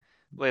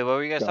Wait, what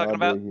were you guys talking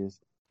godly about? he is.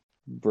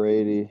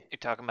 Brady You're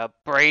talking about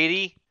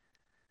Brady?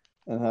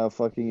 and how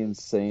fucking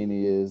insane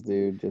he is,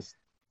 dude. Just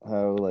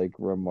how like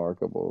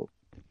remarkable.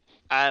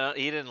 I don't.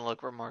 He didn't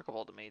look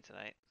remarkable to me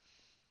tonight.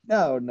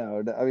 No.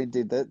 I mean,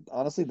 dude, that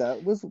honestly,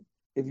 that was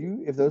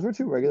if those were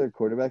two regular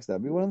quarterbacks,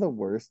 that'd be one of the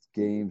worst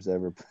games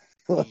ever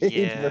played,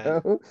 Yeah,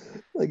 bro.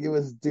 Like it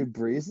was, dude.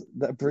 Breeze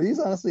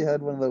honestly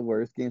had one of the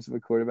worst games of a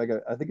quarterback.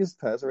 I think his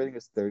passer rating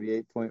was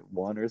 38.1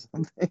 or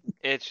something.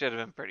 it should have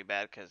been pretty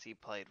bad because he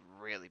played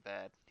really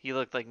bad. He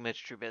looked like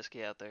Mitch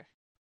Trubisky out there.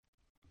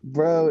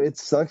 Bro, it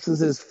sucks as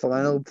his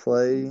final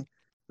play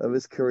of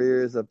his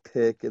career is a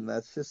pick, and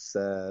that's just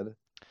sad.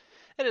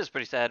 It is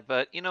pretty sad,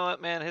 but you know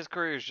what, man? His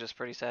career is just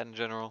pretty sad in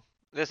general.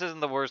 This isn't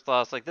the worst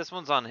loss. Like, this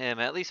one's on him.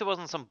 At least it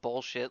wasn't some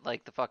bullshit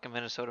like the fucking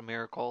Minnesota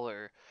Miracle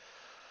or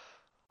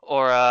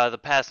the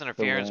pass The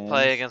interference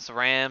play Rams. against the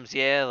Rams.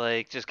 Yeah,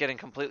 like just getting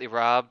completely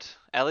robbed.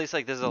 At least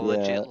like this is a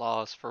legit Yeah.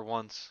 loss for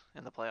once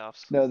in the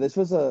playoffs. No, this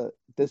was a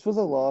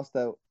loss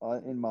that,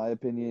 in my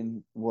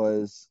opinion,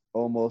 was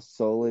almost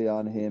solely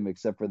on him,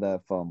 except for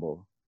that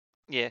fumble.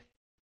 Yeah.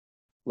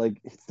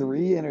 Like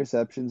three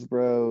interceptions,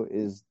 bro,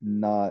 is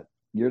not.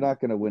 You're not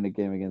gonna win a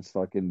game against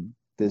fucking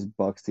this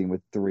Bucks team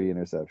with three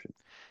interceptions.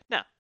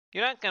 No,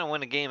 you're not gonna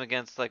win a game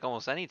against like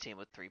almost any team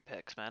with 3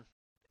 picks, man.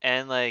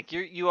 And like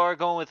you are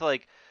going with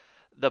like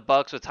the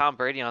Bucks with Tom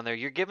Brady on there.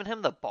 You're giving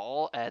him the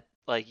ball at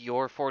like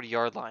your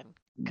 40-yard line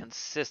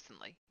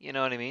consistently. You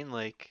know what I mean?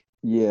 Like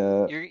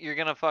Yeah, you're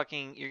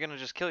gonna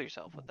just kill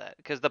yourself with that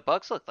because the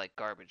Bucks look like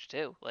garbage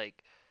too.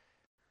 Like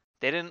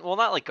they didn't well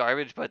not like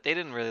garbage, but they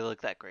didn't really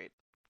look that great.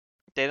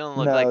 They didn't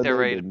look like no, they're they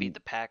ready to beat didn't.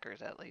 the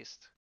Packers at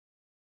least.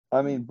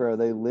 I mean, bro,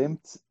 they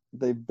limped.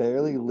 They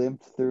barely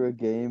limped through a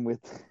game with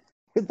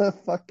with a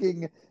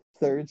fucking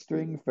third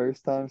string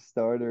first time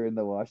starter in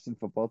the Washington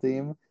football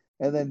team,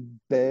 and then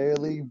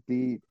barely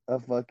beat a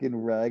fucking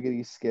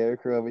raggedy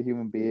scarecrow of a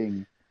human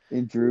being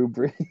in Drew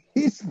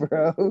Brees,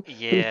 bro,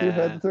 had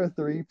to Yeah. throw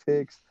three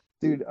picks.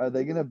 Dude, are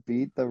they gonna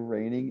beat the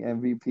reigning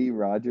MVP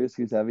Rodgers,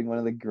 who's having one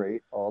of the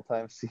great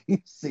all-time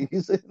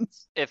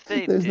seasons? If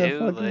they There's no do,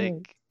 fucking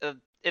way. like,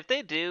 if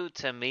they do,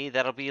 to me,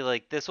 that'll be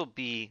like this will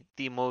be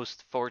the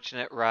most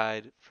fortunate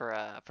ride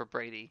for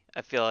Brady.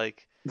 I feel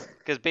like,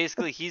 because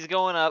basically he's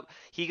going up,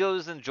 he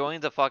goes and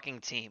joins a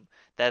fucking team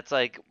that's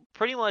like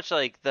pretty much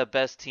like the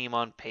best team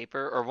on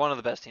paper or one of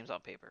the best teams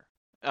on paper.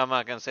 I'm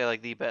not gonna say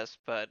like the best,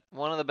 but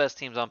one of the best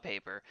teams on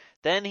paper.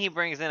 Then he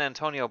brings in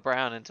Antonio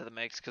Brown into the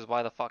mix because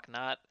why the fuck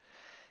not?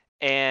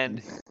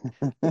 And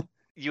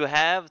you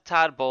have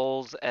Todd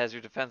Bowles as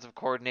your defensive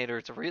coordinator.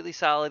 It's a really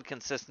solid,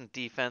 consistent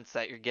defense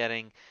that you're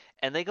getting,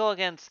 and they go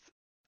against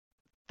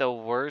the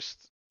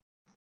worst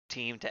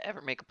team to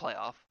ever make a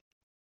playoff,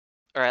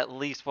 or at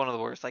least one of the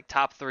worst, like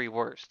top three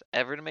worst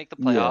ever to make the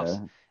playoffs,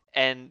 Yeah.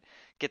 and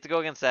get to go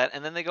against that.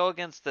 And then they go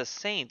against the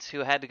Saints, who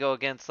had to go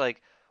against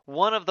like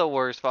one of the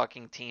worst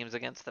fucking teams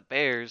against the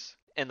Bears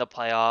in the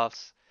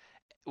playoffs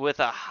with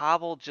a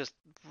hobbled, just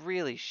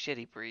really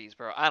shitty Breeze,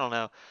 bro. I don't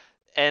know.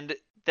 And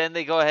then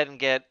they go ahead and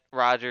get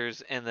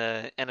Rodgers in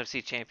the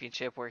NFC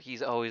Championship, where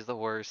he's always the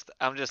worst.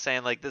 I'm just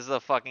saying, like, this is a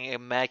fucking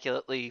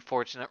immaculately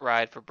fortunate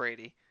ride for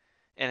Brady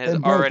in his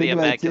And bro, already think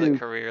about it immaculate too.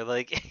 career.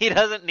 Like, he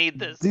doesn't need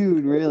this.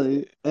 Dude,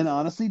 really? And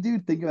honestly,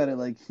 dude, think about it.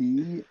 Like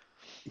he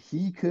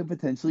could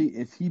potentially,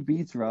 if he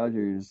beats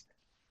Rodgers,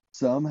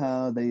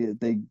 somehow they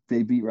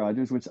beat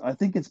Rodgers, which I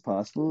think it's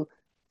possible.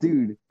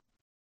 Dude,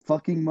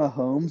 fucking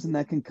Mahomes and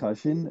that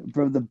concussion,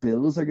 bro. The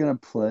Bills are gonna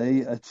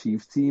play a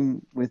Chiefs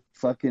team with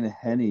fucking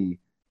Henny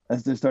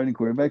as their starting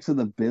quarterback, so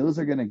the Bills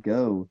are gonna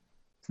go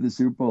to the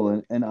Super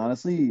Bowl. And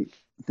honestly,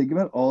 think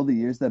about all the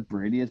years that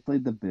Brady has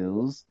played the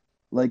Bills.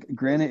 Like,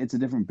 granted, it's a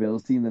different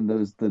Bills team than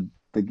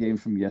the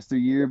games from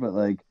yesteryear, but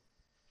like,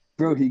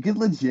 bro, he could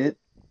legit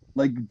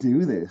like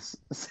do this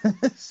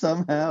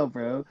somehow,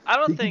 bro. I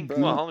don't He could think Bro,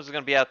 beat. Mahomes is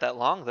going to be out that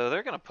long, though.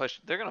 They're going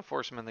to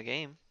force him in the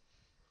game.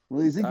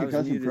 Well, he's in I was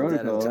concussion muted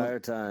that protocol. entire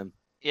time.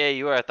 Yeah,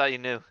 you were. I thought you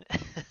knew.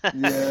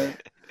 Yeah,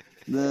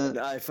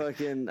 the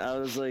I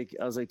was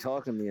like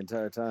talking the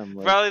entire time,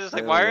 like Probably just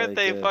like, literally, why aren't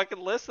like they fucking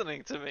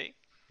listening to me?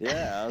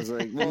 yeah. I was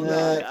like, well,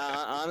 no, the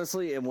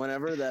honestly, and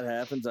whenever that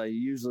happens, I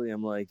usually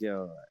am like,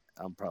 yo,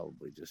 I'm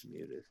probably just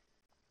muted.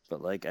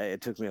 But like,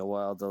 it took me a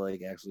while to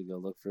like actually go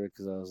look for it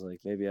because I was like,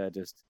 maybe I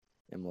just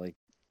am like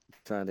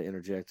trying to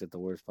interject at the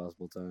worst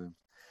possible times.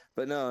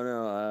 But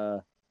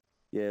no,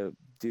 yeah,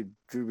 dude,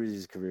 Drew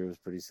Brees' career was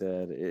pretty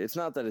sad. It's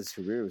not that his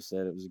career was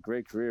sad; it was a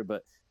great career,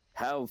 but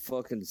how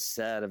fucking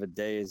sad of a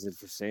day is it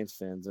for Saints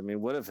fans? I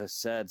mean, what if a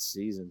sad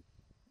season?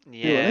 dude,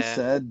 what a Yeah.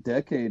 sad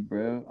decade,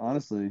 bro.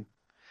 Honestly, this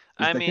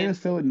I decade mean, was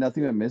filled with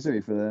nothing but misery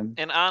for them.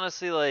 and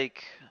honestly,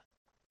 like,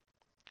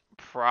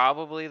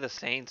 probably the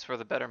Saints were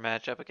the better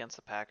matchup against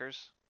the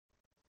Packers.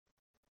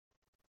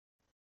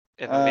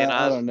 If I'm being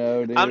I honest, don't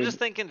know, I'm just dude.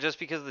 thinking just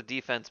because of the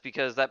defense,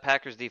 because that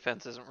Packers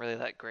defense isn't really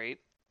that great,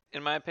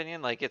 in my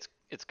opinion. Like it's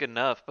good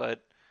enough,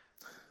 but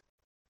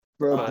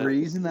Bro, Uh, but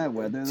Breeze in that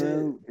weather to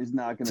though is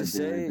not to gonna do it,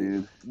 say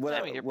dude. what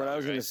I mean you're what I probably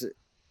was gonna right. say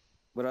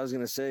what I was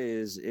gonna say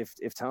is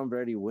if Tom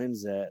Brady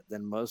wins that,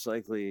 then most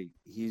likely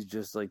he's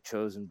just like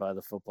chosen by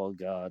the football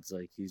gods,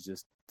 like he's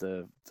just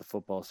the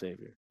football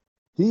savior.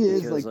 He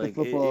is Because like the like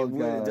football it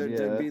would god, there'd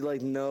yeah. be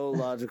like no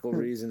logical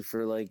reason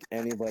for like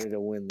anybody to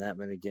win that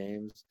many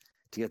games,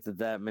 to get to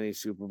that many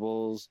Super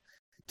Bowls,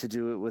 to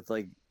do it with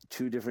like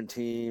two different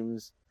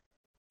teams.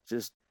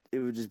 Just it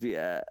would just be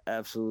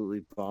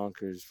absolutely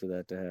bonkers for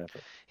that to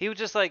happen. He would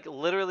just like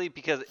literally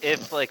because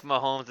if like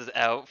Mahomes is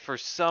out for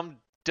some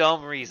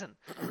dumb reason,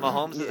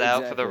 Mahomes Yeah, is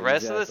out for the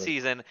rest of the exactly.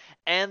 season,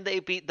 and they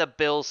beat the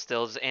Bills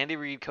still. Just Andy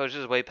Reid coaches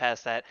his way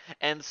past that,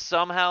 and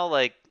somehow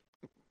like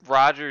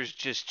Rodgers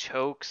just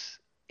chokes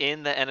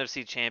in the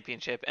NFC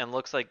Championship and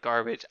looks like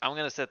garbage. I'm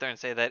gonna sit there and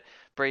say that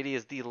Brady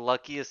is the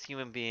luckiest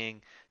human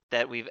being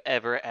that we've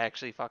ever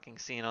actually fucking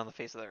seen on the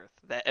face of the earth.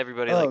 That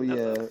everybody Oh like knows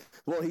yeah, of.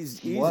 Well, he's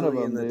one of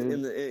easily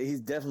them, dude. he's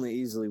definitely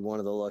easily one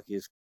of the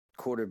luckiest In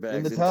the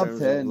quarterbacks in top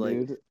terms of 10, like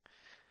dude.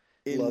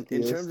 in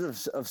Luckiest.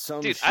 terms of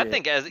some Dude, I shit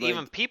think as even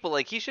like people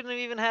like he shouldn't have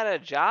even had a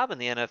job in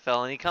the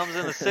NFL, and he comes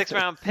in the 6th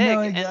round pick,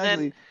 No, and then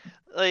exactly.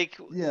 like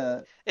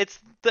Yeah, it's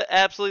the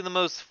absolutely the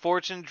most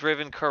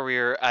fortune-driven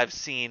career I've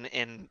seen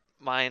in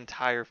my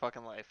entire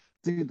fucking life.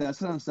 dude,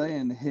 that's what I'm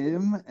saying.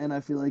 Him and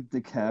I feel like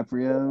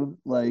DiCaprio,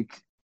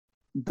 like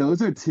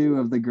those are two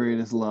of the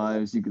greatest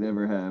lives you could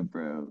ever have,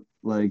 bro.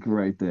 Like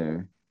right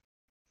there.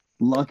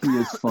 Lucky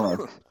as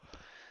fuck.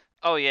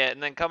 Oh yeah,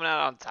 and then coming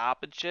out on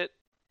top and shit.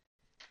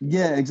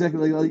 Yeah,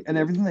 exactly. And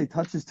everything they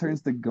touch just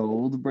turns to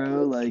gold,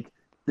 bro. Like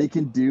they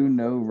can do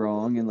no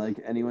wrong, and like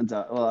anyone's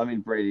out. Well, I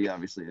mean Brady,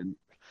 obviously, and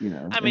I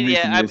in mean, yeah,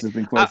 recent years has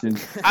been I,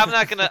 questioned. I'm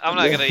not gonna,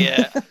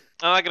 yeah,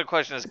 I'm not gonna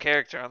question his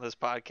character on this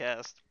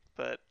podcast,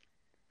 but,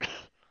 but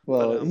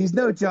Well, he's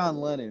no John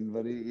Lennon,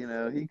 but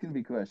he can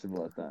be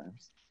questionable at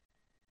times.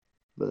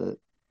 But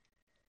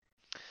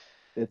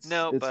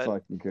no, it's but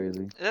fucking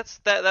crazy.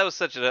 that was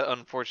such an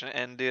unfortunate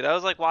end, dude. I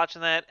was like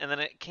watching that, and then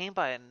it came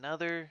by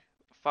another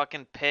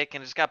fucking pick,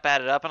 and it just got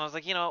batted up, and I was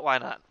like, you know what, why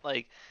not?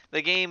 Like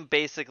the game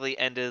basically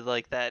ended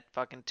like that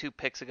fucking 2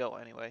 picks ago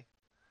anyway.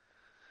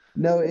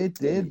 No, it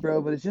did,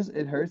 bro. But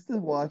it hurts to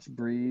watch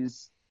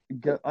Breeze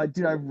go.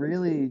 Dude, I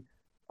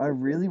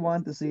really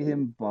want to see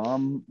him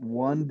bomb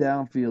one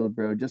downfield,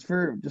 bro. Just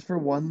for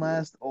one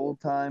last old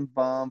time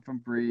bomb from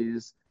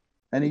Breeze.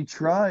 And he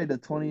tried a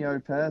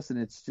 20-yard pass, and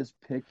it's just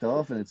picked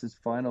off, and it's his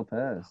final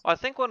pass. Well, I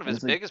think one of And his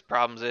it's like biggest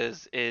problems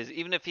is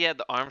even if he had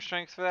the arm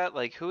strength for that,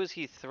 like who is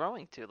he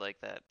throwing to like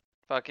that?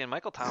 Fucking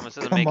Michael Thomas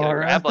isn't making a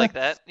Kamara. grab like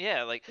that.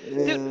 Yeah, like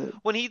dude, Yeah.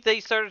 when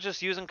they started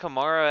just using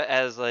Kamara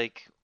as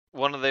like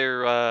one of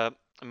their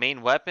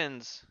main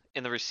weapons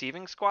in the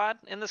receiving squad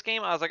in this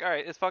game, I was like, all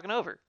right, it's fucking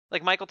over.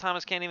 Like Michael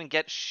Thomas can't even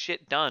get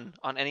shit done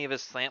on any of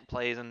his slant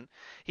plays, and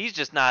he's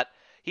just not.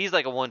 He's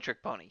like a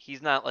one-trick pony.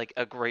 He's not like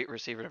a great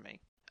receiver to me.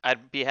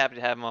 I'd be happy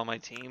to have him on my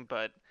team,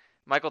 but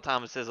Michael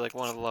Thomas is like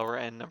one of the lower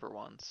end number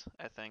ones,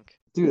 I think.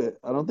 Dude,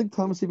 I don't think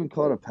Thomas even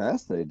caught a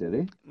pass today, did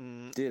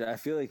he? dude, I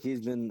feel like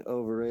he's been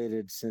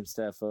overrated since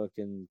that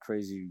fucking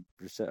crazy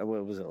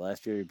what was it,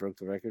 last year he broke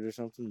the record or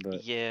something,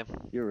 but Yeah.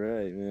 you're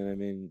right, man. I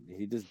mean,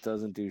 he just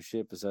doesn't do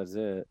shit besides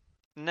that.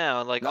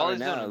 No, like Not all right he's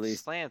now, doing at is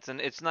least. slants,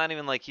 and it's not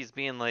even like he's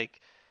being like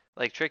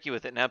tricky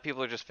with it. Now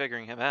people are just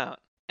figuring him out.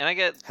 And I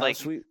get How like,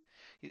 sweet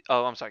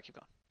oh, I'm sorry, keep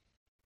going.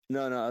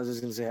 No, I was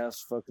just gonna say how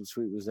fucking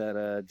sweet was that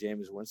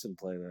Jameis Winston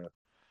play though.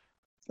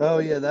 Oh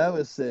yeah, that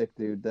was sick,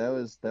 dude. That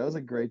was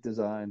a great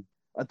design.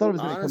 I thought it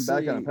was gonna come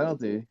back on a Honestly,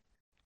 penalty.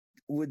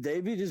 would they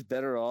be just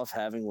better off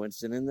having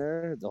Winston in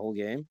there the whole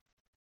game?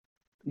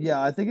 Yeah,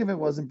 I think if it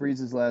wasn't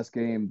Breeze's last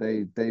game,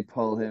 they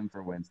pull him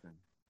for Winston.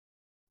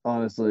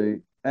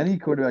 Honestly, any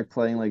quarterback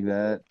playing like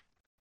that,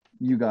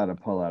 you gotta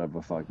pull out of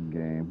a fucking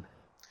game.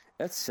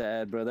 That's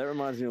sad, bro. That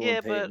reminds me of when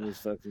Yeah, but Peyton was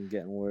fucking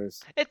getting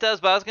worse. it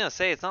does. But I was gonna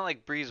say it's not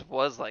like Breeze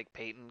was like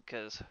Peyton,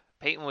 because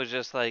Peyton was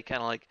just like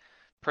kind of like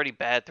pretty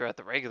bad throughout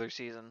the regular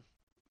season.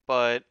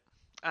 But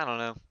I don't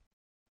know.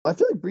 I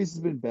feel like Breeze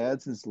has been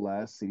bad since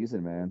last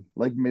season, man.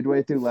 Like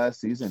midway through last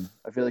season,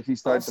 I feel like he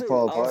started to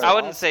fall apart. I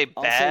wouldn't say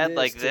I'll say bad this,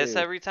 like this too.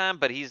 every time,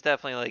 but he's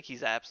definitely like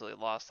he's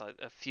absolutely lost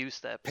a few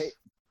steps.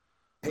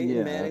 Peyton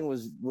Yeah. Manning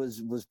was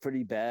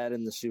pretty bad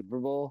in the Super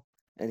Bowl,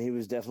 and he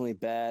was definitely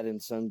bad in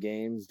some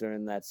games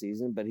during that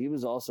season. But he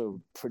was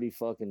also pretty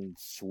fucking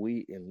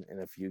sweet in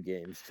a few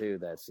games too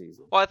that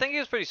season. Well, I think he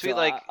was pretty sweet. So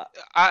Like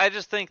I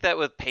just think that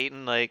with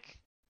Peyton, like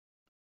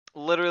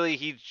literally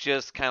he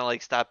just kind of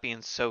like stopped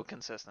being so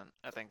consistent.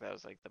 I think that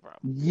was like the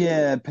problem.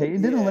 Yeah,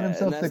 Peyton didn't let Yeah,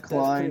 himself and that's pretty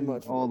decline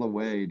much all the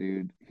way,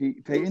 dude.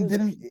 Peyton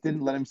was-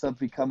 didn't let himself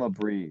become a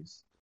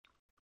Breeze.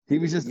 He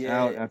was just Yeah,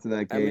 out after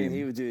that I game.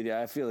 mean,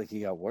 I feel like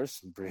he got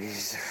worse than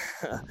Breeze.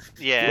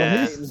 Yeah.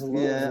 Well, Peyton's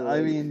lows yeah, were I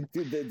like- mean,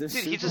 dude, the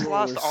he Super just Bowl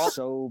lost was all-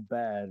 so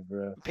bad,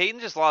 bro.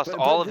 Peyton just lost But-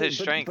 all but- of his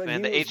but- strength, but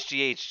man. he The was-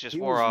 HGH just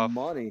He wore was off.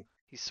 money.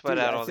 He sweat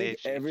Dude, out I all the think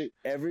HGH.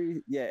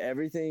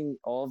 everything,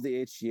 all of the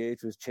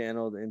HGH was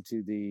channeled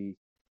into the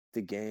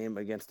game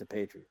against the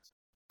Patriots,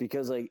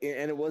 because and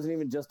it wasn't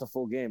even just a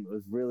full game; it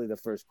was really the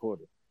first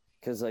quarter,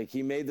 because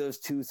he made those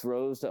two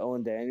throws to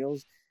Owen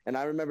Daniels, and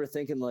I remember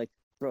thinking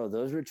bro,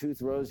 those were two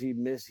throws he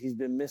missed. He's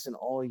been missing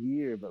all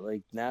year, but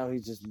like now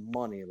he's just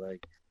money.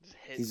 Like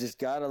he's just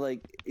gotta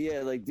like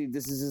dude,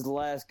 this is his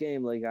last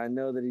game. Like I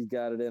know that he's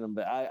got it in him,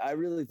 but I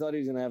really thought he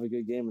was gonna have a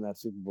good game in that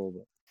Super Bowl,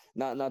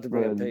 but not to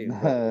bring up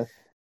Peyton,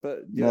 but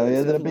no, he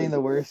ended up being the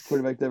worst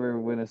quarterback to ever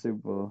win a Super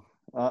Bowl.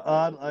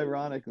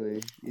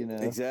 Ironically, you know.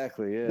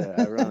 Exactly, yeah.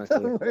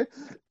 Ironically,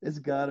 it's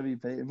got to be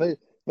Peyton.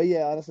 But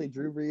yeah, honestly,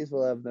 Drew Brees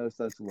will have no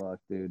such luck,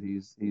 dude.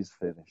 He's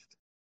finished.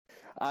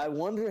 I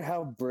wonder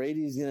how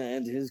Brady's gonna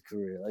end his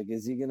career. Like,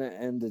 is he gonna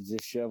end a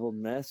disheveled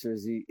mess, or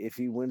is he? If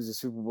he wins the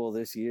Super Bowl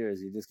this year, is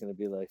he just gonna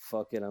be like,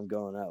 "Fuck it, I'm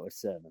going out with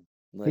 7"?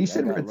 Like, he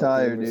should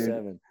retire, dude.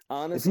 7.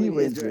 Honestly,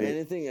 is there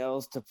anything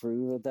else to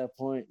prove at that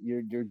point?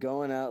 You're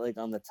going out like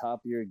on the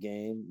top of your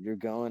game. You're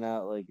going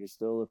out like you're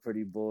still a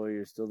pretty boy.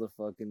 You're still the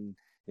fucking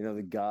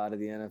the god of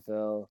the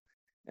NFL.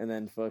 And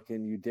then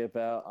fucking you dip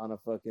out on a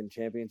fucking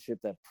championship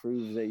that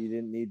proves that you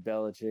didn't need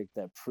Belichick.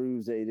 That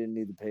proves that you didn't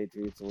need the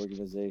Patriots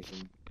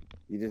organization.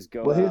 You just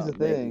go. Well, here's out the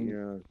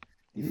thing.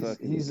 He's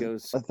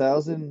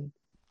 1,000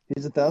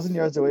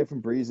 yards away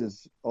from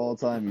Brees'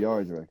 all-time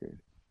yards record.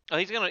 Oh,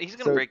 he's gonna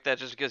break that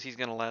just because he's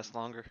gonna last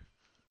longer.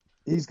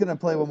 He's gonna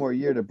play one more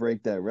year to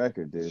break that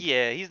record, dude.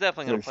 Yeah, he's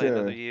definitely gonna play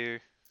another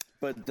year.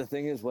 But the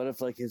thing is, what if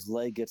like his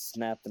leg gets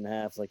snapped in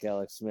half like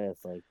Alex Smith,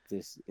 like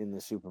this in the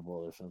Super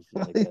Bowl or something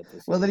like that?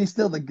 Well, then he's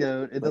still the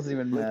GOAT. It doesn't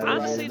even matter.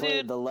 Honestly,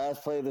 dude, the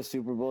last play of the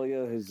Super Bowl,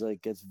 his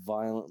like gets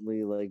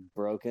violently like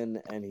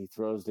broken, and he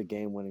throws the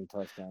game-winning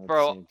touchdown.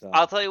 Bro, at the same time.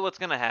 I'll tell you what's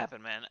gonna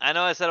happen, man. I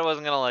know I said I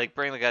wasn't gonna like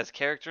bring the guy's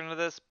character into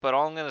this, but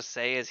all I'm gonna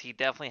say is he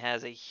definitely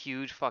has a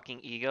huge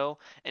fucking ego,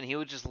 and he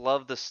would just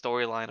love the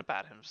storyline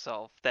about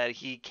himself that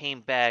he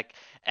came back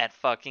at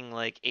fucking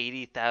like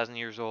 80,000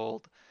 years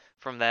old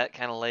from that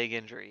kind of leg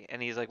injury,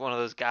 and he's like one of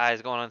those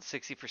guys going on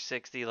 60 for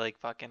 60 like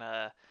fucking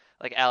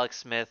like Alex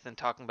Smith and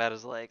talking about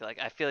his leg. Like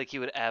I feel like he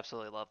would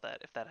absolutely love that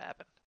if that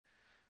happened.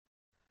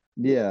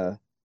 Yeah.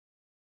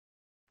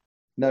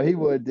 No, he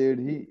would,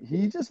 dude.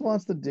 He just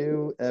wants to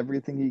do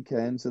everything he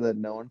can so that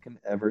no one can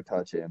ever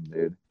touch him,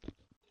 dude.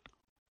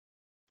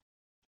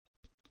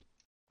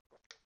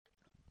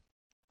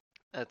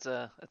 That's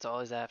all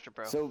he's after,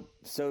 bro.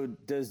 So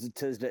does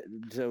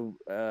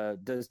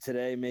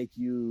today make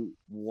you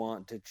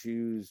want to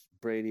choose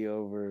Brady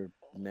over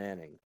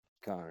Manning,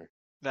 Connor?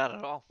 Not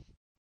at all.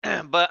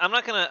 But I'm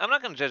not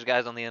gonna judge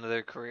guys on the end of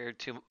their career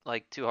too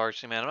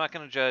harshly, man. I'm not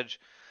gonna judge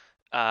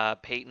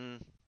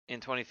Peyton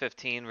in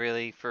 2015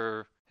 really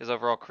for his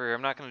overall career.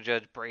 I'm not gonna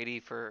judge Brady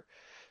for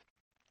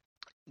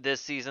this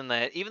season.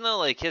 That even though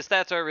like his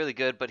stats are really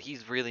good, but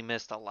he's really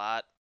missed a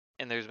lot,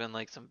 and there's been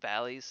like some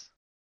valleys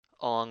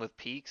along with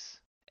peaks.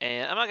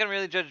 And I'm not gonna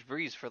really judge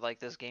Brees for like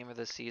this game or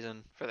this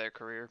season for their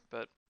career,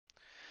 but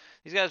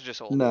these guys are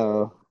just old.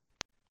 No,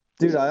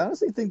 dude, I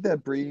honestly think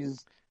that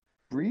Brees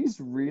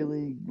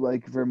really,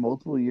 like, for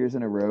multiple years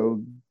in a row,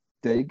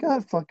 they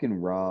got fucking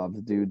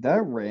robbed, dude.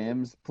 That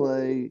Rams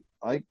play,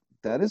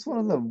 that is one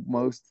of the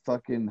most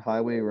fucking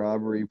highway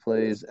robbery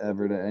plays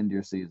ever to end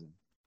your season.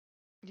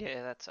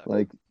 Yeah, that sucks.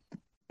 Like,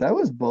 that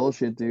was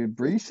bullshit, dude.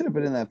 Brees should have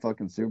been in that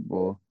fucking Super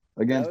Bowl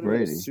against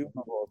Brady.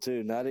 Super Bowl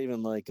too, not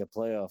even like a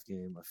playoff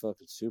game, a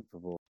fucking Super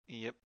Bowl.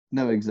 Yep.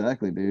 No,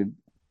 exactly, dude.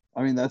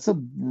 I mean, that's a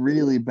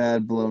really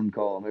bad blown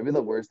call. Maybe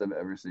the worst I've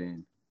ever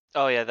seen.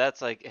 Oh yeah,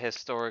 that's like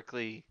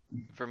historically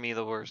for me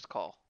the worst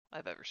call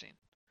I've ever seen.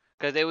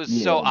 Because it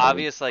was so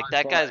obvious, like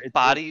that guy's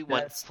body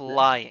went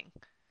flying.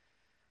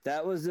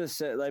 That was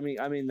the.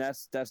 I mean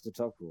that's the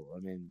Tuck rule. I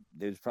mean,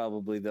 there's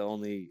probably the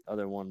only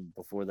other one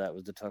before that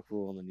was the Tuck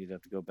rule, and then you'd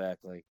have to go back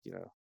like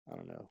I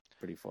don't know,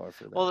 pretty far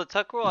for that. Well, the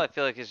Tuck rule I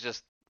feel like is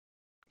just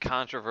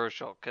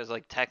controversial because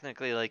like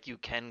technically like you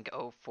can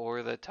go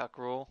for the Tuck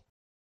rule,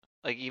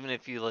 like even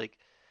if you like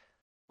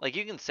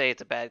you can say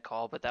it's a bad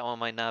call, but that one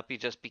might not be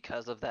just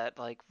because of that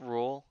like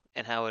rule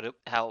and how it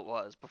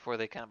was before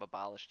they kind of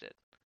abolished it.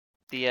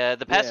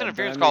 The pass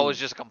interference call was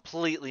just a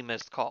completely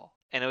missed call,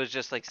 and it was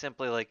just like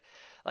simply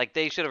like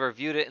they should have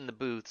reviewed it in the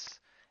booths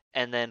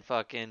and then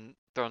fucking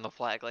thrown the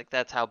flag. Like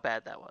that's how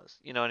bad that was.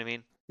 You know what I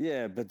mean?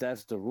 Yeah, but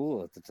that's the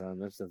rule at the time.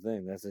 That's the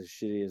thing. That's as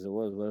shitty as it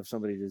was. What if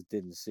somebody just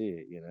didn't see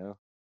it?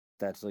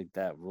 That's like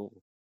that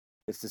rule.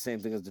 It's the same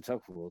thing as the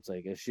Tuck rule. It's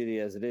like as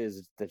shitty as it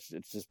is,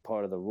 it's just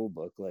part of the rule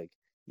book. Like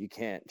you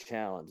can't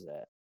challenge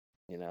that.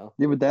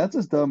 Yeah, but that's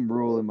a dumb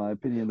rule in my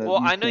opinion. That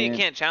I know you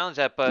can't challenge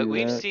that, but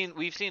we've that. seen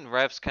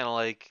refs kind of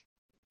like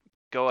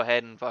go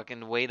ahead and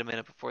fucking wait a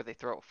minute before they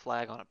throw a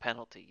flag on a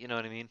penalty. You know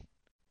what I mean?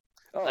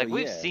 Oh, like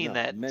we've seen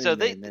that. So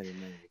they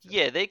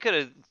could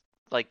have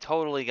like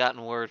totally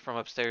gotten word from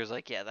upstairs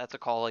like, yeah, that's a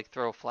call, like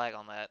throw a flag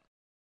on that.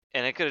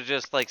 And it could have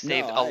just like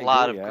saved a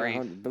lot of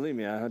grief. Believe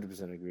me, I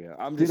 100% agree.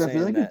 I'm just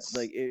saying that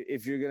like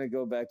if you're gonna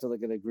go back to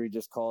like an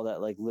egregious call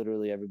that like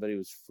literally everybody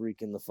was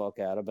freaking the fuck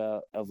out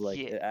about of like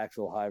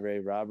actual highway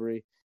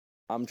robbery,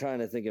 I'm trying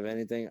to think of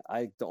anything.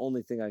 The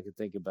only thing I could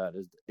think about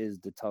is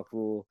the Tuck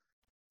rule,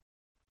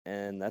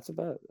 and that's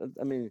about.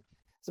 I mean,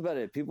 that's about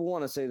it. People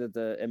want to say that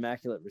the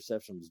Immaculate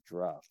Reception was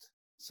dropped.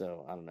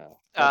 So I don't know.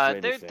 That's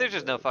Raiders there's fans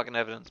just no right fucking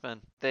evidence,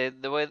 man. The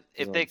way That's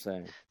if what they I'm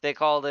saying. they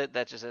called it,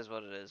 that just is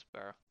what it is,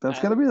 bro. That's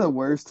gotta be the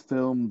worst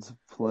filmed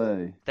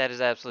play That is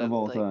of absolutely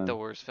all like time. the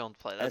worst filmed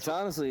play. That's It's what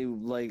honestly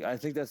like I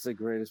think that's the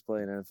greatest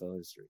play in NFL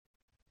history.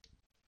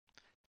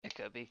 it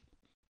could be.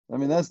 I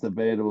mean, that's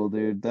debatable,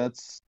 dude.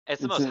 It's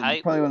the most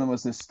hype. Probably one of the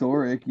most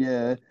historic,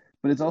 yeah.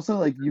 But it's also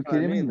like you That's what I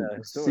can't mean, even though,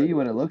 see historic.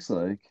 what it looks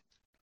like.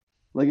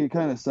 Like it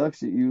kind of sucks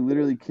that you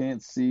literally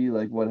can't see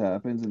like what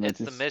happens, and that It's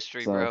the just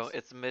mystery, sucks. bro.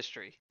 It's the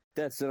mystery.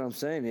 That's what I'm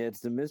saying. Yeah, it's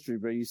the mystery,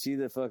 bro. You see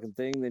the fucking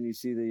thing, then you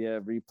see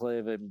the replay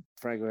of it, and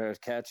Franco Harris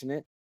catching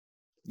it.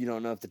 You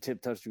don't know if the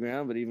tip touched the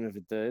ground, but even if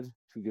it did,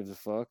 who gives a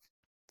fuck?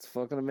 It's a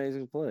fucking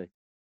amazing play.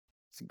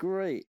 It's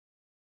great.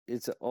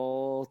 It's an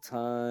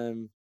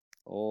all-time.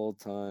 All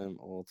time.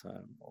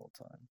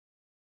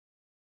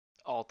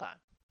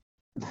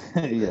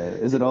 Yeah,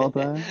 is it all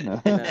time?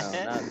 No. No,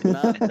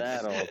 not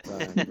that all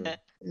time, bro.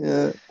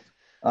 Yeah,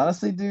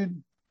 honestly,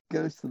 dude,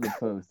 Goes to the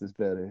Post is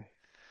better.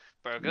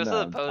 Bro, Goes No, to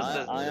the I'm Post just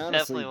is kidding. I definitely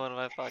honestly one of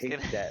my fucking.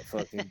 hate that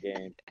fucking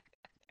game.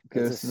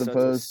 Goes to the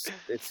Post.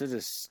 It's such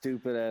a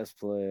stupid ass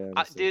play,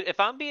 honestly. Dude, if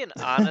I'm being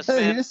honest,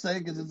 You're man, just saying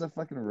because it's the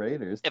fucking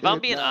Raiders. if I'm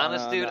dude. being No,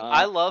 honest, no, dude, no,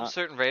 I love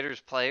certain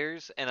Raiders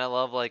players and I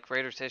love like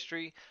Raiders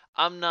history.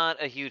 I'm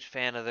not a huge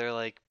fan of their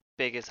like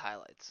biggest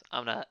highlights.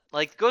 I'm not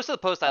like Goes to the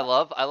Post. I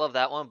love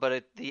that one,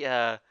 but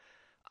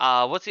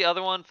what's the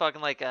other one?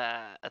 Fucking like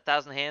a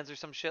thousand hands or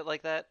some shit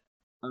like that,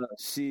 or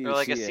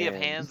like a sea of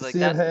hands, like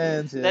Sea of that.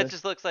 Hands, yeah. That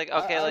just looks like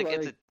okay, I like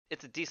like-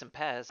 it's a decent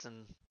pass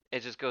and it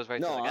just goes right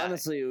No, to the guy.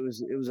 honestly,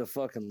 it was a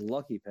fucking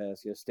lucky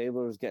pass. Yeah,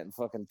 Stabler was getting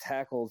fucking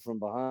tackled from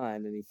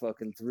behind, and he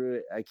fucking threw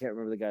it. I can't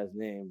remember the guy's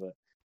name, but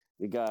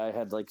the guy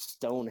had like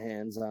stone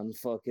hands on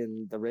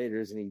fucking the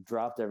Raiders, and he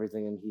dropped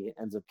everything, and he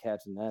ends up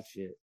catching that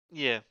shit.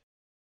 Yeah.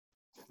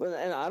 But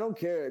and I don't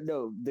care.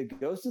 No, the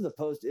Goes to the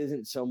Post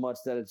isn't so much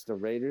that it's the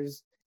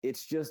Raiders.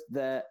 It's just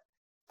that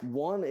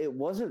one, it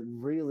wasn't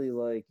really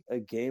like a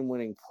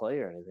game-winning play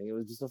or anything. It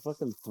was just a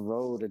fucking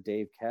throw to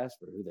Dave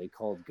Casper, who they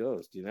called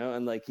Ghost, you know,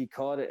 and like he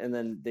caught it, and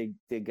then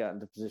they got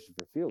into position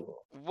for field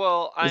goal.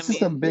 Well, It's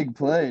just a big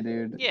play,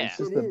 dude. Yeah. It's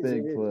just It a is,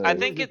 big it is. play. I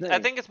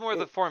Here's think it's more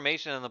the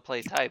formation and the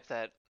play type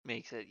that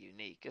makes it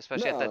unique,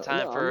 especially at that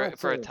time I'm for not a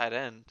saying- tight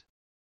end.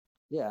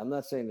 Yeah, I'm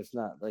not saying it's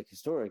not like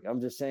historic.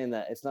 I'm just saying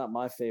that it's not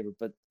my favorite.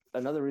 But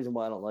another reason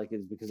why I don't like it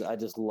is because I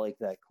just like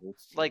that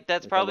Colts. Like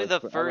that's I probably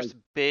like- the I first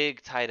like-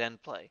 big tight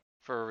end play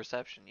for a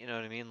reception. You know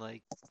what I mean?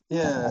 Like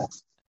Yeah.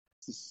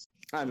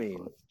 I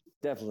mean,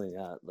 definitely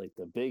not like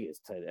the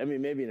biggest tight. I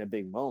mean, maybe in a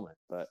big moment,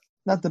 but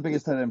Not the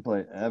biggest tight end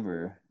play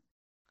ever.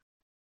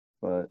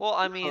 But well,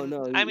 I oh mean,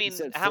 no, I you mean,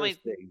 said how many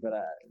first big, but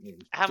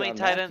how many John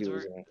tight Matthew ends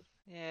was were- in it.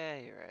 Yeah,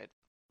 you're right.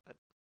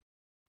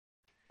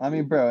 I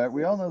mean, bro,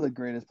 we all know the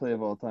greatest play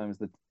of all time is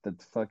the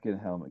fucking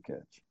helmet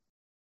catch.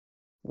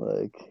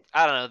 Like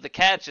I don't know. The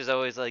catch has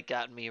always like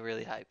gotten me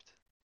really hyped.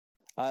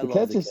 I The love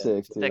catch is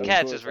sick, The Of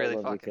catch course is I really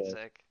love the fucking catch.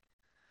 sick.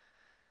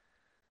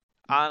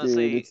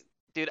 Honestly, dude,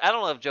 dude, I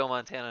don't love Joe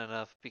Montana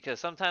enough because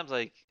sometimes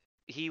like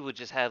he would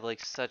just have like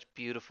such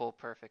beautiful,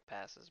 perfect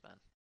passes, man.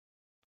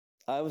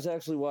 I was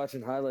actually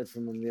watching highlights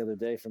from him the other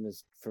day from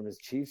his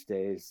Chiefs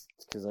days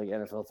because like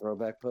NFL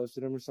Throwback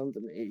posted him or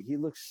something. He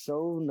looks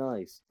so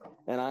nice,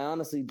 and I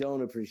honestly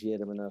don't appreciate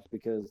him enough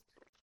because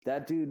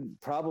that dude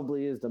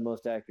probably is the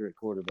most accurate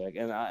quarterback,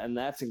 and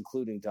that's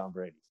including Tom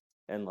Brady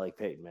and like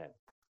Peyton Manning.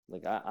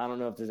 Like I don't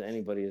know if there's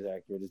anybody as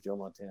accurate as Joe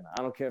Montana.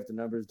 I don't care if the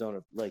numbers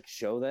don't like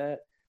show that.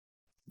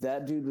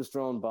 That dude was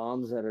throwing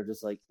bombs that are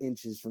just like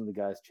inches from the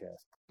guy's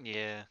chest.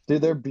 Yeah.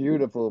 dude, they're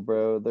beautiful,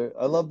 bro.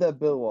 I love that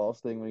Bill Walsh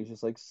thing when he's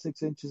just like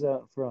 6 inches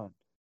out in front.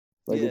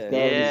 Like it's gotta be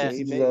yeah. 6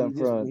 inches out in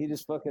front. He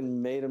just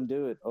fucking made him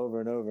do it over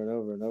and over and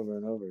over and over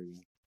and over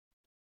again.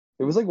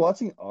 It was like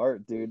watching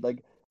art, dude.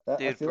 Like I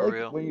Dude, feel for like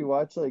real. when you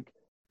watch like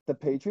the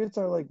Patriots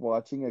are like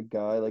watching a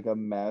guy like a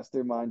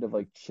mastermind of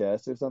like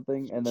chess or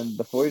something, and then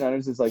the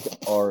 49ers is like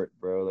art,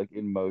 bro, like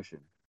in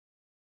motion.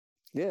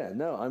 Yeah,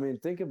 no, I mean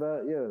think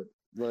about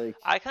like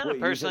I kind of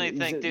wait, personally you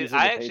think, said dude, the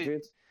I actually,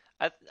 Patriots?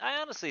 I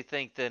honestly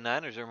think the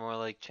Niners are more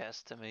like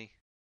chess to me,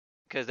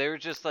 because they were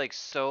just like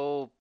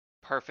so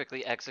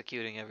perfectly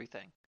executing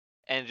everything,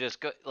 and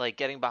just like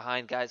getting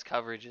behind guys'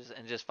 coverages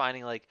and just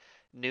finding like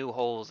new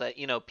holes that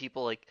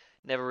people like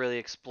never really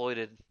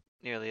exploited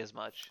nearly as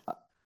much.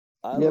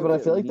 Yeah, but I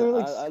feel like they're,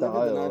 like, I look at the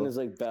style. Niners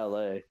like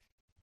ballet.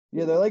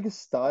 Yeah, they're like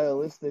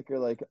stylistic or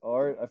like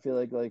art. I feel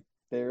like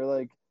they're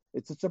like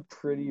it's such a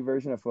pretty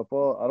version of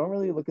football. I don't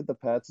really look at the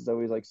Pats as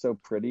always like so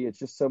pretty. It's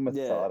just so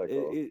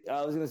methodical. Yeah,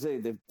 I was gonna say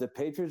the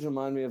Patriots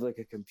remind me of like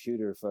a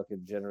computer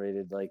fucking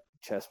generated like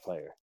chess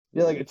player.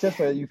 Yeah, like a chess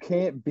player, you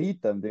can't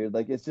beat them, dude.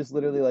 Like it's just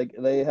literally like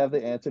they have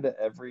the answer to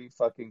every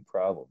fucking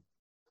problem.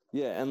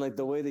 Yeah, and like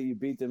the way that you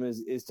beat them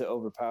is to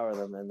overpower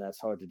them, and that's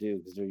hard to do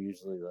because they're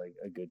usually like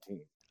a good team.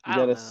 You I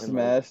don't gotta know.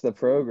 smash the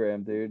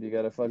program, dude. You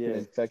gotta fucking Yeah,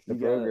 infect the you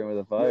gotta- program with a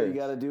Yeah,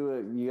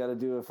 virus. you gotta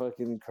do a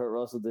fucking Kurt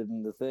Russell did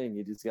in the thing.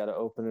 You just gotta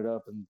open it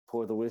up and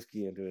pour the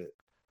whiskey into it.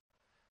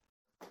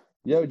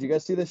 Yo, did you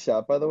guys see the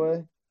shot by the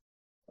way?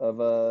 Of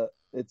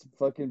It's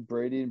fucking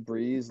Brady and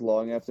Breeze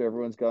long after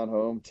everyone's gone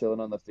home, chilling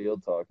on the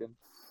field talking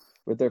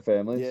with their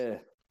families. Yeah,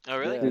 Oh,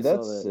 really? yeah, I Dude, saw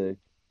that's that. sick.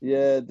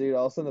 Yeah, dude,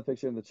 I'll send the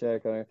picture in the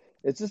chat, Connor.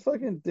 It's just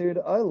fucking, dude,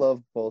 I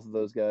love both of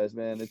those guys,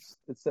 man.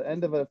 It's the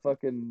end of a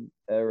fucking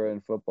era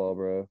in football,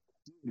 bro.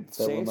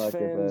 That will not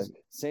get back.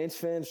 Saints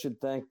fans should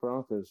thank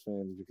Broncos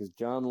fans because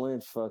John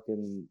Lynch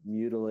fucking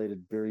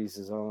mutilated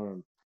Brees'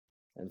 arm,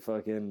 and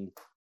fucking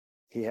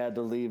he had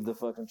to leave the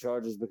fucking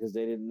Chargers because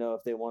they didn't know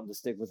if they wanted to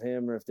stick with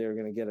him or if they were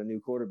going to get a new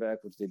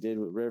quarterback, which they did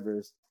with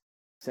Rivers.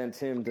 Sent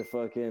him to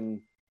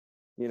fucking,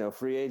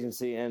 free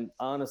agency. And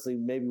honestly,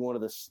 maybe one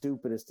of the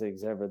stupidest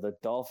things ever. The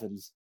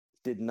Dolphins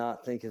did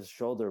not think his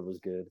shoulder was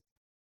good.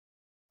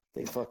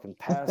 They fucking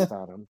passed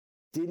on him,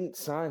 didn't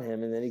sign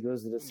him, and then he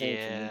goes to the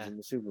Saints and wins Yeah. in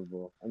the Super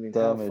Bowl. I mean,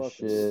 Dumb how as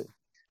fucking shit.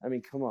 I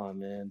mean, come on,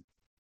 man.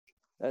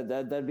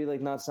 That'd be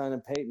like not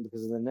signing Peyton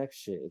because of the next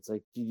shit. It's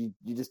like you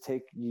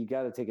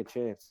got to take a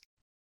chance.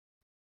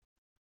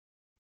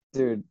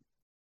 Dude,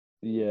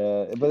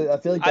 yeah. But I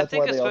feel like I that's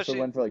think why they also especially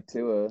went for like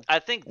Tua I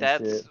think and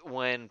that's shit.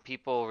 when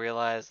people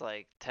realize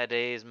like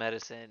today's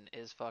medicine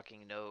is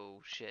fucking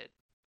no shit.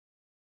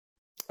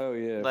 Oh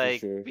yeah, Like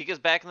for sure. because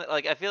back in the,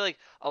 like I feel like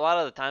a lot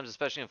of the times,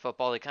 especially in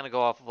football, they kind of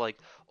go off of like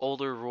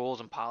older rules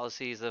and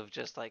policies of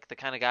just like the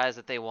kind of guys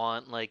that they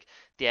want, like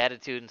the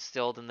attitude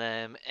instilled in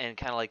them, and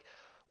kind of like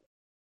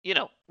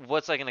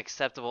what's like an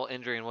acceptable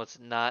injury and what's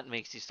not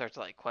makes you start to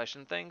like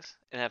question things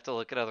and have to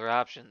look at other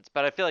options.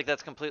 But I feel like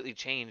that's completely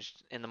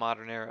changed in the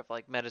modern era of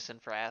like medicine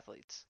for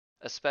athletes,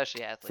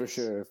 especially For athletes.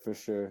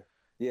 sure.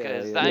 Yeah,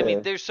 Because yeah. I mean,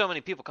 Yeah. there's so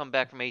many people come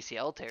back from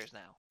ACL tears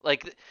now.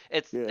 Like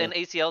it's Yeah. an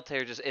ACL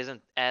tear just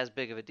isn't as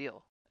big of a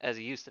deal as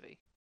it used to be.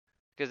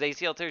 Because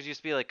ACL tears used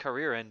to be like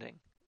career ending,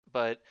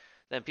 but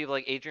then people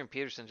like Adrian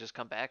Peterson just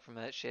come back from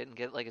that shit and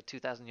get like a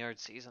 2,000-yard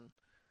season.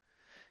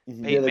 Mhm.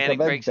 Yeah, Peyton they come Manning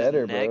back breaks his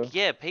better, neck. bro.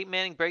 Yeah, Peyton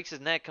Manning breaks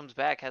his neck, comes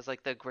back, has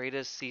like the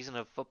greatest season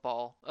of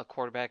football a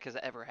quarterback has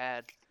ever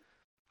had.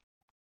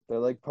 They're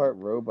like part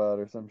robot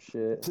or some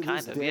shit. To this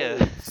Kind of, day,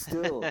 yeah.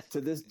 still to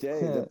this day,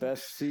 the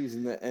best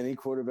season that any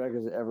quarterback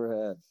has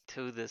ever had.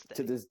 To this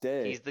To day, this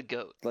day, he's the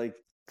GOAT.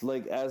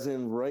 like as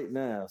in right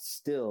now,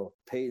 still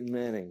Peyton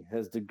Manning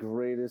has the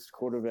greatest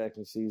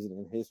quarterbacking season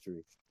in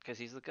history. Because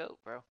he's the GOAT,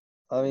 bro.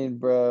 I mean,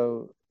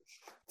 bro,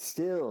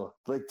 Still,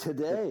 like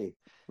today,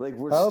 like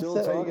we're how still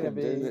upset are you talking.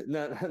 gonna be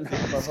No,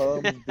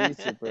 Mahomes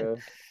beats it, bro?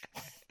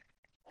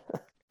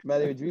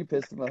 Matty, would you be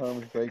pissed if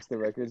Mahomes breaks the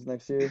records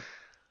next year?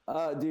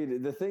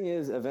 Dude, the thing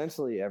is,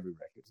 eventually every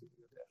record's gonna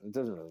go down. It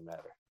doesn't really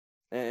matter.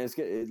 And it's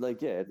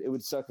it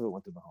would suck if it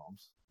went to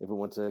Mahomes, if it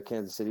went to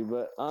Kansas City.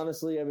 But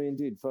honestly, I mean,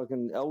 dude,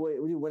 fucking Elway.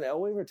 When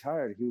Elway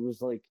retired, he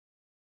was like,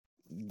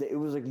 it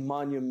was like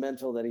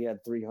monumental that he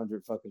had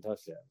 300 fucking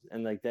touchdowns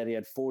and like that he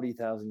had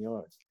 40,000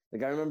 yards.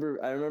 Like I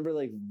remember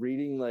like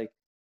reading like,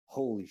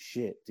 holy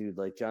shit, dude,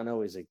 like John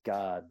Elway's a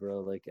god, bro.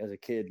 Like as a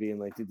kid being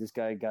like, dude, this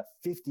guy got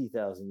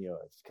 50,000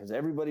 yards because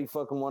everybody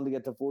fucking wanted to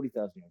get to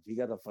 40,000 yards. He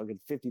got to fucking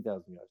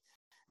 50,000 yards.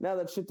 Now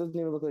that shit doesn't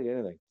even look like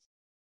anything.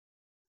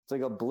 It's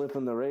like a blip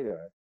in the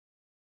radar.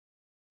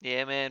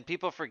 Yeah, man.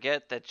 People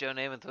forget that Joe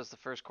Namath was the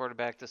first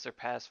quarterback to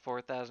surpass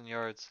 4,000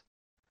 yards.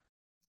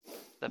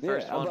 The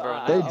first one,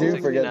 bro, in They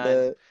do forget 1969.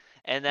 that.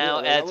 And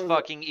now Yeah, it's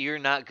fucking, you're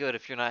not good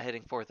if you're not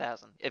hitting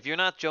 4,000. If you're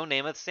not Joe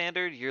Namath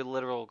standard, you're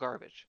literal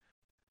garbage.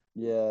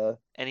 Yeah.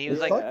 And he It's was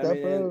like, fucked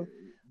up, bro.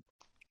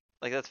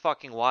 like that's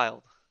fucking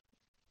wild.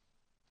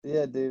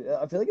 Yeah, dude.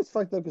 I feel like it's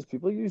fucked up because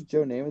people use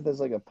Joe Namath as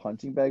like a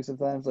punching bag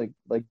sometimes. Like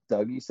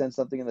Dougie sent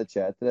something in the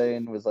chat today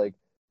and was like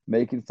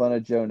making fun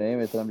of Joe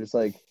Namath, and I'm just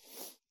like,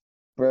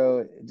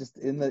 bro, just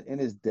in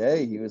his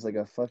day, he was like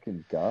a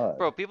fucking god.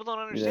 Bro, people don't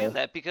understand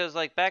that because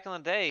like back in the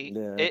day,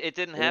 Yeah, it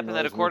didn't happen that a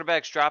annoys me.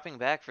 quarterback's dropping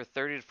back for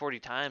 30 to 40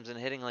 times and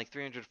hitting like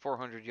 300,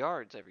 400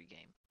 yards every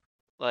game.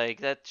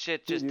 Like that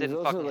shit just Dude, he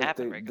was didn't also, fucking like,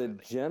 happen the regularly.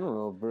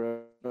 general,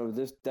 bro.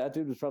 That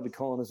dude was probably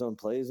calling his own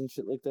plays and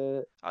shit like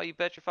that. Oh, you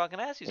bet your fucking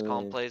ass he's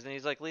calling plays and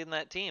he's like leading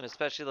that team,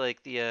 especially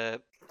like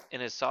the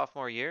in his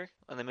sophomore year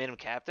when they made him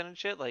captain and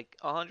shit, like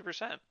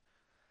 100%.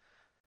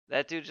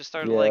 That dude just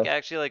started like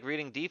actually like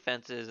reading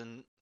defenses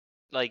and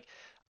like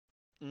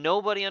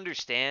nobody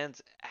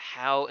understands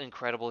how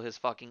incredible his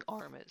fucking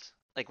arm is.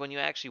 Like when you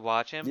actually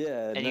watch him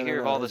and you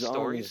hear all the his arm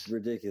stories. is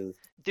ridiculous.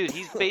 Dude,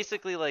 he's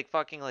basically like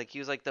fucking like he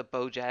was like the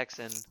Bo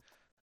Jackson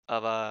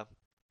of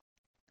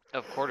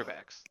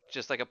quarterbacks.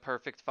 Just like a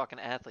perfect fucking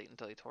athlete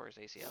until he tore his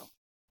ACL.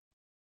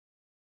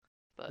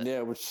 But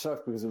Yeah, which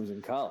sucked because it was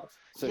in college.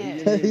 So Yeah.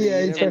 he never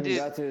even dude-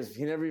 got to his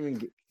he never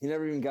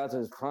even got to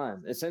his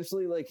prime.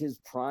 Essentially, like his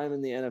prime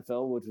in the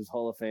NFL, which was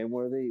Hall of Fame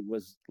worthy,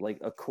 was like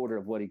a quarter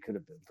of what he could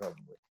have been,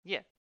 probably.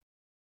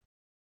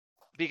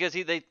 because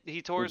he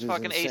tore Which his is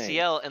fucking insane.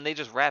 ACL and they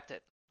just wrapped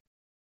it.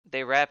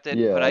 They wrapped it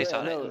and Yeah. put ice Yeah,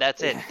 on it, no. and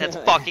that's it. That's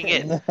fucking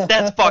it.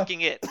 That's fucking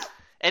it.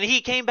 And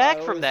he came back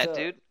from always that, thought-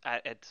 dude.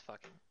 It's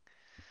fucking.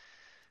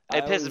 I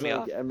It pisses always, me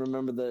like, off. I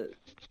remember the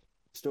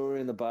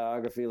story in the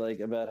biography, like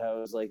about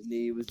how his like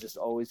knee was just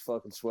always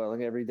fucking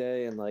swelling every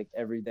day, and like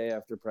every day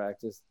after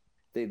practice,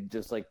 they'd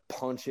just like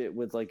punch it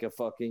with like a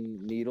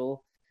fucking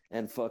needle,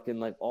 and fucking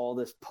like all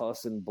this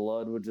pus and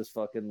blood would just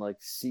fucking like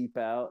seep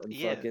out, and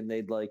fucking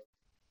they'd like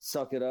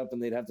suck it up,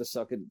 and they'd have to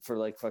suck it for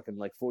like fucking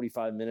like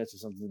 45 minutes or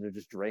something to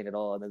just drain it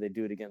all, and then they'd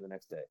do it again the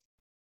next day.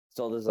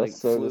 So there's like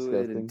so fluid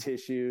disgusting. and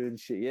tissue and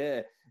shit.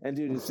 Yeah, and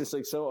dude, it's just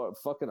like so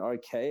fucking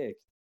archaic.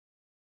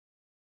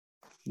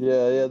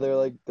 Yeah, they're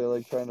like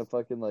trying to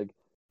fucking like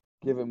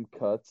give him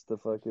cuts to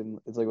fucking.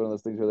 It's like one of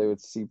those things where they would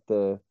seep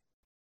the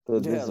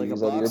disease like a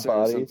out of your boxer or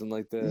body. something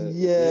like that.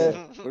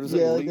 Yeah. Or just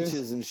Yeah, like like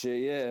leeches and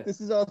shit. Yeah, This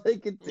is all they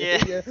can do.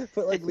 Yeah. Yeah.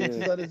 Put like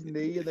leeches on his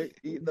knee and they're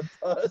eating the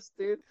pus,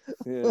 dude.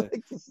 yeah.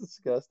 Like, this is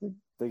disgusting.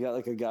 They got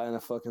like a guy in a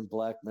fucking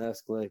black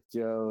mask, like,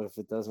 Joe, if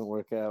it doesn't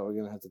work out, we're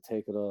gonna have to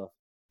take it off.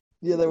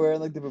 Yeah, they're wearing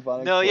like the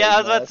bubonic. No, plague yeah, I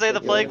was about to say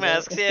masks, the like,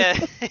 plague yeah.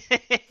 masks.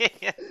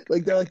 Yeah.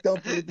 Like they're like,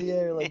 don't breathe the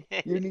air. Like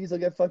your knees will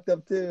get fucked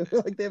up too.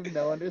 Like they have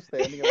no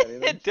understanding of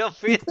anything. Don't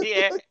breathe the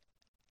air.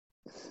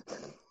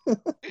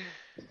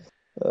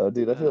 Oh,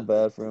 dude, I feel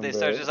bad for him. They bro.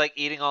 start just like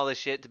eating all the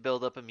shit to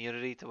build up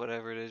immunity to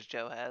whatever it is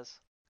Joe has.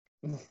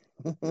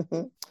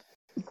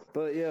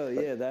 But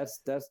yeah, that's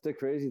the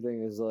crazy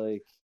thing is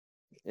like,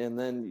 and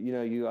then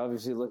you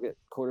obviously look at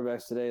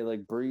quarterbacks today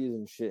like Breeze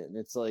and shit, and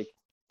it's like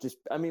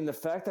the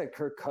fact that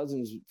Kirk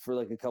Cousins for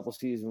like a couple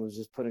seasons was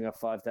just putting up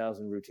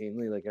 5,000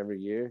 routinely like every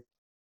year,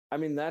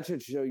 that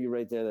should show you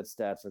right there that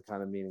stats are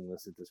kind of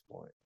meaningless at this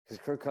point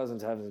because Kirk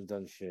Cousins hasn't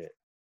done shit,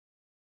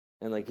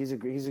 and like he's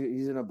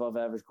an above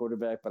average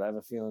quarterback, but I have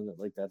a feeling that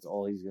like that's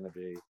all he's gonna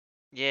be.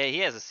 Yeah, he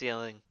has a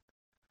ceiling.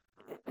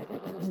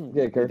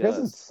 Yeah, Kirk He does.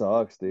 Cousins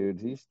sucks,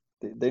 dude.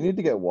 They need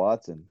to get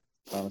Watson,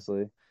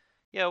 honestly.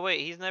 Yeah,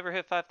 wait, he's never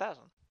hit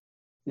 5,000.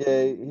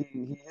 Yeah,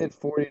 he hit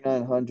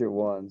 4,900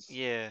 once.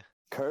 Yeah.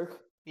 Kirk?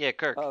 Yeah,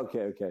 Kirk. Oh,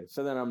 okay.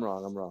 So then I'm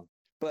wrong.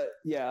 But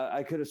yeah,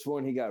 I could have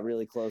sworn he got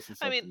really close or I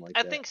something mean, like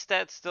I that. think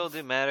stats still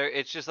do matter.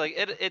 It's just like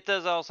it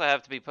does also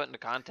have to be put into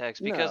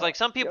context because No. like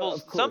some Yeah,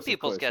 people's of course,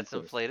 gets of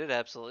course. inflated.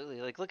 Absolutely.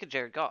 Like look at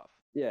Jared Goff.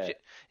 Yeah.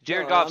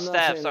 Jared No, Goff's I'm not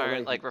saying stats that, aren't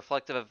like- like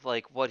reflective of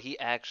like what he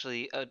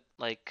actually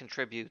like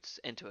contributes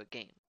into a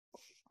game.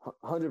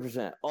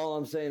 100%. All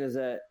I'm saying is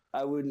that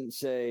I wouldn't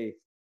say,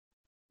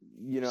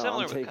 Similar I'm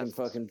with taking Cousins.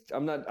 fucking.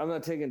 I'm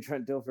not taking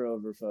Trent Dilfer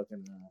over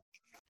fucking.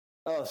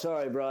 Oh,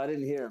 sorry, bro. I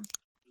didn't hear him.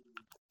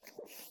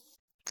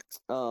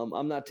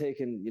 I'm not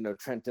taking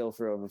Trent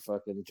Dilfer over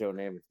fucking Joe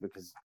Namath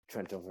because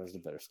Trent Dilfer has the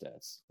better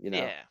stats.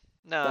 Yeah.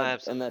 No,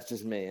 absolutely. And that's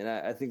just me. And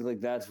I think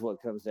like that's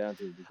what comes down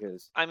to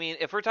because I mean,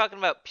 if we're talking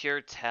about pure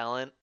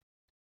talent,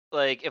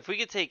 like if we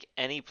could take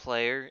any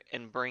player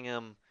and bring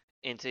him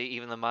into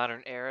even the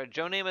modern era,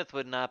 Joe Namath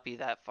would not be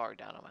that far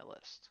down on my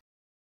list.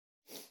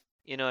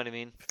 You know what I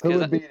mean? Who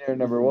 'Cause would be there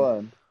number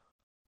one?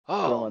 Joe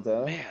oh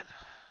Montana? man,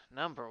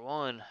 number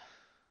one,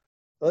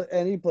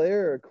 Any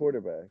player or a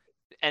quarterback?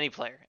 any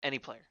player.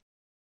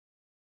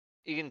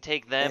 You can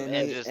take them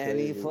and just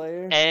any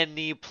player.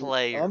 any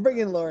player. I'm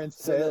bringing Lawrence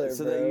Taylor,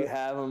 so bro. that you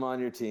have him on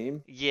your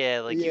team.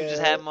 Yeah, like you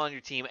just Yeah. have them on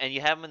your team, and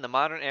you have them in the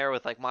modern era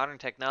with like modern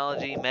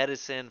technology,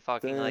 medicine,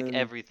 fucking like Then-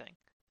 everything.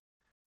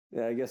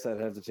 Yeah, I guess I'd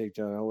have to take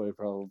John Elway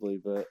probably,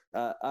 but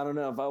I don't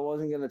know. If I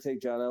wasn't going to take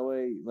John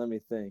Elway, let me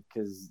think,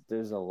 because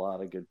there's a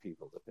lot of good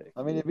people to pick.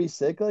 I mean, it'd be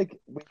sick. Like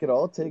we could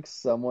all take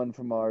someone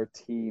from our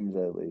teams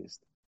at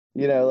least.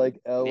 Like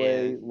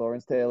Elway, Yeah.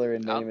 Lawrence Taylor,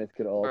 and I'll- Namath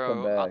could all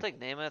come Bro, back. I'll take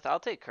Namath. I'll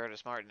take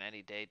Curtis Martin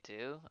any day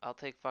too. I'll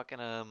take fucking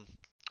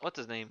what's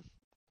his name?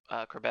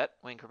 Corbett,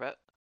 Wayne Corbett.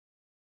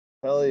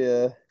 Hell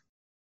yeah.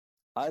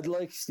 I'd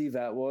like Steve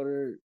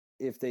Atwater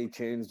if they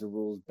changed the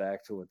rules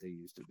back to what they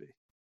used to be.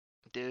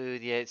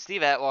 Dude, yeah,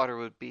 Steve Atwater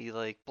would be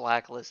like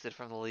blacklisted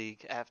from the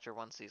league after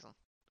one season.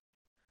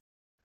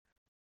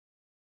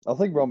 I'll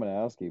take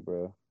Romanowski,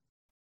 bro.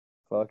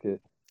 Fuck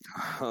it.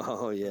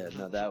 Oh yeah,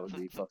 no, that would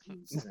be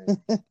fucking insane.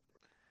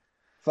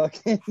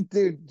 Fucking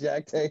dude,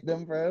 Jack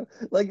Tatum, bro.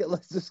 Like,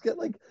 let's just get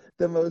like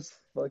the most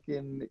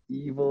fucking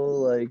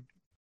evil, like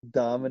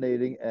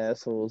dominating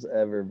assholes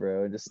ever,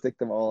 bro, and just stick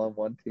them all on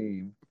one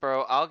team.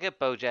 Bro, I'll get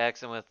Bo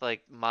Jackson with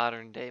like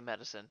modern day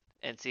medicine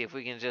and see if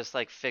we can just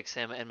like fix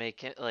him and make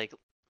him like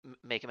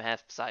make him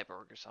half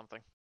cyborg or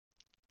something.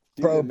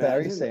 Dude, Bro,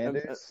 Barry imagine-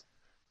 Sanders.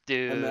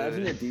 Dude.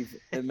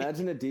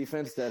 Imagine a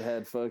defense that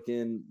had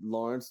fucking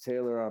Lawrence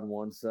Taylor on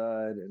one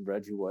side and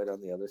Reggie White on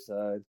the other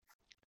side,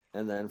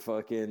 and then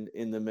fucking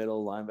in the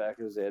middle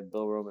linebackers they had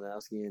Bill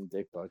Romanowski and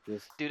Dick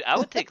Butkus. Dude, I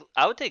would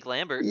take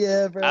Lambert.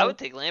 Yeah, bro. I would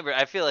take Lambert.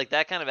 I feel like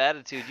that kind of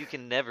attitude you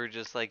can never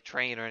just like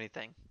train or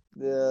anything.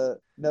 Yeah.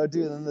 No,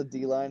 dude, then the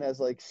D line has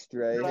like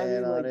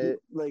Strahan on it.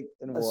 Like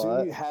and assume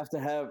Watt. you have to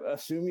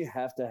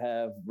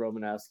have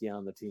Romanowski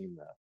on the team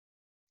though.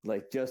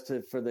 Like just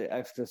for the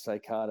extra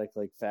psychotic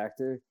like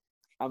factor.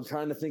 I'm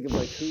trying to think of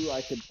like who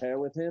I could pair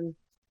with him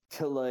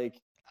to like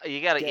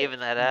You got to get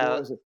even that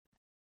out. more-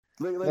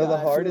 Like, No, the I feel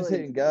hardest like-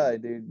 hitting guy,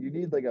 dude. You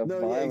need like a No,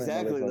 yeah, violent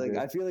exactly. Like motherfucker.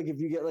 I feel like if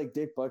you get like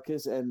Dick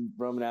Butkus and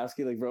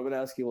Romanowski, like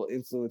Romanowski will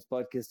influence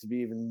Butkus to be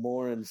even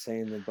more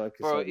insane than Butkus.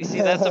 Bro, right you now.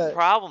 see, that's the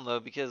problem though,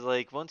 because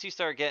like once you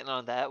start getting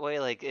on that way,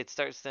 like it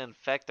starts to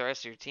infect the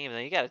rest of your team. And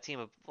then you got a team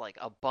of like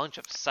a bunch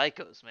of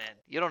psychos, man.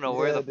 You don't know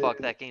where Yeah, the fuck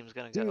dude. that game's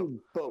gonna go. Dude,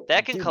 but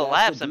That can dude,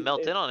 collapse that's and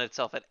melt in on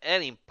itself at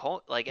any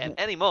point, like at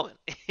any moment.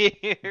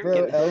 You're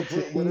Bro,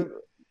 gonna-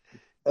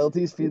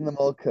 LT's feeding them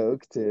all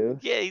coke too.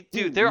 Yeah, dude,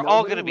 Dude, they're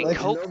all nobody gonna be will-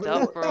 coked nobody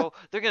up, will- bro.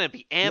 They're gonna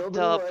be amped Nobody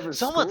will up. ever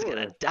Someone's score.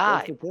 gonna That's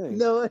die. the thing.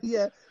 No,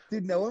 yeah,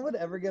 dude. No one would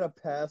ever get a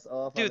pass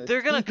off. on Dude, this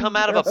they're gonna team, come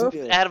out of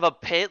bro. a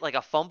pit, like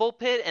a fumble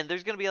pit, and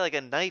there's gonna be like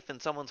a knife in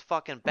someone's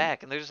fucking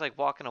back, and they're just like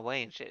walking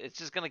away and shit. It's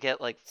just gonna get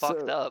like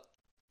fucked So- up.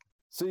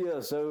 So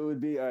it would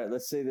be all right.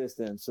 Let's say this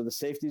then. So the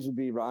safeties would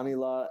be Ronnie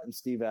Lott and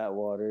Steve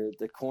Atwater.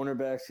 The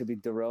cornerbacks could be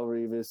Darrell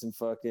Revis and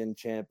fucking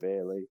Champ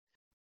Bailey.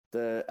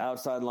 The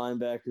outside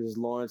linebackers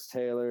Lawrence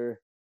Taylor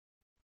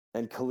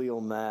and Khalil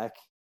Mack.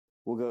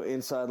 We'll go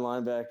inside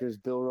linebackers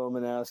Bill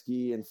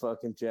Romanowski and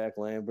fucking Jack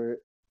Lambert.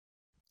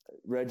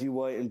 Reggie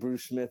White and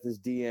Bruce Smith as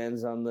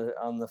DNs on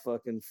the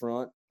fucking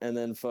front, and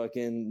then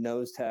fucking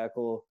nose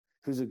tackle.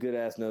 Who's a good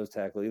ass nose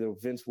tackle? Either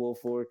Vince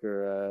Wilfork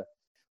or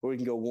we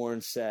can go Warren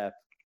Sapp.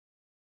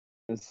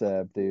 It's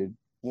sad, dude.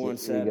 Warren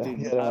You Sapp, gotta dude,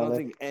 get I on don't it.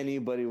 think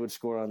anybody would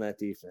score on that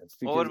defense.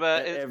 Well, what because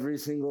about- at is- every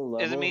single level?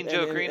 Does it mean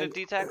Joe Green at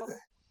D tackle?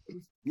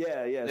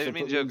 Yeah, yeah. Does it so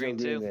mean put Joe Green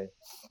too? there.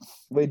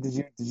 Wait, did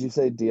you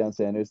say Deion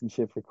Sanders and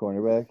shit for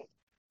cornerback?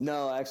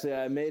 No, actually,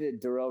 I made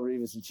it Darrell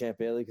Revis and Champ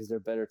Bailey because they're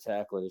better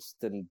tacklers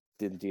than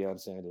Deion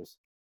Sanders.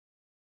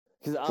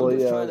 Because I'm Well,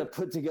 just yeah. trying to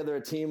put together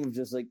a team of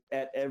just like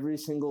at every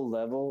single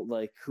level,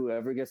 like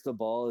whoever gets the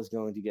ball is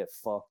going to get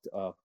fucked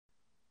up.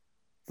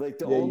 Like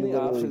the Yeah, you only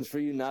literally- options for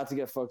you not to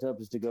get fucked up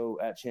is to go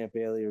at Champ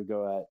Bailey or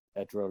go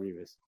at Darrell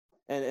Revis.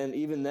 And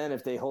even then,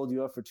 if they hold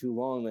you up for too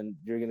long, then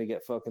you're gonna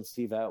get fucking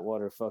Steve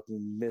Atwater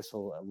fucking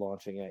missile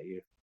launching at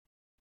you.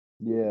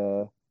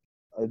 Yeah,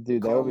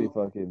 dude, that would be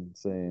Carl- fucking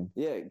insane.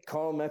 Yeah,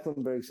 Carl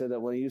Mecklenburg said that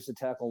when he used to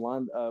tackle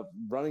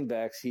running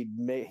backs, he'd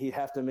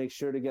have to make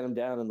sure to get him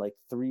down in like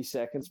 3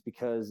 seconds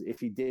because if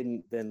he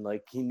didn't, then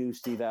like he knew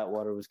Steve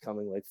Atwater was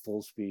coming like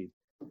full speed.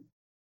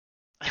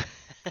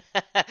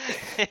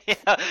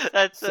 Yeah,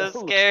 that's so,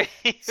 So- scary.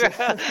 so,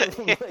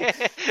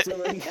 bro.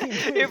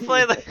 like, You're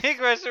playing like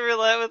Russian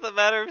roulette with a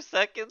matter of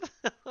seconds.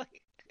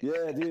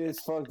 Yeah, dude,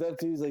 it's fucked up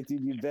too. He's like,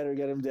 dude, you better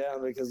get him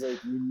down because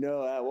like you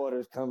know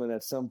Atwater's coming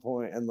at some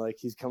point, and like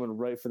he's coming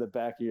right for the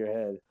back of your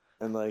head,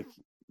 and like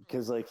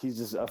because like he's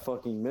just a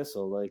fucking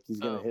missile, like he's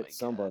gonna Oh my hit God.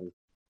 somebody.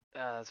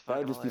 That's That fucking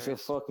would just be so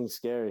hilarious. fucking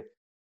scary.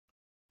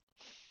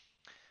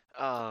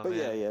 Oh, But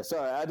man. yeah.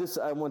 Sorry,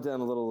 I went down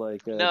a little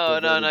like No,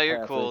 diverted you're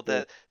path cool.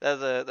 right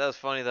there. That was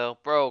funny though,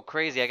 bro.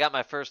 Crazy. I got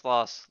my first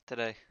loss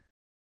today.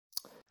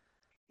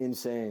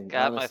 Insane.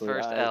 Got my honestly.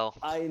 first L.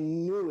 I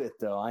knew it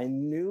though. I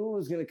knew it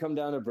was going to come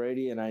down to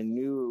Brady, and I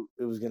knew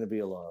it was going to be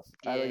a loss.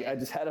 Yeah. I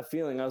just had a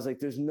feeling. I was like,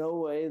 "There's no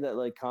way that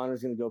like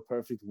Connor's going to go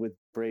perfect with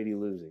Brady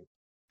losing."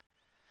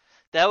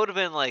 That would have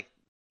been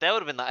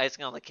the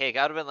icing on the cake.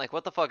 I would have been like,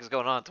 what the fuck is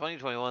going on?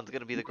 2021 is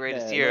gonna be the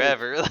greatest Yeah, year like,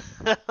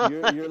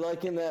 ever. You're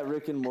like in that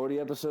Rick and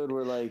Morty episode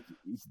where like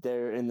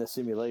they're in the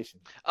simulation.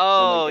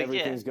 Oh and, like,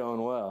 yeah, everything's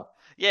going well.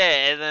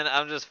 yeah. And then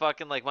I'm just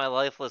fucking like my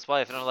lifeless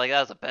wife, and I'm like,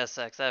 that was the best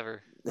sex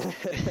ever.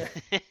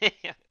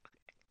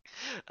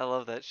 I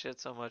love that shit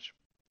so much,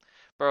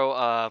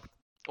 bro.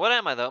 What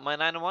am I though? Am I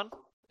 9-1?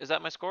 Is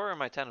that my score or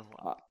am I 10-1?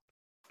 What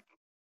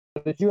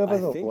did you have I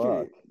as a think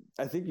block?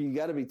 I think you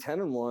got to be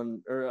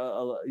 10-1,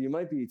 or you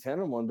might be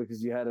 10-1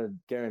 because you had a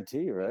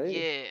guarantee, right?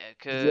 Yeah,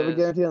 Did you have a cause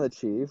guarantee on the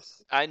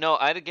Chiefs? I know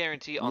I had a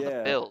guarantee on the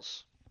Yeah.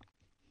 Bills.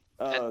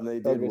 Oh, and they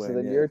did Okay, win. so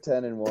then yeah. you're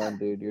 10-1,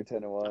 dude. You're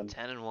I'm 10-1,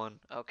 10-1.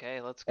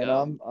 Okay, let's and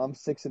go. I'm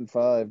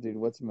 6-5, dude.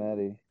 What's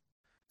Maddie?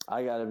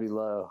 I got to be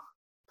low.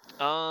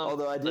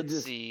 Although I did let's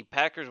just- see.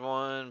 Packers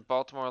won,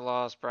 Baltimore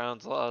lost,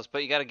 Browns lost,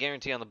 but you got a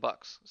guarantee on the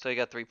Bucks, so you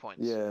got 3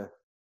 points. Yeah.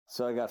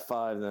 So I got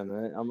 5 then,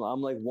 right? I'm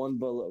like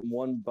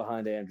one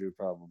behind Andrew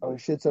probably. Oh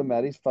shit! So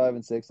Maddie's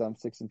 5-6. I'm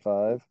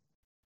 6-5,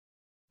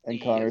 and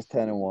Yes. Connor's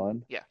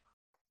 10-1. yeah.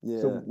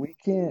 So we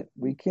can't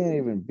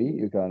even beat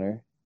you,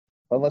 Connor,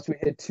 unless we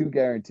hit 2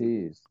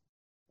 guarantees,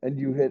 and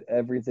you hit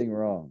everything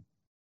wrong.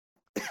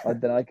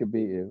 Then I could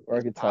beat you, or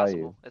I could tie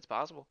you. It's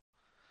possible.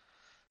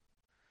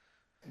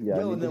 Yeah. I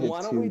Yo, need to then hit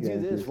why don't 2 we do this?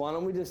 guarantees. Why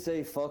don't we just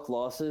say fuck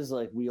losses?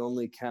 Like we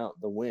only count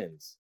the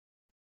wins,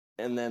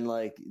 and then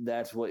like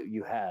that's what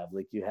you have.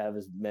 Like you have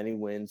as many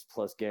wins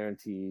plus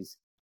guarantees,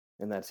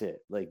 and that's it.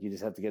 Like you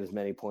just have to get as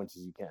many points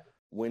as you can.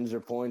 Wins are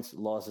points,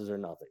 losses are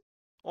nothing.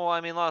 Well,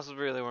 I mean, losses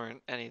really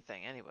weren't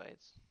anything,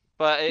 anyways.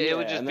 But it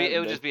would Yeah, just and be that- it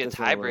would just be a that's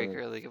what I wanted.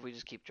 tiebreaker. Like if we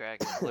just keep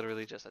dragging,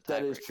 literally just a tiebreaker.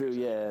 That is true. so-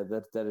 Yeah,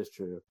 that is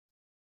true.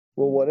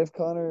 Well, what if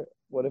Connor?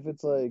 What if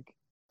it's like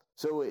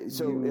So wait,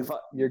 so you- if I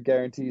your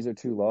guarantees are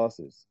 2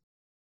 losses?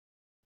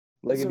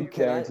 Like So if you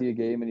can I- guarantee a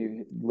game and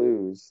you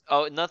lose.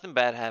 Oh, nothing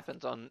bad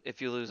happens on if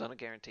you lose on a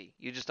guarantee.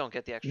 You just don't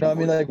get the extra. No, I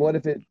mean points. like what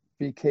if it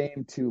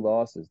became 2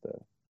 losses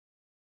though?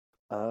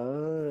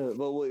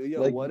 well,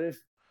 yo, Like- what if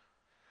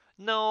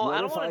No, I What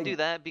don't if want I, to do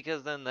that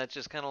because then that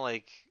just kind of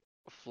like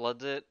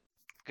floods it.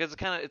 Because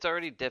it's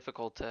already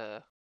difficult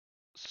to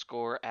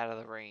score out of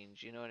the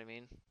range. You know what I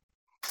mean?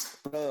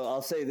 bro?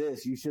 I'll say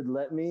this: you should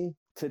let me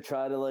to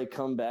try to like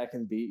come back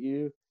and beat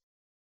you.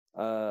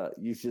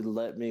 You should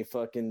let me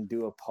fucking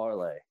do a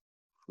parlay.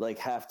 Like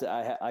have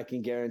to, I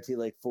can guarantee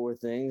like four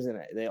things, and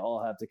they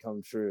all have to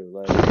come true.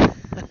 Bro,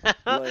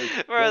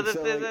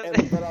 So like,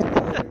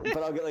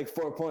 but I'll get like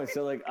 4 points.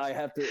 So like I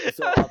have to,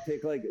 so I'll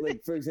pick like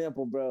for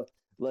example, bro,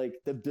 like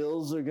the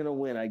Bills are gonna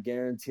win. I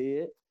guarantee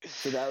it.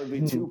 So that would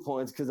be 2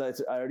 points because I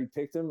already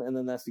picked them, and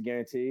then that's the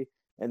guarantee.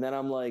 And then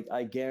I'm like,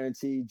 I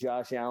guarantee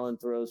Josh Allen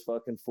throws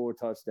fucking 4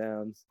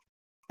 touchdowns,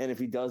 and if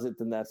he does it,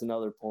 then that's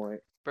another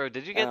point. Bro,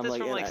 did you And get I'm this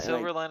like, from like and I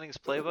Silver Linings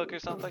Playbook or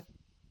something?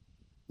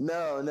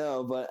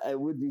 no, but it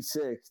would be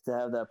sick to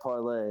have that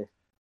parlay.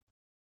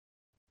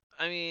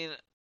 I mean,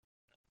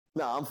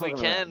 No, I'm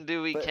fucking around.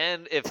 we But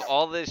can if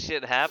all this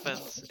shit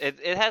happens.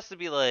 It has to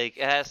be like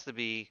it has to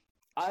be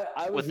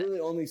I was with really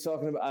only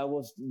talking about. I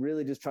was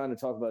really just trying to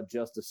talk about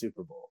just the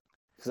Super Bowl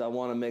because I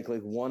want to make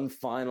like one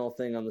final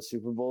thing on the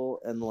Super Bowl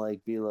and like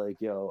be like,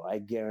 yo, I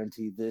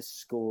guarantee this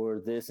score,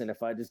 this, and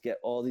if I just get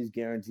all these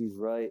guarantees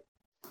right,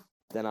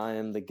 then I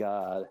am the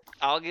god.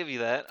 I'll give you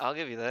that. I'll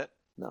give you that.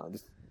 No,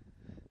 just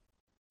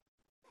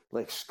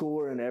like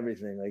score and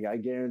everything. Like I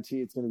guarantee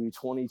it's going to be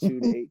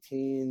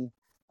 22-18.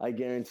 I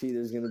guarantee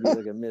there's going to be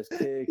like a missed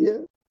kick. Yeah.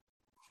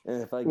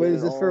 And if I get Wait,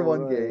 is it this for all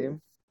one right-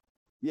 game?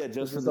 Yeah, just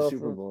Is for this the all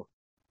Super for- Bowl.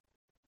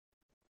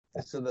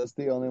 So that's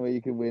the only way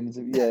you can win.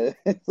 Yeah,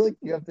 it's like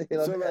you have to hit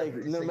on So like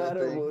every no single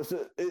matter thing. what,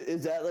 so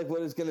is that like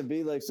what it's gonna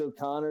be like? So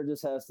Connor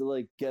just has to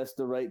like guess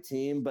the right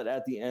team, but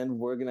at the end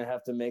we're gonna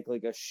have to make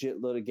like a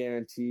shitload of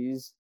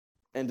guarantees,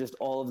 and just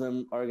all of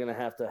them are gonna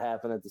have to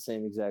happen at the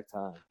same exact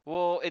time.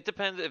 Well, it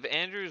depends if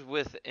Andrew's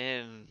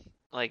within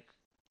like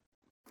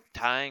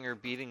tying or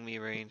beating me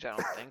range. I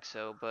don't think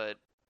so, but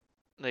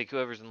like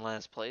whoever's in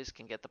last place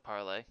can get the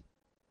parlay.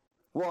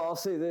 Well, I'll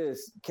say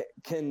this: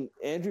 can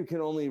Andrew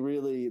can only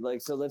really like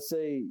so. Let's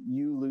say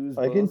you lose.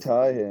 I can both.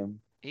 tie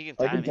him. He can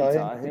I tie can me. tie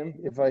tie him him?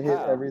 if I hit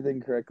How?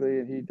 everything correctly,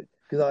 and he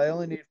because I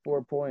only need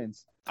 4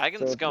 points. I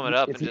can So scum it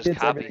up if and he just gets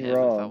copy everything him if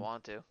I wrong,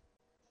 want to.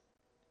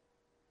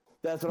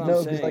 That's what no,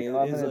 I'm because saying.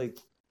 like Is like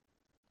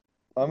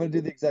I'm gonna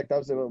do the exact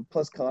opposite. Well,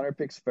 plus Connor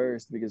picks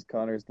first because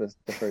Connor's the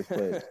first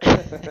place.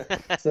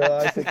 So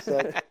I pick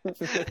second.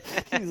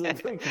 He's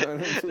like, "Pick Connor,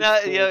 pick No,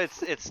 yo,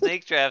 first." it's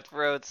snake draft,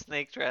 bro. It's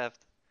snake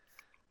draft.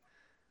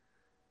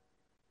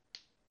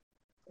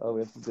 Oh,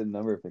 we have to do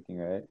number picking,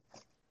 right?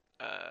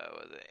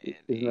 Was it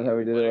Isn't Andy? that how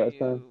we did What it are last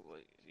time?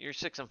 You're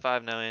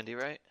 6-5 now, Andy,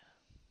 right?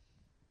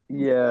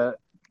 Yeah,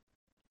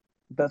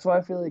 that's why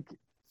I feel like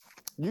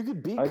You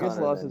could beat I guess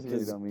Connor losses then,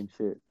 really 'cause don't mean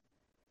shit.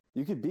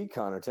 you could beat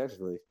Connor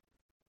technically.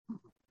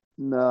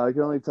 No, I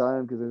can only tie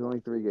him because there's only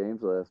 3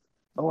 games left.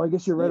 Oh, I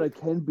guess you're right. Yeah. I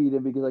can beat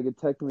him because I could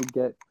technically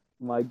get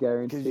my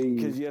guarantee.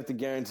 Because you have to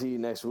guarantee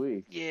next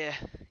week. Yeah,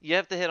 you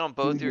have to hit on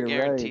both Dude, your you're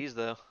right. guarantees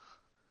though,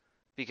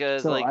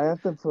 because So like I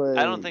have to play.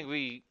 I don't think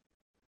we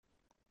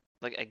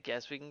like. I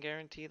guess we can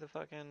guarantee the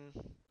fucking.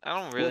 I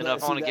don't really know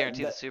if I want to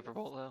guarantee the Super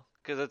Bowl though,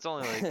 because it's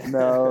only like.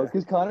 No,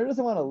 because Connor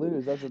doesn't want to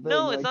lose. That's the thing.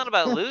 No, it's like, not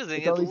about losing.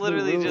 it's all It's these new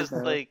literally rules just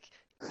now. like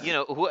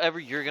whoever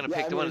you're gonna Yeah,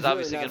 pick I to mean, win is it's really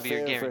obviously not gonna be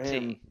your fair for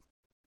guarantee. him.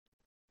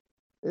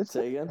 It's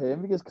Say again?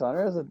 him because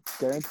Connor has a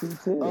guarantee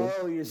too.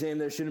 Oh, you're saying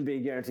there shouldn't be a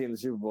guarantee in the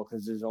Super Bowl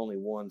because there's only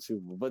one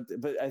Super Bowl.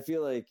 But I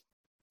feel like.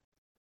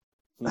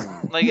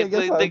 Like Yeah, I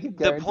guess why would you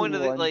the point guarantee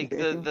of the one like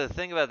game? the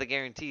thing about the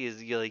guarantee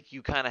is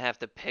you kind of have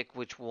to pick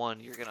which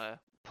one you're gonna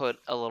put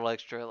a little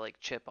extra like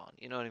chip on.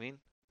 You know what I mean?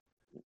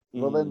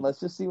 Well, then let's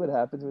just see what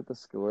happens with the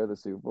score of the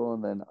Super Bowl,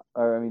 and then,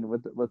 or I mean,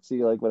 let's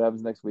see like what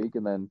happens next week,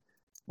 and then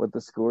what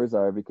the scores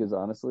are. Because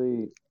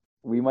honestly,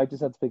 we might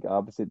just have to pick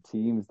opposite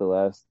teams the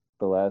last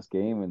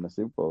game in the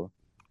Super Bowl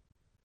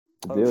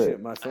to Oh do shit,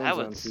 it. my phone's That on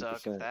would suck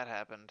if 2%. that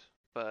happened.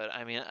 But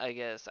I mean, I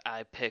guess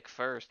I pick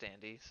first,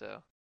 Andy.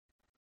 So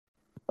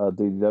Oh,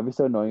 dude, that'd be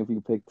so annoying if you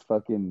picked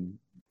fucking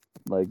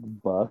like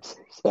Bucks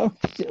or some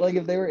shit. Like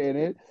if they were in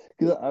it,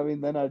 because I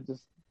mean, then I'd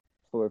just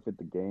forfeit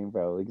the game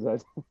probably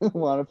because I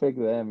want to pick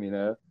them. You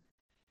know,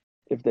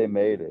 if they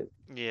made it.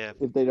 yeah,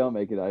 If they don't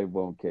make it, I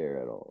won't care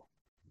at all.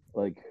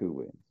 Like who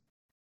wins?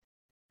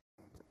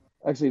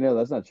 Actually, no,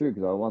 that's not true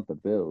because I want the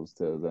Bills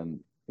to.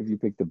 Then if you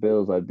pick the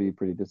Bills, I'd be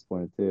pretty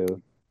disappointed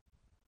too.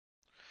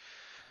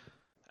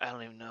 I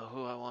don't even know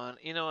who I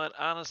want. You know what?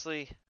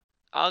 Honestly,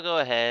 I'll go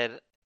ahead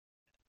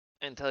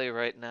and tell you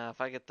right now. If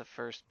I get the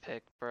first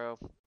pick, bro,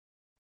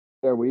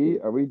 Are we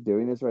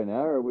doing this right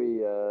now, or are we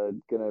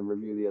gonna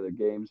review the other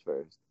games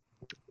first?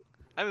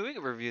 I mean we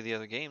can review the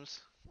other games.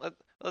 Let's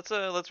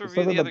Let's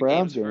review look at the the other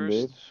Browns games game,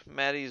 first. dude.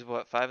 Maddie's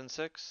what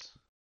 5-6.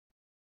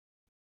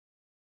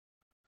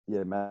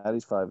 Yeah,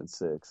 Maddie's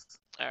 5-6.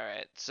 All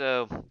right,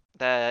 so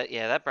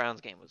that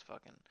Browns game was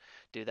fucking,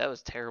 dude. That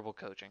was terrible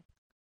coaching.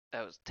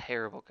 That was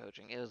terrible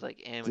coaching. It was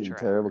like amateur Dude,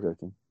 terrible hour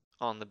coaching.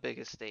 on the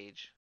biggest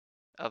stage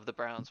of the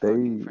Browns' They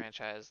fucking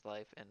franchise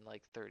life in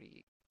like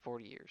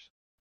 40 years.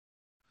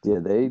 yeah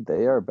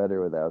they are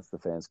better without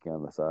Stefanski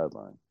on the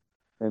sideline.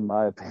 in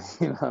my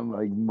opinion, I'm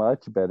like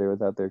much better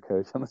without their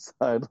coach on the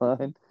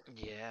sideline.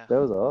 Yeah, That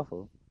was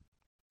awful.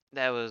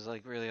 that was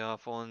like really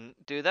awful. And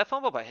dude, that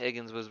fumble by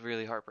Higgins was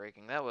really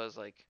heartbreaking. That was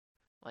like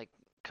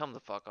come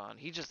the fuck on.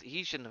 He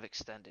shouldn't have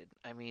extended.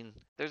 I mean,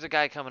 there's a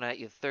guy coming at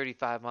you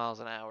 35 miles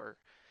an hour,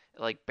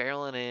 like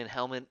barreling in,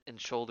 helmet and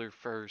shoulder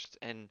first,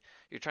 and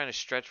you're trying to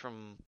stretch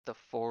from the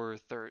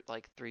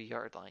 3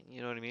 yard line.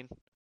 You know what I mean?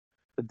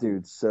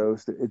 Dude,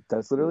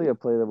 that's literally a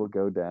play that will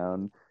go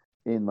down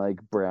in like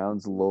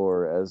Browns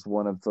lore as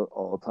one of the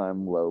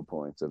all-time low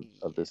points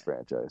of this Yeah.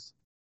 franchise.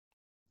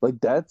 Like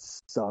that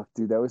sucked,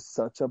 dude. That was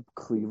such a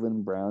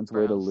Cleveland Browns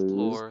way to Browns lose.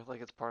 lore, like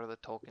it's part of the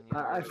Tolkien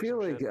I universe or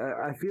feel some like shit.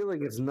 I feel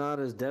like it's not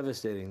as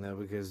devastating though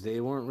because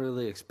they weren't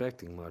really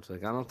expecting much.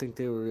 Like I don't think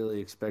they were really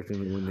expecting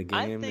to win the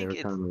I game. They think were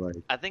it's kind of like,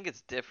 I think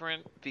it's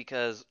different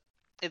because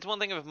it's one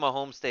thing if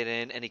Mahomes stayed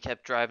in and he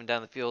kept driving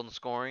down the field and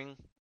scoring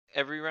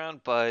every round,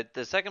 but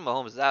the second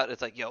Mahomes is out,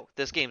 it's like, yo,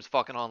 this game's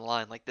fucking on the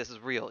line. Like this is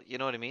real. You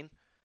know what I mean?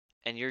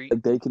 And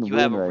Like they can you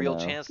have win a right real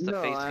now. chance to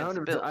no, face against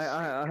the Bills.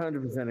 I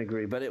 100%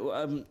 agree. But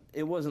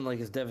it wasn't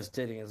like as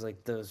devastating as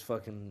like those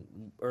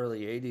fucking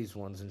early '80s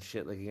ones and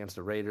shit, like against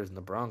the Raiders and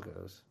the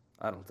Broncos.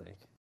 I don't think.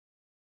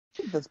 I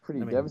think that's pretty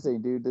I mean,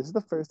 devastating, dude. This is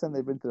the first time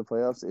they've been to the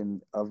playoffs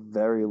in a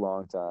very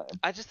long time.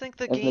 I just think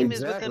the And they game is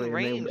within exactly, and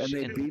range.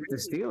 they And beat the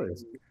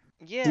Steelers.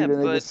 yeah, dude, and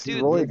they but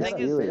dude, the destroyed the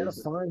thing They had a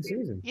Steelers. fine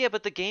season. yeah,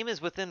 but the game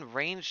is within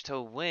range to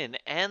win,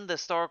 and the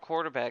star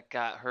quarterback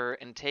got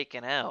hurt and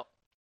taken out.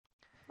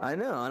 I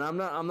know,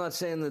 and I'm not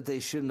saying that they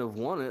shouldn't have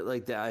won it.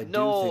 Like that, I do think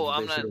No, that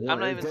they should have I'm won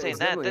not it. even saying It's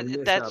that. definitely a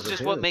missed That's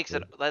just what makes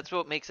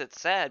opportunity. it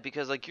sad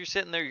because like you're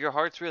sitting there, your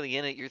heart's really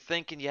in it. You're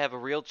thinking you have a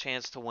real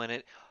chance to win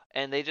it,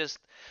 and they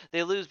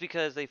lose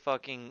because they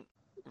fucking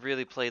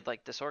really played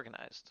like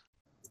disorganized.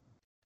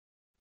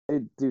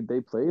 Dude,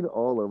 they played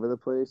all over the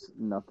place.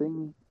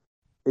 Nothing.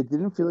 It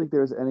didn't feel like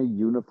there was any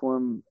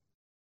uniform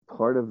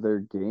part of their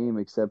game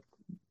except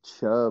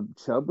Chubb.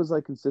 Chubb was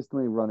like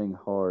consistently running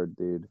hard,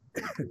 dude.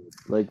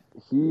 Like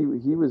he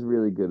was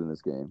really good in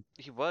this game.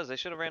 He was. They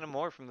should have ran him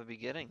more from the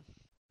beginning.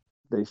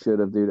 They should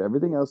have, dude.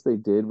 Everything else they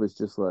did was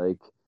just like,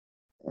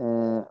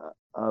 I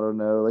don't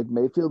know. Like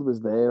Mayfield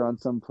was there on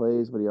some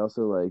plays, but he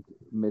also like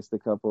missed a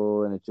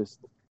couple, and it just,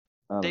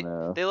 I don't They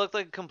know. they looked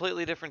like a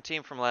completely different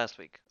team from last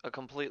week. A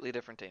completely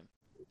different team,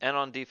 and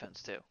on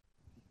defense too.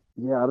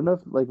 Yeah, I don't know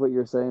if like what you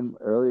were saying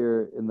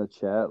earlier in the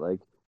chat, like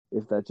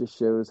if that just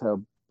shows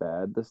how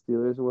bad the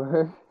Steelers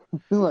were.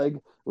 Like,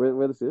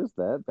 were the Steelers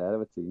that bad of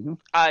a team?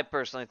 I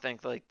personally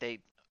think like they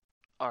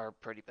are a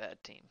pretty bad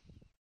team.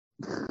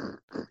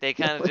 They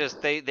kind of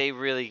just they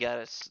really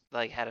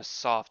had a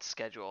soft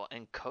schedule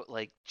and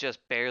like just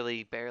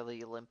barely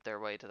limped their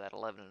way to that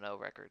 11-0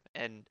 record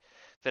and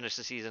finished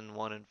the season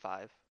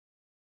 1-5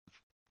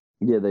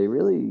 Yeah, they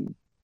really.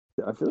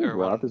 I feel like or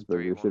 1-3,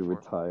 Roethlisberger should have 1-4.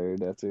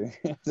 retired after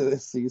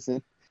this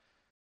season.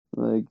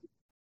 Like,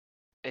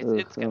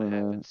 It's I gonna don't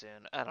happen know.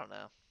 soon. I don't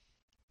know.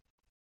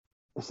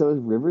 So is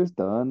Rivers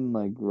done?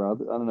 Like, I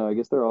don't know. I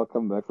guess they're all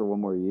coming back for one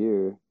more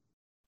year.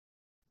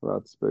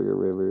 Roethlisberger,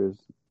 Rivers.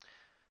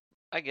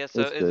 I guess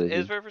so. It's Is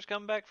crazy. Rivers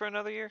coming back for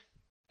another year?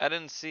 I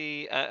didn't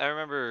see. I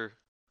remember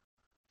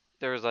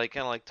there was like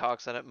kind of like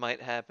talks that it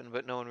might happen,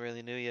 but no one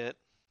really knew yet.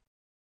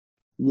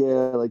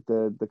 Yeah, like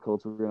the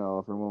Colts were gonna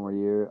offer him one more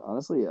year.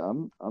 Honestly,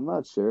 I'm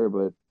not sure,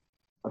 but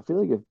I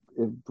feel like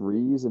if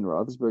Breeze and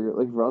Roethlisberger,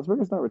 like if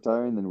Roethlisberger's not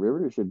retiring, then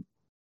Rivers should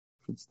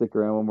stick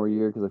around one more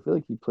year because I feel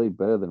like he played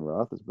better than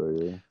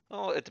Roethlisberger.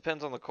 Oh, it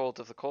depends on the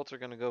Colts. If the Colts are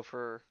gonna go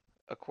for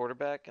a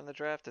quarterback in the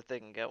draft, if they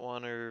can get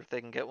one, or if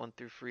they can get one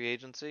through free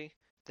agency,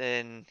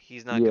 then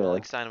he's not gonna Yeah,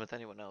 like sign him with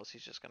anyone else.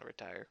 He's just gonna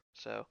retire.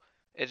 So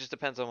it just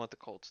depends on what the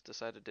Colts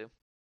decide to do.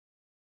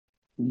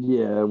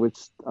 yeah. Which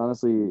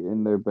honestly,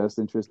 in their best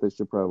interest, they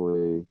should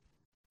probably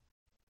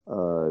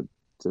uh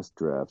just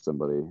draft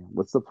somebody.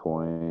 What's the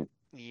point?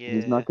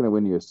 He's Yeah, not gonna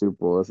win you a Super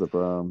Bowl. That's the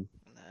problem.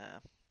 nah,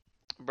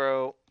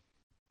 bro.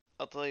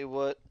 I'll tell you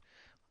what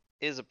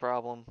is a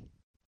problem.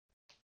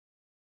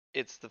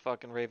 It's the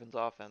fucking Ravens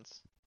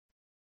offense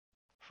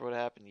for what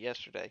happened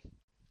yesterday.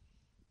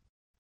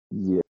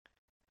 Yeah,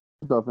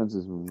 his offense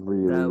is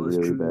really, That was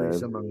really truly bad.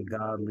 some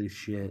ungodly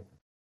shit.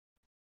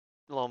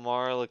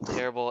 Lamar looked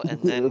terrible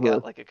and then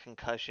got like a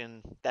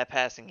concussion. That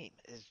passing game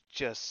is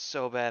just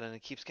so bad and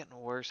it keeps getting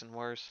worse and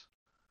worse.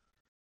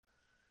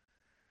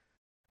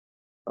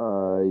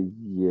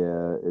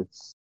 Yeah,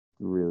 it's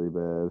really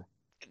bad.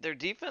 Their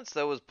defense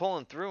though was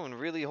pulling through and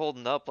really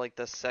holding up like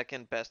the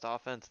second best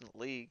offense in the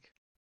league.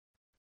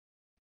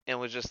 And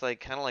was just like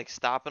kind of like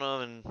stopping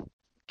them and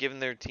giving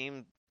their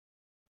team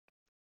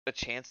a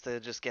chance to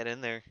just get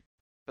in there.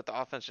 But the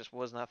offense just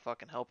was not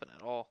fucking helping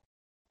at all.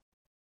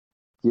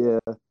 Yeah,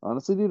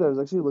 honestly, dude, I was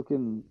actually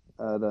looking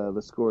at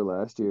the score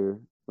last year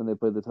when they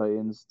played the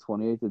Titans.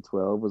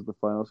 28-12 was the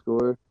final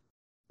score.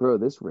 Bro,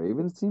 this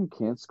Ravens team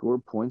can't score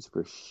points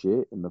for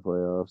shit in the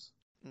playoffs.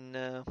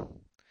 No.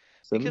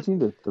 Because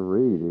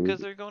 17-3, because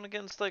dude. they're going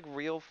against like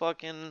real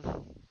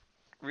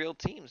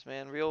teams,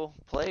 man, real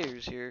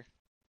players here,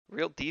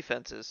 real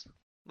defenses.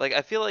 Like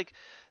I feel like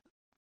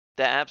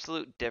the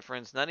absolute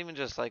difference, not even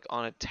just like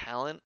on a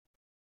talent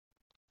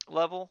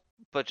level,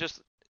 but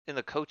just in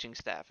the coaching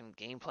staff and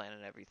game plan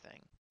and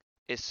everything,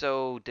 is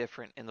so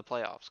different in the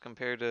playoffs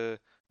compared to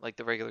like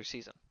the regular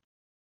season.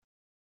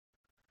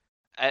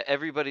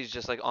 Everybody's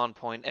just like on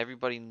point.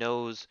 Everybody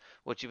knows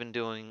what you've been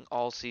doing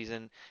all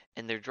season,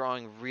 and they're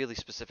drawing really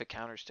specific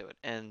counters to it.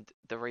 And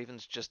the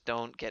Ravens just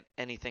don't get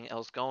anything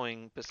else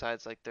going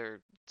besides like their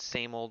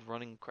same old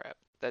running crap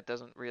that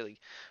doesn't really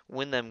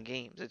win them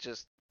games. It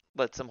just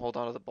lets them hold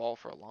on to the ball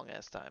for a long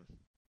ass time.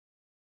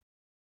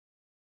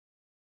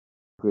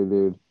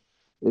 Dude.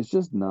 It's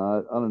just not.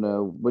 I don't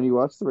know. When you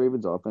watch the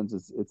Ravens offense,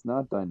 it's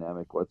not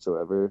dynamic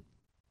whatsoever.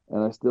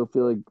 And I still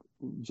feel like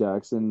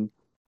Jackson.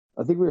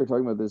 I think we were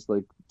talking about this.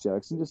 Like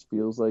Jackson just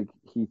feels like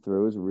he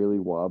throws really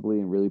wobbly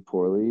and really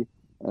poorly,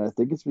 and I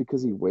think it's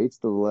because he waits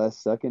till the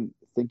last second,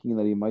 thinking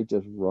that he might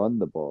just run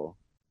the ball.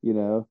 You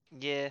know,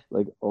 Yeah,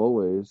 like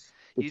always.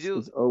 you do.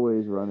 It's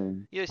always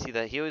running. You see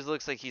that. He always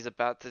looks like he's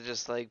about to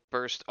just like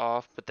burst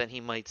off, but then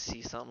he might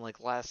see something like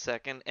last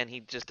second, and he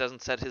just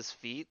doesn't set his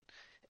feet,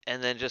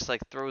 and then just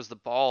like throws the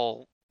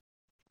ball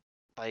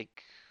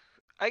like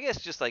I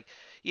guess just like,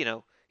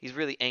 he's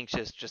really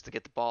anxious just to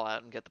get the ball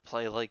out and get the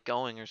play like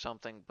going or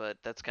something, but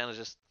that's kind of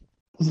just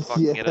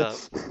fucking it up.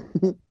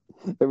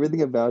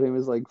 Everything about him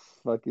is like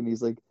fucking.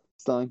 He's like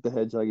Sonic the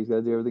Hedgehog. He's got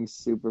to do everything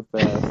super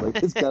fast. Like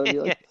it's got to be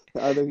like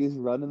either he's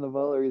running the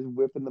ball or he's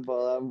whipping the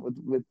ball out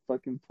with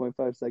fucking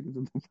 0.5 seconds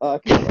in the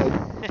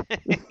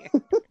pocket.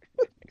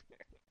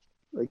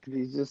 Like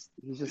he's just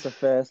a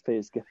fast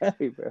paced guy,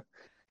 bro.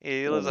 Yeah,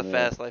 he lives a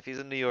fast life. He's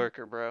a New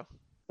Yorker, bro.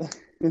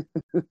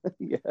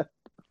 Yeah.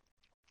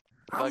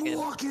 I'm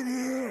walking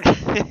here.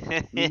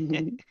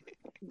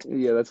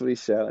 Yeah, that's what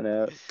he's shouting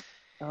out.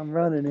 I'm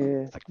running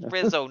here. It's like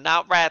Rizzo,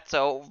 not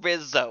Ratzo,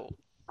 Rizzo.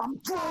 I'm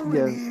throwing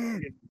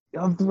here.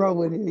 I'm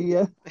throwing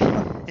here.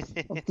 Yeah.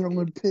 I'm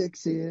throwing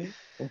picks here.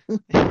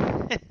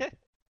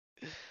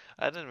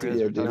 I didn't realize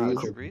we were talking about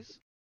he's- Drew Brees.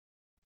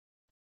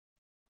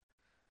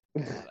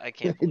 I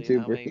can't believe Drew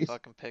how many Brees.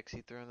 fucking picks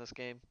he threw in this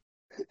game.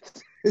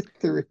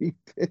 3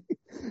 picks.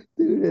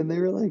 Dude, and they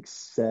were like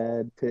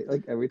sad pick.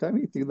 Like every time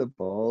he threw the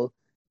ball,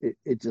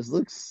 it just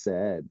looks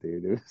sad,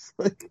 dude. It was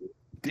like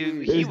Dude,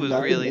 there's he was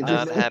nothing- really it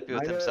not just- happy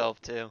with I know-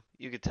 himself too.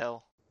 You could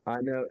tell. I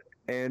know,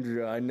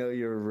 Andrew. I know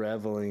you're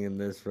reveling in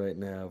this right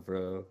now,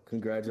 bro.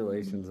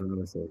 Congratulations on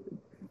this.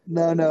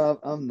 No,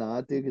 I'm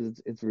not, dude,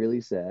 because it's really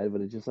sad.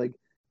 But it's just like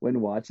when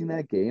watching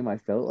that game, I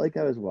felt like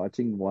I was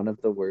watching one of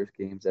the worst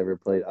games ever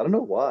played. I don't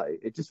know why.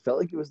 It just felt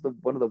like it was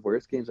one of the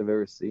worst games I've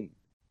ever seen.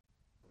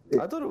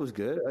 I thought it was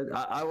good.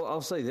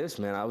 I'll say this,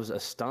 man. I was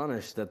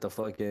astonished that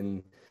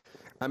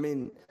I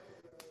mean,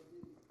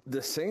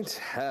 the Saints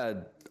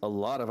had a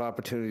lot of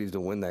opportunities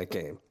to win that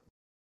game.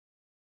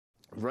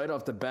 Right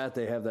off the bat,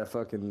 they have that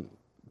fucking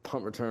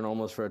punt return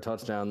almost for a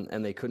touchdown,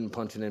 and they couldn't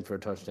punch it in for a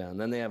touchdown.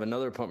 Then they have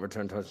another punt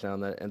return touchdown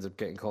that ends up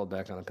getting called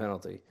back on a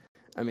penalty.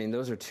 I mean,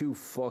 those are two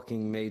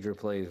fucking major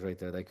plays right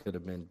there that could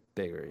have been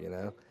bigger, you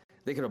know?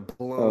 They could have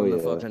blown the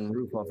fucking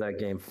roof off that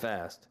game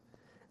fast.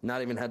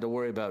 Not even had to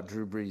worry about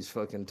Drew Brees'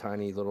 fucking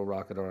tiny little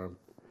rocket arm.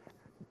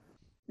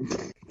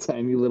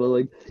 Tiny little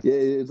like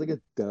it was like a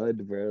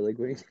dud, bro. Like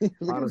when it was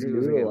like Honestly, a it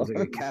was noodle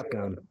like a cap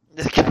gun.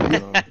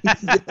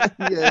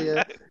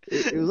 yeah.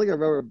 It was like a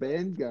rubber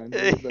band gun.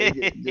 Dude.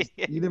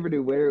 Like you never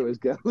knew where it was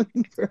going,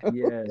 bro.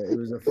 Yeah, it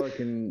was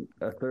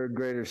a third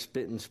grader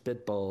spitting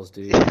spitballs,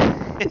 dude.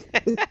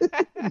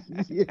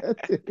 Yeah,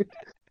 dude.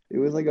 It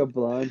was like a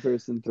blind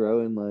person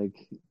throwing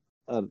like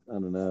I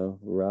don't know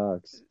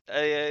rocks.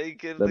 Yeah, you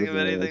couldn't That think of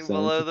doesn't really anything make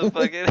below the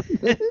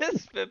fucking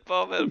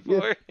spitball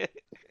metaphor.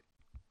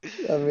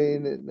 I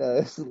mean,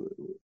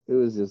 it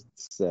was just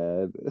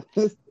sad.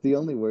 The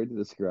only word to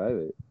describe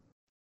it.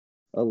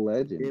 A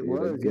legend. It dude,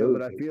 was, a yeah, goat.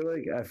 but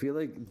I feel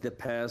like the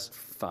past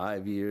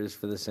 5 years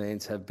for the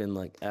Saints have been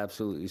like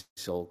absolutely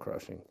soul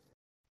crushing.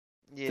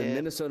 The Yeah.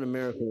 Minnesota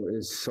Miracle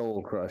is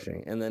soul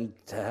crushing, and then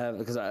to have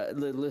because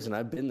listen,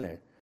 I've been there.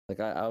 Like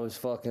I was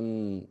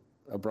fucking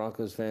a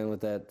Broncos fan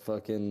with that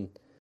fucking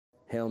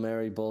Hail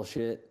Mary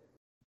bullshit.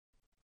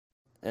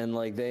 And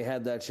like they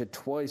had that shit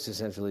twice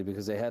essentially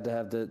because they had to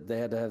have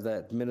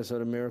that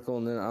Minnesota Miracle,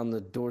 and then on the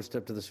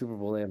doorstep to the Super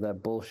Bowl they have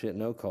that bullshit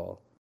no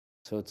call.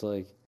 So it's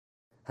like,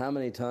 how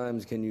many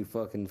times can you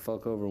fucking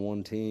fuck over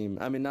one team?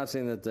 I mean, not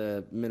saying that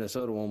the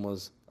Minnesota one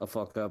was a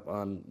fuck up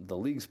on the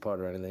league's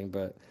part or anything,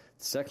 but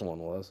the second one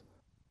was.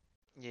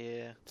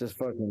 Yeah. Just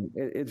fucking,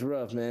 it's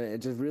rough, man. It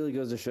just really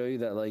goes to show you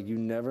that like you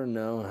never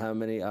know how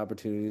many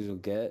opportunities you'll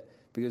get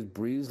because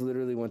Breeze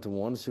literally went to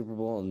one Super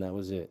Bowl and that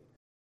was it.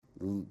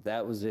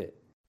 That was it.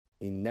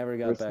 He never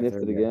got back sniffed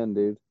there it again,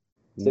 dude.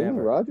 Same with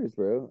Never. Rodgers,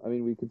 bro. I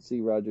mean, we could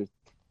see Rodgers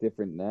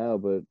different now,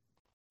 but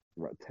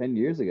 10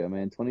 years ago,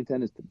 man,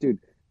 2010 is dude.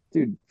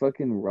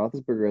 Fucking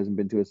Roethlisberger hasn't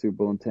been to a Super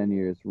Bowl in 10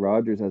 years.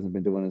 Rodgers hasn't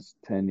been to one in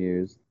 10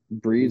 years.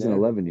 Breeze in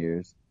Never. 11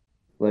 years.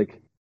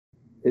 Like,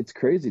 it's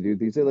crazy, dude.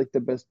 These are like the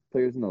best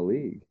players in the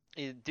league.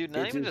 Dude,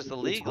 not It's even just- just the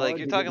it's league. hard Like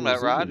you're to talking get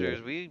about in the Super Bowl.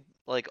 Rodgers, we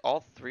like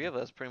all three of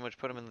us pretty much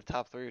put him in the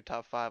top 3 or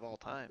top 5 all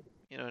time.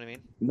 You know what I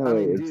mean? No, I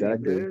mean, dude,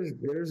 exactly.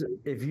 there's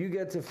if you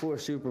get to 4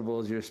 Super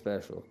Bowls, you're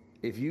special.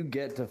 If you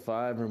get to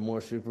 5 or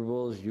more Super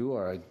Bowls, you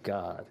are a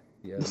god.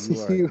 Yeah,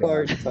 you are. You a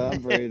are god.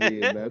 Tom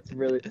Brady, and that's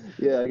really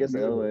I guess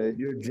Elway.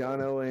 You're John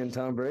Elway and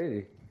Tom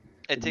Brady.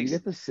 It If you takes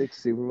get the 6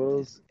 Super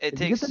Bowls, it if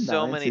you takes get the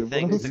so 9 many Super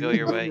things Bowls, to go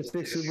your way. The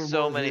 6 Super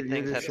So Bowls, many you're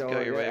things just have to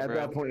go your way, at bro.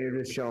 that point,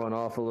 you're just showing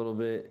off a little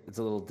bit. It's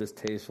a little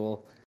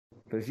distasteful.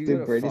 But if you dude,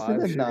 go to Brady's 5 been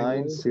to Super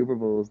 9 Bowls, Super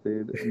Bowls,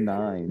 dude.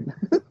 9.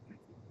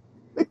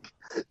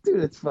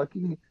 Dude, it's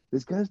fucking.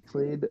 This guy's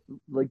played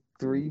like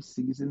 3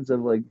 seasons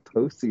of like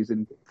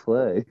postseason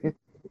play.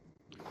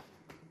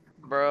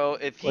 Bro,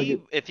 if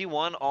Like he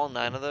won all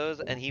 9 of those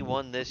and he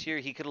won this year,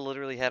 he could have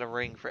literally had a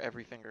ring for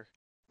every finger.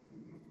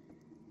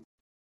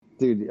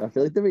 Dude, I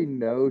feel like there'd be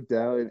no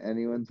doubt in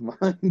anyone's mind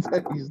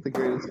that he's the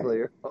greatest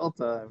player of all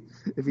time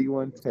if he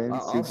won 10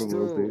 Super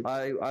Bowls, dude.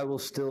 I will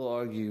still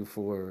argue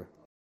for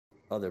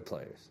other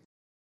players.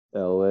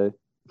 Elway.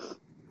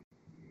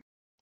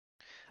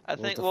 I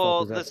think What the well, fuck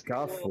was that this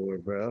scoff for,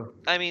 bro?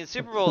 I mean,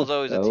 Super Bowl is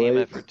always a Oh, team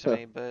wait. effort to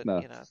me, but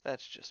No. you know,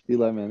 that's just me,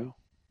 Eli bro. Manning.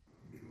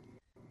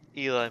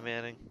 Eli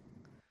Manning.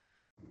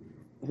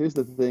 Here's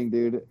the thing,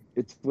 dude.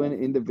 It's when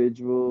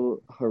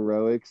individual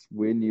heroics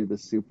win you the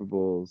Super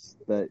Bowls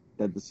that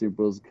the Super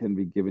Bowls can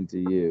be given to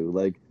you.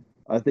 Like,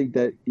 I think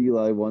that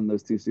Eli won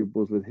those 2 Super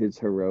Bowls with his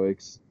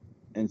heroics,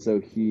 and so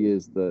he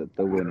is the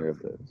winner of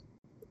those.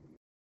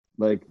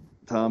 Like,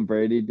 Tom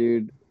Brady,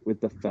 dude,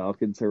 with the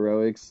Falcons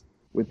heroics,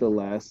 with the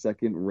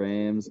last-second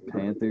Rams,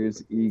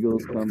 Panthers,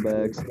 Eagles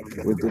comebacks,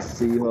 with the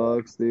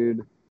Seahawks,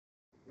 dude,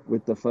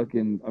 with the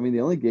fucking... I mean,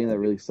 the only game that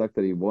really sucked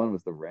that he won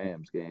was the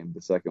Rams game,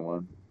 the second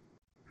one.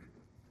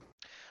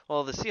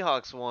 Well, the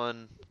Seahawks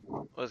one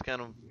was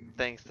kind of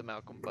thanks to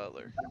Malcolm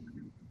Butler.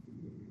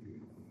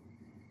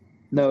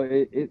 No,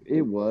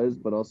 it was,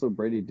 but also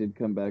Brady did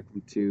come back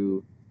from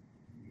two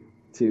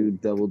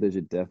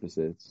double-digit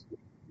deficits.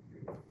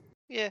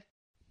 Yeah.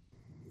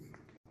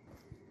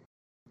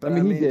 I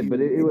mean, he did,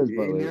 but it was in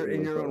Butler.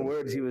 in your own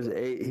words, he was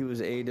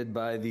aided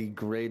by the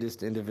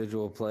greatest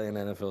individual play in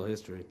NFL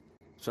history.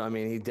 So I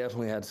mean, he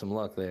definitely had some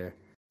luck there.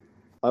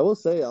 I will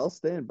say, I'll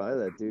stand by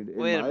that, dude. In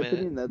Wait a my minute.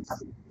 opinion,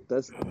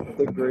 that's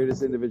the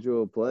greatest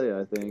individual play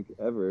I think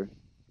ever.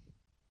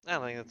 I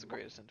don't think that's the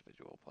greatest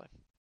individual play.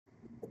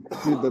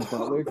 Dude, the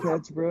Butler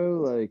catch, bro,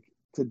 like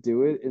to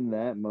do it in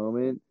that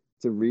moment,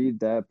 to read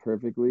that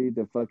perfectly,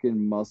 to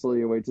fucking muscle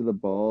your way to the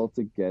ball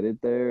to get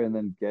it there and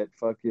then get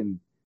fucking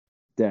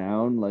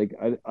down. Like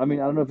I mean,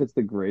 I don't know if it's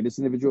the greatest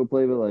individual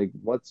play, but like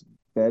what's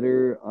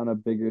better on a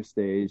bigger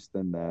stage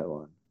than that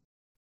one?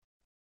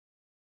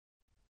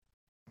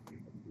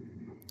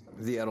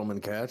 The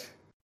Edelman catch.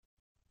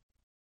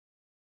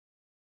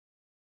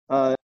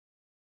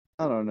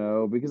 I don't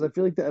know, because I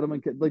feel like the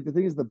Edelman catch, like the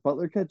thing is, the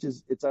Butler catch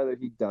is it's either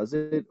he does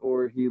it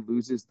or he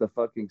loses the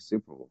fucking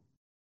Super Bowl.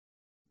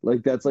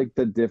 Like that's like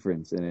the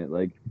difference in it.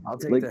 Like I'll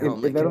take like the if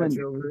helmet Edelman, catch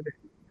over it.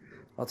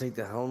 I'll take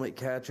the helmet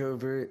catch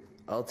over it.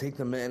 I'll take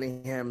the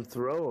Manningham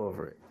throw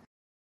over it.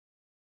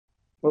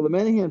 well, the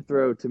Manningham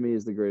throw to me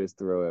is the greatest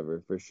throw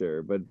ever for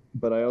sure.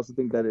 But I also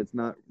think that it's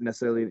not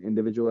necessarily an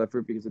individual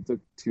effort because it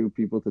took 2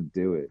 people to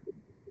do it.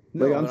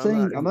 Like I'm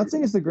saying, I'm not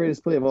saying it's the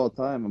greatest play of all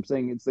time. I'm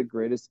saying it's the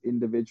greatest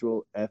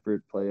individual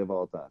effort play of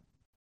all time.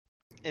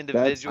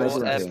 Individual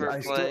what I'm saying.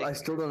 effort play. I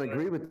still don't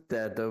agree with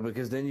that though,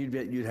 because then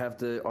you'd have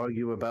to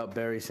argue about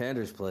Barry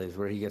Sanders plays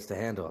where he gets the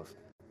handoff.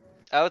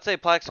 I would say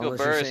Plaxico Unless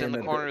you're Burress saying in the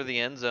that corner of the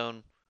end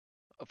zone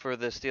for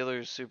the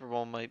Steelers Super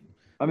Bowl might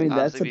I mean,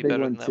 that's a honestly be big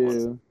better one than that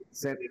one.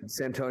 too.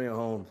 Santonio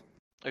Holmes.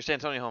 Or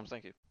Santonio Holmes,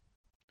 thank you.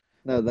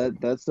 No,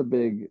 that's a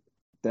big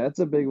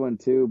one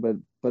too.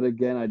 But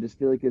again, I just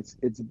feel like it's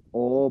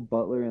all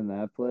Butler in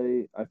that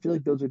play. I feel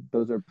like those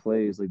are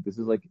plays. Like this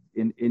is like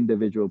in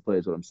individual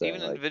plays. What I'm saying.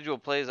 Even Like, individual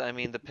plays, I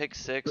mean, the pick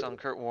 6 on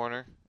Kurt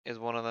Warner is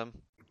one of them.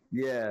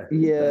 Yeah,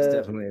 Yeah. that's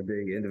definitely a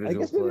big I individual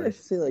guess maybe I play.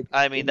 should say like.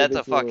 I mean, that's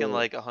a fucking individual-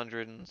 like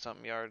 100 and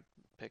something yard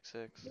pick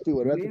 6. Dude,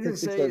 what You about the need to pick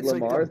six say that it's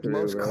like Lamar the threw,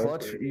 most bro?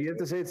 clutch. You have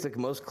to say it's the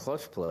most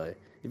clutch play.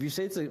 If you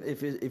say it's like,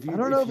 if you I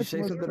don't know if you it's say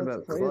the most something clutch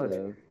about play, clutch,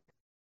 though.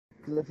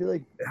 Because I feel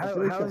like how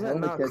the is that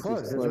helmet not catch is clutch?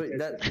 That's clutch. what,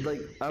 that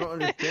like I don't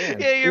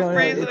understand. Yeah, you're No,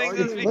 phrasing it's- things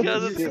just it's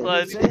because clutch it's shit.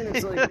 clutch. You're saying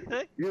it's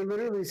like you're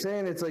literally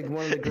saying it's like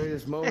one of the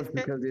greatest moments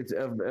because it's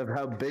of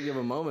how big of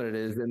a moment it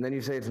is, and then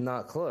you say it's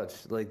not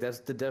clutch. Like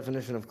that's the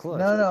definition of clutch.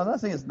 No, I'm not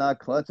saying it's not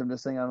clutch. I'm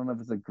just saying I don't know if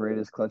it's the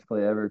greatest clutch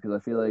play ever because I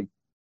feel like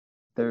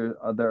there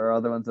are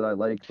other ones that I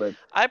like, but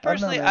I don't know,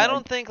 personally, man. I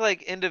don't think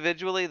like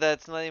individually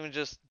that's not even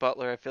just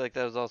Butler. I feel like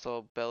that was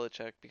also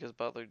Belichick because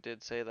Butler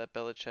did say that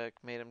Belichick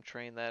made him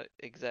train that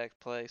exact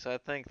play. So I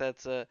think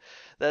that's a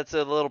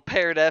little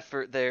paired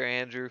effort there,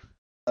 Andrew.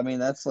 I mean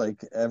that's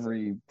like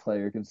every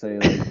player can say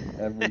like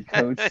every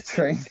coach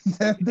trains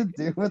them to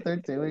do what they're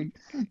doing.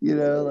 You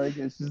know, like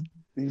it's just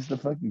he's the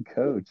fucking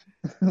coach.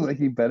 Like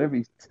he better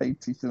be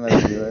teaching them how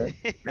to do that.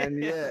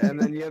 And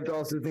then you have to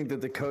also think that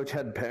the coach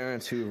had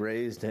parents who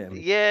raised him.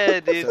 Yeah,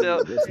 dude.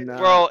 So So, it's not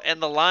bro,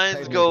 and the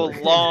lines go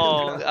technically-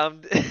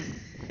 long.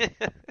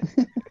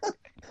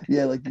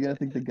 Yeah, like you gotta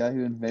think the guy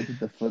who invented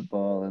the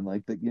football and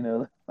like the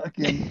the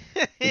fucking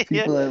the Yeah.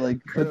 people that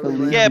like put the Curly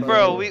league Yeah, Lambeau.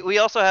 bro. together. We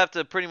also have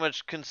to pretty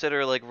much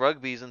consider like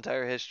rugby's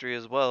entire history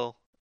as well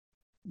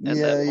at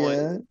Yeah, that point.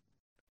 yeah.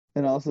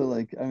 And also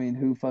like I mean,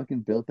 who fucking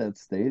built that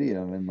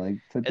stadium and like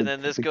put And the then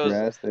put this the goes.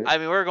 grass there? I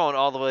mean, we're going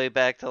all the way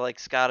back to like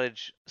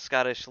Scottish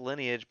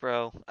lineage,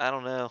 bro. I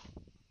don't know.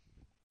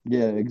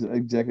 Yeah,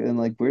 exactly. And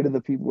like, where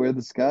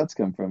the Scots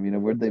come from?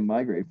 Where did they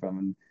migrate from,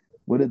 and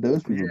what did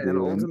those people Yeah, and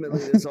do? And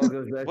ultimately, this all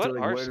goes back to What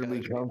like, are where did we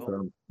Scottish come people?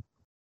 from?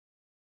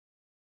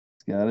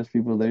 Scottish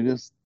people, they're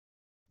just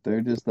So,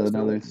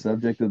 another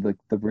subject of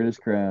the British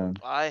Crown.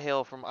 I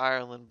hail from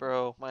Ireland,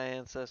 bro. My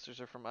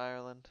ancestors are from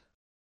Ireland.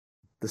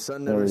 the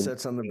sun Oh never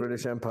sets on the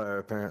British Empire,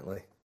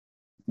 apparently,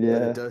 but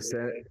yeah, it does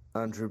set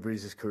on Drew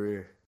Brees'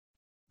 career.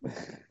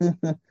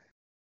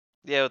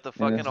 Yeah, with the and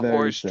fucking it's very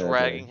horse sad though.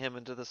 dragging him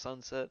into the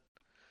sunset.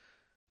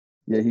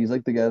 Yeah, he's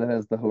like the guy that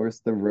has the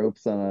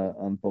ropes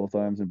on both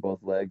arms and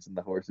both legs, and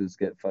the horses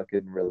get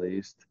fucking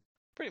released.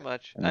 Pretty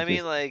much. And I it's mean,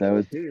 just like, that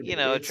was Dude,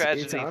 a it's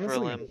tragedy for honestly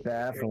Lim.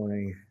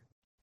 baffling.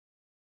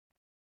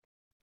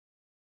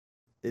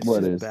 It's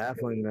what just is.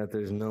 baffling that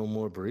there's no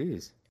more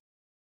Breeze.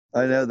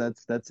 I know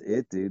that's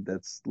it, dude.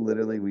 That's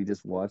literally we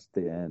just watched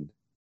the end.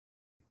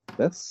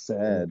 That's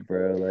sad,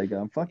 bro. Like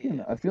Yeah.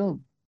 I feel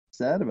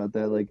sad about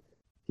that. Like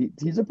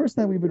he's a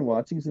person that we've been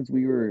watching since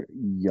we were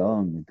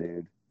young,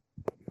 dude.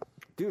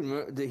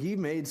 Dude, he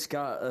made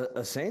Scott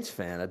a Saints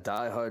fan, a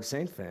diehard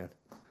Saints fan.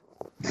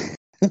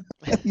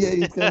 Yeah,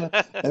 he's got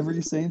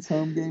every Saints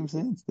home game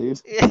since,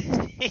 dude.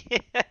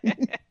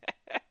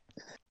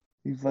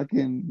 He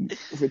fucking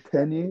for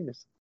 10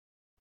 years.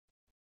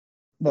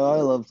 No, I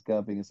love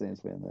Scott being a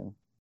Saints fan though.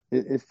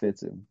 It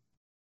fits him.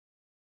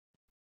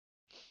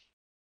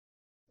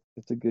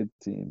 It's a good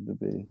team to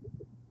be.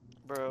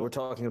 Bro. We're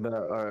talking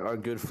about our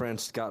good friend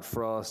Scott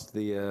Frost,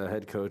 the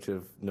head coach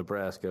of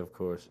Nebraska, of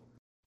course.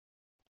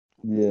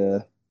 Yeah.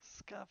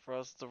 Scott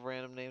Frost is a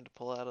random name to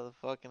pull out of the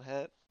fucking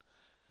hat.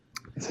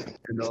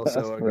 And also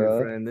Scott our good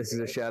Frost. friend, this is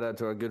a shout out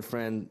to our good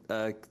friend,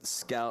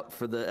 scout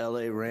for the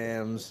LA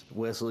Rams,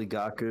 Wesley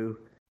Gaku,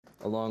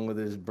 along with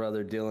his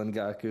brother Dylan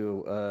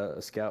Gaku,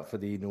 a scout for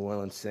the New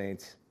Orleans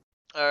Saints.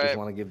 All Just right,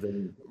 want to give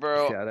them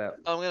bro. a shout out.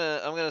 I'm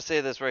gonna say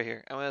this right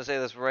here. I'm gonna say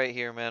this right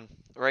here, man.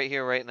 Right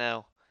here, right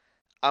now.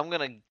 I'm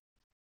gonna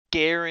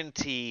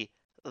guarantee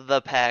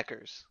the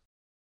Packers.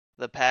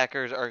 The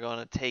Packers are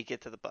gonna take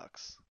it to the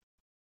Bucks.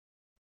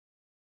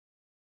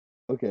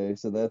 Okay,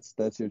 so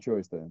that's your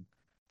choice then.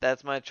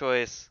 That's my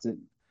choice. Is it-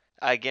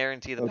 I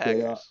guarantee the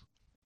Okay, Packers.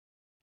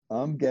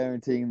 I'm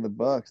guaranteeing the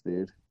Bucks,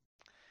 dude.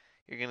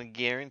 You're gonna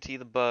guarantee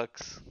the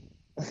Bucks.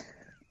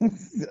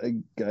 I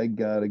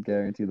gotta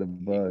guarantee the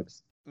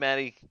Bucks.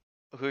 Maddie,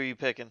 who are you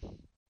picking?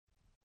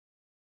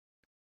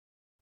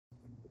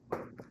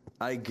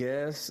 I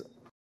guess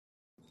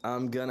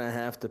I'm gonna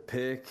have to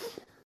pick.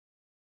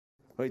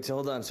 Wait, so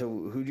hold on. So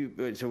who do you?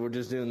 Wait, so we're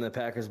just doing the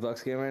Packers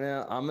Bucks game right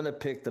now. I'm gonna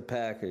pick the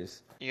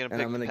Packers, You gonna and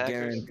pick I'm the gonna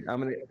Packers?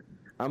 guarantee.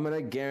 I'm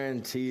gonna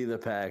guarantee the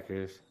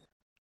Packers.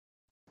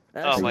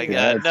 Oh my Okay,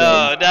 God! I'd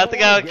No, say- not the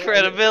guy with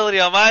credibility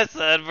on my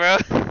side, bro.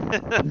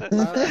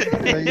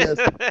 Yes,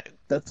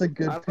 that's a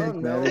good I pick,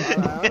 don't know.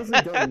 man. I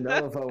honestly don't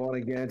know if I want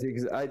to guarantee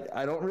because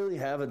I don't really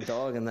have a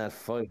dog in that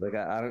fight. Like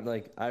I don't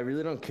like. I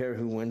really don't care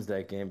who wins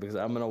that game because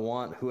I'm gonna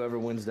want whoever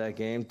wins that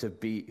game to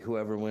beat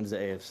whoever wins the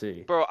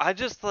AFC. Bro, I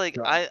just like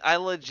I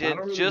legit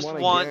don't really just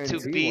wanna want to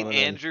guarantee beat one of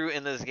them. Andrew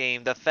in this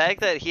game. The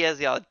fact that he has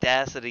the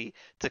audacity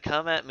to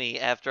come at me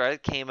after I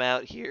came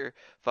out here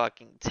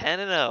fucking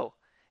 10-0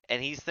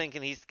 and he's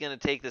thinking he's going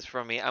to take this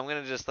from me. I'm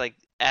going to just like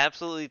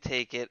absolutely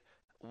take it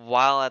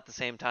while at the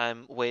same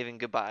time waving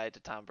goodbye to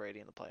Tom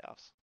Brady in the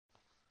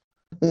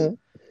playoffs.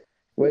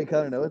 Wait,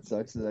 kind of know what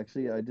sucks is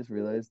actually I just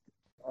realized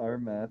our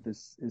math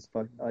is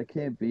fuck. I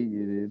can't beat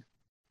you, dude.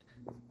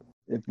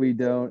 If we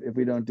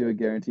don't do a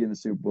guarantee in the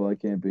Super Bowl, I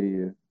can't beat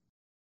you,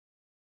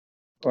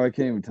 or I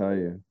can't even tie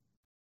you.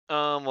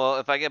 Well,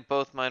 if I get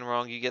both mine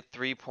wrong, you get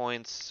 3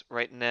 points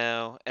right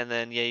now, and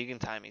then yeah, you can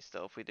tie me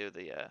still if we do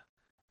the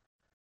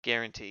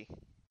guarantee.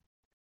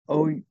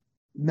 Oh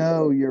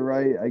no, you're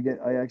right.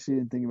 I actually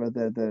didn't think about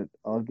that. That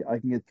I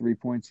can get 3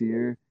 points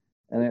here,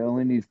 and I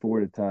only need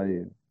 4 to tie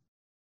you.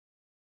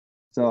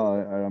 So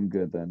I'm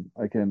good then.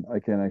 I can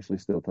actually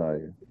still tie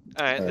you.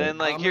 All right, All then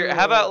right. like here,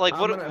 how about like I'm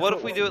what gonna- what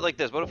if we do it like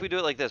this? What if we do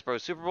it like this, bro?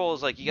 Super Bowl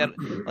is like you got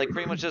like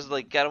pretty much just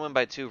like got to win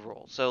by 2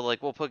 rule. So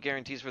like we'll put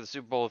guarantees for the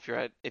Super Bowl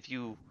if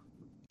you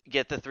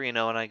get the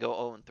 3-0 and I go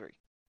 0-3.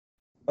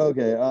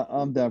 Okay,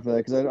 I'm down for that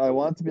because I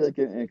want it to be like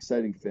an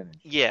exciting finish.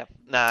 Yeah,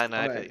 nah, I feel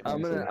Alright, you.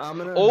 I'm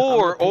gonna.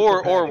 Or pick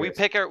the we Packers.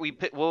 pick our we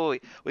pick.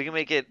 Wait, we can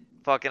make it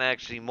fucking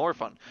actually more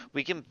fun.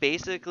 We can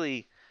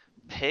basically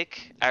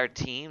pick our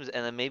teams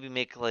and then maybe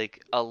make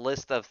like a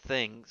list of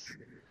things,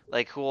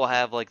 like who will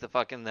have like the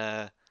fucking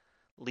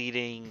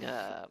leading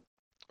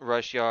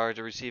rush yards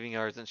or receiving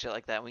yards and shit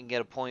like that. We can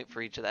get a point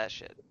for each of that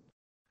shit.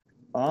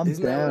 I'm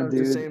Isn't that what I down, was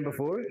just dude. saying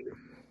before?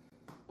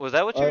 Was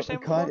that what you were saying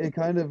It before?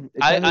 kind of is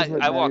I what I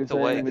Maddie walked was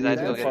away saying when because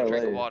I he had to was go saying get a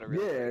drink of parlay. water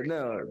really Yeah, quick.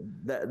 no,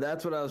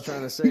 that's what I was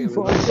trying to say. He It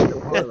was like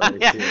the parlay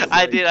Yeah, shit.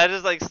 I Like, did. I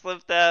just like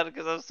slipped out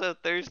because I'm so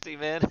thirsty,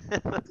 man.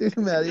 Dude,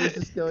 Maddie was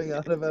just going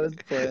on about his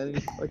plan. He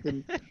just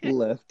fucking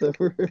left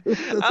over.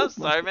 I'm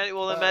sorry, Maddie.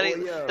 Well, then,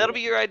 Maddie, well, that'll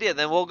be your idea.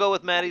 Then we'll go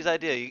with Maddie's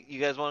idea. You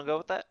guys want to go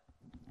with that?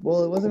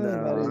 Well, it wasn't really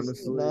no,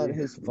 Maddie's, not honestly,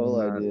 his full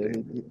not.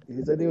 idea.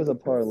 His idea was a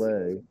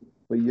parlay,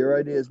 but your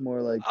idea is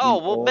more like we Oh,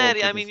 well, all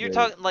Maddie, I mean, you're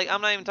participate. talking, like, I'm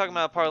not even talking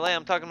about a parlay.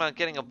 I'm talking about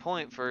getting a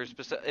point for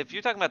specific. If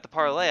you're talking about the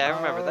parlay, I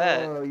remember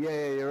that. Oh,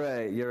 yeah,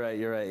 you're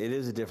right. It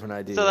is a different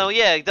idea. So then,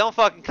 yeah, don't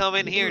fucking come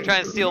in here and try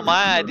and steal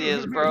my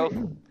ideas, bro.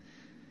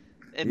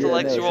 Yeah,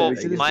 no, so we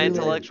should just My do, like,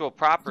 intellectual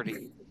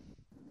property.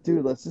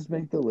 dude, let's just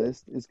make the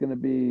list. It's gonna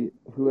be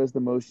who has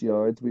the most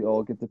yards. We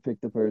all get to pick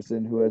the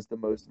person who has the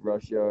most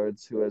rush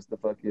yards, who has the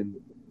fucking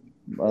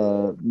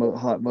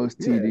most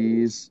Yeah.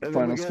 TDs, And then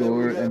final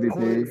score,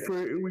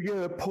 MVP. We get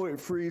a point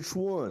for each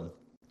one,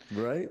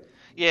 right?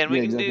 Yeah, and we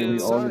Yeah, can exactly. We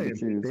do all get to Science,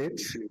 choose.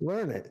 bitch.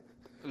 Learn it.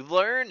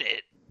 learn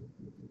it.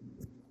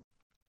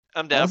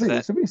 I'm down Honestly, for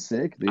this that. would be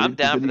sick, dude. I'm 'Cause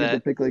down then for you get to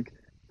that. pick like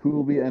who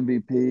will be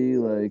MVP,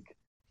 like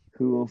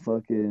who will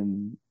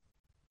fucking.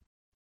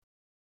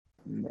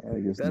 I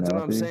guess That's what I'm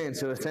nothing. saying.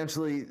 So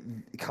essentially,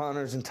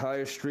 Connor's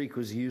entire streak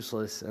was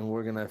useless, and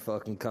we're gonna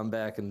fucking come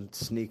back and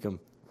sneak him.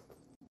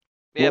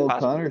 Yeah, Well,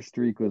 possible. Connor's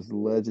streak was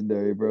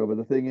legendary, bro. But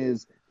the thing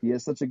is, he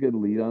has such a good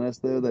lead on us,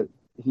 though, that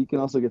he can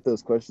also get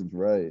those questions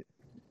right.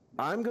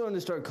 I'm going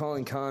to start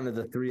calling Connor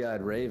the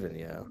three-eyed raven,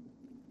 yo.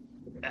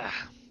 I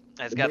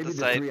just got Maybe the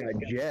site.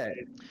 three-eyed jet.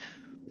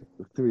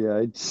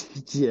 Three-eyed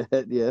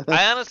jet, yeah.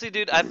 I honestly,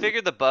 dude, I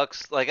figured the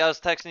Bucks. Like I was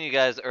texting you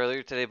guys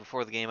earlier today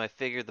before the game. I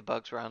figured the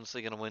Bucks were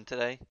honestly gonna win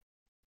today.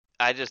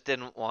 I just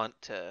didn't want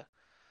to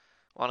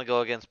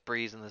go against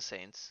Breeze and the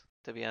Saints,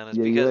 to be honest,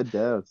 Yeah, you because had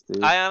doubts,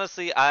 dude. I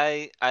honestly,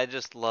 I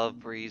just love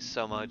Breeze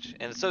so much,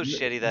 and it's so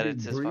shitty that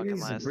it's his fucking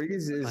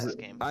Breeze is. last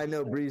game. I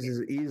know Breeze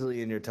is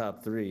easily in your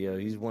top three, yo.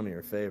 He's one of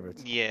your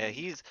favorites. Yeah,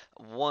 he's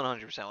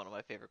 100% one of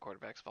my favorite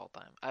quarterbacks of all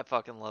time. I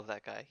fucking love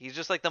that guy. He's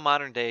just like the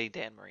modern day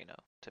Dan Marino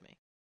to me.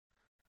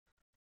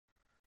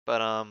 But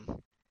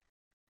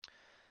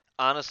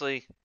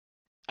honestly,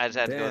 I just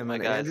had to go with my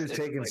man, guys. Andrew's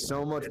taking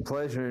so much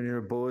pleasure in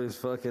your boy's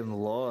fucking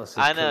loss.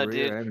 I know,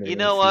 dude. You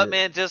know what,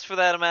 man? Just for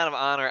that amount of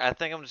honor, I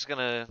think I'm just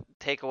gonna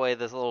take away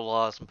this little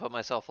loss and put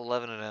myself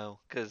 11-0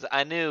 because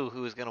I knew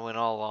who was gonna win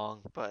all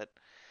along, but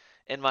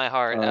in my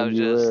heart, I was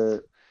You just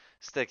were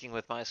sticking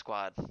with my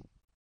squad.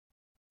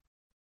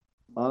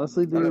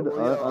 honestly, dude.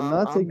 I'm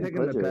not taking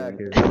picking the pleasure in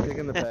Packers. it. I'm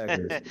picking the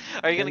Packers.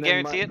 Are you gonna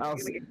guarantee it?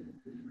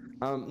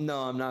 No,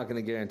 I'm not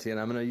gonna guarantee it.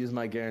 I'm gonna use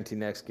my guarantee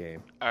next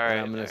game. All right.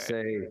 And I'm gonna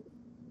say,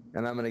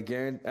 and I'm gonna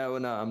guarantee. Oh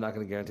no, I'm not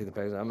gonna guarantee the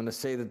Packers. I'm gonna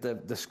say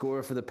that the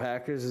score for the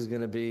Packers is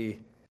gonna be,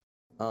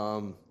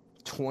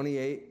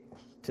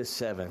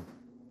 28-7.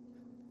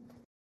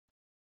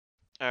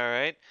 All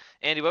right,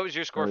 Andy. What was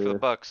your score Oh, for the yeah.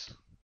 Bucks?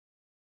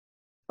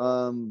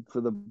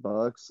 For the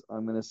Bucks,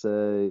 I'm gonna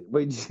say.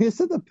 Wait, you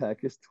said the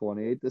Packers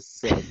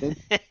 28-7?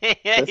 Yeah,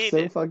 That's he so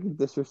did. fucking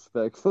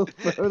disrespectful,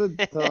 bro,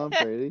 to Tom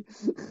Brady.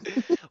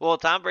 Well,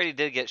 Tom Brady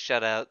did get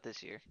shut out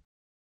this year.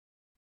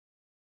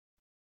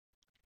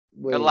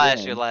 Wait, Or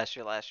last when?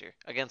 year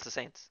against the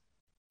Saints.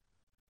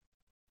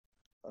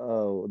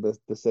 Oh,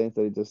 the Saints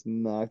that he just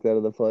knocked out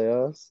of the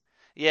playoffs.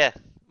 Yeah,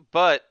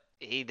 but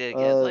he did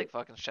get Uh, like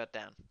fucking shut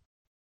down.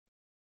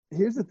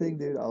 Here's the thing,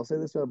 dude. I'll say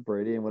this about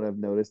Brady and what I've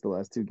noticed the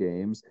last two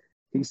games.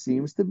 He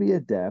seems to be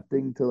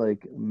adapting to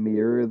like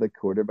mirror the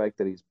quarterback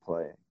that he's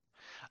playing.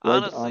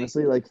 Like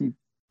honestly, like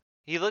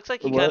he looks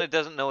like he what? kind of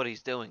doesn't know what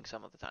he's doing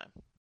some of the time.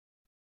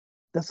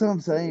 That's what I'm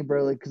saying,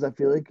 bro. Like, because I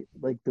feel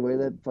like the way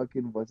that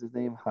fucking what's his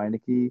name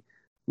Heineke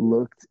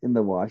looked in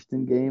the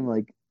Washington game,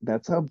 like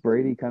that's how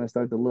Brady kind of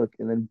started to look.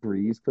 And then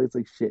Breeze plays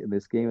like shit in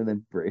this game, and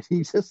then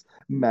Brady just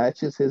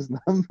matches his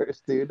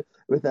numbers, dude,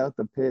 without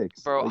the picks.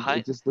 Bro,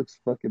 Like, it just looks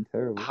fucking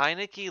terrible.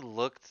 Heineke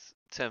looked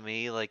to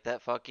me like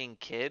that fucking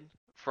kid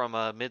from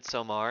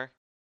Midsommar.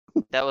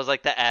 That was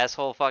like the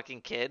asshole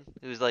fucking kid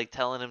who's like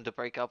telling him to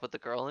break up with the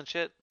girl and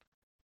shit.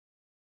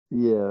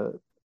 Yeah,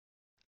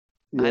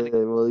 yeah.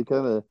 Well, he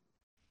kind of.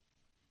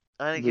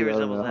 I think Dude, he I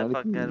don't resembles know. that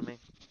fucking guy to me.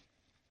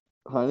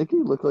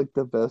 Heineke looked like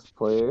the best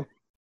player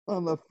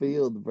on the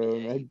field, bro,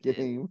 in Yeah, he that did.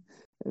 game.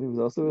 And it was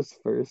also his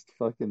first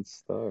fucking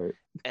start.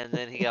 And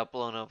then he got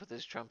blown up with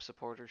his Trump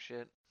supporter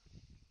shit.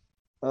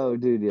 Oh,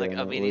 dude, yeah. Like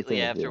no, immediately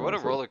yeah, after. What a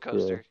honestly, roller yeah.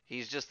 coaster.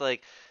 He's just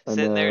like I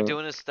sitting there know.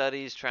 doing his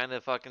studies, trying to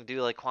fucking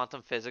do like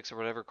quantum physics or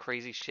whatever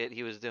crazy shit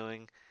he was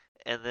doing.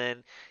 And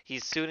then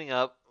he's suiting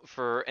up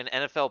for an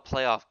NFL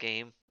playoff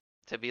game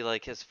to be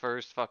like his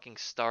first fucking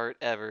start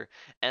ever.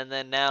 And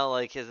then now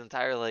like his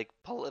entire like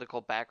political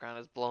background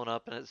is blown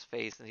up in his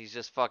face and he's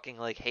just fucking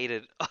like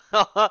hated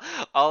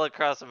all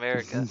across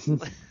America.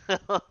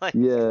 Like,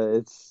 Yeah,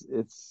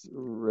 it's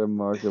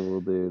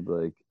remarkable, dude.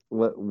 Like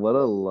what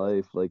a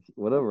life, like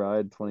what a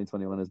ride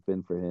 2021 has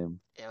been for him.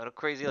 yeah, what a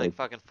crazy like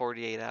fucking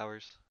 48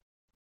 hours.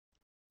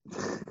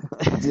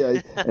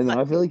 Yeah, and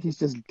I feel like he's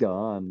just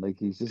gone. Like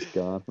he's just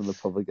gone from the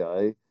public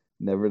eye.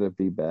 never to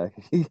be back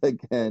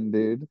again,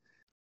 dude.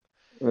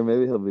 Or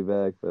maybe he'll be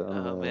back, but I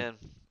don't Oh know. man.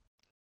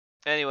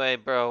 Anyway,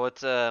 bro,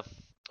 what's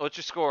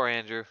your score,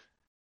 Andrew?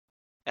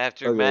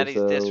 After Okay, Maddie's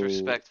so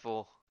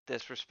disrespectful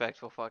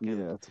fucking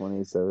yeah,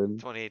 27.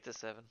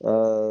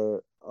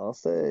 28-7. I'll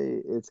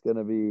say it's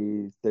gonna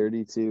be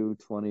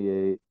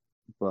 32-28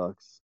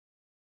 Bucks.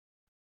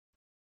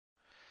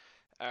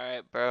 All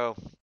right, bro.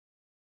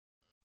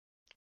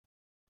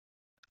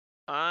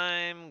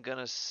 I'm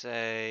gonna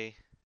say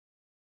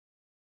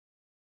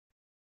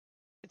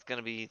it's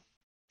gonna be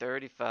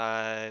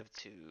 35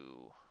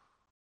 to.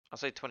 I'll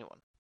say 21.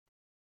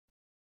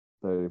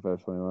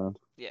 35-21.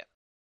 Yeah.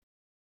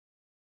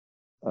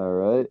 All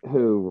right.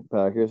 Who?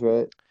 Packers,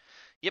 right?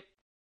 Yep.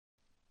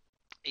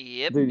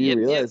 Yep. Dude, you Yep.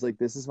 Yep. realize like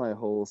this is my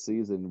whole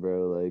season,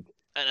 bro. Like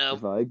I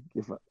know.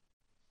 if I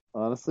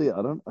honestly, I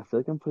feel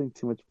like I'm putting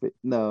too much faith.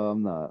 No,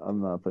 I'm not.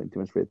 I'm not putting too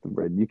much faith in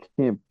Brady. You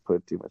can't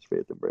put too much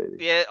faith in Brady.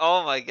 Yeah.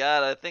 Oh my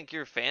God. I think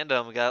your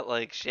fandom got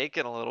like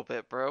shaken a little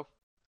bit, bro.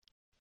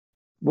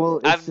 Well,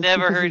 it's I've just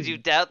never because heard he's you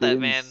doubt that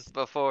been man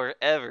before,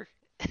 ever.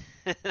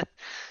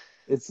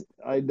 It's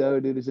I know,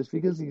 dude. It's just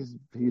because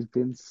he's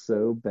been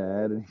so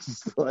bad, and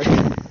he's like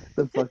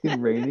the fucking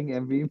reigning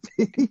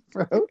MVP,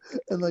 bro,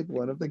 and like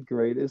one of the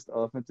greatest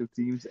offensive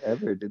teams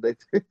ever. Dude, they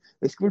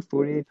scored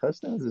 48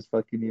 touchdowns this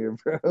fucking year,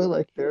 bro.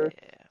 Like they're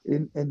Yeah.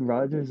 and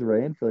Rodgers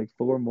ran for like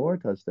 4 more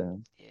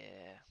touchdowns. Yeah.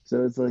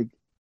 So it's like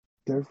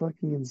they're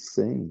fucking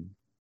insane.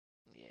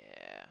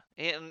 Yeah.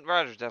 And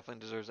Rodgers definitely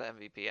deserves the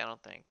MVP. I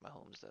don't think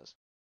Mahomes does.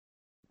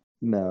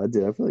 No,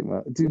 dude, I feel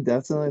like dude.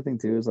 That's the only thing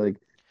too. Is like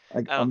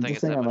I don't I'm think just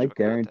it's saying that I much of might a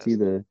guarantee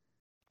contest.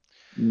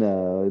 the.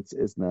 No,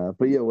 it's not.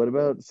 But yeah, what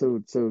about so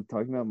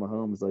talking about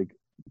Mahomes, like,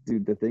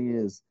 dude, the thing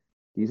is,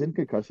 he's in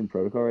concussion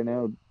protocol right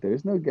now.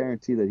 There's no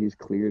guarantee that he's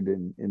cleared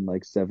in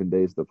like 7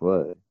 days to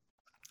play.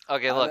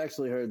 Okay, I've look.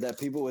 actually heard that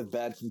people with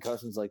bad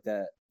concussions like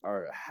that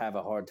have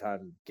a hard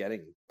time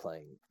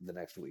playing the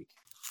next week.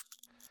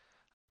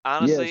 Yeah,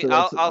 Honestly, so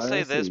I'll that's I'll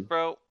say this, honestly,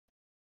 bro.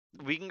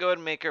 We can go ahead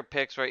and make our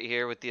picks right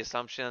here with the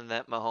assumption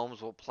that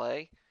Mahomes will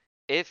play.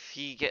 If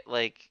he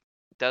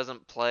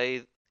doesn't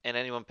play and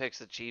anyone picks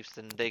the Chiefs,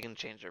 then they can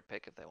change their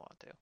pick if they want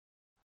to.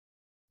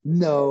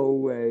 no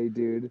way,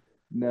 dude.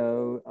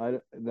 No, I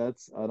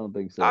don't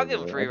think so, I'll give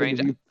him bro. I free think range.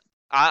 if you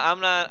I'm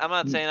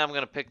not saying I'm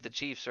gonna pick the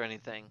Chiefs or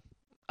anything.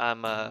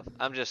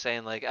 I'm just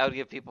saying like I would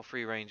give people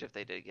free range if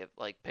they did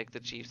pick the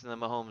Chiefs and then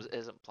Mahomes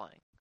isn't playing.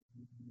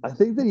 I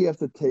think that you have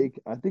to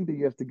I think that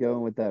you have to go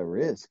in with that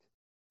risk.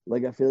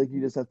 Like I feel like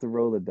you just have to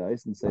roll the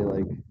dice and say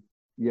like,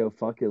 yo,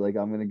 fuck it, like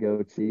I'm gonna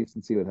go Chiefs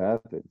and see what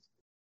happens.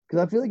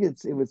 Because I feel like it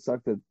would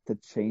suck to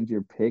change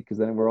your pick because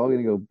then we're all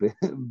gonna go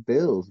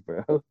Bills,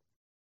 bro.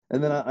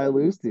 And then I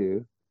lose to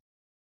you.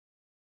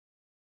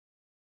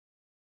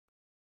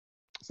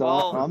 So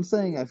Well, I'm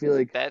saying I feel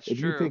like that's if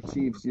you true. pick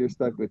Chiefs, you're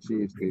stuck with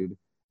Chiefs, dude.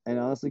 And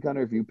honestly,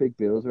 Connor, if you pick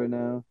Bills right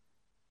now,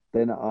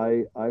 then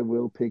I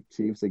will pick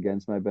Chiefs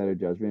against my better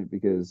judgment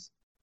because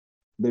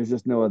there's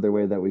just no other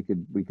way that we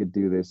could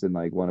do this and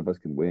like one of us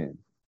can win.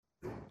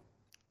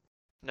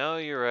 No,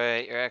 you're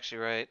right. You're actually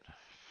right.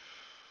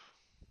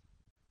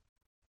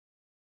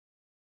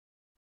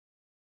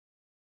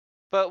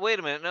 But wait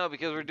a minute, no,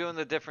 because we're doing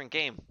the different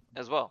game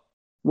as well.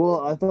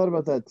 Well, I thought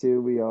about that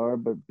too. We are,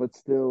 but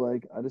still,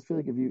 like I just feel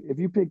like if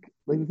you pick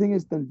like the thing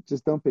is, then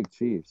just don't pick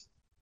Chiefs.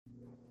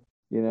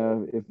 You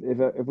know,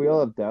 if we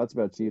all have doubts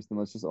about Chiefs, then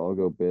let's just all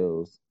go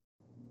Bills.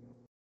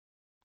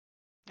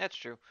 That's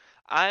true.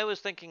 I was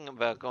thinking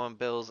about going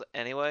Bills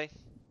anyway.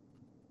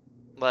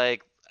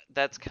 Like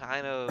that's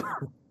kind of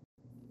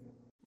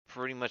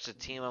pretty much the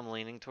team I'm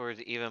leaning towards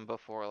even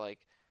before like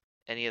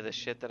any of the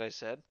shit that I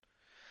said.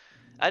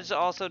 I just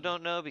also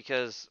don't know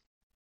because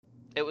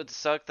it would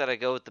suck that I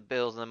go with the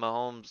Bills and then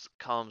Mahomes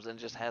comes and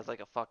just has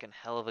like a fucking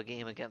hell of a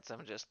game against them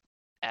and just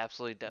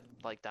absolutely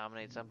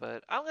dominates them.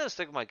 But I'm gonna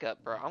stick with my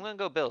gut, bro. I'm gonna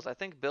go Bills. I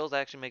think Bills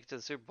actually make it to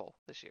the Super Bowl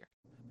this year.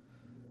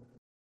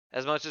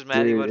 As much as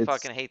Maddie Dude, would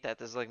fucking hate that,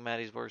 this is like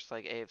Maddie's worst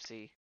like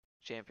AFC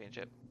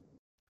championship.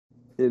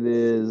 it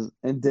is,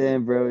 and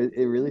damn, bro,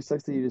 it really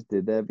sucks that you just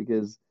did that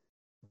because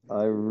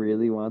I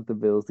really want the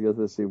Bills to go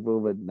to the Super Bowl,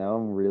 but now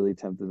I'm really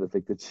tempted to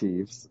pick the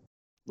Chiefs,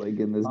 like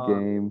in this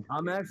game.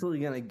 I'm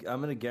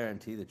gonna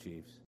guarantee the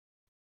Chiefs.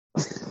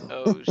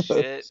 Oh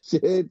shit.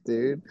 Shit,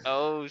 dude.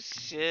 Oh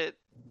shit.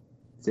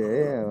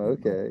 Damn.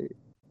 Okay.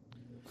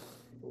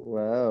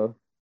 Wow.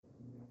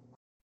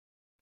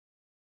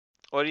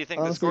 What do you think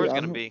the Honestly, score's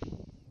gonna be?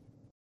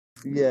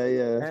 Yeah.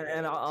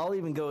 And I'll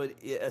even go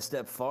a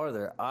step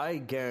farther. I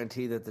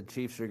guarantee that the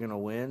Chiefs are gonna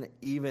win,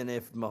 even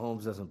if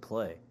Mahomes doesn't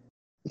play.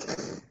 Dude,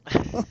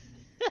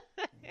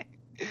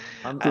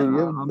 you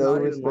have no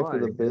respect for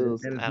the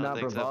Bills. And it's I don't not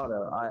think so.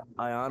 bravado.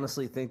 I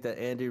honestly think that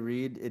Andy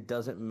Reid, it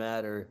doesn't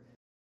matter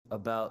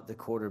about the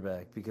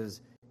quarterback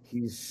because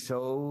he's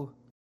so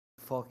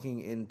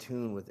fucking in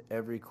tune with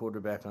every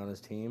quarterback on his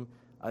team.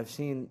 I've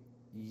seen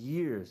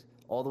years,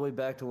 all the way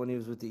back to when he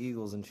was with the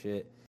Eagles and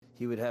shit,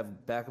 he would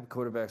have backup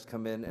quarterbacks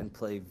come in and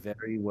play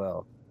very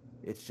well.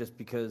 It's just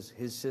because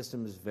his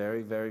system is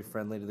very, very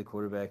friendly to the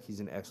quarterback. He's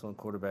an excellent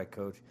quarterback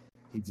coach.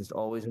 He's just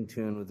always in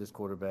tune with his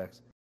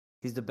quarterbacks.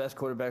 He's the best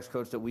quarterbacks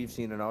coach that we've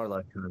seen in our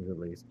lifetimes, at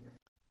least.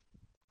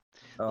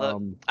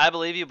 Look, I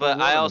believe you, but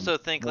one I of also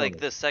them. think One of like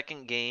them. the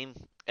second game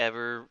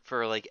ever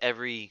for like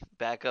every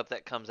backup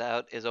that comes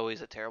out is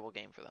always a terrible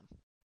game for them.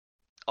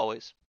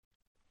 Always.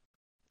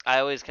 I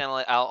always kind of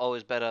like I'll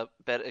always bet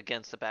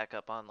against the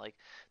backup on like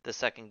the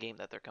second game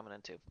that they're coming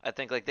into. I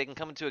think like they can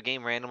come into a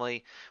game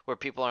randomly where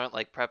people aren't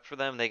like prepped for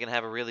them. They can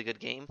have a really good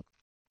game,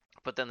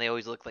 but then they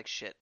always look like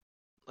shit.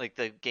 Like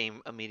the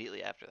game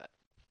immediately after that.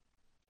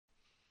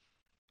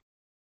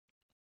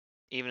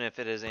 Even if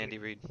it is Andy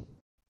Reid.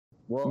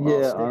 Well, Yeah,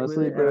 I'll stick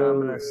honestly, with it, and I'm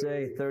bro. gonna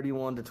say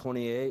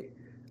 31-28.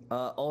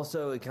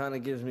 Also, it kind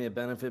of gives me a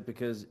benefit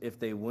because if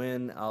they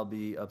win, I'll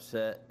be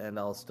upset and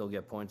I'll still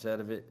get points out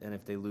of it, and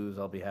if they lose,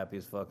 I'll be happy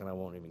as fuck and I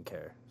won't even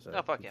care. So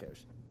Oh fuck who yeah.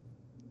 cares?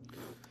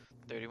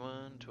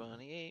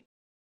 31-28.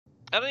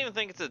 I don't even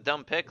think it's a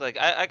dumb pick. Like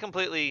I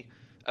completely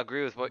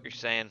agree with what you're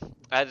saying.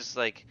 I just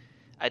like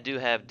I do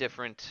have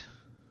different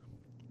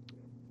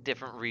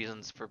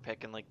reasons for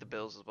picking like the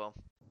Bills as well.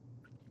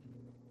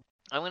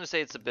 I'm gonna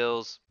say it's the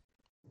Bills.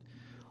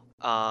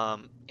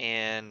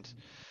 And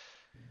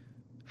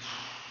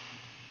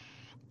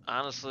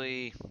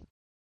honestly,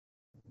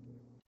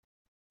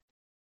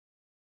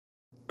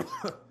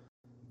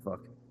 Fuck.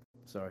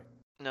 Sorry.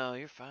 no,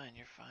 you're fine.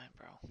 You're fine,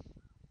 bro.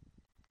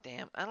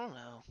 Damn, I don't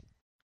know.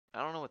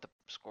 I don't know what the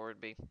score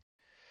would be.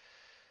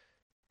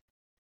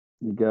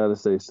 You gotta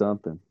say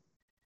something.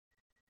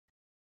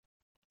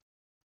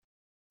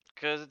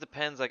 Because it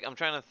depends. Like, I'm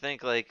trying to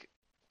think, like,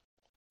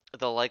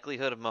 the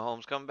likelihood of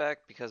Mahomes coming back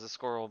because the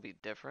score will be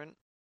different.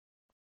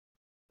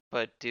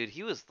 But, dude,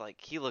 he looked like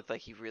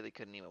he really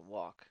couldn't even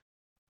walk.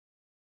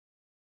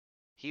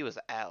 He was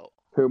out.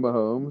 Who,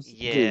 Mahomes? Dude,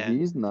 Yeah,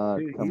 he's not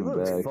Dude, he coming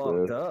looks back,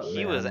 fucked bro. up,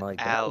 he was man. Like,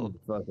 that out. was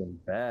fucking Dude,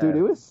 it bad.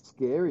 was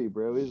scary,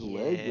 bro. His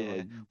legs were Yeah.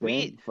 like bent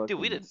We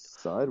fucking did.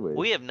 sideways.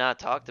 We have not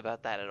talked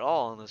about that at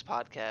all on this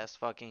podcast.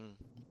 Fucking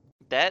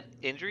that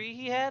injury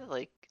he had,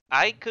 like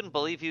I couldn't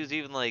believe he was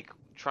even like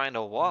trying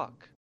to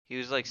walk. He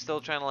was like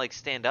still trying to like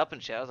stand up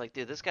and shit. I was like,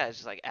 dude, this guy's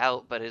just like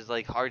out, but his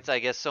like heart's I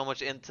guess so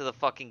much into the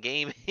fucking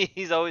game.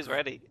 He's always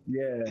ready.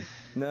 Yeah.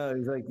 No,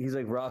 he's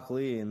like Rock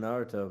Lee in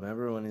Naruto.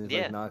 Remember when he was like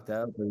Yeah. knocked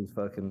out, but he's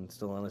fucking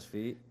still on his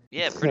feet?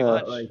 Yeah, pretty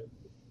much. Like,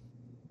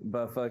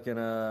 but fucking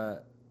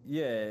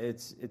yeah,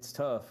 it's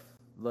tough.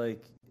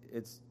 Like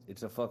it's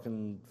a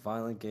fucking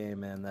violent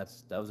game, man. That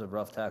was a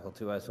rough tackle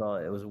too. I saw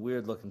it. It was a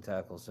weird looking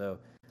tackle. So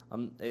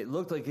it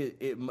looked like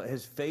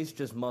his face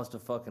just must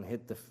have fucking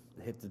hit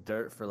the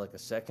dirt for like a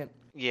second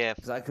Yeah.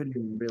 because I couldn't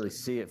even really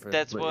see it for a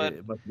That's split. what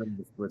It must have been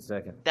a split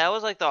second. that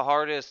was like the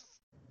hardest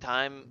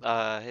time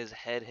his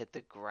head hit the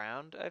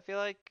ground, I feel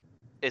like.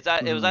 It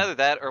was either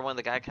that or when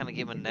the guy kind of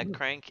gave him a neck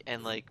crank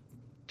and like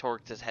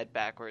torqued his head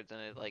backwards and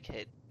it like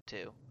hit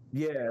too.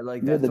 Yeah,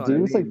 like Yeah, that's the what I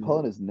dude was like mean.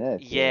 pulling his neck.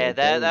 Yeah, Like,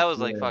 that was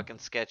like yeah. fucking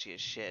sketchy as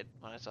shit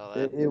when I saw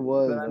that. it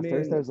was. But I At mean,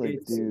 first, I was like,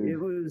 it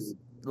dude. was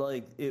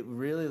like it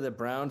really the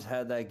Browns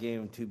had that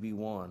game to be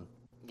won,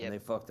 Yep. and they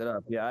fucked it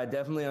up. Yeah, I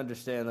definitely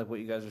understand like what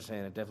you guys are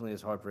saying. It definitely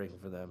is heartbreaking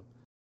for them.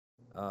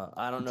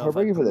 I don't It's know if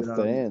I heartbreaking for put the it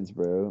on. fans,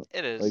 bro.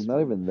 It is. Like, not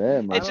even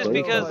them. It's I just don't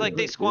know because if I like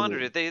they put-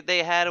 squandered it.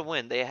 They had a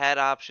win. They had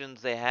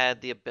options. They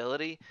had the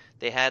ability.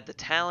 They had the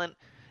talent.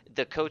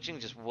 The coaching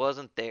just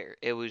wasn't there.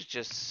 It was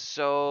just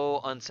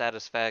so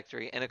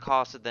unsatisfactory, and it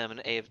costed them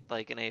an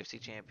AFC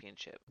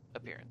Championship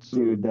appearance.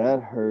 Dude,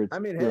 that hurts. I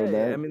mean, bro, hey,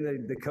 that... I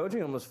mean the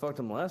coaching almost fucked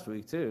them last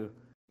week too.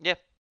 Yeah.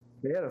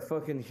 They had a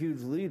fucking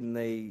huge lead and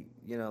they,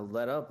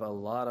 let up a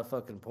lot of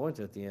fucking points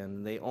at the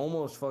end. They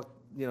almost fucked,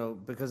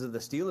 because of the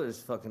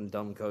Steelers fucking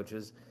dumb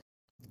coaches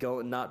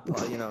not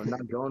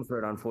going for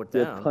it on fourth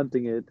Yeah, down.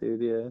 punting it,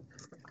 dude. Yeah,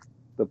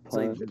 the It's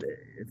like punt.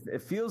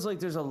 it feels like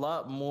there's a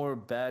lot more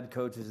bad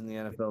coaches in the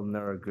NFL than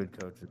there are good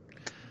coaches.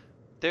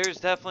 There's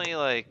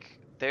definitely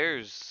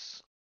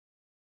there's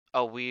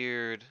a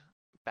weird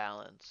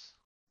balance.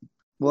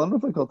 Well, I don't know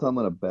if I call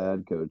Tomlin a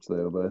bad coach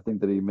though, but I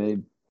think that he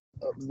made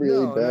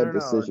really bad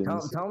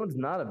decisions. Tomlin's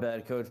not a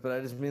bad coach, but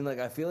I just mean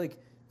I feel like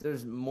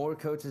there's more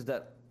coaches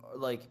that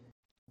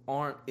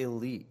aren't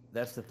elite.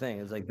 That's the thing.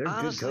 It's like they're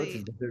Honestly, good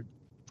coaches,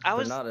 but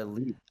they're not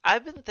elite.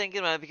 I've been thinking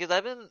about it because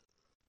I've been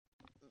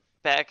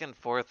back and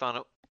forth on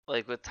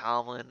it with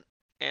Tomlin,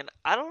 and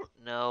I don't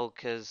know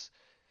because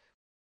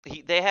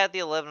they had the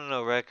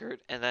 11-0 record,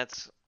 and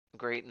that's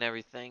great and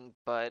everything,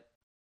 but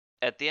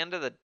at the end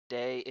of the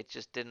day, it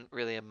just didn't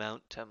really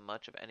amount to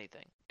much of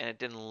anything, and it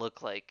didn't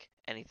look like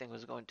anything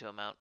was going to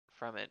amount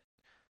from it.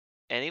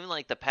 And even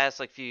the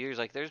past few years,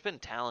 there's been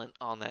talent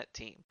on that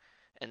team,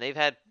 and they've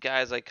had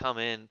guys come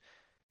in,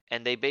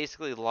 and they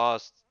basically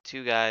lost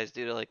two guys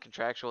due to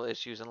contractual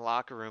issues and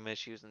locker room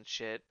issues and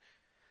shit.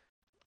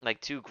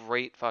 Two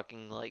great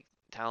fucking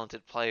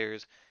talented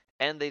players,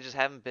 and they just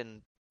haven't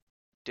been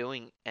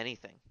doing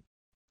anything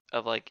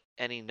of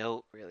any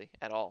note really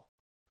at all.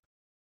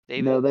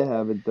 No, they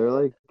haven't.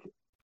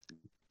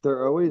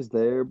 They're always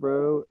there,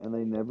 bro, and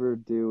they never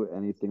do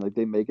anything. Like,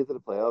 they make it to the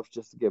playoffs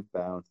just to get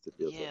bounced. It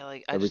feels Yeah,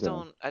 like I every just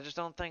time.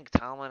 don't think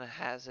Tomlin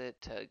has it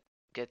to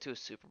get to a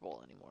Super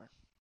Bowl anymore.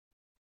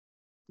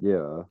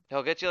 Yeah,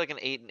 He'll get you like an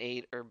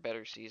 8-8 or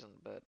better season,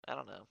 but I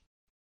don't know.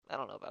 I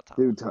don't know about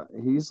Tomlin.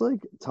 dude, he's like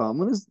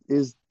Tomlin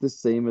is the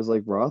same as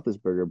like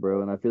Roethlisberger,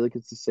 bro, and I feel like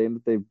it's the same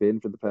that they've been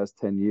for the past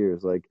 10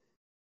 years. Like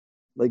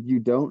you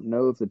don't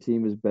know if the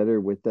team is better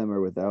with them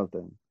or without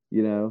them.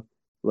 You know,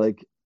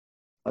 like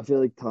I feel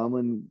like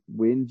Tomlin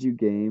wins you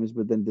games,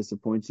 but then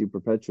disappoints you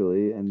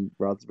perpetually, and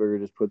Roethlisberger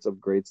just puts up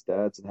great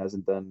stats and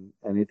hasn't done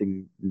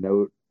anything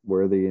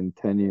noteworthy in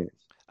 10 years.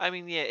 I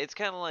mean, yeah, it's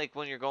kind of like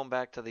when you're going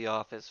back to the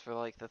office for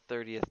like the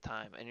 30th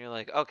time, and you're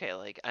like, okay,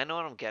 like I know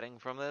what I'm getting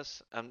from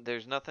this.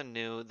 There's nothing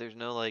new. There's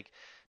no like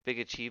big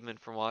achievement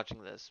from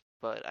watching this,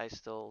 but I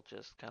still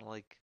just kind of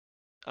like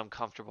I'm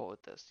comfortable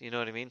with this. You know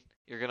what I mean?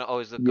 You're gonna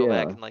always go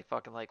back Yeah, and like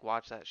fucking like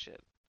watch that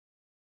shit.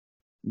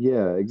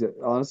 yeah,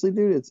 exactly. Honestly,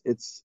 dude,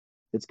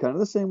 it's kind of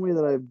the same way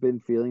that I've been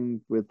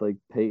feeling with like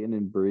Peyton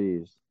and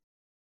Breeze.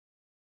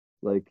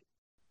 Like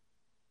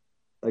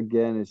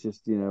again, it's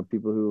just,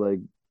 people who like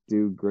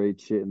do great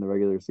shit in the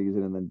regular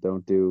season and then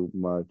don't do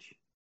much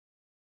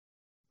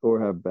or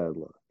have bad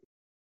luck.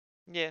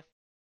 Yeah,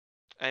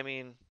 I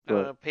mean, I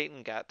don't But know.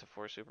 Peyton got to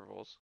 4 Super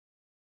Bowls.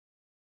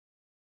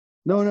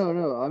 no, no,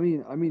 no. I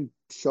mean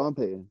Sean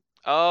Payton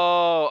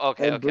Oh,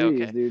 okay, and okay,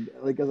 Breeze, okay. dude.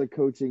 Like as a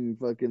coaching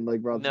fucking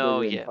like No,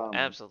 Roethlisberger and yeah, Tomlin.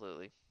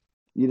 absolutely.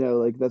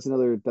 Like that's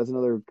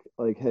another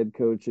like head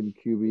coach and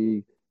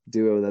QB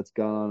duo that's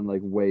gone on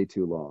like way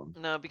too long.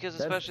 No, because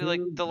That's especially like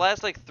true. the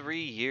last like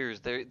 3 years,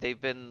 they've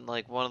been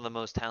like one of the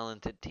most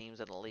talented teams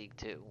in the league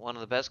too. One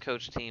of the best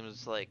coached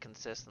teams like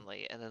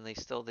consistently, and then they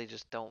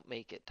just don't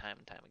make it time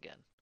and time again.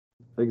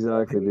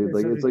 Exactly, Peyton dude. is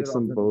Like such a it's like good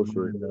some offensive bullshit.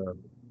 mind, though.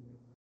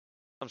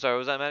 I'm sorry, what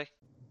was that, Matty?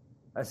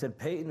 I said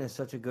Peyton is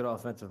such a good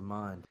offensive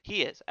mind.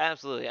 He is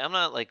absolutely. I'm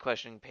not like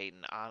questioning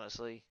Peyton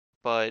honestly,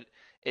 but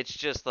it's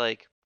just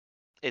like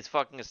it's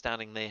fucking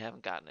astounding they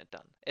haven't gotten it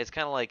done. It's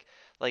kind of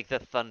like the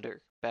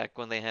Thunder back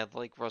when they had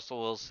like Russell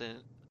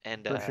Wilson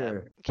and For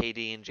sure.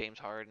 KD and James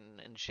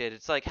Harden and shit.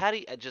 It's like how do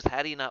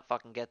you not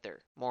fucking get there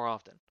more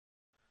often?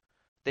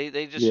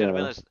 They just should have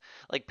been Yeah.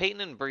 like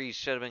Peyton and Breeze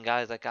should have been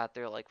guys that got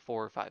there like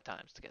 4 or 5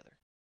 times together.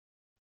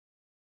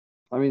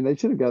 I mean, they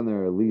should have gotten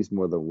there at least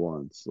more than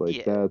once. Like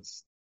Yeah,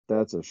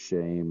 that's a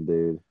shame,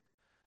 dude.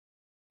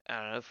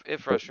 I don't know. It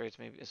But frustrates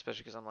me,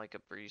 especially because I'm like a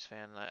Breeze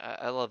fan.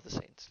 I love the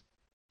Saints.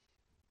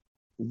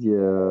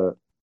 yeah.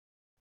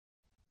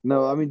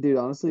 No, I mean, dude,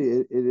 honestly,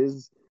 it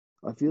is.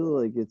 I feel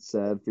like it's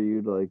sad for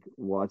you to like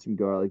watch him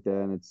go out like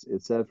that, and it's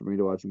sad for me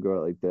to watch him go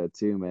out like that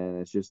too, man.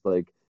 It's just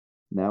like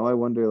now I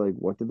wonder like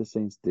what do the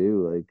Saints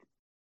do? Like,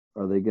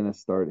 are they gonna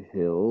start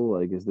Hill?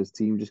 Like, is this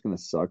team just gonna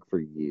suck for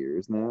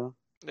years now?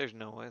 There's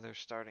no way they're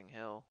starting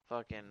Hill.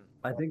 Fucking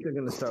I think they're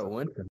gonna start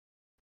Winston.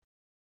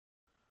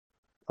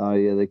 Oh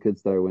yeah, they could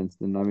start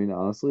Winston. I mean,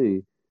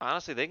 honestly,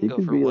 honestly, they can he go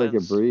could for be like a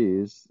Wentz.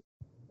 Breeze.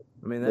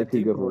 I mean, They that could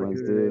deep go for collector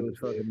Wentz today too. was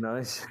fucking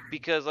nice.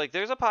 Because like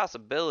there's a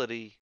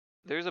possibility,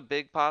 there's a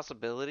big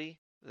possibility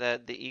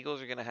that the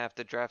Eagles are gonna have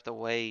to draft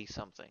away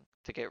something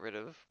to get rid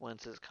of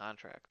Wentz's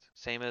contract.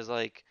 Same as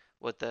like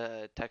what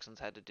the Texans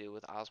had to do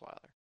with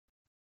Osweiler.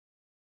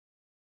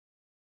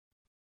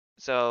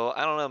 So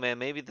I don't know, man.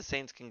 Maybe the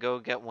Saints can go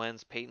get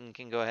Wentz. Peyton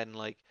can go ahead and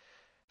like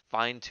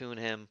fine tune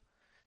him,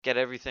 get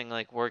everything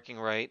like working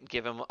right,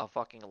 give him a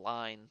fucking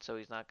line so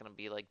he's not gonna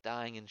be like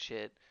dying and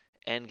shit,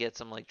 and get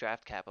some like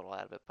draft capital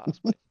out of it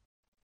possibly.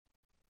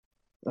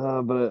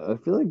 But I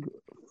feel like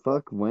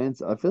fuck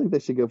Wentz. I feel like they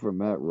should go for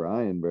Matt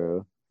Ryan,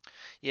 bro.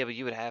 Yeah, but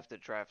you would have to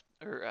draft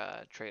or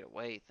trade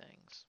away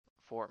things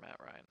for Matt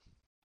Ryan.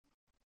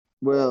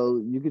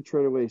 Well, you could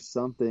trade away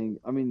something.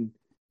 I mean,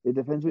 it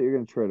depends what you're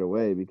going to trade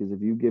away because if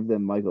you give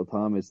them Michael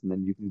Thomas and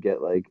then you can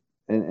get like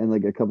and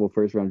like a couple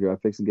first round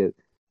draft picks and get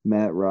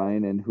Matt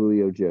Ryan and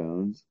Julio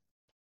Jones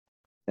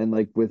and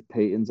like with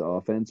Peyton's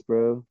offense,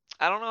 bro.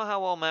 I don't know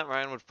how well Matt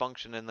Ryan would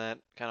function in that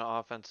kind of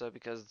offense though,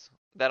 because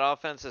that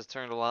offense has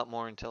turned a lot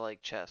more into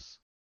like chess.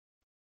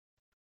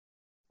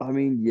 I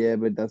mean, yeah,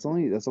 but that's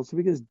also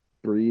because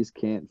Breeze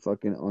can't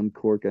fucking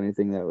uncork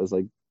anything that was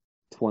like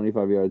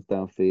 25 yards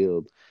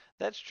downfield.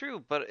 That's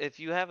true, but if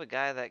you have a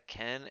guy that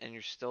can and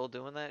you're still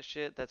doing that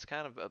shit, that's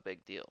kind of a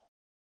big deal.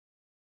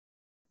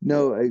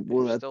 No, Because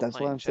well you're still that's why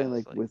playing I'm saying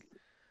chess. like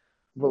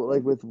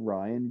Like, with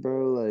Ryan,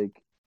 bro,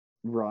 like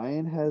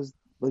Ryan has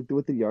like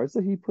with the yards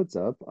that he puts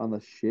up on the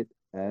shit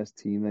ass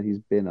team that he's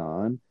been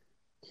on,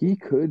 he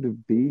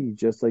could be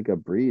just like a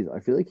Breeze. I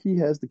feel like he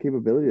has the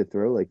capability to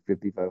throw like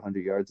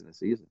 5,500 yards in a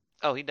season.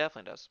 oh, he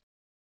definitely does.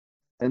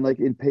 And like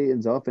in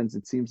Peyton's offense,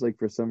 it seems like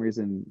for some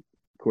reason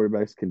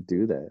quarterbacks can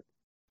do that,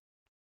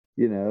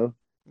 you know,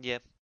 Yeah,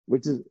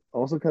 which is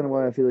also kind of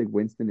why I feel like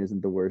Winston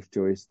isn't the worst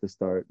choice to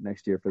start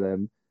next year for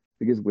them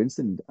because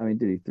Winston, I mean,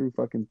 dude, he threw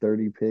fucking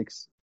 30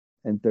 picks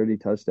and 30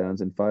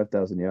 touchdowns and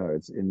 5,000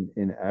 yards in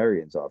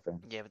Arians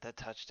offense. yeah, but that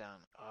touchdown,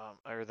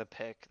 or that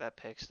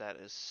pick stat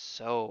is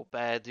so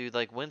bad, dude.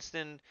 Like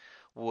Winston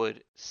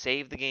would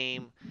save the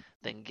game,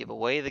 then give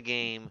away the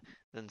game,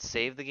 then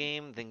save the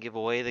game, then give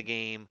away the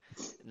game,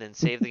 and then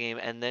save the game,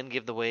 and then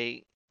give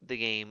away the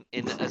game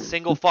in a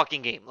single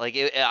fucking game. Like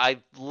I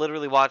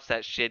literally watched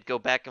that shit go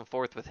back and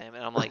forth with him,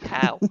 and I'm like,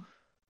 how?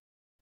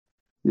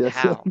 Yeah,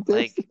 How?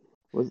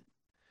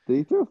 did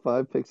he throw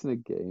 5 picks in a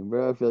game,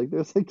 bro? I feel like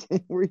there's a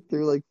game where he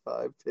threw like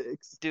 5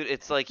 picks. Dude,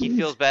 it's like he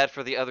feels bad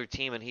for the other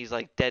team and he's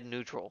like dead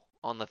neutral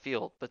on the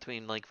field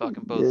between like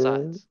fucking both Yeah,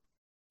 sides.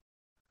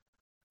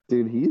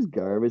 dude, he's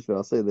garbage. But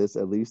I'll say this: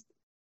 at least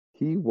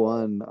he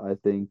won. I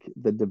think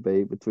the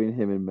debate between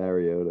him and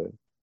Mariota.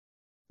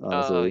 Oh,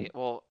 Honestly, yeah,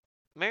 well,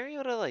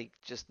 Mariota like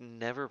just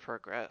never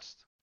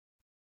progressed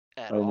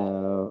at I all.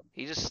 know.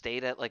 He just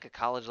stayed at like a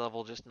college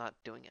level, just not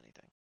doing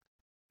anything.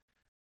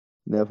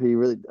 No, he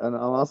really. And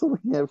I'm also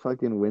looking at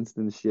fucking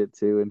Winston shit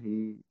too, and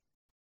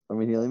I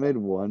mean, he only made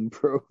one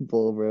Pro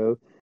Bowl, bro,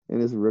 in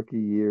his rookie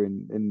year,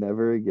 and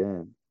never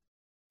again.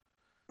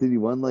 Did he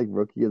won like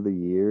Rookie of the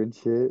Year and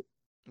shit?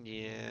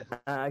 Yeah.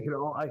 I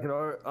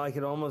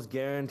could almost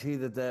guarantee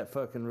that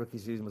fucking rookie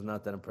season was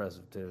not that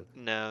impressive too.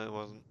 No, it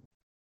wasn't.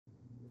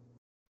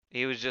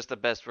 He was just the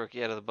best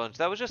rookie out of the bunch.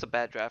 That was just a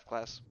bad draft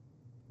class.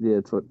 Yeah,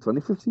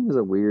 2015 is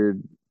a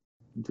weird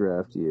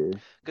draft year.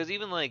 Because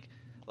even like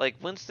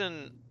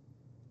Winston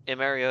and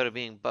Mariota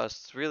being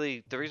busts,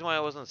 really the reason why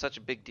it wasn't such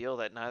a big deal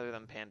that neither of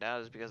them panned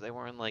out is because they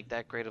weren't like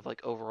that great of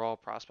like overall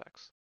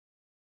prospects.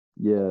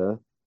 Yeah.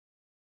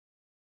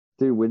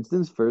 Dude,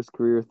 Winston's first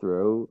career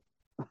throw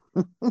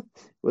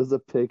was a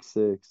pick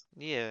six.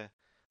 Yeah.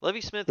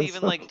 Levy Smith That's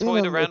even like fucking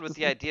toyed around with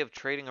the amazing. idea of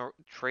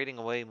trading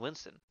away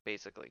Winston,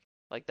 basically.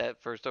 Like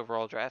that first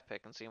overall draft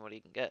pick and seeing what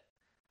he can get.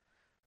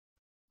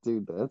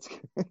 Dude, that's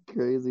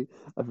crazy.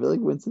 I feel like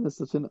Winston is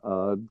such an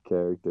odd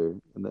character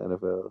in the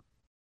NFL.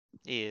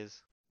 He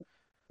is.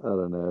 I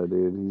don't know,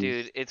 dude.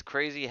 Dude, it's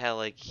crazy how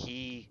like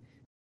he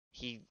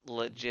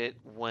legit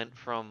went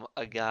from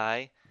a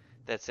guy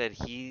that said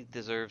he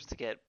deserves to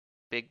get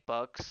big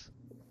bucks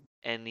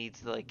and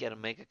needs to like get a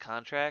make a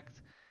contract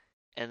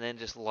and then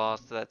just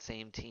lost to that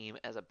same team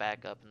as a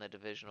backup in the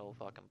divisional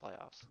fucking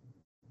playoffs.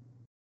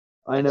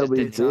 I And know, just but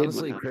didn't even give him a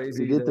honestly contract. he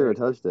crazy did throw a that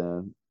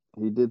touchdown.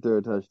 He did throw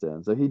a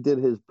touchdown. So he did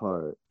his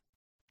part,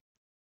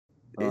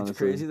 it's honestly.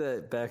 crazy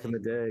that back in the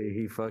day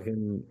he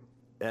fucking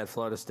at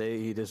Florida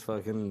State he just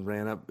fucking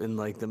ran up in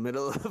like the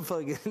middle of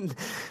fucking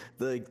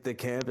like the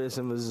campus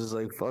and was just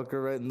like fuck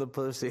her right in the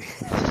pussy.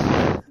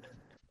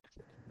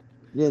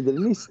 Yeah,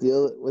 didn't he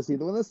steal? Was he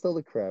the one that stole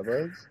the crab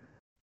legs?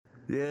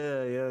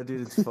 Yeah,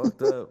 dude, it's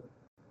fucked up.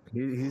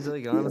 He's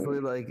like Yeah. honestly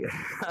like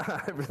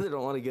I really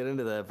don't want to get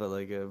into that, but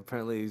like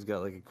apparently he's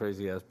got like a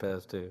crazy ass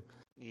past too.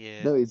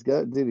 Yeah. No,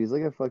 dude, he's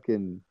like a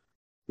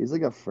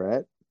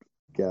frat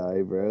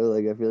guy, bro.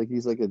 Like, I feel like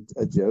he's like a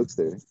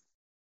jokester,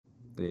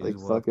 Yeah, he's like a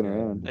wild fucking cat. A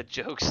around.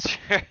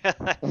 jokester.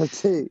 I'd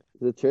say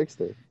he's a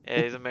trickster.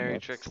 Yeah, he's a merry No.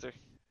 trickster.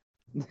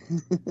 I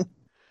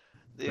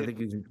Dude, think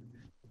he's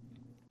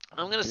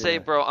I'm gonna say, yeah.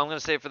 bro, I'm gonna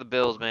say for the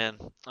Bills, man.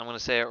 I'm gonna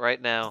say it right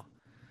now.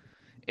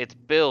 It's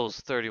Bills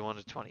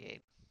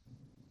 31-28.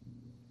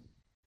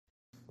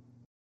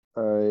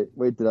 All right,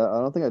 wait, I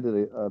don't think I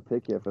did a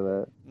pick yet for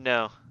that.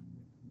 No.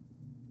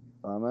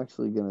 I'm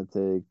actually gonna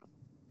take.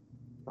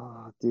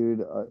 Oh,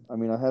 dude, I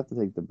mean, I have to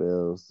take the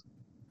Bills.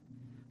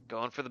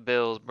 Going for the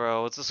Bills,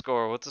 bro. What's the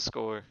score? What's the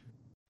score?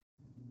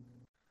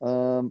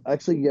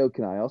 Actually, yo,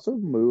 can I also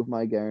move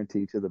my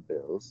guarantee to the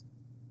Bills?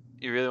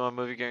 You really want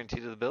to move your guarantee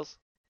to the Bills?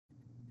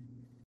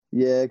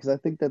 Yeah, because I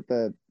think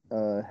that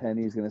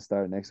Henny's gonna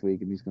start next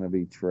week and he's gonna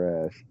be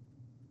trash.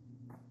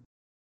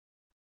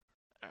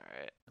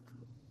 Alright.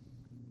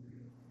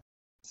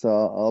 So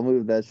I'll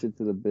move that shit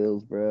to the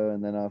Bills, bro,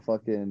 and then I'll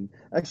fucking.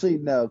 Actually,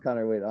 no,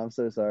 Connor, wait, I'm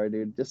so sorry,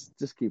 dude. Just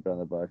keep it on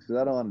the Bucks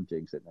because I don't want to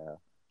jinx it now.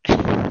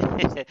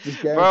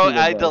 Just Bro, guarantee the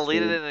I Bucks,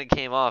 deleted dude. it and it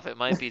came off. It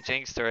might be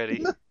jinxed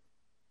already.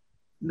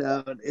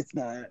 No, it's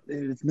not,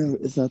 dude.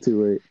 It's not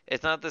too late.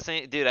 It's not the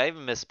same. Dude, I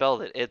even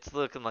misspelled it. It's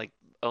looking like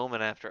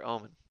Omen after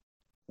Omen.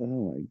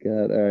 Oh my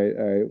God! All right,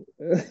 all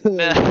right.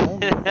 No. Now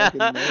I'm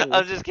fucking I'm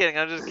nervous. just kidding.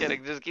 I'm just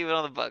kidding. Just keep it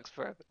on the Bucks,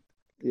 bro.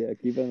 Yeah,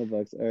 keep it on the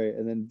Bucks. All right,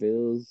 and then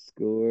Bills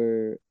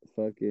score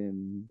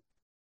fucking.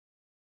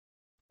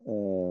 I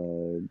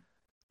don't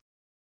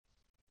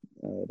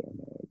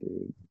know,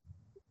 dude.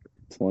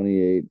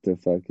 28 to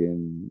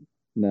fucking.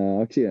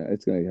 No, actually, yeah,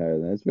 it's gonna be higher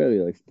than that. It's probably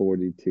like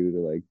 42 to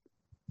like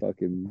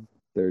fucking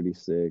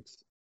 36.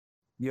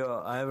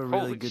 Yo, I have a really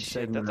Holy good shit,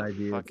 segment that's a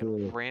idea fucking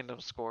too. random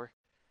score.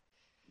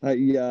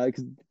 Yeah,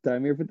 because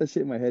Dimir put that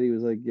shit in my head. He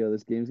was like, "Yo,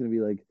 this game's gonna be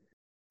like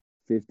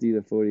 50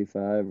 to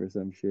 45 or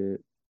some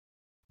shit."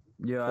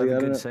 Yo, I Like, have I a don't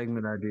good know.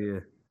 segment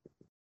idea.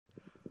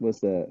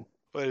 What's that?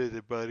 What is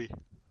it, buddy?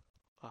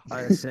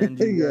 I send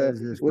you Yeah, guys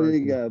this what do you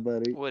fucking. got,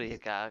 buddy? What do you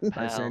got, I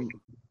pal? send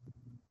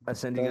I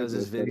send you Talk guys to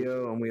this us, buddy.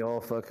 video and we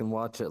all fucking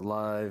watch it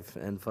live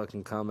and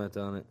fucking comment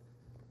on it.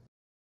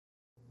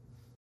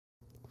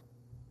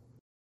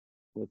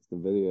 What's the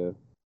video?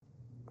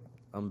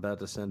 I'm about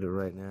to send it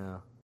right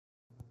now.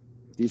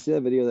 Do you see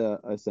that video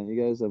that I sent you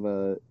guys of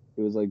it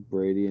was like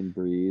Brady and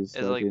Breeze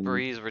Is it like fucking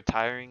Bree's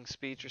retiring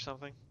speech or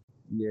something?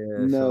 Yeah, I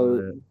saw no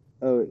that.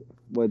 oh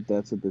what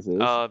that's what this is?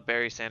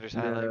 Barry Sanders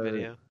highlight No,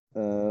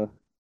 video.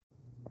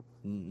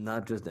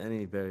 not just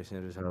any Barry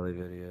Sanders Harley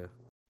video.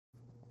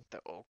 The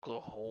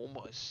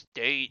Oklahoma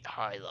State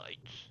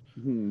highlights.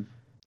 Hmm.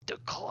 The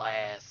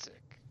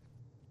classic.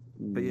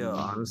 But yo,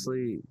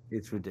 honestly,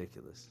 it's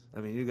ridiculous. I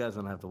mean, you guys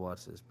don't have to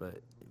watch this, but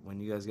when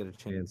you guys get a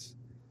chance,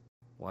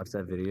 watch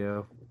that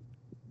video.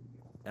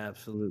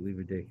 Absolutely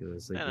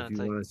ridiculous. Like, I know, if it's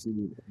you like want to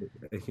see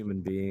a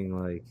human being,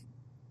 like,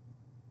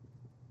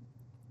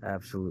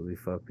 absolutely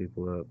fuck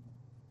people up.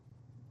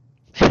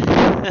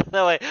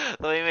 the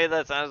way he made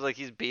that sounds like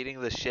he's beating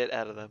the shit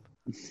out of them.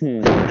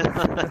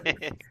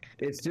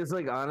 It's just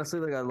like, honestly,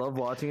 like, I love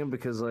watching him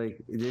because,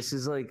 like, this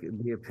is like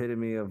the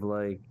epitome of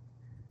like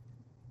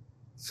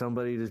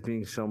somebody just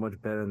being so much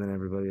better than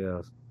everybody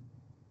else.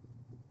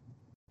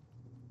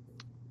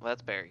 Well,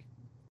 that's Barry.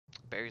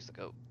 Barry's the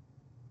goat.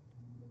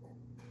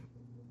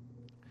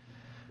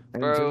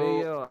 And Bro. to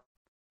me, yo,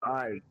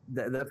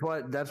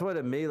 that's why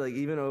to me, like,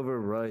 even over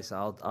Rice,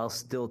 I'll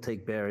still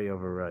take Barry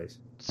over Rice.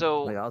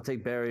 So Like, I'll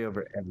take Barry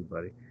over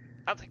everybody.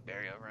 I'll take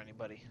Barry over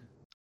anybody.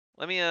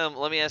 Let me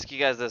ask you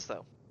guys this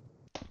though.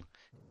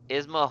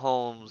 Is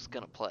Mahomes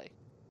gonna play?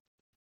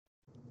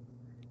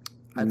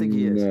 I think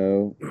he is.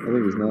 No, I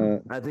think he's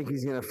not. I think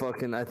he's gonna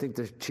fucking. I think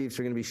the Chiefs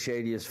are gonna be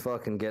shady as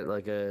fuck and get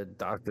like a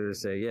doctor to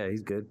say, yeah,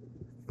 he's good.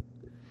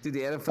 Dude,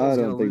 the NFL's I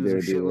gonna don't think lose a they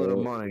would do shitload of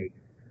that. money.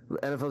 The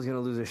NFL's gonna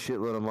lose a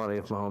shitload of money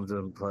if Mahomes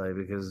doesn't play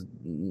because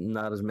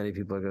not as many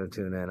people are gonna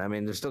tune in. I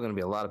mean, there's still gonna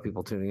be a lot of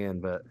people tuning in,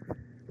 but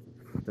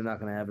they're not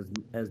gonna have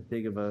as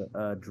big of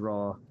a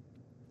draw.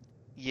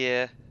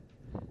 Yeah.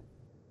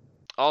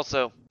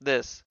 Also,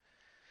 this.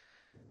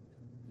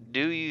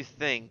 Do you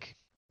think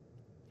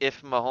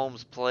if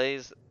Mahomes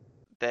plays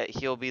that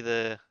he'll be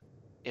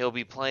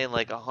playing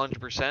like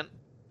 100%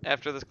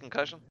 after this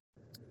concussion?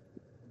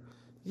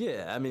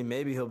 Yeah, I mean,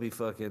 maybe he'll be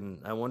fucking.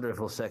 I wonder if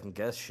he'll second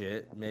guess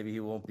shit. Maybe he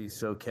won't be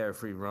so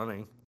carefree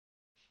running.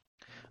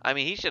 I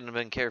mean, he shouldn't have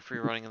been carefree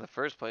running in the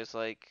first place.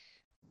 Like,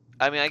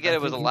 I mean, I get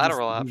it was a think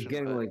lateral he's option.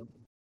 getting But... like,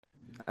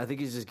 I think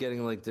he's just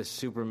getting like this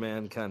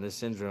Superman kind of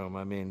syndrome.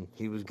 I mean,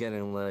 he was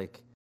getting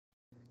like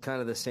kind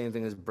of the same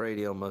thing as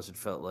Brady almost. It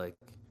felt like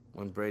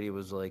when Brady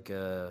was like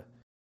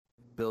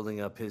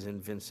building up his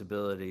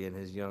invincibility in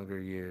his younger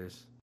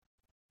years.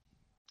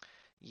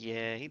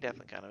 Yeah, he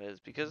definitely kind of is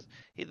because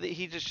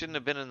he just shouldn't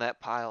have been in that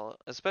pile.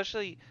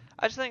 Especially,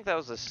 I just think that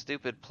was a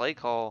stupid play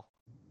call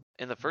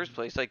in the first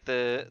place. Like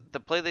the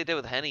play they did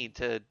with Henny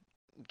to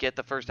get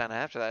the first down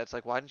after that. It's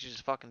like, why didn't you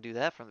just fucking do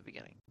that from the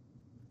beginning?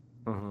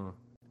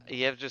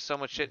 You have just so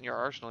much shit in your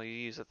arsenal. You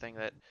use a thing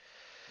that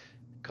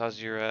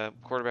caused your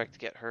quarterback to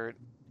get hurt,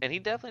 and he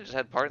definitely just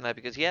had part in that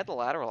because he had the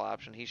lateral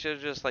option. He should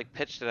have just like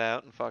pitched it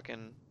out and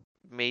fucking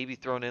maybe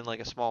thrown in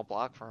like a small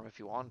block for him if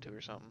he wanted to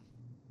or something.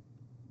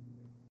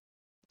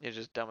 It's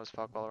just dumb as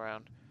fuck all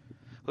around.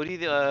 Who do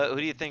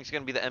you think is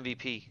gonna be the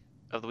MVP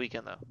of the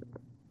weekend though?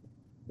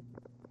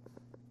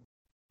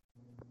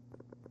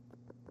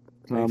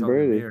 Tom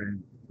Brady.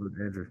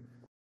 Andrew.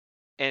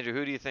 Andrew,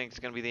 who do you think is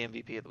gonna be the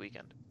MVP of the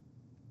weekend?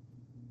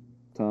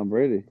 Tom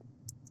Brady.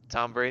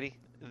 Tom Brady,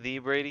 the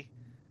Brady.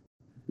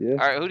 Yeah. All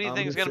right, who do you I'm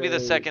think is gonna gonna be the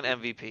say- second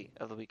MVP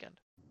of the weekend?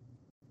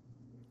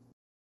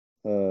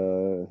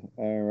 Aaron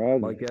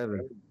Rodgers. Mike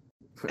Evans.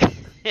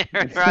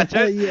 Aaron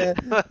Rodgers.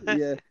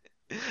 yeah.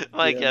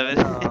 Mike Yeah,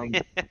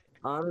 Evans.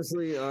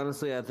 Honestly,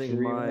 I think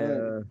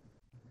Kareem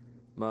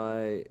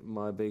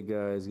my big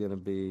guy is gonna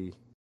be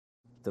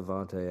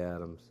Devontae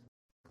Adams.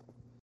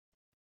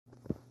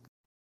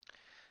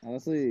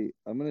 Honestly,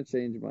 I'm gonna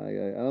change my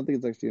guy. I don't think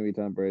it's actually gonna be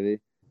Tom Brady.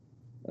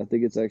 I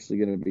think it's actually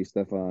gonna be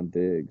Stephon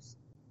Diggs.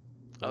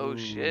 Oh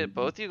shit!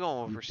 Both you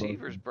going with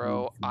receivers,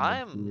 bro.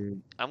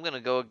 I'm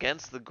gonna go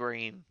against the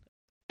grain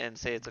and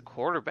say it's a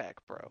quarterback,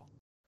 bro.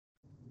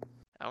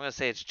 I'm gonna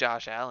say it's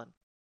Josh Allen.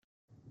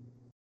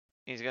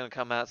 He's gonna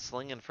come out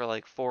slinging for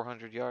like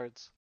 400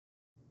 yards.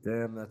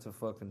 Damn, that's a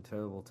fucking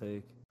terrible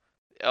take.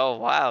 Oh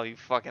wow, you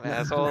fucking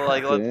asshole!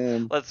 Like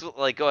Damn. let's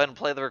like go ahead and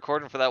play the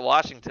recording for that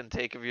Washington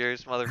take of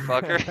yours,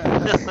 motherfucker.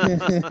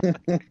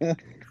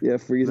 Yeah,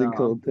 freezing No,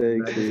 cold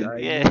takes, I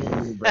dude.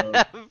 just- bro.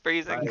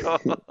 Freezing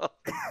cold.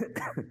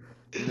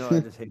 You know, I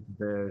just hate the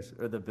Bears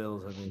or the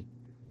Bills. I mean,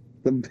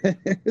 The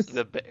Bears.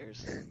 The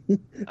Bears.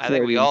 I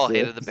think we all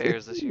hated the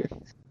Bears this year.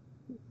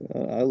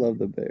 I love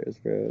the Bears,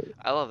 bro.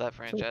 I love that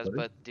franchise, funny.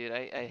 but dude,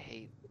 I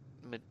hate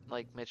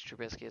like Mitch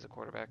Trubisky as a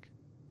quarterback.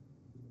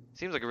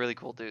 Seems like a really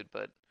cool dude,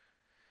 but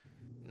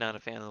not a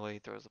fan of the way he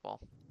throws the ball.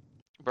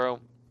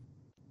 Bro.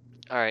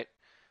 Alright.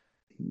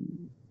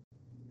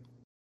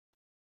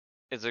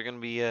 Is there gonna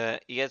be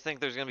you guys think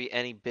there's gonna be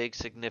any big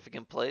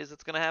significant plays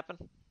that's gonna happen?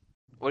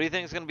 What do you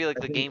think is gonna be like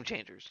I the think- game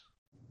changers?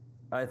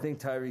 I think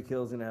Tyreek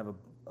Hill's gonna have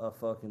a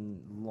fucking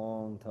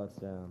long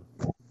touchdown.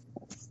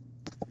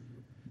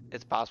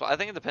 It's possible. I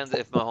think it depends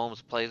if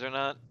Mahomes plays or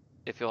not,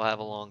 if he'll have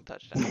a long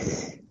touchdown.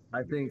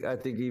 I think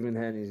even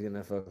Henny's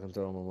gonna fucking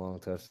throw him a long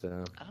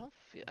touchdown.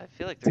 I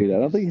feel like they're Dude, I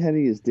gonna don't think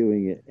Henny is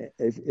doing it.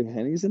 If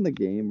Henny's in the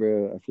game,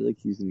 bro, I feel like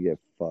he's gonna get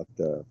fucked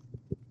up.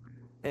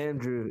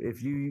 Andrew,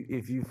 if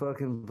you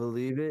fucking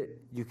believe it,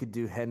 you could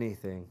do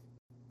anything.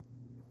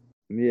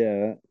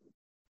 Yeah.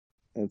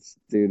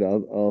 Dude,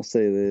 I'll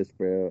say this,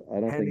 bro. I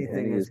don't think Anything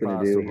Henny is is gonna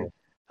possible. do.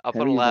 I'll put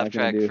a Henny's laugh not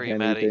gonna track do for you,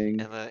 Maddie,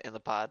 anything. in the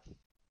pod.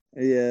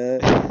 Yeah.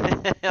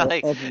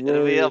 Like it'll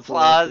be Uproarious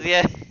applause,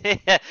 yeah.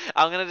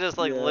 I'm gonna just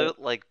like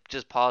Yeah.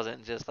 just pause it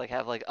and just like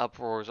have like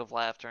uproars of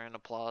laughter and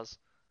applause.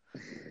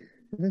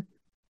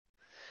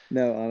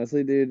 No,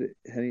 honestly, dude,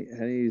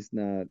 Henny's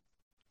not No,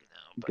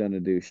 but gonna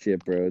do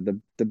shit, bro.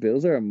 The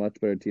Bills are a much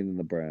better team than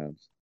the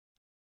Browns.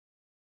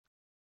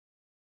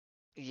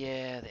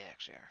 yeah, they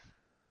actually are.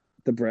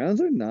 The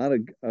Browns are not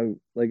a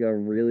like a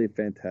really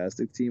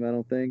fantastic team, I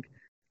don't think.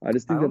 I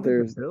just I think that don't think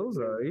the there's Bills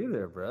are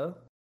either, bro.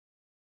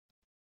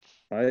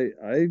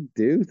 I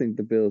do think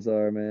the Bills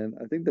are, man.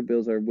 I think the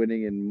Bills are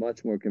winning in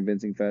much more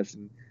convincing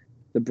fashion.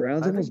 The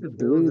Browns I think almost the Bills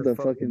blew are the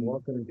fucking fucking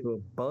walking into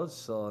a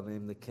buzzsaw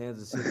named the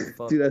Kansas City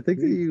dude. I fucking think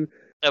that Chiefs. you,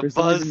 A for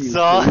some reason, you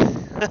buzzsaw.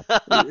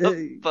 hate. A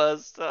eh,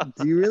 buzzsaw.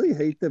 Do you really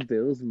hate the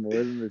Bills more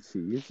than the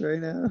Chiefs right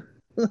now?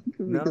 Like,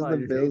 No, because I the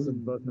just hate Bills.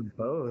 them fucking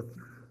both.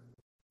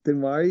 Then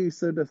why are you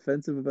so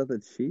defensive about the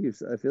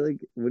Chiefs? I feel like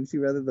wouldn't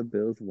you rather the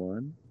Bills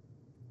won?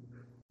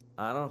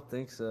 I don't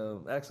think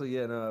so. Actually,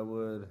 yeah, no, I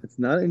would. It's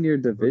not in your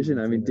division.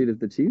 I mean, 100%. dude, if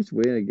the Chiefs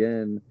win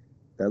again,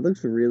 that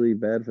looks really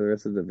bad for the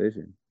rest of the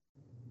division.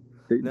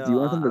 Do No, you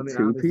want them I to mean,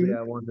 obviously, two-peat?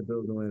 I want the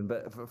Bills to win,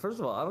 but first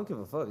of all, I don't give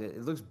a fuck.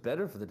 It looks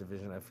better for the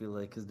division. I feel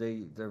like because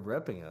they're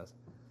repping us.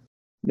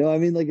 No, I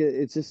mean like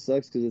it just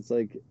sucks because it's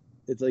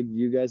like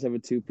you guys have a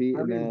two-peat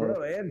I and mean, now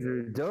bro,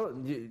 Andrew,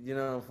 don't you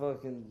know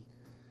fucking?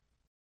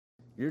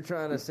 You're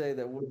trying to say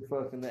that we're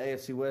fucking the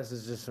AFC West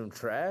is just some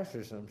trash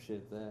or some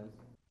shit, then?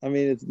 I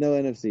mean it's no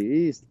NFC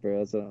East,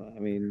 bro. I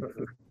mean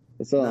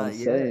that's all I'm Not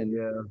yet, saying.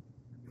 yeah,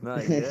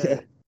 not Yeah,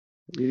 yet.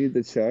 you need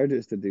the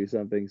Chargers to do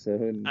something, so I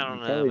don't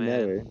know, probably man.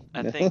 never.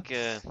 I No, think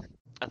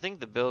I think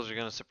the Bills are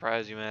gonna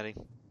surprise you, Maddie.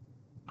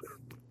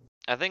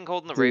 I think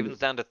holding the dude. Ravens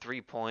down to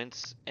 3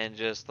 points and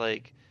just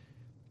like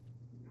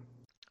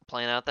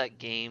playing out that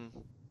game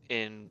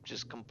in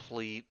just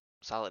complete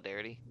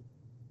solidarity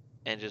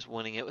and just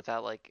winning it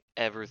without like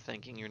ever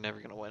thinking you're never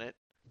gonna win it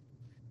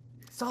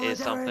is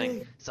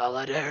something. Solidarity.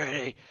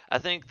 Solidarity. I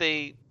think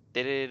they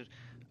did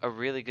a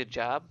really good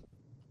job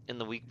in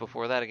the week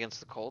before that against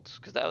the Colts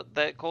because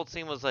that Colts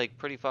team was like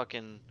pretty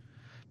fucking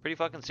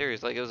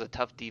serious. Like it was a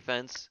tough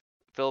defense.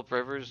 Philip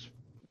Rivers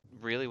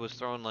really was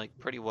throwing like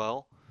pretty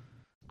well.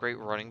 Great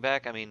running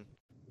back. I mean,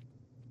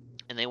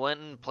 and they went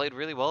and played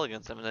really well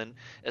against them. And then,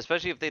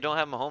 especially if they don't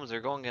have Mahomes, they're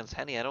going against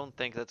Henny. I don't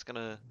think that's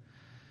gonna.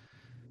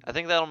 I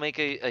think that'll make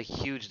a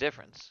huge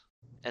difference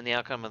in the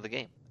outcome of the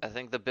game. I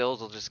think the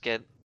Bills will just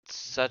get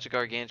such a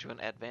gargantuan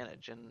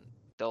advantage, and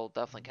they'll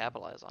definitely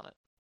capitalize on it.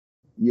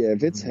 Yeah,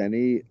 if it's Mhm.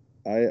 Henny,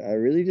 I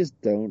really just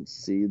don't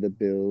see the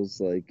Bills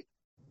like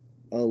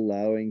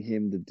allowing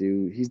him to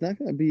do. He's not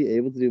gonna be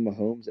able to do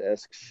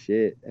Mahomes-esque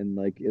shit, and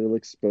like it'll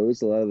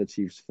expose a lot of the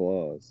Chiefs'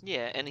 flaws.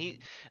 Yeah, and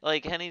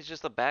like Henny's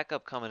just a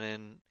backup coming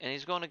in, and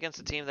he's going against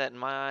a team that, in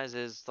my eyes,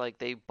 is like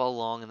they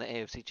belong in the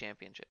AFC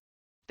Championship.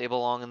 They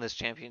belong in this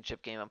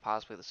championship game and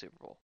possibly the Super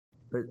Bowl.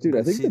 Dude, I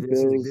But think see, the this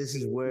Bills.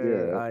 is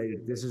where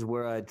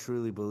Yeah, I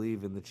truly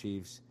believe in the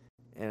Chiefs,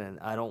 and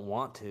I don't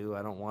want to.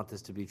 I don't want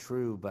this to be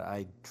true, but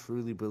I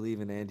truly believe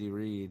in Andy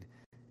Reid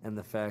and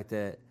the fact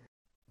that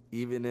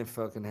even if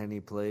fucking Henny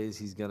plays,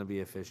 he's gonna be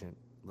efficient.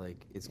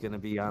 Like it's gonna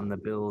be on the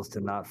Bills to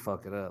not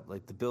fuck it up.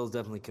 Like the Bills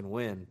definitely can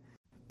win,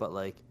 but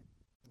like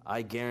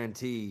I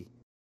guarantee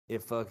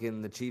if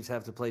fucking the Chiefs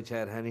have to play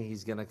Chad Henne,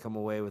 he's gonna come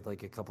away with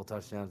like a couple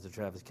touchdowns to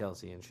Travis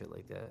Kelce and shit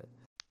like that.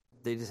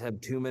 They just have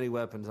too many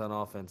weapons on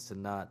offense to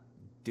not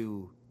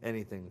do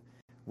anything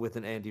with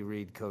an Andy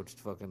Reid coached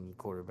fucking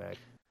quarterback.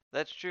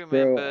 That's true,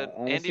 man. bro. But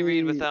Andy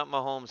Reid Honestly, without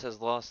Mahomes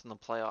has lost in the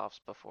playoffs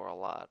before a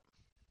lot.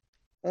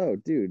 oh,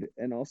 dude,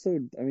 and also,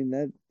 I mean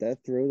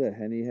that throw that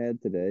Henny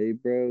had today,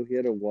 bro. He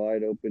had a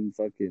wide open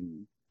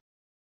fucking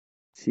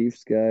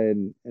Chiefs guy,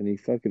 and he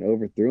fucking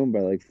overthrew him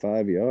by like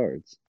 5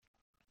 yards.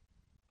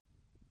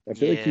 I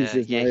feel like he's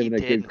just Yeah, not he even a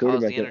did good and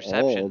caused the quarterback at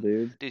all, interception.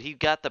 dude. Dude, he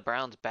got the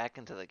Browns back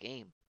into the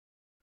game.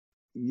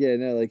 Yeah,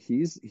 no, like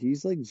he's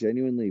like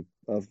genuinely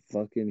a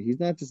fucking. He's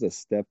not just a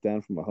step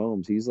down from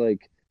Mahomes. He's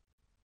like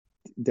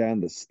down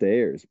the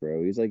stairs,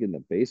 bro. He's like in the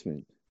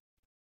basement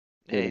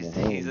Yeah, compared to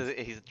Mahomes.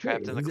 he's Yeah,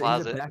 trapped in the he's a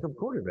closet. backup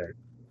quarterback.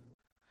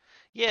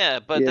 Yeah,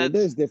 but Yeah, but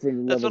there's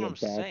different that's what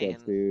levels I'm of backups, saying.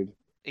 dude.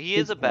 He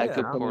is a Yeah, backup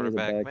Fitzpatrick I'm, coming in as a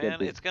quarterback, backup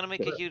man. is It's gonna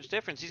make a but huge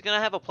difference. He's gonna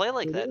have a play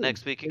like it that is.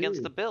 next week It against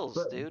is. the Bills,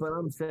 dude. But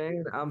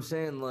I'm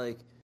saying like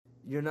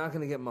you're not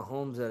gonna get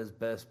Mahomes at his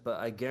best, but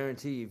I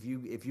guarantee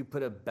if you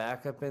put a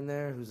backup in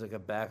there who's like a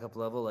backup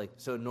level, like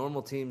so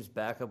normal teams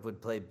backup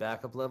would play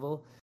backup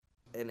level,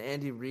 and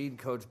Andy Reid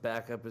coach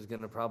backup is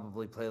gonna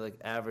probably play like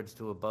average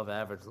to above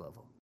average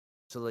level.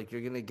 So like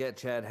you're gonna get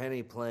Chad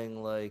Henne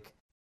playing like,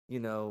 you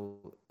know,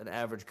 an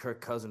average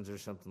Kirk Cousins or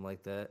something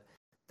like that.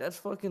 That's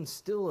fucking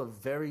still a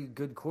very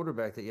good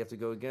quarterback that you have to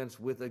go against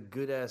with a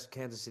good ass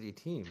Kansas City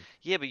team.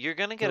 Yeah, but you're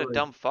gonna So get a like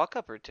dumb fuck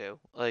up or two,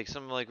 like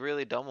some like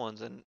really dumb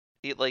ones, and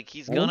he's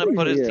I don't gonna think.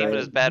 put his team in Yeah,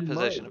 his bad he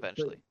position might,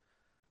 eventually.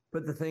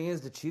 but the thing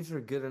is, the Chiefs are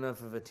good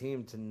enough of a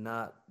team to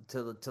not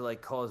to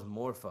like cause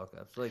more fuck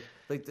ups. Like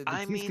the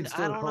I Chiefs mean, can I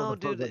still don't cause know, a fuck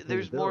dude. up to the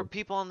There's more Bills.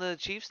 people on the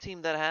Chiefs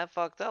team that have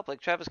fucked up.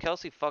 Like Travis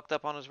Kelce fucked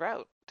up on his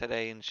route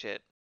today and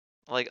shit.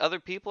 Like other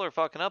people are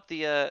fucking up.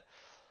 The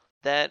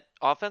that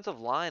offensive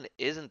line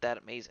isn't that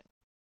amazing.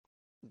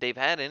 they've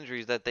had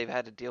injuries that they've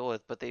had to deal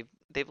with, but they've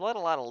let a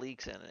lot of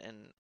leaks in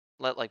and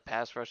let like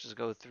pass rushes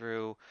go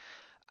through.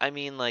 I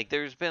mean, like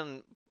there's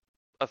been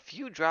a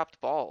few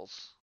dropped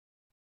balls,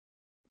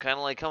 kind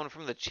of like coming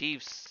from the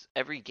Chiefs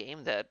every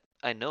game that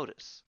I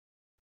notice.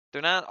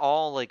 They're not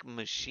all like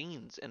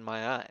machines in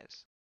my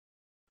eyes.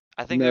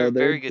 I think they're No, a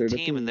very good they're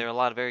team and definitely they're a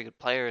lot of very good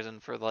players.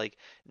 And for like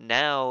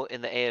now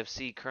in the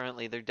AFC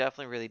currently, they're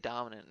definitely really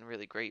dominant and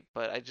really great.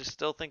 But I just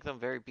still think them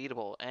very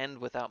beatable. And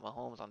without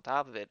Mahomes on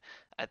top of it,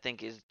 I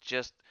think is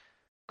just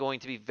going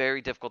to be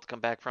very difficult to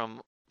come back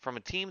from a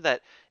team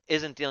that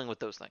isn't dealing with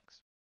those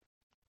things.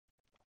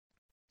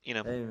 You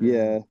know, Hey, man.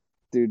 yeah,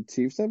 dude.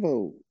 Chiefs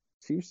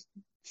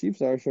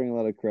Chiefs are showing a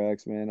lot of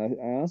cracks, man. I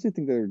honestly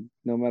think they're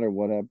no matter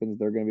what happens,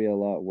 they're gonna be a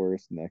lot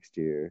worse next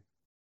year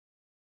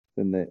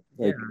than they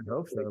Yeah, like. I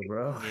hope so,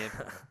 bro. yeah.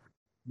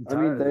 I'm I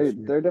mean, tired of this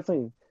shit. they're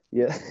definitely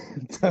yeah.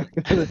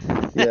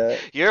 Yeah,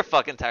 You're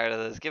fucking tired of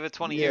this. Give it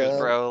 20 years, yeah.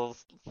 bro.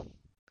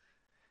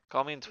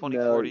 Call me in No,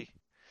 2040.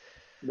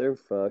 they're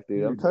fucked,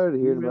 dude. I'm Dude, tired of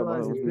you hearing about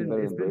realize Mahomes being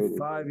better it's than been Brady.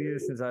 5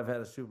 years since I've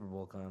had a Super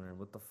Bowl, Connor.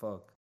 What the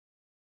fuck?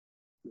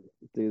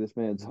 Dude, this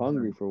man's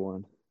hungry for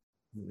one.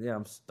 Yeah,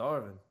 I'm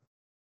starving.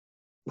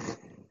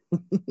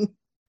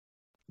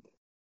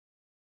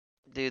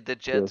 Dude, the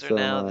Yo, Jets are so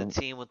am now the I.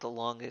 team with the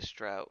longest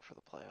drought for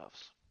the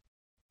playoffs.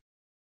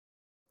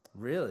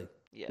 Really?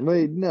 Yeah,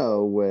 Wait,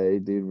 no way,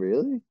 dude.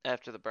 Really?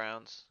 after the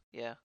Browns.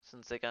 Yeah,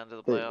 since they got into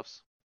the They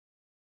playoffs.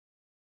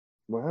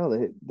 wow,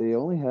 they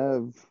only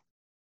have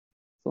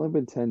it's only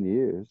been 10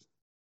 years.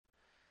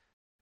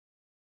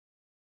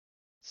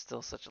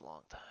 Still such a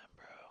long time,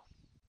 bro.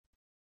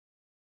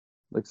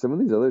 Like some of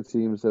these other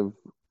teams have.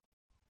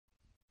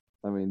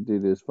 I mean,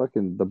 dude, there's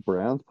fucking the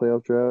Browns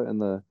playoff drought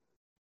and the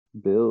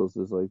Bills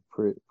is like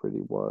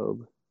pretty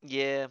wild.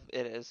 Yeah,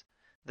 it is.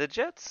 The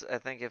Jets, I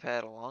think, have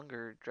had a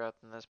longer drought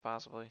than this,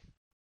 possibly.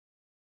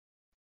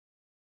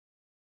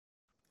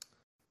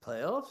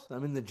 Playoffs? I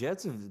mean, the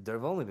Jets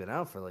they've only been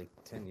out for like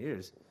 10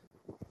 years.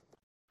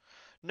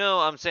 No,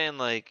 I'm saying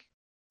like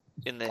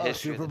in the Oh,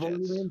 history of Super the Bowl,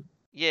 you Jets. mean?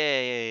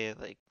 Yeah.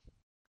 Like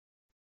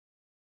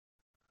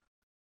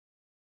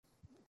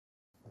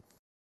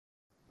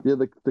Yeah,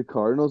 the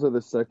Cardinals are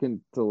the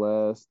second to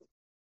last,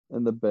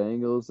 and the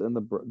Bengals and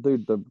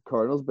dude, the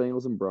Cardinals,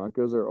 Bengals, and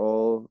Broncos are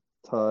all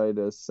tied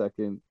as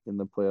second in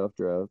the playoff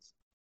droughts.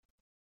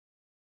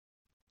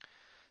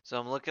 so,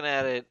 I'm looking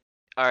at it.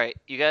 All right,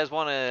 you guys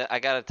want to? I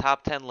got a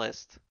top 10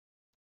 list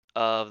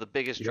of the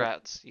biggest Yep.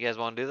 droughts. You guys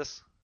want to do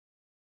this?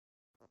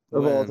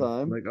 Of all When?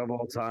 time. Like of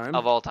all time?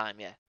 Of all time,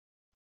 yeah.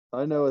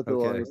 I know what the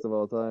Okay. longest of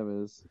all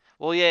time is.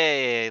 Well,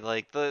 yeah.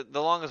 Like the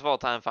longest of all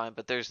time, fine,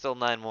 but there's still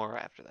 9 more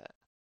after that.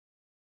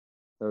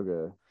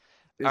 Okay.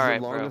 All Is the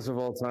right, bro. longest of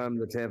all time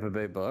the Tampa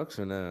Bay Bucks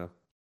or no?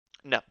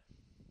 No,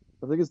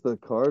 I think it's the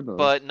but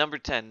Cardinals. number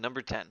 10,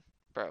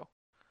 bro.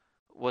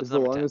 What's Is the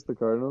number 10? longest the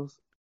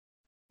Cardinals?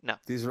 No.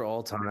 These are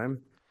all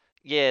time?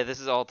 Yeah, this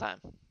is all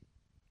time.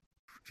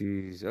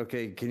 Jeez.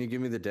 Okay, can you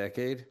give me the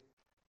decade?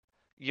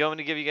 You want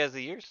me to give you guys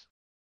the years?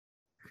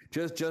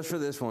 Just for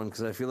this one,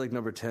 because I feel like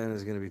number 10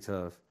 is going to be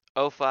tough.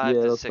 05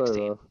 Yeah, to it'll start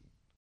 16.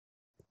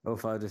 off.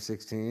 05 to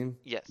 16?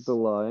 Yes. The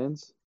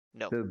Lions,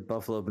 No. The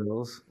Buffalo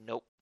Bills?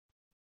 Nope.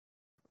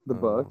 the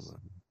Bucks,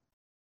 Um,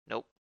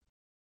 Nope.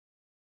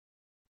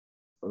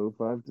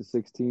 05 to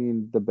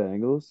 16, the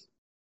Bengals.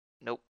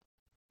 Nope.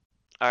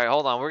 All right,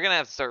 hold on. We're gonna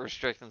have to start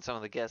restricting some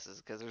of the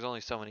guesses because there's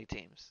only so many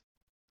teams.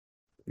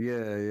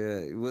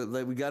 yeah.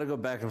 We got to go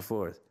back and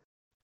forth.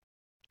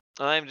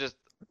 I'm just,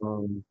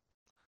 Um,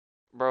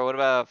 bro. What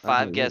about I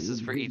 5 guesses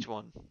for mean, each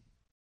one?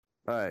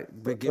 all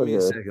right, but give me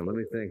a Okay. second. Let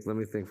me think. Let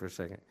me think for a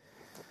second.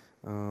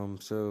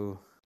 So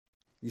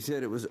you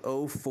said it was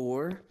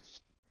 04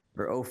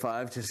 or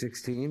 05 to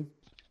 16?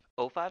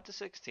 05 to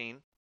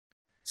 16.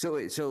 So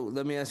wait, so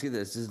let me ask you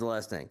this. This is the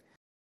last thing.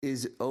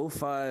 Is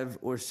 05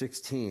 or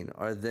 16,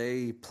 are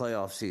they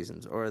playoff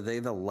seasons or are they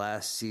the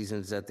last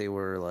seasons that they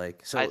were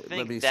like? So I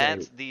let me think say,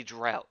 that's the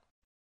drought.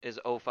 Is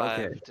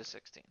okay, 05 to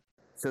 16.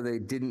 so they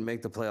didn't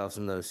make the playoffs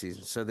in those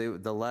seasons. So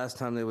the last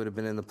time they would have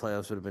been in the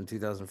playoffs would have been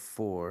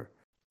 2004,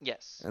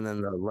 Yes. and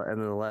then the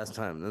last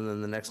time, and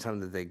then the next time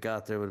that they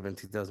got there would have been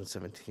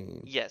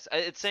 2017. Yes.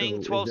 It's saying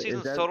So 12 is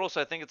seasons that total,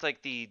 so I think it's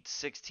like the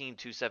 16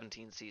 to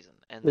 17 season,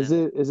 and Is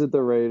then it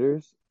the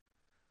Raiders?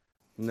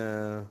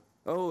 no?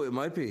 Oh, it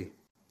might be.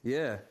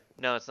 Yeah.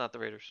 no, it's not the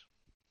Raiders.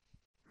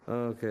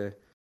 Okay.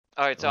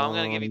 All right, so I'm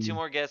gonna give you 2 Um.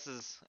 more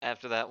guesses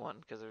after that one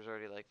because there's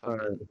already like All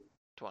fucking right.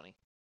 20.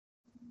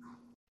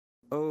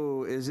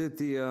 Oh, is it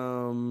the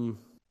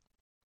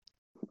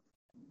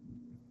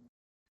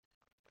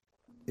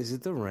Is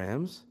it the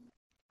Rams?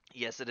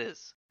 Yes, it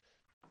is.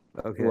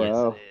 Okay. Yes,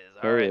 Wow. it is.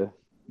 All Hell right. yeah.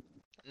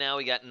 Now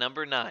we got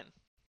number 9.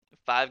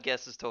 5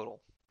 guesses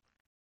total.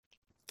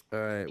 All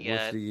right. You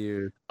What's got the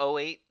year?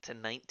 08 to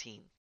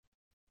 19.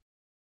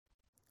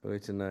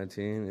 08 to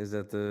 19. Is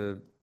that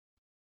the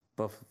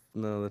Buff?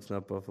 No, that's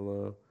not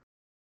Buffalo.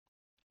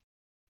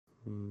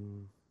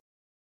 Hmm.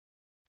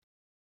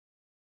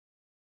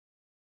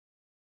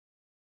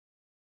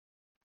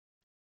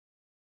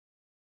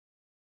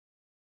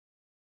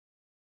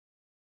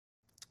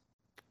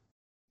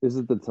 Is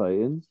it the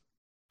Titans?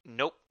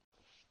 Nope.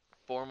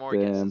 4 more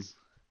Damn. guesses.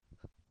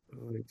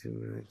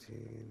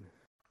 19.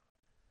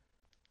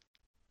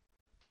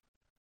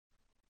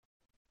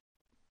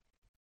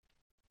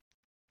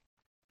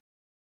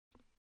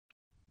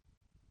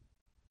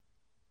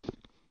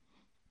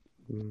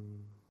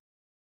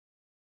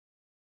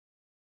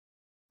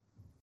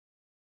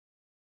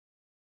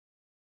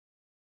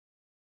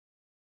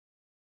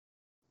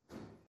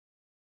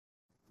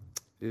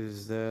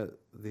 Is that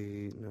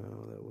the... No,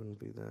 that wouldn't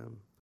be them.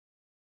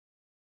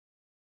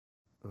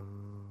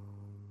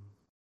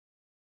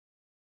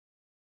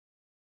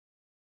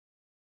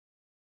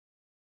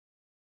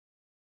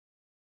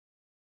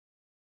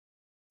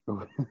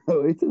 Oh,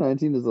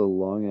 18-19 is a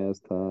long ass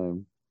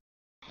time.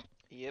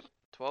 Yep.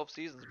 12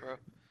 seasons, bro.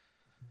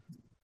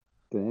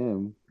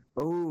 Damn.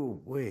 Oh,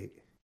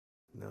 wait.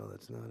 No,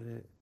 that's not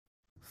it.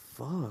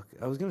 Fuck.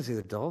 I was going to say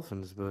the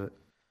Dolphins, but...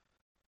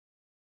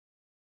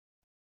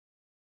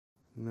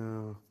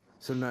 No.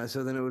 So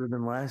then it would have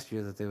been last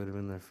year that they would have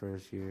been their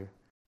first year.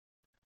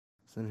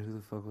 So then who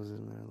the fuck was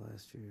in there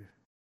last year?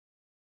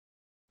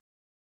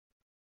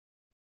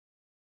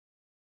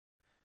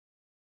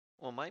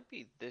 Well, it might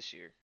be this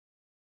year.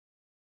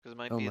 Because it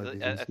might Oh, be might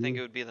be I this think it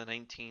year? would be the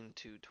 19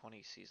 to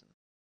 20 season.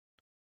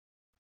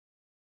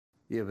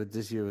 Yeah, but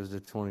this year was the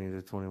 20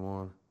 to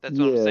 21. That's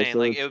what I'm Yeah, saying. so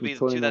Like it's it would the be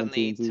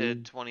 2019 2008 to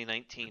season.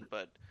 2019,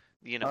 but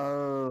you know.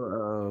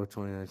 Oh,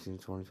 2019,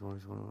 2020,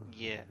 21.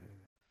 Yeah.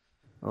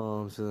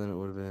 So then it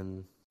would have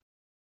been...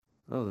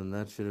 Oh, then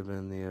that should have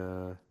been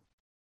the...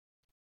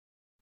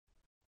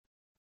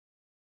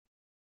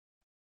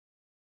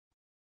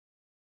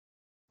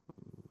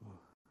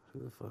 Who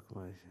the fuck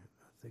am I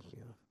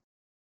thinking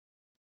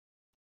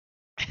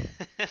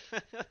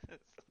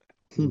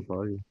of?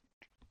 Buggy.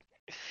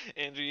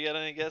 Andrew, you got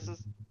any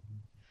guesses?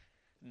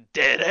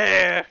 Dead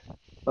air.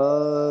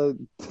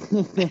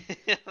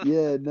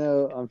 Yeah,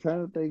 no, I'm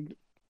trying to think,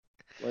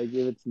 like,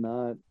 if it's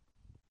not,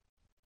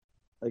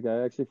 like,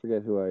 I actually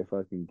forget who I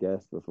fucking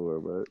guessed before,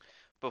 but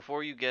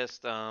Before you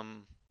guessed, fuck,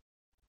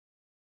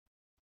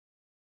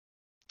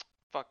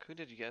 who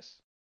did you guess?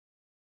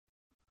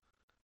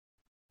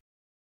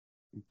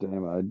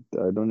 damn, I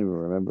don't even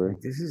remember.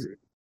 This is...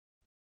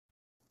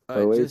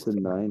 08 to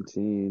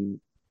 19.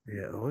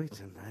 Yeah, 08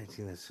 to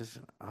 19. That's such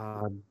an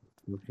odd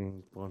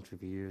looking bunch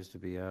of years to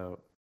be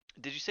out.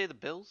 Did you say the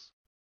Bills?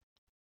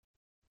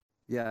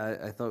 Yeah,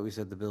 I thought we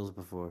said the Bills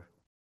before.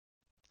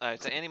 All right,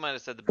 so Andy might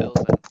have said the Bills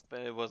then,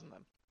 but it wasn't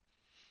them.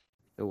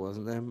 It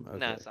wasn't them? Okay.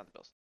 No, it's not the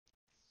Bills.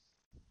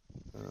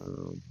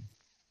 Um,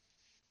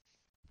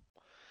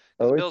 'Cause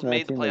the 08 Bills to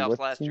made the 19, like, playoffs what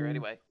last year team?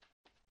 anyway.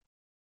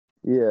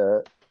 Yeah,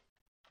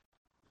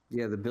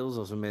 yeah, the Bills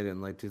also made it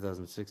in like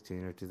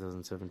 2016 or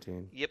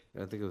 2017. Yep.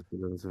 I think it was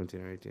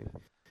 2017 or 18.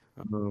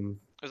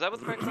 Was that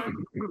with Rex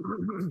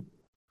Ryan?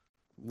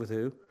 With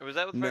who? Or was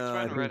that with Rex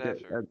Ryan or right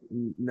after?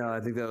 No, I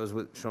think that was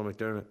with Sean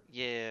McDermott.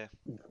 Yeah.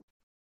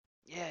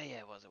 Yeah,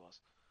 it was.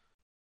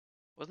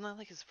 Wasn't that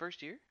like his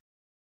first year?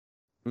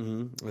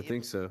 Mm-hmm. I Yep.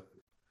 think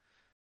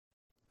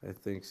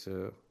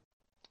so.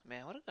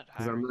 Man, what a good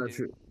 'Cause hiring, I'm not dude.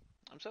 sure.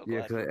 I'm so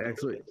Yeah, glad because for Bills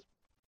fans.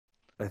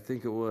 I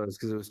think it was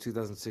because it was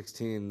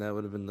 2016. That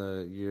would have been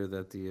the year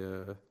that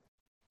the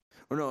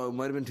or no, it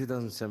might have been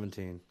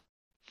 2017.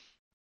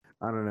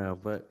 I don't know,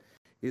 but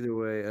either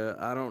way,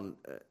 I don't.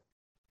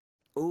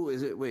 Oh,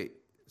 is it? Wait,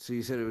 so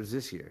you said it was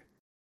this year?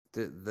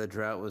 The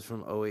drought was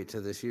from 08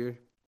 to this year?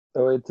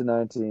 08 to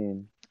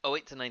 19.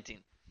 08 to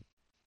 19.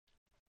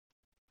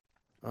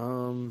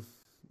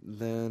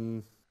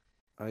 Then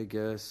I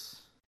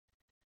guess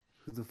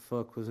who the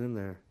fuck was in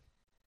there?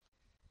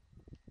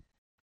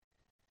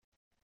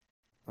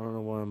 I don't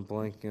know why I'm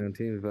blanking on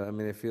teams, but I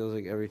mean, it feels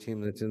like every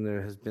team that's in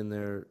there has been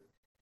there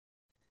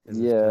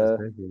in this Yeah. past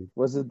decade.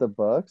 Was it the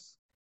Bucks?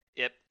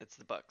 Yep, it's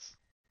the Bucks.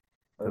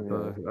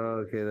 Okay.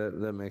 Oh, okay,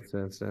 that makes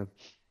sense then.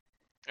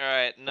 All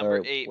right, number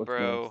Alright, 8, what's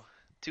bro. next?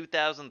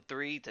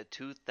 2003 to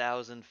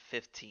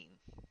 2015.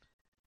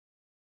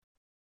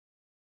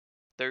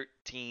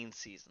 13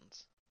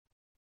 seasons.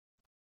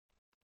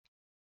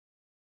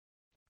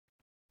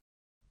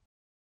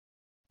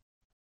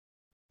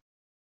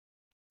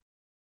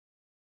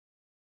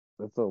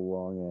 That's a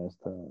long ass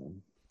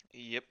time.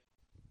 Yep.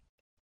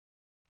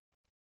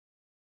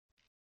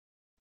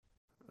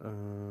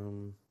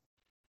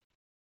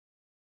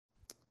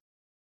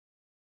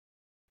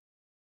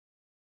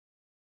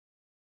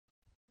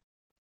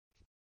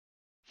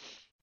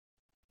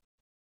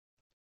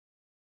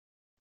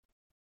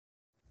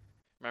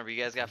 Remember,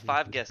 you guys got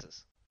 5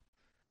 guesses.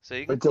 So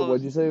you can Wait, so close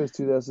what'd you say it was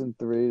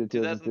 2003 to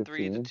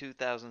 2003 to 2015?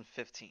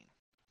 2015.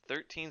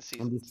 13 I'm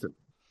seasons. just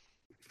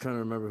trying to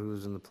remember who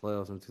was in the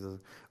playoffs in 2000.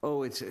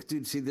 Oh, it's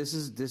dude. See, this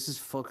is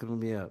fucking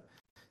me up.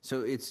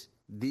 So it's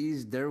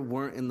these. There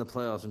weren't in the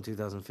playoffs in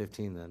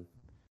 2015 then.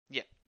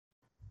 Yeah.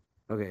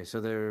 Okay,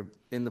 so they're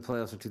in the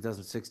playoffs in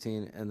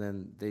 2016, and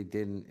then they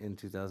didn't in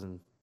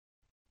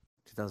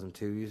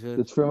 2002. You said.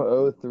 It's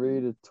from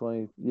 03 to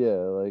 20. Yeah,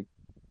 like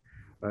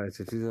All right,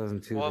 so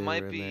 2002. Well, it they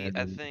might were in be. there.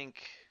 I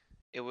think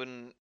it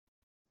wouldn't.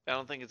 I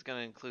don't think it's going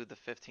to include the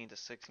 15 to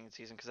 16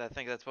 season because I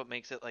think that's what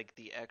makes it like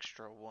the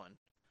extra one.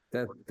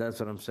 That's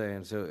what I'm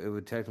saying. So it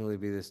would technically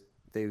be this.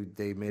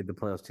 They made the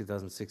playoffs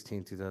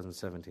 2016,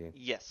 2017,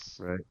 Yes.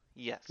 right?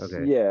 Yes.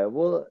 Okay. Yeah,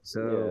 well,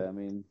 So yeah, I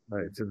mean, all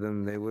right. So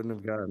then they wouldn't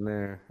have gotten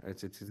there. All right.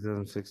 So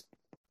 2006,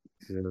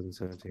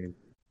 2017.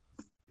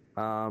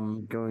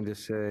 I'm going to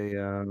say.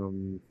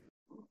 I'm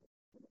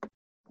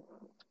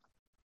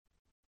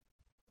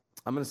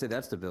going to say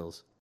that's the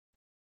Bills.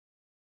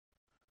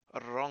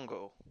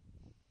 Rongo.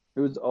 it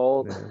was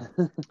all.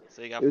 Yeah.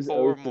 So you It got was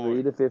 4 03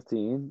 more. to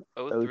 15.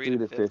 03 03 to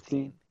to 15.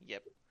 15.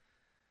 Yep.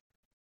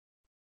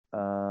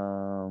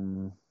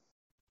 Um,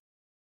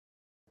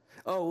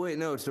 Oh wait,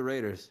 no, it's the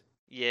Raiders.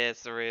 Yeah,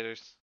 it's the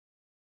Raiders.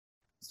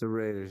 It's the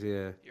Raiders.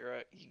 Yeah. You're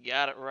right. You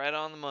got it right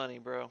on the money,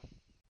 bro.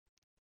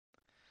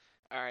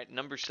 All right,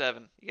 number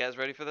 7. You guys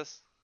ready for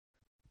this?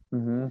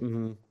 mhm.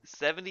 Mm-hmm.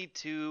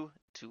 72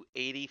 to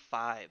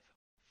 85.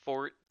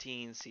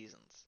 14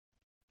 seasons.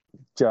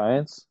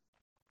 Giants.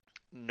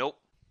 Nope.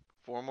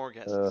 4 more Uh,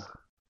 guesses.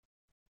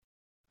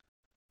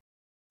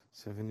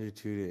 72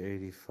 to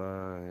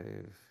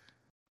 85.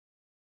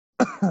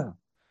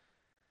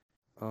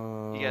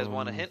 You guys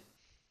want a hint?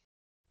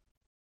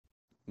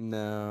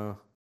 No.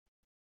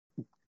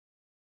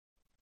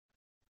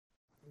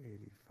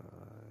 85.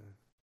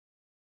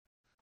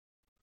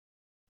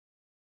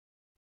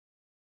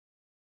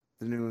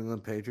 The New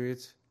England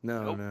Patriots?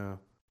 No, Nope. no.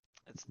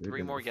 It's They've 3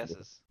 been more before.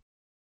 guesses.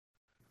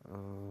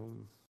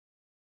 Um,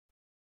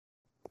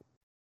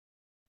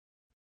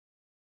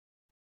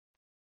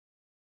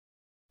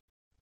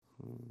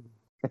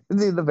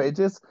 Dude, the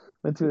Patriots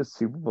went to a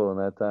Super Bowl in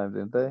that time,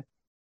 didn't they?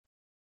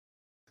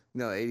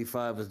 no,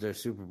 85 was their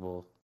Super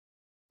Bowl.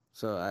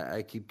 So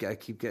I keep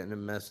getting it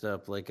messed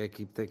up. Like I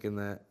keep thinking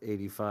that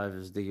 85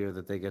 is the year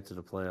that they get to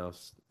the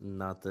playoffs,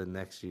 not the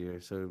next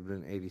year. So it would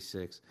have been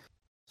 86.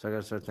 So I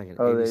gotta start thinking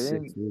Oh, they 86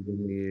 didn't. would have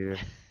been the year.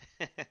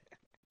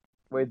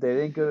 Wait, they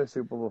didn't go to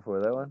Super Bowl before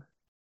that one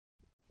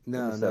in the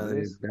No,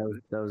 '70s.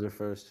 that was their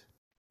first.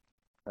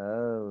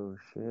 Oh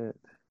shit!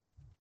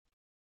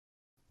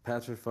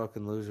 Pats were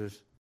fucking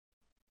losers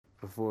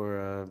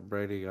before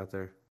Brady got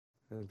there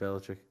and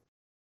Belichick.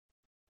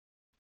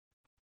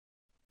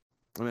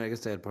 I mean, I guess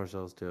they had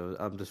Parcells too.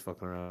 I'm just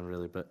fucking around,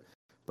 really, but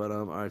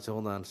all right. So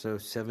hold on. So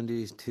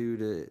 72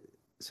 to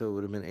so it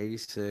would have been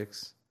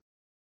 86.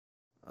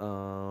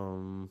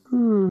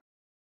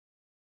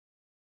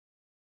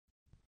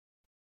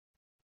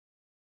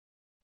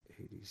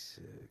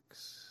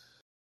 86.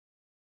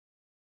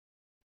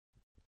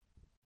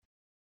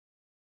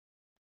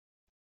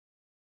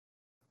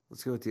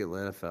 Let's go with the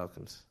Atlanta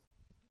Falcons.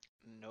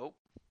 Nope.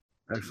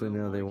 Actually, 2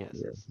 no, more they won't.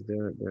 Yeah, guesses.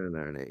 they're in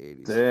their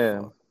 80s.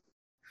 Damn. Fuck.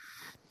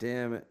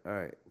 Damn it! All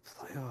right,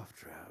 playoff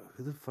drought.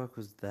 Who the fuck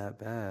was that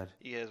bad?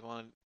 You guys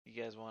want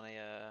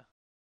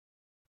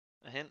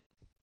a hint?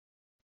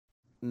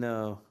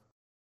 No.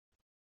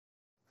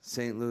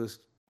 St. Louis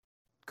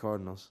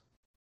Cardinals.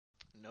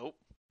 Nope.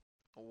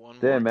 1 more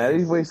Damn,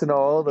 Maddie's guess. wasting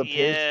all the picks,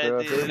 Yeah, bro.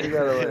 I feel like dude. we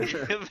gotta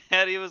like.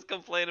 Maddie was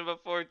complaining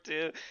before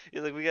too.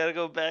 He's like, we gotta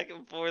go back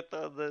and forth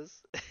on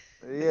this.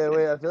 Yeah,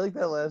 wait. I feel like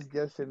that last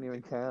guess shouldn't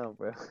even count,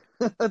 bro.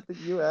 I think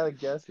you out of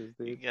guesses,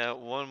 You dude. got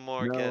 1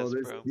 more No, guess,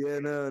 bro.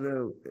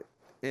 no.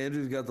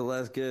 Andrew's got the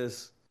last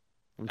guess.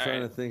 I'm All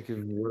trying right, to think of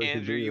what it could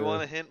Andrew, be. you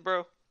want a hint,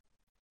 bro?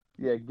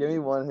 Yeah, give me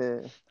one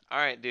hit. All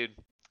right, dude.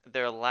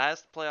 Their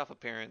last playoff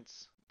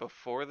appearance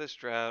before this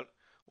drought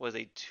was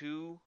a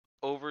 2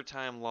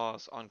 overtime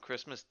loss on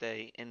Christmas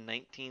Day in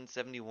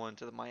 1971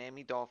 to the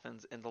Miami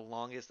Dolphins in the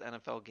longest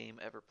NFL game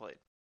ever played.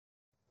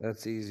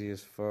 That's easy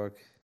as fuck.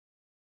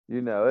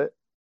 You know it.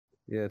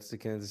 Yeah, it's the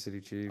Kansas City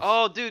Chiefs.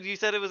 Oh, dude, you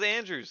said it was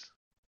Andrews.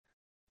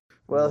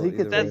 Well, he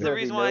could either That's think way. the of if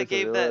he reason why I knows what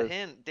gave it that was.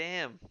 hint.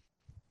 Damn.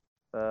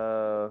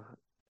 Uh,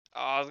 Oh,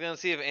 I was gonna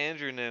see if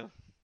Andrew knew.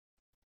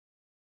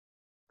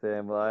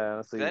 damn. Well, I 'Cause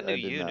honestly, I knew I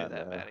did you knew not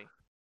that, know. Maddie.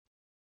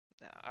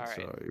 No, all right.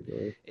 Sorry,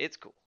 bro. It's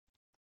cool.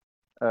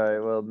 All right,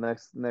 well,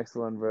 next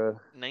one, bro.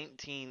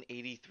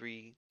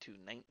 1983 to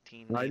I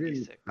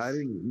 1996.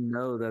 didn't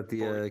know that the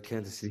 14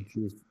 Kansas City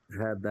seasons. Chiefs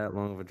had that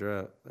long of a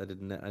drought. I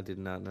did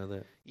not know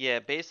that. Yeah,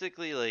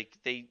 basically, like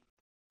they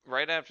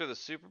right after the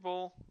Super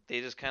Bowl,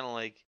 they just kind of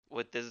like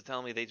what this is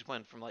telling me. They just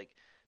went from like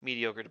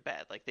mediocre to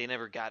bad. Like they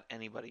never got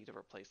anybody to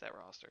replace that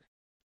roster,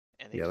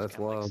 and they Yeah, just that's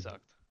kind of like wild.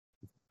 sucked.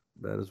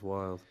 That is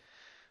wild.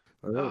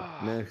 All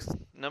right, next.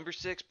 Number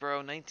 6, bro.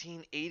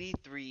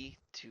 1983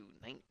 to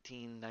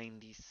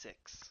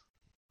 1996.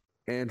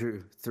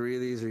 Andrew, 3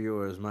 of these are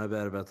yours. My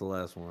bad about the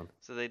last one.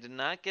 So they did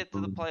not get to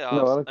the No, I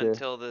playoffs don't care.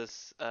 until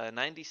this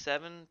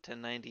 97 to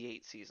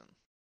 98 season.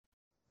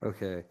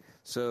 Okay,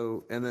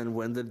 so and then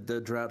when did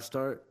the drought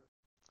start?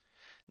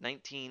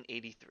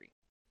 1983.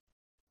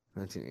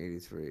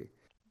 1983.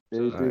 So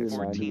it was 83 a to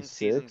 14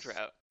 season 96.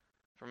 drought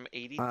from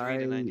 83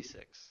 to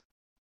 96.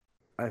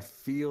 I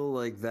feel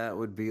like that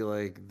would be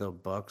like the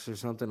Bucks or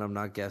something. I'm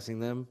not guessing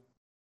them,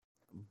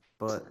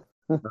 but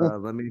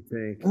let me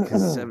think.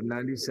 Because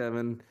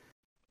 97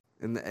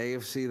 in the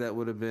AFC, that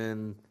would have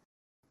been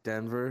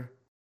Denver.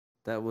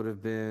 That would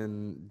have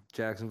been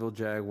Jacksonville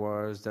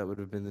Jaguars. That would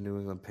have been the New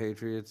England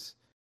Patriots.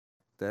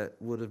 That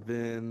would have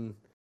been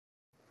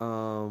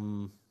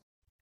um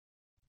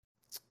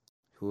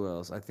who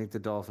else? I think the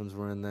Dolphins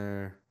were in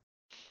there.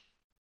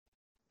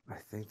 I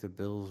think the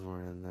Bills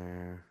were in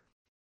there.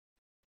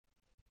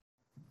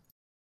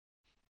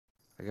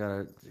 I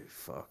gotta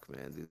fuck,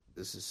 man. Dude,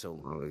 this is so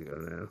long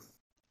ago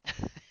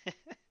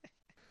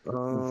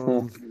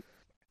now.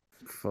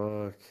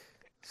 Fuck.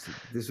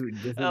 This I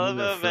was love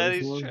their how first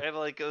Maddie's one. trying to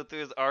like go through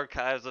his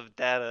archives of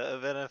data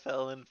of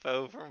NFL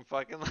info from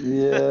fucking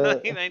Yeah.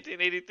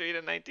 1983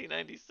 to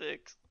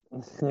 1996.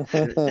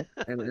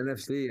 And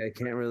NFC, I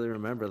can't really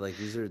remember. Like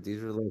these are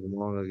like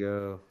long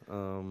ago.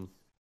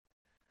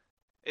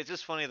 It's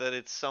just funny that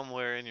it's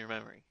somewhere in your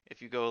memory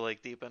if you go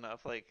like deep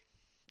enough. Like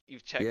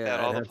you've checked out Yeah,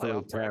 all I'd the have to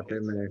like playoff tap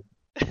in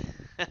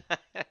brackets.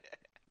 there.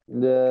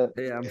 Yeah.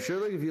 Yeah, I'm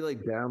sure like if you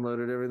like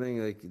downloaded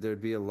everything, like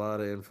there'd be a lot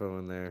of info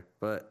in there.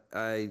 But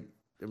I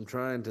am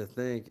trying to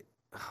think.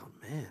 Oh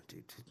man,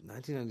 dude,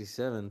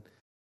 1997.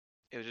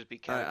 It would just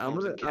be All right, I'm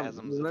catacombs gonna and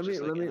chasms of let me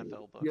just like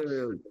NFL books.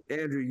 yo,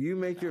 Andrew, you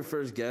make your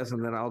first guess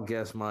and then I'll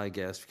guess my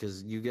guess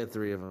because you get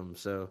three of them.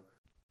 So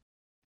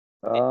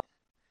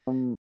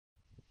Um,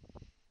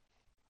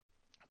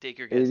 Take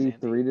your guess, Andy.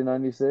 83 to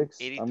 96.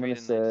 I'm 83 gonna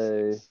to say,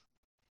 96.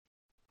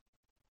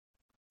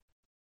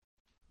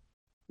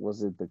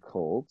 was it the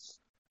Colts?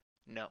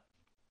 No.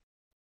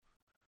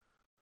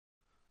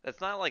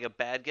 That's not like a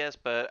bad guess,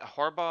 but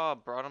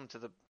Harbaugh brought him to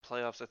the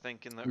playoffs, I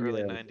think, in the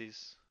early Yeah.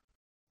 90s.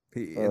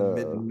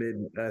 in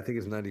mid, I think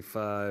it's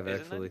 95 Is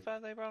it actually.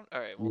 95 they brought him? All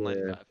right, well,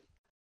 Yeah. 95.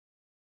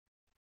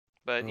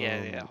 But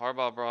yeah,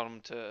 Harbaugh brought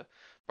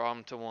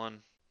him to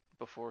one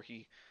before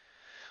he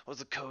was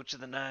the coach of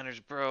the Niners,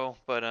 bro.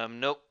 But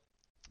nope.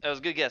 That was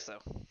a good guess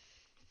though.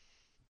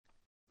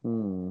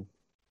 Hmm.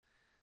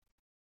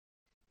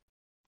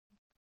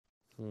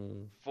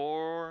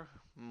 4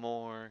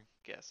 more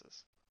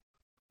guesses.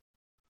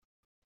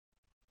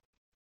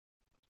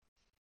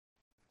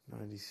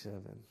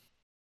 97.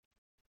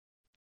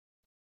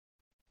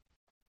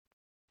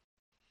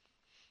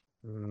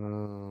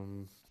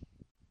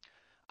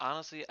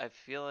 Honestly, I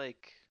feel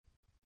like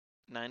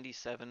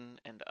 97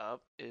 and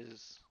up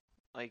is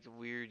like the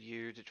weird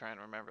year to try and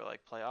remember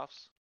like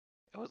playoffs.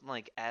 It wasn't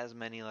like as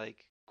many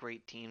like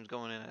great teams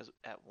going in as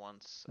at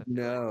once. I feel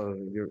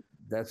like. No,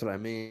 that's what I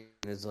mean.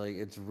 It's like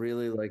it's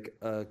really like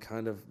a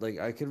kind of like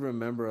I could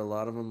remember a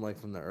lot of them like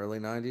from the early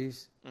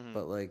 90s, Mhm.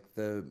 but like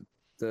the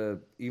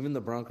even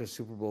the Broncos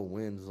Super Bowl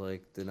wins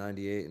like the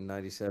 98 and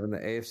 97, the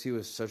AFC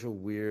was such a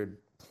weird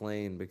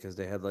plane because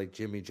they had like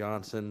Jimmy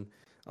Johnson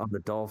on the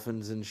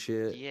Dolphins and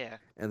shit, Yeah.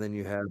 and then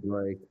you had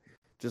like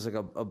just like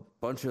a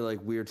bunch of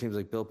like weird teams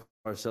like Bill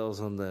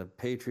Parcells on the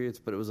Patriots,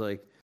 but it was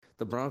like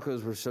the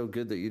Broncos were so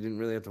good that you didn't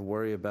really have to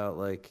worry about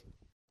like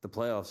the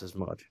playoffs as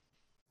much.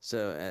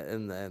 So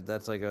and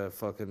that's like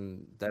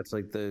that's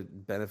like the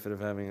benefit of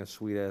having a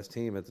sweet ass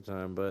team at the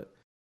time. But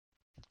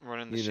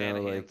Running the you know,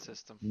 Shanahan like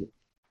system.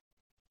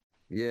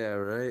 yeah,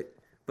 right.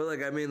 But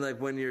like I mean,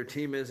 like when your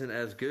team isn't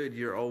as good,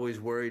 you're always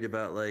worried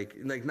about like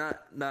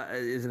not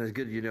isn't as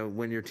good. You know,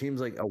 when your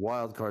team's like a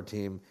wild card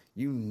team,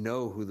 you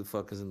know who the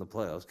fuck is in the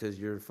playoffs because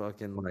you're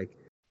fucking like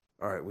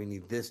all right, we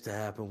need this to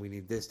happen. We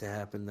need this to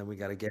happen. Then we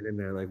got to get in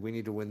there. Like, we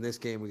need to win this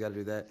game. We got to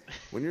do that.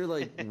 When you're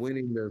like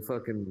winning the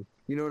fucking,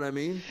 you know what I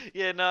mean?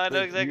 Yeah, no, I know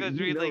Like, exactly what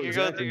you mean. know Like you're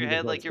going exactly through your who the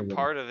head like fuck's you're going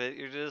part of it.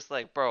 You're just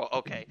like, bro,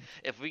 okay,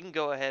 if we can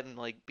go ahead and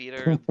like beat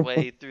our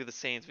way through the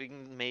Saints, we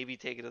can maybe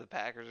take it to the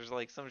Packers or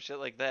like some shit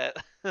like that.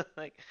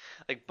 like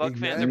Buck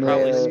fans are Exactly.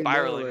 probably And Yeah. then you know,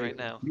 spiraling like, right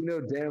now. you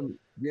know damn,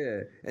 yeah.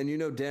 And you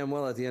know damn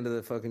well at the end of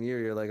the fucking year,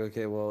 you're like,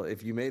 okay, well,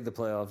 if you made the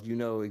playoffs, you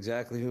know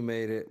exactly who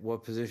made it,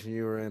 what position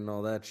you were in, and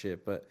all that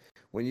shit. But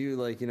when you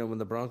like, you know, when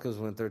the Broncos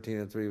went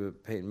 13-3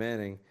 with Peyton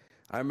Manning,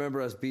 I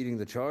remember us beating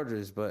the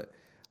Chargers, but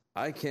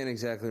I can't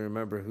exactly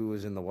remember who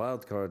was in the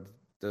wild card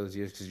those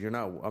years because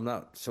I'm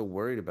not so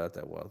worried about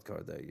that wild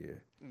card that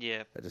year.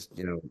 Yeah. I just,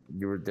 you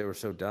know, they were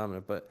so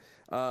dominant. But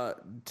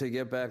to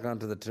get back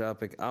onto the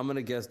topic, I'm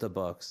gonna guess the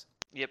Bucks.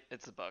 Yep,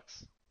 it's the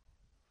Bucks.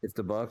 It's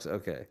the Bucks.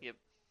 Okay. Yep.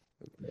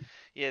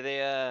 Yeah,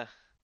 they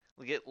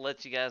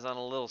let you guys on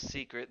a little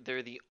secret.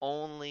 They're the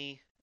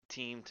only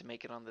team to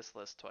make it on this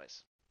list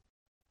twice.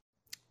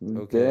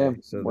 Okay.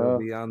 Damn. So they'll Wow.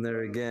 be on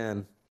there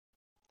again.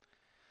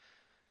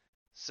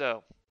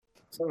 So,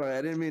 Sorry,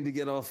 I didn't mean to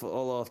get all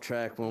off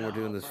track when we're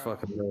doing this bro.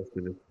 fucking list.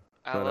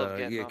 I But love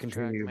getting yeah, off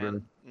continue, track, man.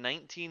 brother.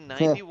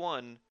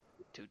 1991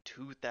 to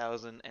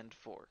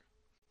 2004.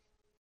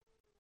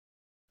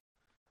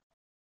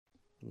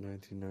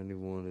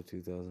 1991 to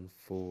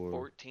 2004.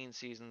 14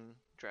 season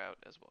drought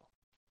as well.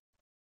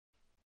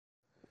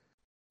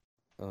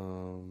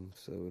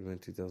 So it would have been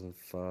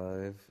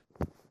 2005.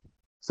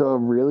 So a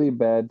really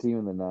bad team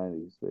in the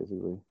 90s,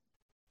 basically.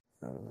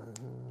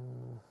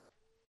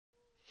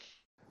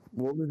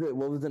 What was it?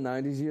 What was the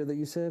 90s year that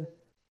you said?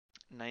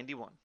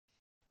 91.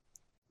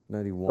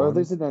 91. Oh,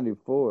 they said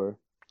 94.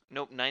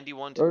 Nope,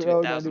 91 to Or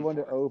 2004. 91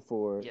 to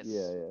 04. Yes.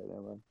 Yeah,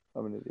 never mind.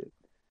 I'm an idiot.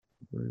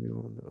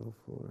 91 to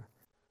 04.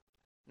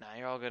 Nah,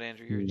 you're all good,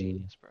 Andrew. You're a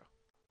genius, bro.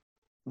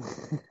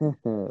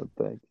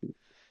 Thank you.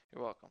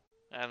 You're welcome.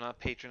 I'm not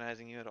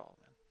patronizing you at all,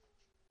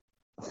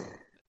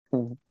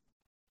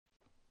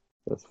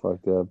 That's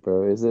fucked up,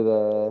 bro. Is it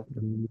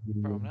man.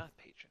 Bro, I'm not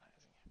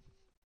patronizing you.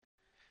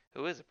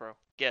 Who is it, bro?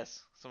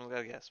 Guess. Someone's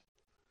gotta guess.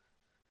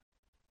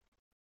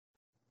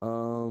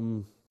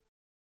 Um,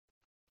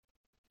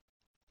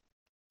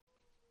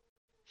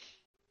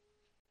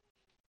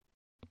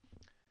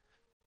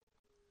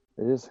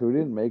 It's just who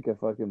didn't make a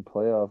fucking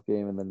playoff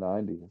game in the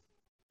 90s?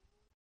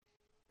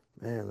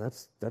 man,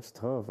 that's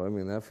tough. I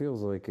mean, that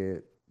feels like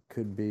it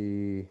could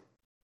be.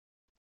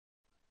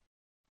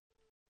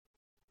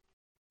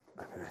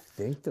 I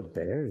think the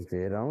Bears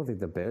did. I don't think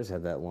the Bears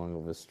had that long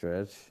of a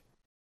stretch.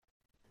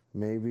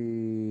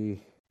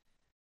 Maybe.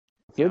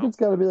 I feel like know- it's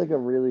got to be like a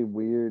really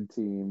weird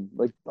team,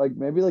 like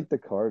maybe like the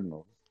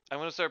Cardinals. I'm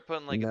gonna start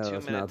putting like a No, it's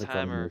 2-minute not the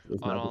timer Cardinals.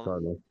 It's on not the all.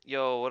 Cardinals.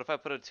 Yo, what if I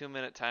put a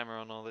 2-minute timer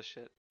on all this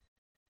shit?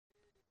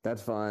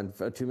 That's fine.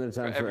 A 2-minute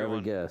For time for every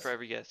everyone. guess. For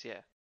every guess, yeah.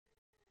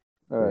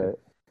 All right.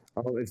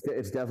 Oh, it's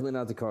definitely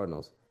not the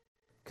Cardinals,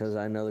 because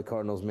I know the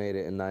Cardinals made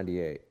it in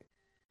 '98.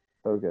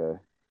 Okay.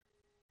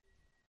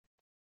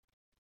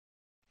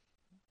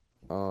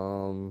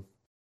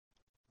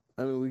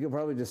 I mean, we could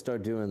probably just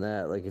start doing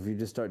that. Like, if you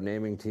just start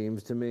naming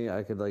teams to me,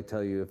 I could like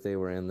tell you if they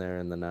were in there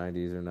in the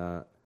 '90s or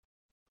not.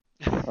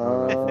 I don't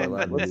know if we're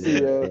allowed to Let's do see.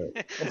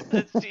 that,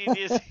 That's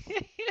genius.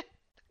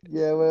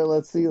 Yeah, well,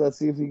 let's see. Let's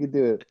see if you could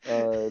do it.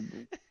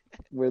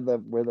 Were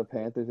the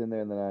Panthers in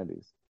there in the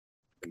 90s?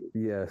 but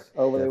yes.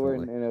 Oh, well, they were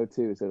definitely. in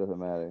 02, so it doesn't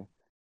matter.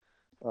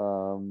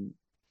 So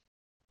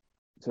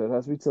it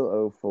has to be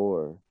till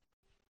 04.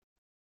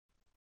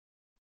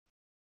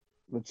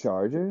 The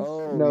Chargers?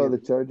 Oh, No, yeah. the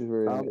Chargers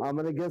were in it. I'm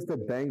gonna guess the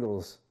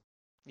Bengals.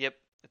 Yep,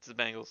 it's the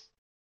Bengals.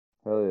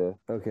 Hell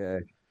yeah. Okay,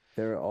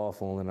 they were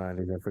awful in the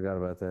 '90s. I forgot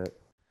about that.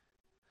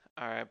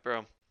 All right,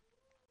 bro.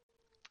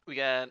 We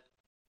got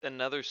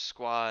another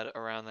squad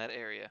around that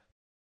area.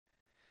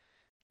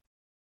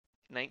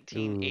 Ooh, the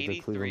Cleveland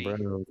 1983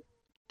 Browns.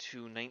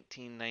 to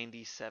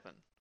 1997.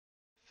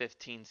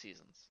 15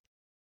 seasons.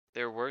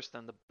 They're worse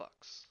than the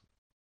Bucks.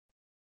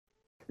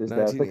 Is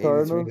that the 1983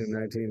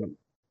 Cardinals? to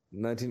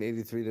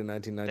 1983 to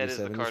 1997. That is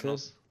the you said?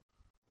 Cardinals.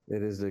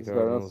 It is the It's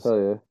Cardinals?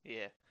 Cardinals. Hell yeah.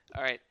 Yeah.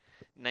 All right.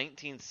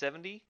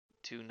 1970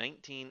 to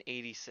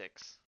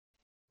 1986.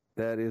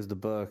 That is the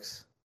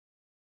Bucks.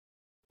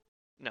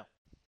 No.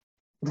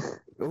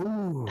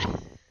 Ooh.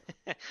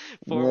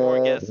 Four more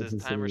Yeah.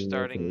 guesses. Timer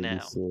starting now.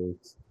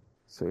 86.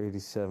 So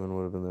 87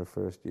 would have been their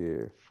first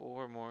year.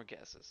 4 more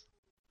guesses.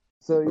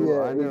 So Oh,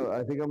 yeah, I know.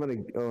 I think I'm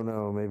gonna. Oh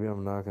no, maybe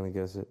I'm not gonna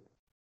guess it.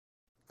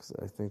 Because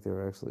I think they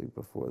were actually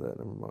before that.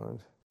 Never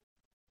mind.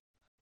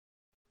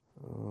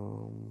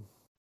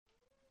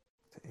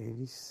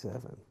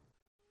 87.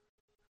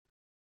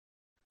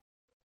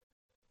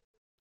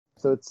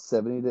 so it's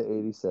 70 to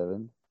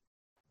 87.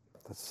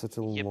 That's such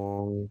a Yep.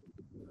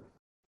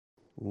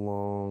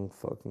 long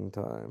fucking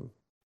time.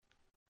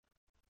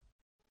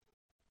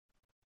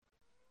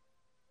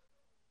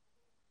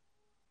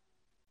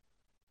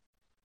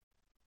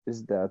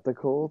 Is that the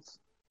Colts?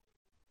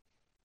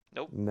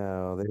 Nope.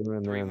 No, they were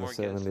in there 3 in the more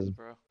guesses, 70s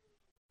bro.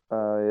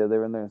 Yeah, they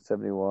were in there in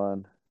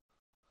 71.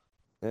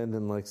 and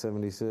in like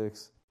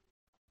 76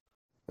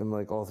 and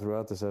like all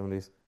throughout the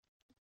 70s.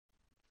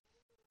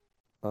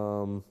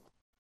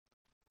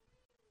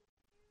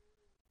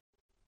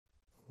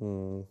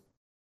 Hmm.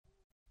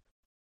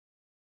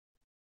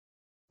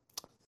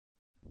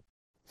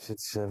 Shit,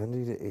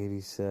 70 to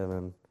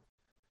 87.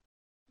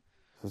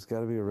 So it's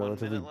got to be a 1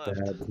 relatively minute left.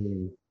 bad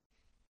team.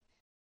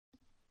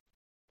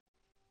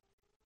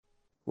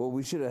 Well,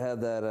 we should have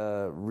had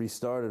that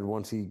restarted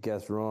once he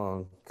guessed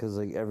wrong, because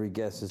like every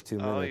guess is 2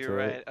 minutes. Oh, you're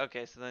right? right.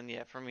 Okay, so then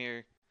yeah, from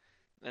here,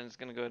 then it's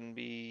gonna go ahead and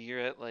be you're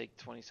at like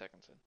 20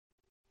 seconds in,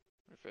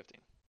 or 15.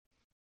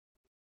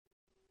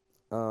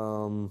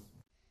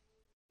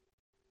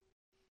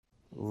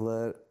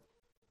 Let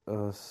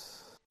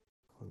us.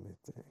 Let me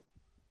think.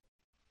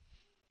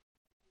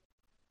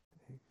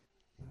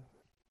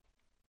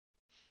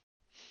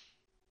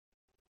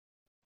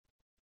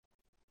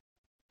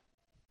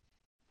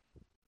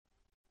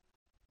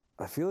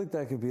 I feel like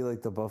that could be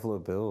like the Buffalo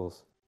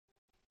Bills.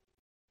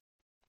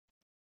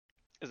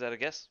 Is that a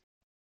guess?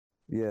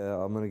 Yeah,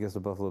 I'm gonna guess the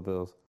Buffalo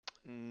Bills.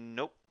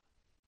 Nope.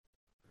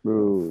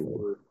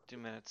 Ooh. 2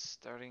 minutes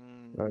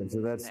starting All right, so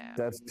now.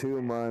 that's 2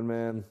 of mine,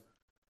 man.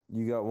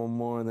 You got one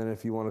more, and then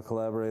if you want to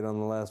collaborate on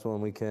the last one,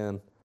 we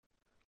can.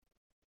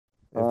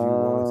 If you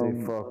want to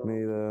say fuck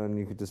me though, and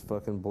you could just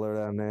fucking blurt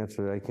out an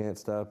answer, I can't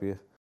stop you.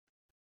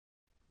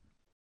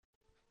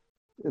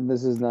 And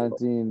this is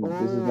 19.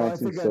 This is Oh, I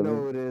think I know 1970.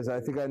 who it is. I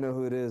think I know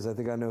who it is. I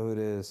think I know who it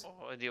is.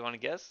 Oh, do you want to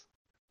guess?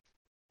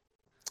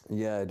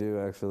 Yeah, I do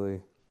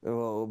actually.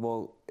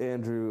 Well,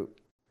 Andrew,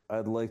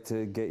 I'd like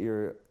to get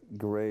your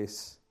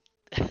grace.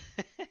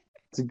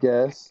 To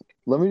guess.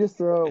 Let me just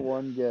throw out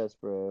one guess,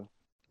 bro.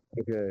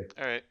 Okay.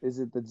 All right. Is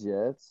it the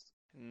Jets?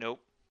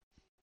 Nope.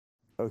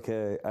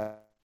 Okay.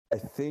 I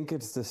think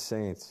it's the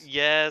Saints.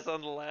 Yes,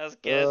 on the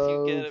last guess,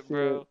 you get it,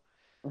 bro.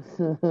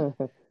 Hell All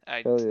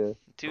right. yeah.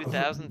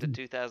 2000 to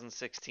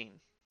 2016.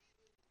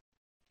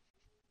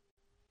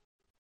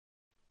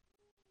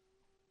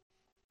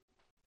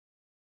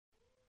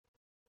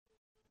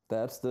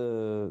 That's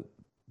the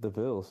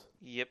Bills.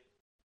 Yep.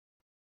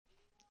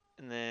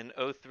 And then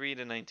 03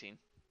 to 19.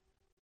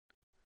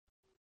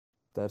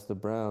 That's the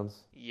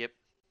Browns. Yep.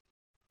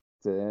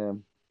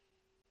 Damn.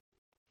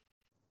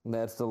 And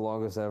that's the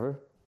longest ever.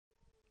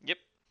 Yep.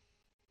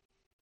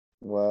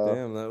 Wow.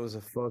 Damn, that was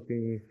a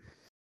fucking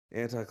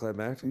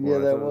anticlimactic Yeah,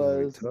 one. I that thought it was gonna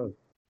be was. tough.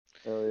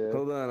 Hell yeah.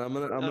 Hold on, I'm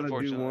gonna do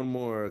Unfortunately. one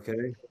more,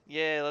 okay?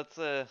 Yeah, let's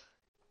All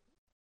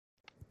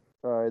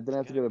right, then I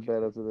have to go to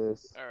bed after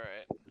this. all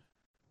right.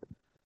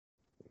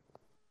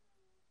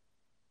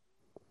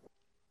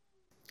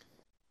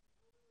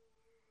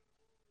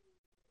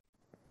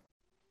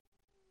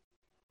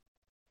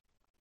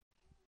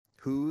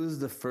 Who was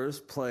the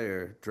first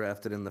player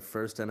drafted in the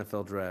first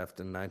NFL draft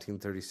in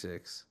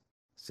 1936?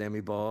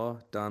 Sammy Baugh,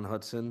 Don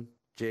Hudson,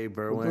 Jay Let's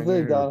say Berwanger,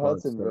 or Don Bart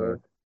Hudson, Starr?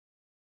 bro.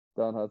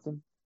 Don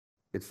Hudson?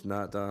 It's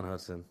not Don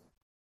Hudson.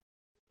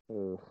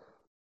 Ugh.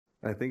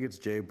 I think it's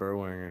Jay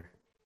Berwanger.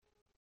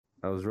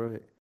 I was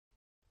right,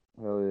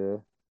 Hell yeah.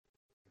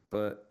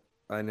 but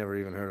I never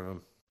even heard of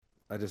him.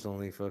 I just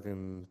only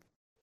fucking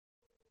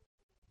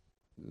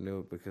knew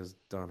it because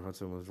Don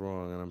Hudson was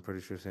wrong, and I'm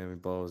pretty sure Sammy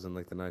Baugh was in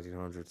like the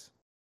 1900s.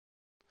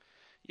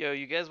 Yo,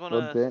 you guys Well,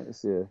 wanna,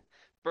 yeah.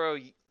 bro?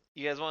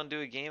 You guys wanna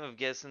do a game of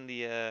guessing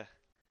the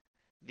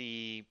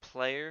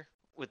player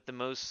with the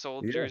most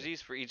sold Yeah.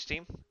 jerseys for each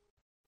team?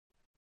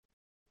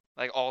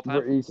 Like all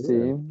For time? each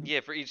team, Yeah,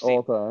 for each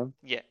all team. time.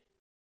 Yeah.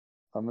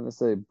 I'm gonna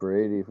say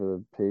Brady for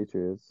the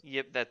Patriots.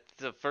 Yep, that's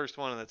the first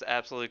one, and that's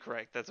absolutely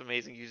correct. That's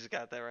amazing. You just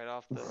got that right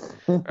off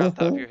the top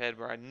of your head,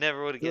 bro. I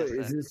never would have So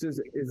guessed that.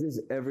 is this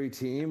every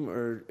team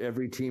or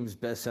every team's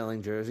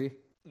best-selling jersey?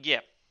 Yeah.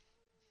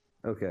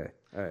 Okay,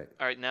 all right.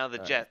 All right, now the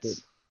All right, Jets,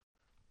 good.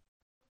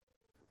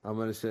 I'm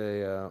gonna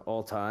say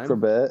all time.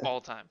 Corbett.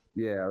 all time.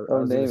 Yeah, I Oh,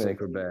 was gonna say Namath.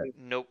 Corbett.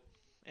 Nope.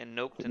 And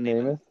nope to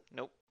Namath? Namath.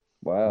 Nope.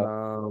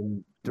 Wow.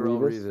 Darrell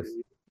Revis? Revis.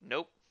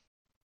 Nope.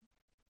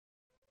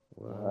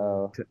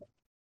 Wow.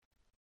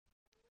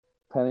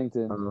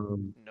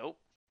 Pennington. Nope.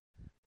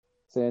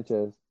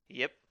 Sanchez.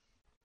 Yep.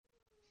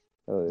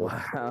 Oh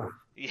yeah. Wow.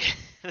 Yeah,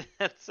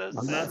 that's so I'm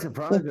sad. not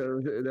surprised.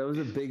 That was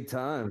a big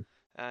time.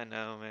 I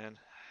know, man.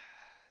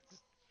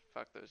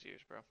 Fuck those years,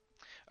 bro.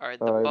 All right,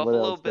 All the right, what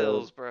Buffalo else, guys?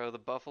 Bills, bro. The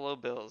Buffalo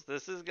Bills.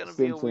 This is gonna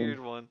be a Simpson. weird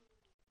one.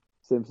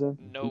 Simpson.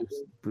 Nope.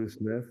 Bruce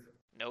Smith.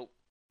 Nope.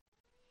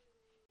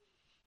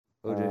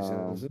 O.J.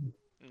 Simpson.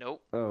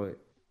 Nope. Oh wait.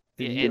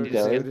 Yeah, Did he Andy already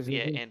just say Kelly? guessed. O.J.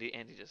 Yeah, Simpson?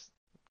 Andy just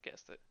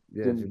guessed it.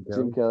 Yeah,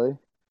 Jim Kelly.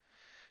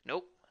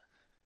 Nope.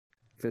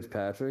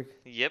 Fitzpatrick.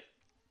 Yep.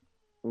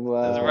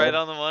 Wow. That was right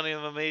on the money.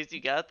 I'm amazed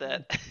you got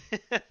that.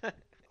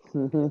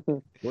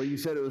 Well, you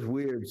said it was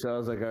weird, so I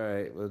was like, all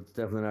right, well, it's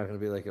definitely not going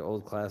to be like an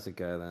old classic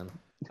guy then.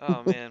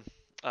 Oh man.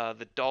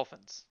 The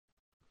Dolphins.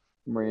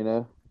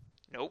 Marino.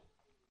 Nope.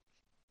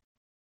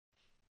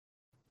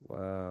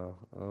 Wow.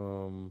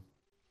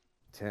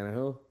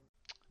 Tannehill.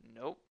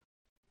 Nope.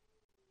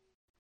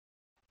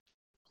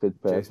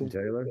 Fitzpatrick. Jason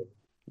Taylor.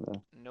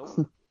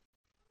 Nope.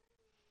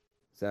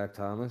 Zach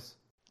Thomas.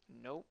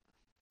 Nope.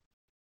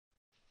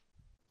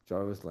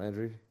 Jarvis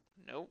Landry.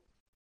 Nope.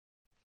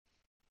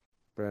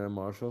 Brandon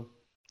Marshall.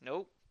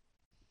 Nope.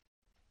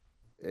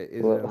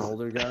 Is What? it an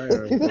older guy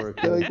or a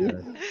kid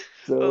guy?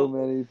 So Well,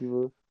 many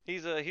people.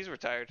 He's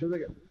retired. Is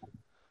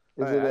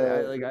I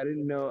it I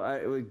didn't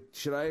know.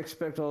 Should I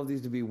expect all of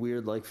these to be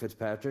weird like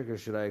Fitzpatrick, or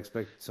should I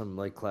expect some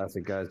like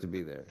classic guys to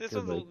be there? This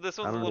 'Cause, one's like, this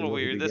I one's a don't know little what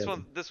to weird. be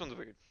guessing. This one's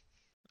weird.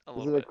 A is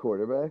little it a bit.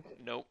 quarterback?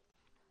 Nope.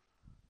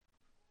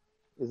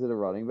 Is it a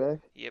running back?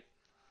 Yep.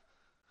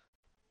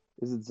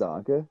 Is it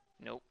Zonka?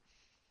 Nope.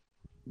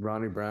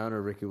 Ronnie Brown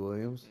or Ricky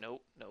Williams?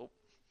 Nope. Nope.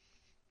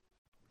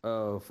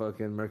 Oh,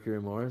 fucking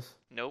Mercury Morris.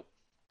 Nope.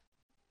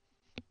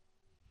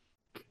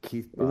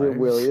 Keith Is it Byers.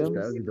 Williams?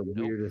 That would be the Nope.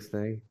 weirdest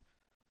thing.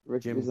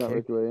 Jim It's not Kick.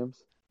 Ricky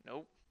Williams.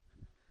 Nope.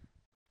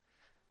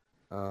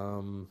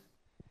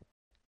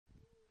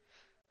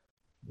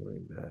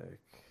 Running back.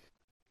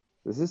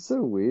 This is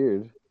so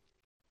weird.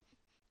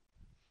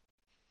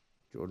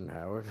 Jordan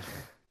Howard.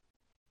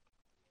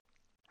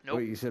 Nope.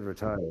 Wait, you said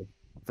retired.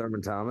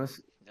 Thurman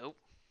Thomas. Nope.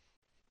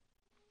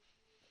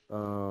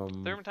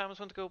 Um. Thurman Thomas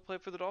went to go play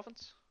for the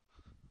Dolphins?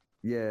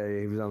 Yeah,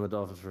 he was on the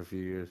Dolphins for a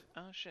few years.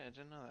 Oh shit, I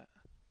didn't know that.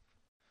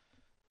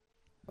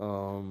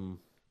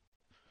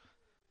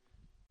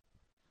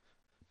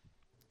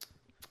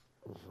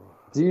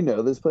 Do you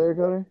know this player,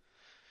 Connor?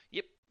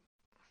 Yep.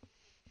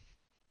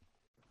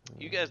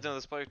 You guys know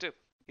this player too.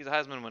 He's a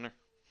Heisman winner.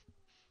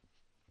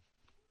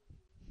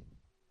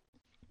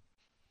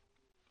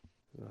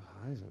 The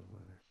Heisman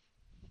winner.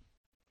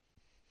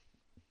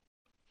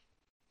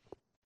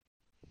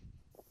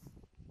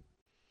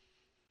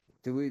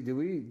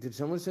 Did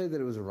someone say that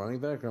it was a running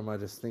back, or am I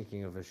just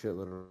thinking of a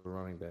shitload of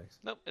running backs?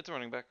 Nope, it's a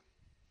running back.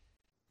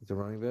 It's a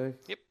running back?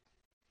 Yep.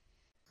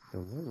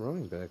 And what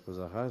running back was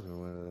a Heisman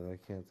winner that I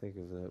can't think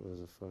of that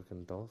was a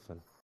fucking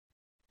Dolphin?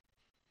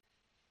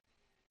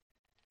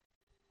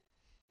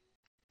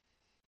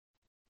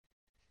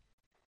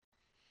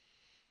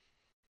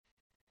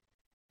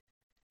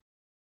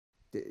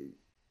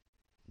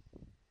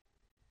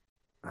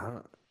 I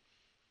don't.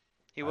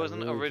 He He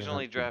wasn't really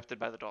originally cannot- drafted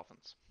by the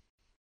Dolphins.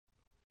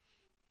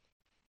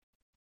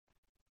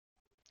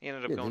 He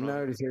ended up Yeah, going didn't I over.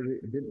 already say?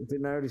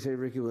 Didn't I already say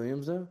Ricky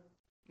Williams though?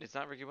 It's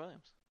not Ricky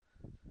Williams.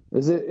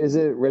 Is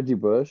it Reggie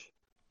Bush?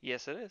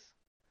 Yes, it is.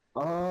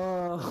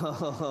 Oh,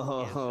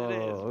 Yes,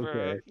 it is, bro.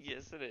 okay.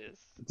 Yes, it is.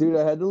 Dude,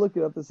 I had to look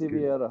it up to see if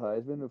he had a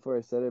Heisman before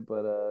I said it,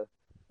 but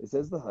it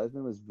says the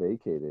Heisman was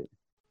vacated.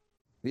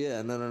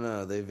 Yeah,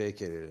 no. They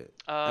vacated it.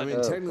 Uh, I mean,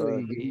 Oh,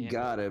 technically fuck. he Yeah.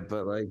 got it,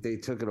 but like they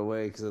took it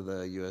away because of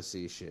the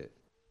USC shit.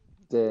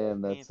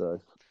 Damn, Yeah. that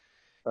sucks.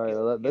 All right, He's-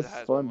 well, he's a that's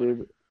Heisman fun, winner.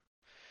 dude.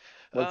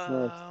 What's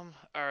next?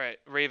 All right,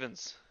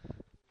 Ravens.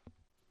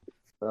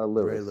 Ray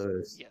Lewis.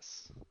 Lewis.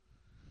 Yes.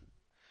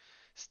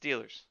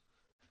 Steelers.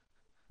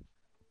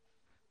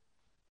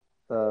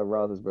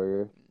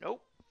 Roethlisberger.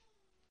 Nope.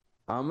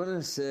 I'm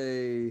gonna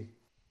say.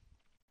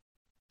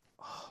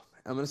 Oh,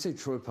 man. I'm gonna say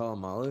Troy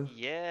Polamalu.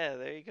 Yeah,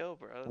 there you go,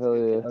 bro. That's a Hell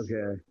good yeah. guess.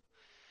 Okay.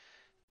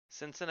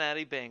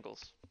 Cincinnati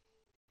Bengals.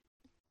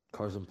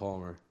 Carson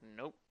Palmer.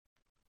 Nope.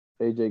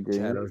 AJ Green.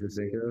 Chad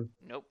Ochocinco.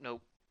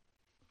 Nope.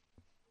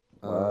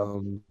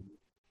 Wow.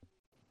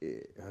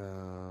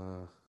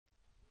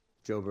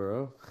 Joe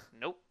Burrow.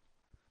 Nope.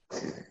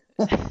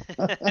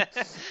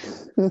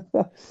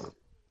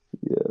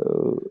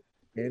 Yo.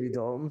 Andy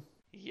Dalton.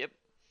 Yep.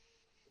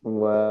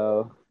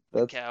 Wow. The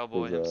That's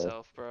Cowboy bizarre.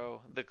 himself,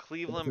 bro. The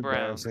Cleveland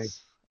embarrassing.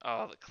 Browns.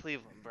 Oh, the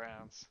Cleveland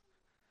Browns.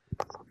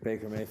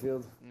 Baker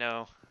Mayfield.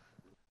 No.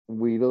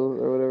 Weedle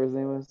or whatever his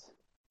name was.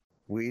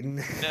 Whedon.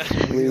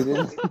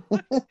 Whedon.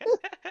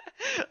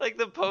 Like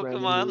the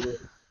Brandon Pokemon.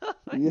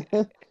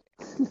 Yeah.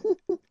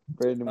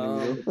 Brandon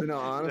Weedle. No,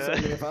 honestly,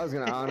 I mean, if I was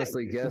gonna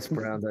honestly guess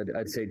Browns,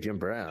 I'd say Jim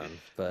Brown,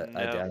 but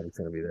I No. doubt it's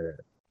gonna be that.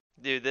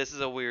 Dude, this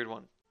is a weird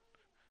one.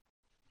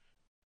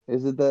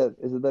 Is it that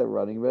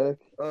running back?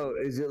 Oh,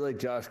 is it like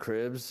Josh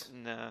Cribbs?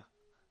 No.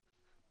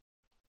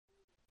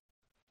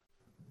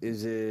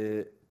 Is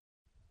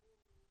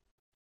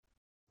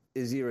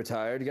he a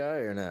retired guy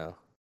or no?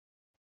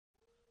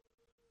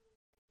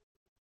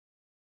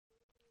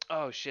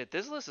 Oh shit,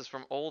 this list is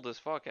from old as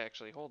fuck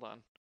actually. Hold on.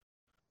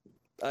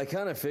 I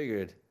kind of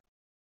figured.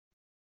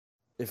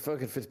 If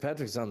fucking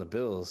Fitzpatrick's on the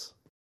Bills.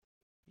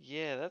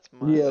 Yeah, that's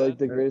my Yeah, bad. like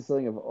the greatest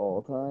thing of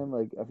all time.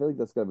 Like I feel like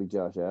that's gotta be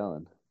Josh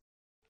Allen.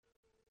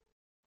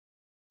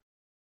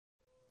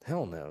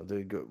 Hell no,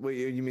 dude. Wait,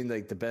 you mean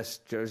like the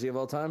best jersey of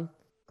all time?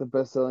 The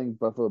best-selling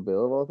Buffalo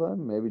Bill of all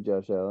time? Maybe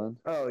Josh Allen.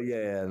 Oh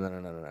yeah.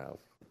 No.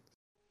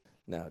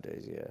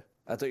 Nowadays, yeah.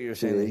 I thought you were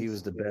saying that he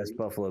was the best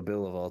Buffalo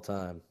Bill of all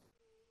time.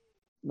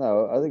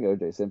 No, I think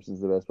O.J. Simpson's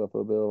the best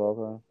Buffalo Bill of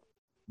all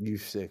You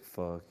sick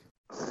fuck.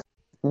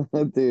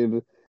 time.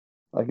 Dude,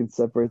 I can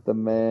separate the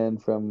man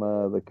from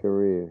the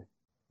career.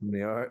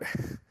 The art.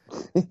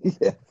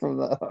 Yeah, from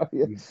the art.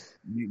 Yeah.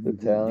 The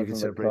talent you can from the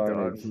separate the art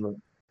carnage.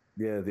 from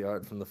the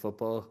art from the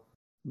football.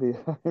 The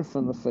art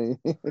from the fame.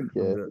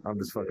 Yeah. I'm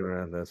just fucking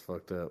around. That's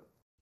fucked up.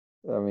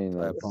 I mean,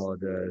 I that's,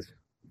 apologize.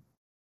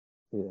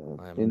 yeah,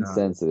 I am not-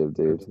 insensitive,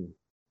 dude.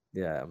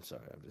 Yeah, I'm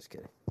sorry. I'm just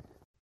kidding.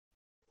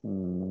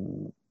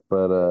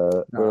 But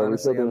No, are we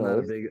honestly, still I'm doing not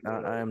a this? big.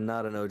 I am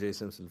not an O.J.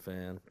 Simpson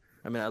fan.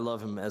 I mean, I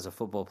love him as a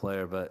football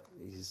player, but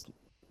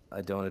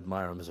I don't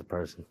admire him as a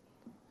person.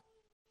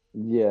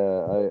 Yeah,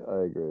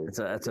 I agree. It's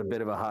a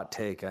bit of a hot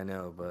take, I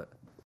know, but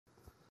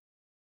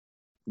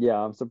Yeah,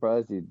 I'm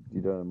surprised you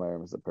don't admire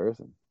him as a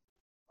person,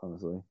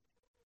 honestly.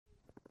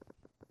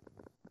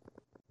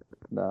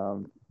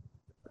 No,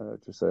 I know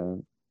what you're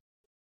saying.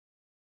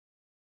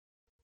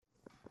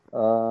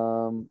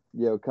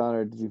 Yo,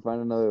 Connor, did you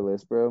find another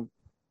list, bro?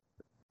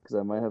 Because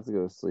I might have to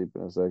go to sleep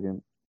in a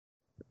second.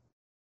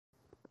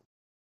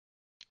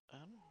 I'm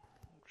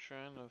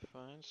trying to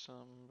find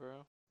some,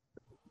 bro.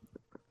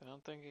 I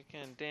don't think I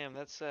can. Damn,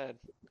 that's sad.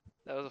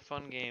 That was a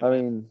fun game. I man.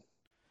 mean,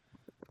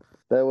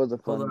 that was a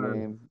fun Hold on.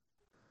 game.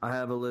 I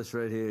have a list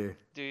right here.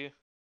 Do you?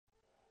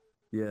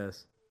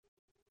 Yes.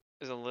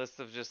 Is a list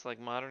of just like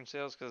modern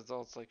sales? Because it's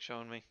all it's like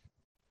showing me.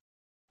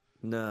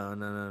 No.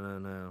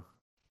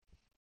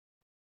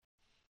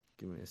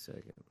 Give me a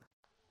second.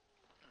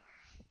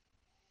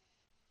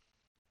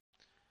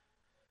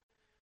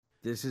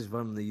 This is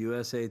from the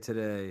USA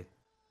Today.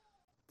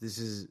 This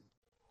is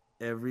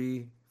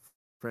every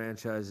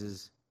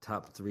franchise's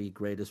top 3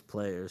 greatest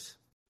players.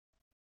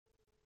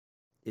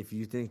 If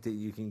you think that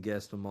you can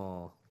guess them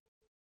all,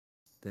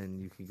 then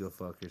you can go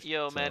fuck yourself.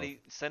 Yo, Maddie,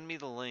 send me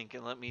the link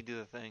and let me do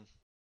the thing.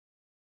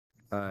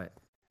 All right.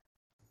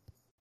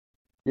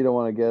 You don't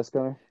want to guess,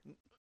 Connor?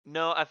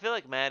 No, I feel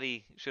like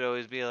Maddie should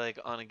always be like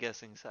on a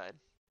guessing side.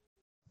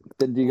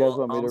 Then do you guys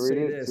Well, want me to I'll read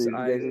say it? this. So you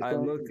can guess this I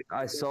time? looked.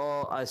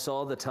 I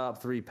saw the top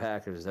 3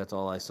 Packers. That's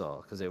all I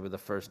saw because they were the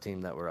first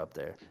team that were up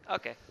there.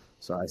 Okay.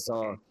 So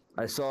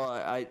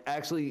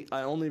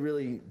I only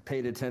really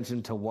paid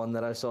attention to one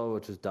that I saw,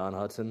 which was Don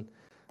Hudson.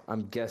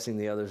 I'm guessing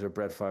the others are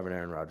Brett Favre and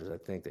Aaron Rodgers. I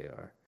think they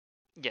are.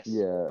 Yes.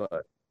 Yeah.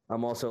 But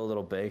I'm also a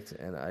little baked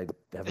and I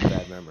have a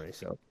bad memory.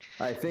 So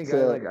I think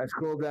So- I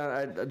scrolled down.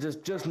 I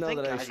just know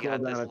Thank that I God you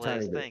scrolled got down this a tiny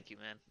list. bit. Thank you,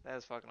 man. That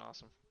is fucking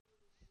awesome.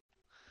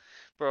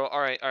 Bro,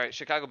 all right.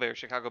 Chicago Bears.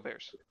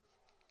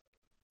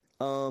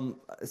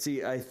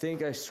 See, I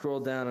think I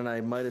scrolled down and I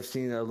might have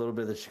seen a little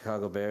bit of the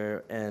Chicago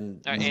Bear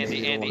and All right,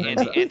 maybe the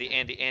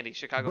one- Andy,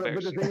 Chicago But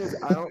Bears. the thing is,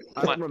 I Come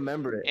don't on,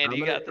 remember it. Andy,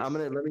 you got this. I'm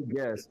gonna let me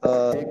guess.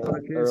 Uh, Dick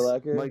Butkus,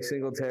 Urlacher? Mike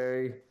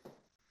Singletary,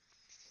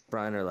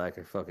 Brian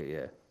Urlacher. Fuck it,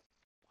 yeah.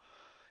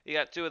 You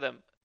got two of them.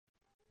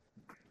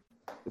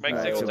 It's Mike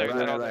not Singletary's Urlacher.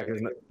 not on there.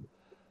 Urlacher's not.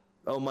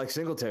 Oh, Mike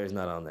Singletary's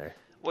not on there.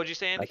 What'd you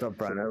say, I Andy? thought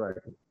Brian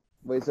Urlacher.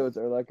 Wait, so it's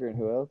Urlacher and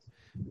who else?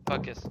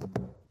 Butkus.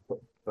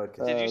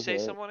 Butkus. Did you say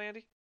okay. someone,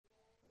 Andy?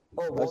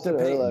 Oh, I Walter said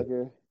Payton.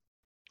 Urlacher.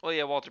 Well,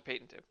 yeah, Walter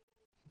Payton too.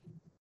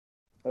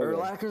 Okay.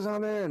 Urlacher's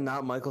on there and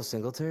not Michael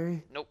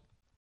Singletary? Nope.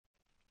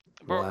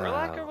 Bro, Wow.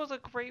 Urlacher was a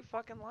great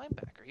fucking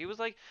linebacker. He was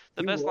like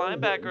the He best was,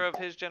 linebacker of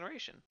his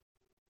generation.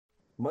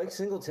 Mike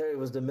Singletary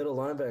was the middle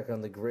linebacker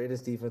on the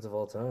greatest defense of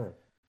all time.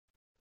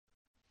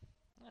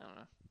 I don't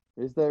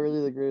know. Is that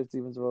really the greatest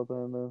defense of all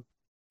time, though?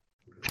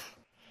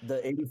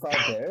 The 85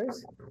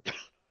 Bears?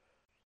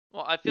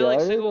 Well, I feel I like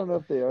really don't know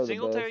if they are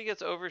Singletary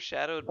gets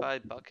overshadowed by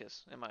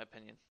Butkus, in my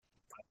opinion.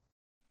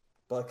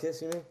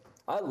 Butkus, you mean?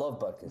 I love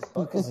Butkus.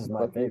 Butkus is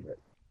my Butkus. favorite.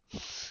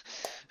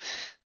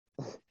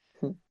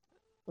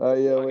 Yeah,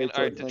 Fucking- wait. So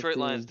all right, it's next Detroit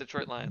team. Lions.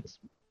 Detroit Lions.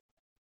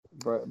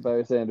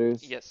 Barry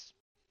Sanders. Yes.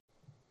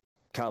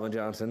 Calvin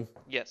Johnson.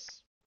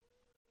 Yes.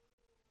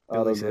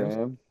 Otto Billy Sims.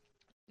 Graham.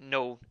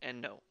 No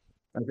and no.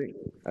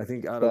 I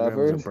think Otto Graham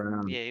was a Stafford?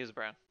 Brown. Yeah, he was a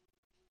Brown.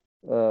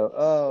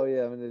 Oh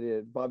yeah, I'm an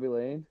idiot. Bobby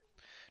Lane.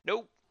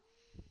 Nope.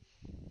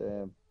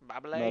 Damn.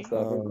 Bobby Not Lane.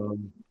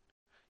 Stafford.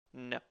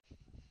 No.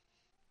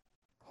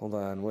 Hold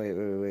on,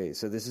 wait.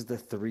 So this is the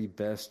three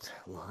best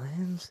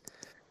Lions?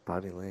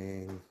 Bobby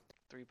Lane.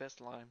 Three best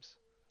limes.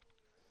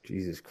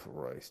 Jesus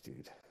Christ,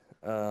 dude.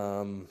 I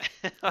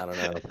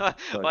don't know.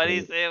 Why do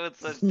you say it with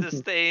such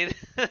disdain?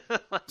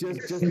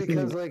 Just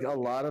because like a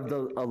lot of the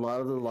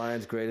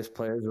Lions' greatest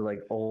players are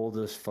like old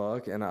as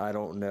fuck, and I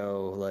don't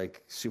know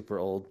like super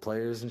old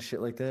players and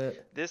shit like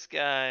that. This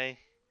guy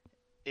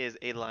is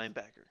a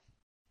linebacker.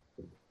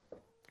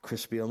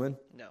 Chris Spielman,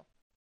 No.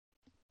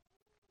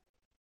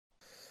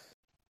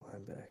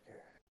 linebacker.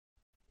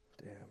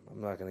 Damn,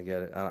 I'm not gonna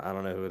get it. I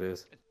don't know who it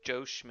is.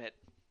 Joe Schmidt.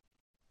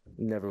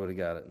 Never would have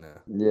got it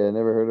now. Yeah,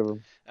 never heard of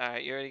him. All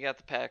right, you already got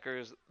the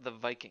Packers, the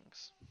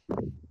Vikings.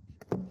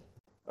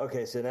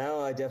 Okay, so now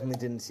I definitely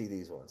didn't see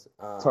these ones.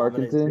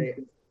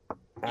 Tarkenton?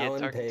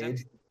 Alan Tarkenton.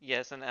 Page.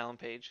 Yes, and Alan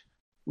Page.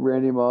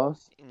 Randy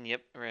Moss. And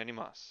yep, Randy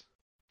Moss.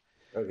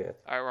 Okay.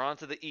 All right, we're on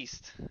to the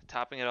East,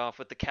 topping it off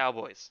with the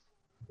Cowboys.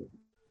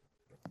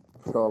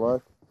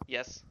 Starlock.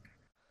 Yes,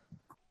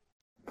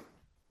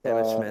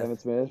 Emmitt Smith.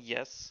 Emmitt Smith.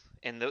 yes,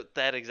 in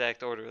that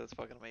exact order. That's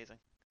fucking amazing.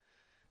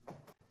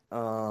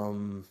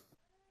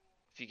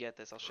 If you get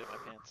this, I'll shit my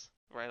pants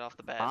right off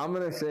the bat. I'm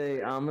gonna say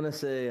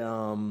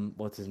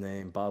what's his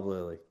name? Bob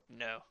Lilly.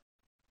 No.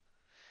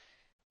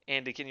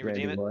 Andy, can you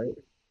Randy redeem it? White.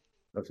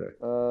 I'm sorry.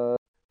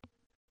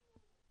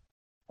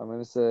 I'm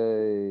gonna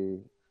say.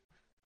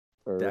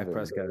 Dak Irvin.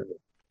 Prescott.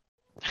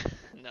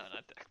 No,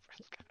 not Dak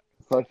Prescott.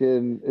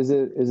 Fucking is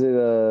it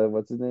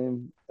what's his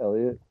name?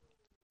 Elliott.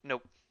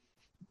 Nope.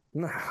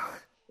 No.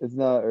 It's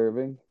not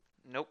Irving.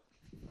 Nope.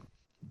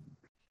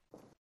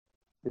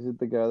 Is it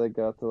the guy that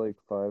got to like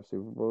 5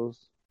 Super Bowls?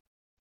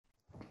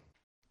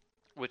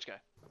 Which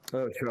guy?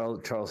 Oh,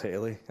 Charles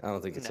Haley. I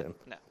don't think it's No, him.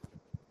 no.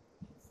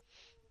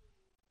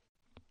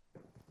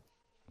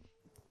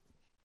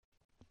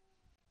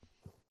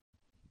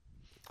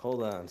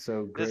 Hold on.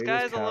 So This greatest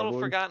guy's a little Cowboys?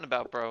 forgotten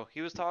about, bro.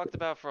 He was talked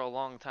about for a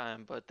long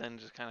time, but then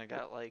just kind of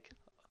got like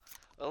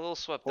a little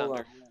swept Hold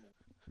under.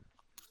 on.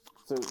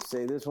 So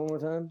say this one more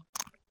time.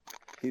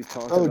 He's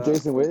talking Oh, about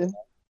Jason Witten.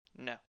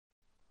 No.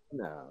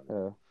 No.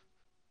 Oh.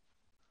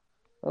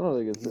 I don't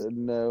think it's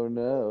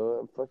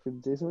no.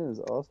 Fucking Jason Witten is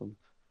awesome.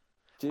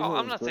 Jason Oh,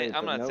 I'm was not great, saying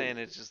I'm but not no- saying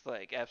it's just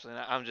like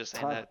absolutely not. I'm just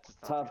saying that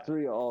top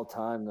three all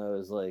time though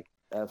is like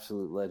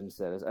absolute legend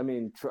status. I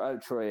mean Troy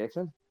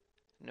Aikman.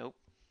 Nope.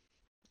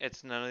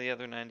 It's none of the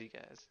other 90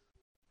 guys.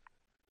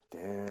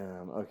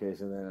 Damn. Okay,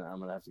 so then I'm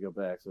gonna have to go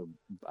back. So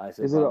I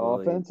said Is it an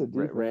probably offense or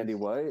defense? Randy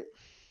White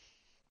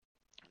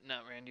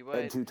Not Randy and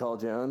White. Too Tall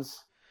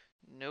Jones.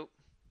 Nope.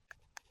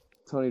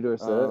 Tony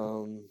Dorsett.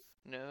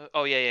 No.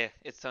 Oh yeah.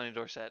 It's Tony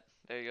Dorsett.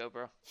 There you go,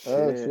 bro.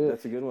 Oh, shit.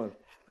 That's a good one.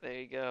 There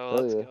you go.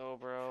 Hell Let's yeah. go,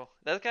 bro.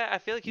 That guy, I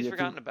feel like he's Yeah,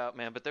 forgotten about,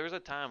 man. But there was a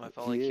time I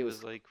felt he like he is.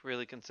 was like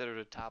really considered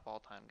a top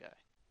all-time guy.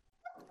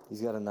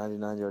 He's got a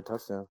 99-yard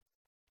touchdown.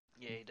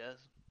 Yeah, he does.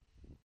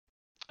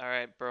 All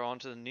right, bro. On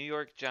to the New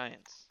York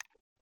Giants.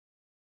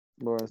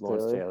 Lawrence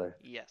Lawrence Taylor. Taylor.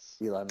 Yes.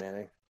 Eli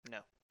Manning. No.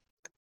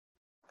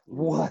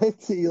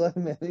 What? Eli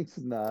Manning's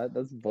not.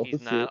 That's bullshit.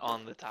 He's not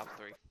on the top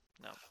three.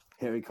 No.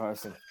 Harry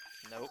Carson.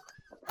 Nope.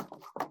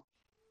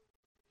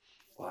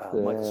 Wow.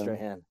 Damn. Michael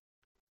Strahan.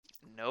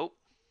 Nope.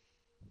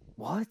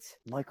 What?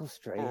 Michael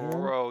Strahan?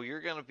 Bro,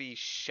 you're gonna be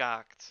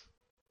shocked.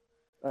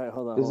 All right,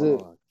 hold on. Is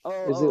hold it-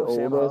 on. is it old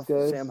Sam ass Huff,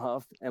 guys? Sam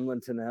Huff,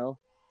 Emlyn Tunnell.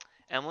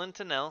 Emlyn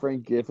Tunnell,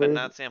 Frank but Gifford.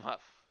 not Sam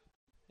Huff.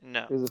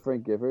 No. Is it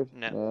Frank Gifford?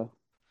 No.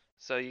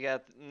 So you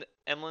got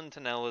Emlyn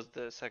Tunnell was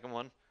the second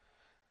one.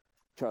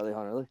 Charlie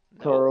Hunterly.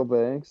 Nope. Carl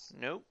Banks.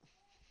 Nope.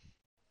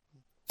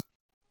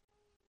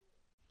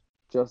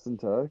 Justin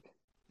Tuck.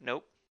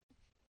 Nope.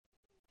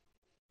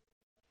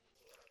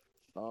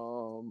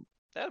 Um,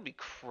 That would be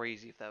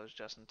crazy if that was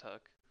Justin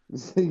Tuck.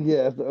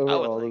 Yeah, over I would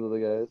all like, those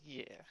other guys.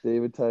 yeah.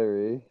 David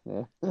Tyree.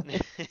 Yeah.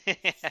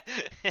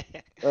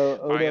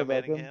 Oh, Mario Odell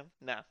Beckham.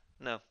 Manningham?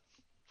 No.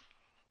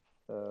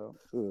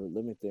 ooh,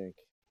 let me think.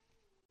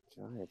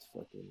 Giants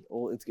fucking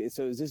old.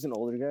 So is this an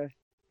older guy?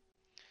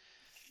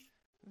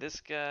 This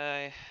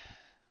guy.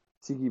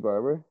 Tiki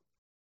Barber.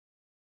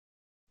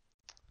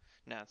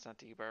 No, it's not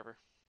Tiki Barber.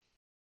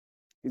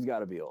 He's got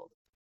to be old.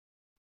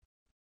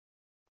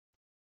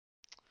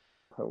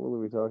 How old are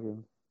we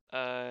talking?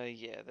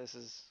 Yeah, this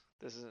is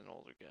an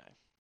older guy.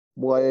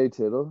 Y.A.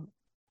 Tittle.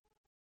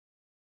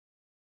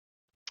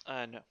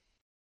 No.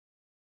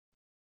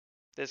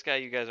 This guy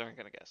you guys aren't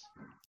gonna guess.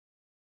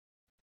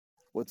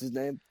 What's his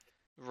name?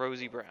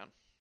 Rosie Brown.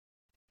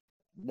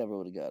 Never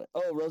would have got it.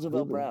 Oh,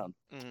 Roosevelt Really? Brown.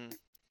 Hmm.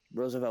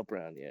 Roosevelt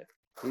Brown. Yeah,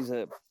 he's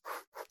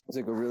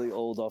like a really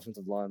old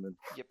offensive lineman.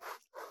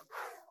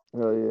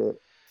 Hell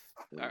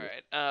yeah. All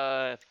right.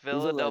 legend,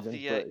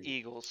 Philadelphia but-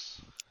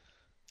 Eagles.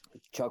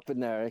 Chuck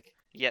Bednarik,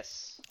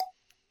 Yes.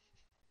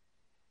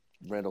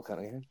 Randall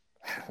Cunningham.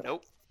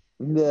 Nope.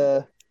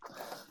 Nah.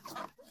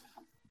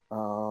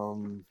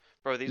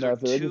 Bro, these No, I are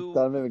feel like it's two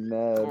Donovan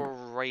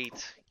McNabb.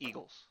 great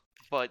Eagles,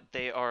 but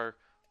they're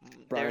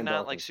Brian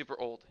not like Dawkins. super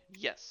old.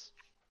 Yes.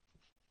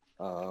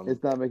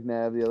 It's not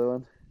McNabb, the other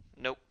one.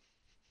 Nope.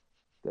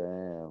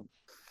 Damn.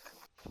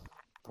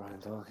 Brian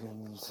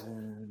Dawkins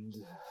and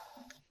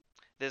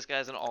This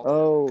guy's an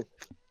alternate.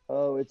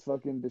 Oh, it's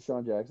fucking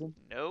Deshaun Jackson.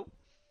 Nope.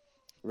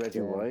 Reggie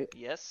Yeah. White.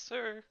 Yes,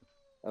 sir.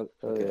 Oh,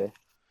 Oh okay.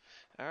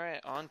 yeah. All right,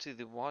 on to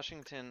the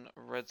Washington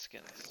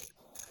Redskins.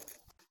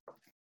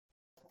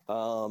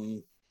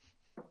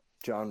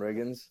 John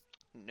Riggins,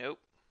 Nope.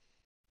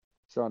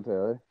 Sean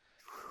Taylor.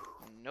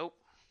 Nope.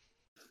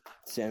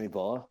 Sammy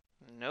Baugh.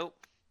 Nope.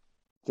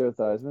 Joe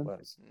Theismann. What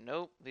is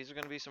Nope. These are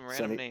gonna be some random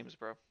Sonny- names,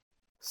 bro.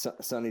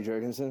 Sonny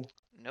Jurgensen?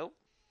 Nope.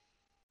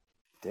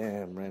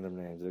 Damn, random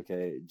names.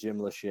 Okay, Jim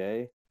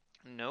Lachey,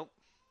 Nope.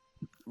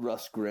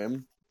 Russ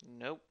Grimm.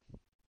 Nope.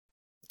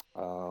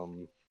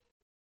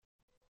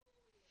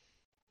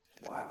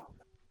 Wow.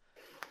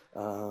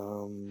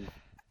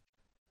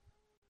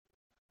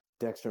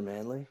 Dexter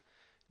Manley.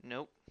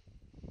 Nope.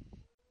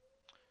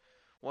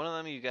 One of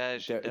them you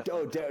guys should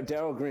definitely.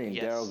 Daryl Green.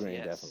 Yes, Daryl Green,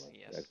 yes, definitely.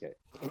 yes.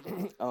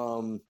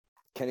 Okay.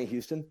 Kenny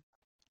Houston.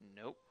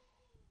 Nope.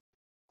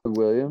 Doug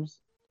Williams.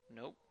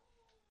 Nope.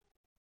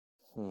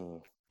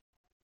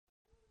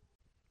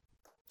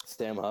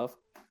 Sam Huff.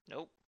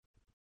 Nope.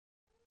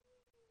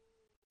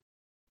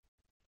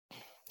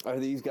 Are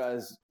these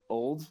guys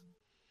old?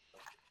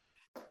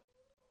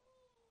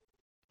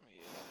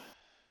 Yeah.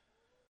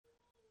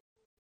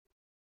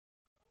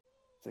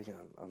 I think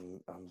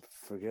I'm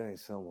forgetting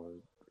someone.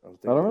 I don't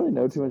thinking really of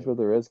know what's too much his about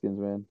the Redskins,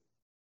 man.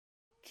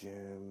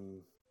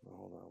 Jim.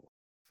 Hold on.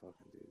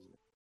 Fucking dude.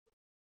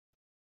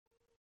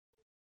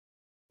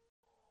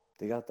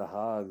 They got the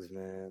Hogs,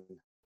 man.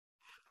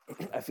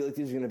 I feel like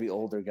these are gonna be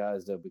older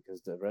guys though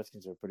because the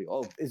Redskins are pretty.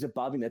 Oh, is it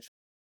Bobby Mitchell?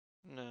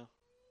 No.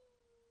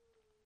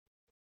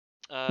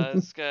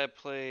 This guy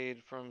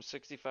played from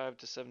 65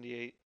 to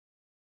 78.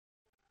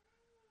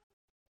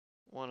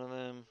 One of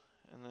them,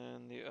 and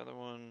then the other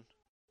one.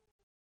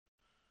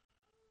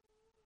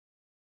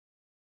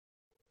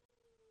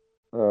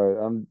 All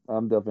right,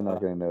 I'm definitely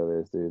not gonna know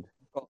this, dude.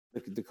 Oh,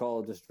 the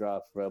call just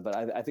dropped, bro. But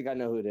I think I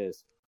know who it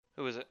is.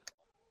 Who is it?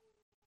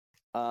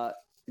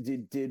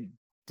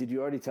 Did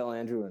you already tell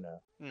Andrew or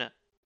no? No.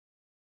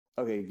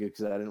 Okay, good,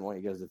 because I didn't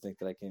want you guys to think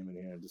that I came in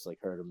here and just like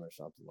heard him or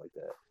something like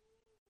that.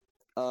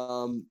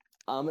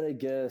 I'm gonna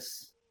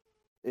guess.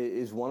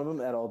 Is one of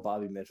them at all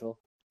Bobby Mitchell?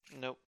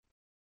 Nope.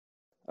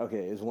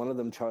 Okay, is one of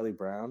them Charlie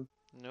Brown?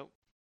 Nope.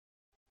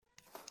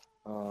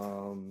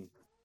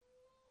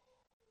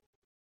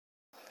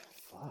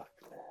 Fuck,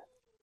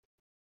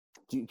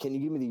 man. Can you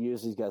give me the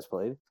years these guys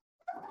played?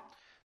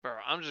 Bro,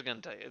 I'm just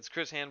gonna tell you, it's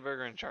Chris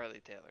Hanberger and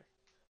Charlie Taylor.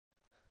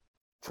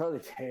 Charlie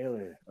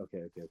Taylor.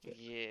 Okay.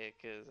 Yeah,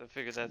 because I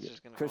figured that's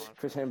just gonna Chris go on.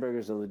 Chris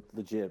Hamburger's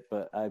legit,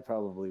 but I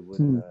probably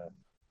wouldn't.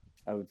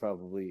 I would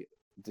probably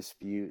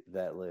dispute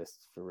that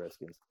list for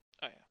Redskins.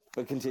 Oh yeah.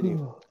 But continue.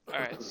 All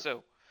right,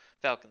 so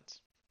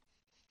Falcons.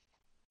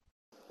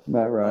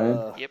 Matt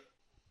Ryan. Yep.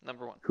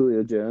 Number 1.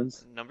 Julio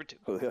Jones. Number 2.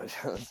 Julio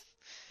Jones.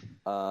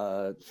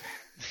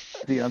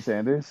 Deion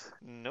Sanders.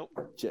 Nope.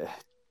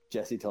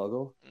 Jesse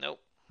Tuggle. Nope.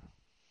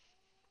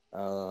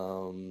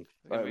 All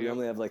right, we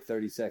only have like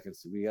 30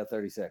 seconds. We got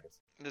 30 seconds.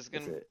 This is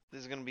That's gonna it.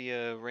 this is gonna be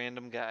a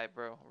random guy,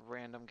 bro.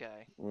 Random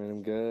guy.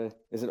 Random guy.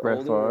 Is it Brett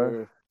older?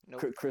 Favre. Or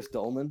Nope. Chris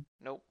Dolman.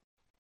 Nope.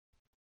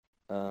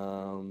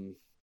 Um,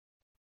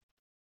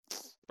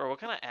 Bro, what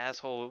kind of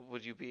asshole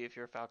would you be if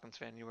you're a Falcons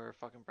fan? You wear a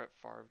fucking Brett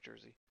Favre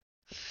jersey.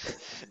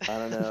 I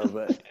don't know,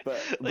 but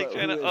like but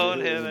trying who to is it? own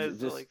Who him is it? as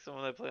Just- like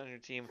someone that played on your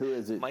team. Who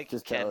is it? Mike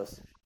Just Ken. tell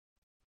us.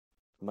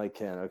 Mike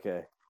Ken.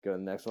 Okay, go to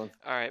the next one.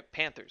 All right,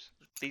 Panthers.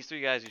 These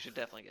 3 guys you should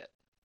definitely get.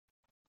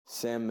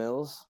 Sam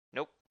Mills.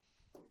 Nope.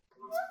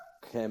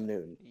 Cam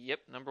Newton. Yep,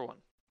 number 1.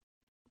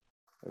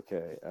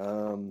 Okay.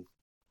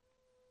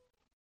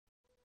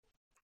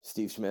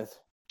 Steve Smith.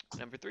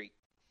 Number 3.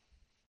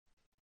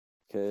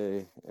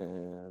 Okay,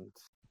 and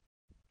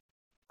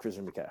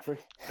Christian McCaffrey.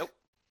 Nope.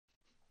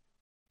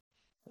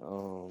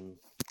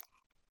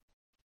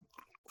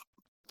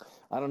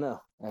 I don't know.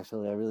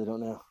 Actually, I really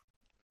don't know.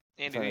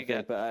 Andrew, you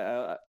got.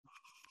 But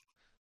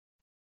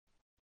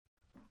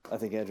I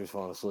think Andrew's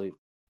falling asleep.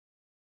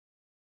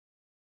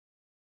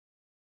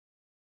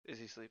 Is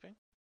he sleeping?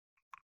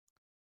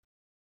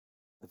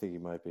 I think he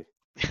might be.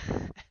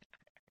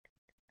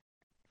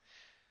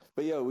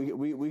 But yo,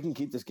 we can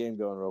keep this game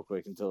going real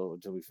quick until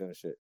we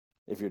finish it.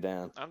 If you're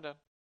down. I'm done.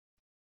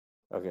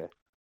 Okay.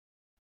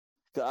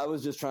 So I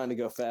was just trying to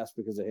go fast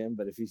because of him,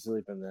 but if he's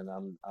sleeping, then I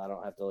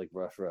don't have to like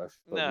rush.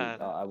 But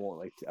No. I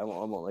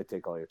won't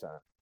take all your time.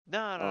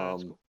 No,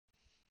 it's cool.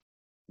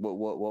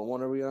 What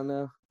one are we on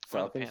now? We're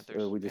on the Falcons?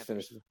 Panthers. Or we just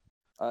finished?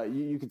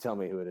 You can tell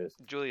me who it is.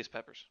 Julius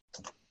Peppers.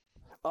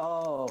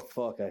 Oh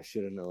fuck! I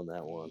should have known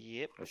that one.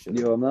 Yep.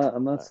 Yo,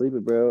 I'm not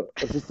sleeping, bro.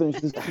 Let's just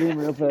finish this game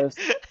real fast.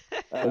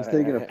 I was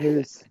taking a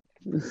piss.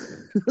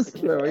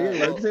 Bro, are you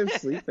like I'm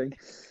sleeping?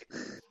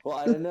 Well,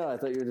 I didn't know. I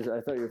thought you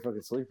were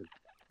fucking sleeping.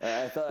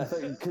 I thought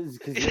because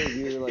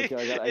you were like,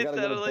 I gotta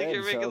go to like bed.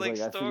 You're making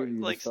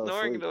like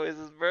snoring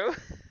noises, bro.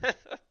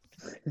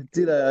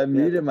 Dude, I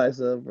muted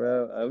myself,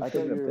 bro. I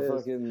thought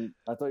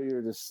you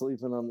were just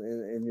sleeping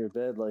in your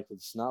bed like with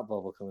a snot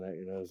bubble coming out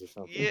your nose or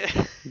something. Yeah.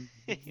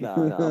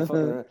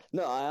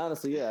 No, I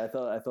honestly, I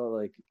thought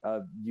like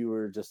you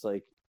were just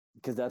like,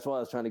 because that's why I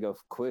was trying to go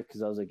quick,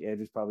 because I was like,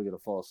 Andrew's probably gonna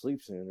fall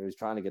asleep soon, or he's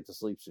trying to get to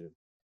sleep soon.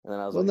 And then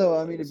I was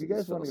if you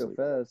guys want to go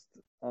fast,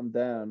 I'm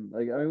down.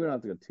 Like, I mean, we don't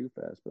have to go too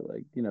fast, but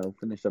like,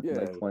 finish up in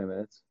like 20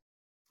 minutes.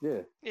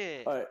 Yeah.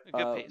 Yeah. All right.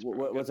 Good pace.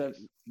 What's that?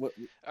 All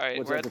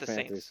right, we're at the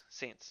Panthers?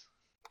 Saints.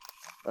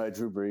 All right,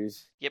 Drew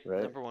Brees. Yep.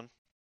 Right? Number 1.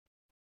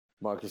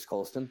 Marcus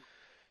Colston.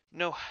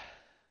 No.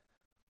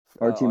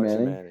 Archie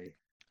Manning.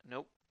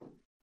 Nope.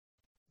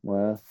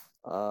 Wow.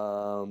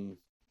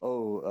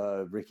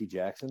 Ricky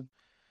Jackson.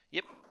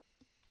 Yep.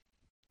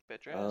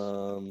 Bet your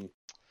ass.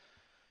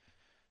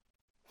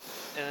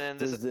 And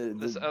then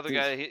this other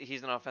guy,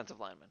 he's an offensive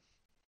lineman.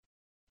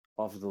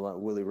 Offensive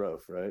line, Willie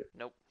Roaf, right?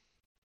 Nope.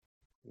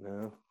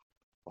 No.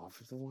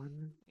 Offensive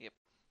lineman? Yep.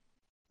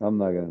 I'm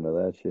not gonna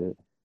know that shit.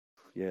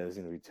 Yeah, it's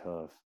gonna be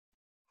tough.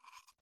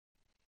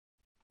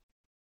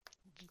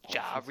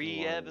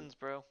 Jahri Evans,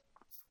 bro.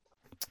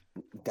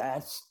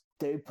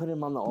 They put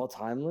him on the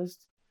all-time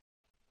list?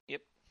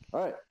 Yep.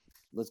 All right,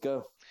 let's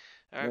go.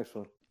 All right. Next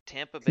one.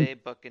 Tampa Bay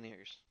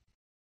Buccaneers.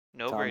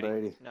 No Tom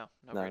Brady. No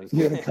No, Brady.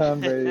 Yeah, Tom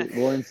Brady,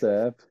 Warren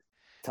Sapp.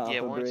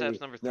 Warren Sapp's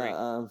number 3.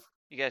 No,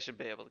 you guys should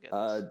be able to get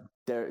this.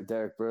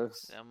 Derek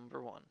Brooks.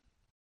 Number 1.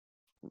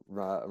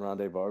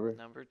 Rondé Barber.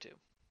 Number 2.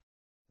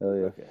 Hell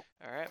yeah. Okay.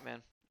 All right,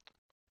 man.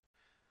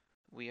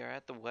 We are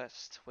at the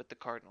West with the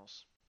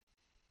Cardinals.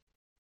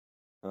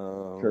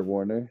 Kurt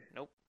Warner.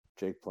 Nope.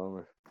 Jake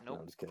Plummer. Nope.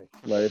 No, I'm just kidding.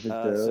 Larry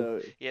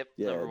Fitzgerald. Yep.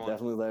 Yeah, number 1.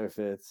 definitely Larry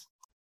Fitz.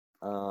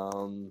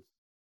 I'm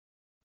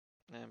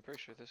pretty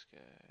sure this guy.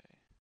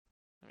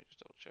 Let me just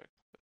double check.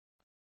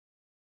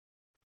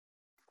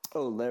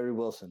 Oh, Larry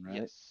Wilson,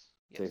 right? Yes.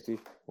 Safety,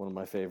 one of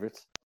my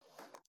favorites.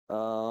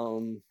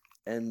 And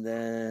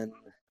then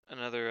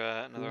another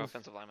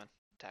offensive lineman,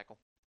 tackle.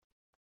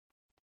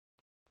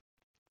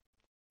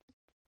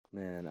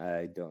 Man,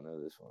 I don't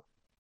know this one.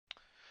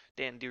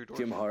 Dan Deerdorf.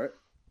 Jim Hart.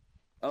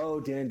 Oh,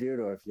 Dan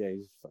Deerdorf. Yeah,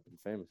 he's fucking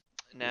famous.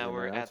 Now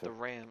we're at the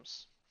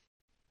Rams.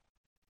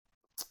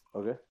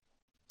 Okay.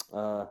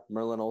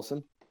 Merlin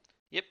Olsen.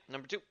 Yep,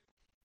 number 2.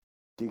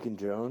 Deacon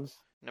Jones.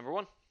 Number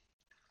 1.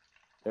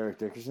 Eric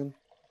Dickerson.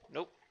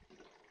 Nope.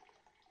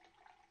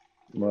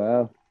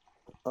 Wow.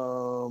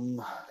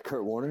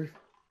 Kurt Warner.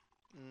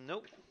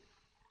 Nope.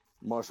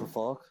 Marshall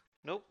Faulk.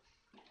 Nope.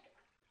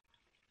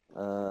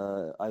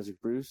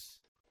 Isaac Bruce.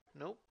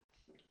 Nope.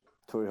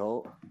 Torrey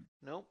Holt.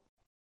 Nope.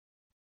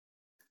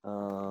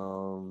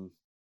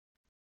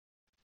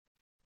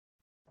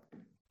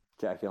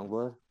 Jack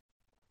Youngblood.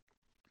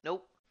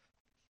 Nope.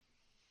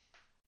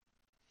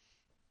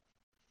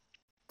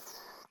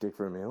 Dick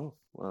Vermeil.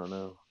 I don't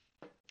know.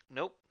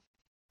 Nope.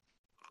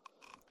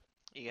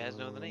 You guys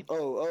know the name?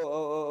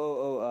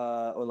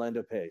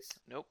 Orlando Pace.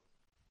 Nope.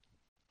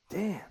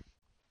 Damn.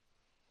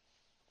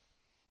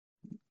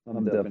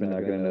 I'm definitely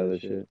not gonna know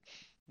this shit.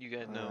 You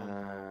guys know.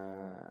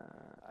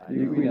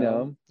 We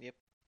know him. Yep.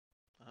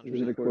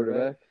 Is it a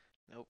quarterback?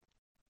 Nope.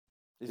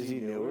 Is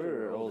he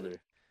newer or older?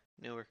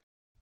 Newer.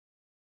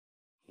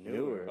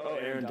 Newer. Oh,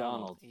 Aaron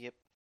Donald. Yep.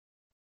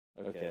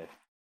 Okay.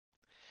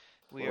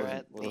 We are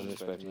at wasn't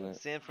expecting the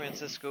that. San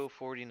Francisco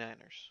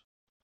 49ers.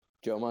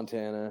 Joe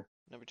Montana.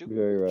 Number 2.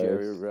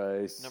 Jerry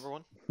Rice. Number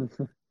 1.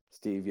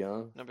 Steve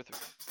Young. Number 3.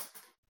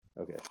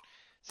 Okay.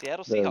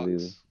 Seattle That was Seahawks.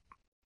 easy.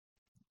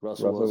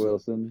 Russell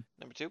Wilson.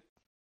 Number 2.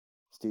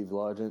 Steve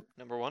Largent.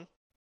 Number 1.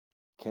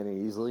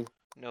 Kenny Easley.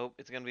 Nope.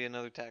 It's gonna be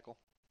another tackle.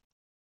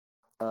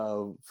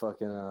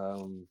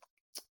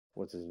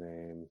 What's his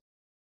name?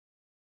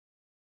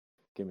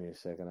 Give me a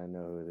second. I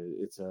know who it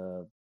is.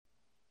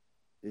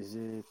 Is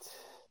it?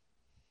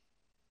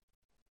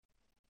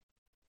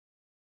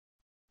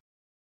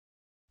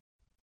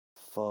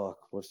 fuck.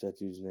 What's that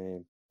dude's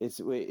name? Is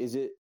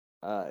it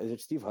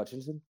Steve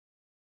Hutchinson?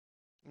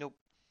 Nope.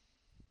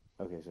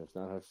 Okay, so it's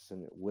not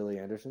Hutchinson. Willie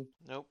Anderson?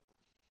 Nope.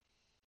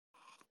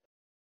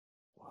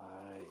 Why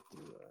do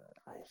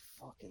I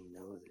fucking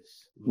know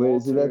this? Wait,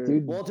 is it that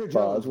dude Walter Jones.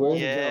 Bosworth? Walter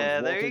Yeah,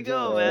 Jones. there Walter you go,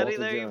 Jones, Maddie. Walter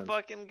There you Jones.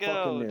 fucking Fucking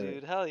go, knew dude.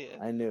 it. Hell yeah.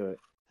 I knew it.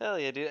 Hell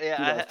yeah, dude. Dude, I Yeah,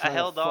 was I trying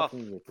held to off.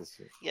 fucking get this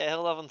shit. Yeah, I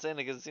held off on saying it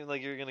because it seemed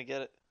like you were gonna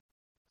get it.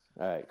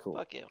 All right, cool.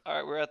 Fuck yeah. All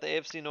right, we're at the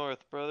AFC North,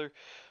 brother.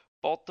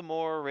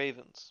 Baltimore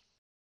Ravens.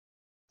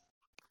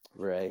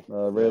 Ray.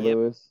 Ray Yep.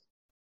 Lewis.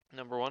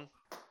 Number 1.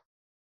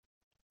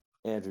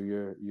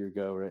 Andrew, your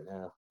go right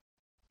now.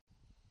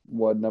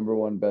 What number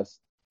 1 best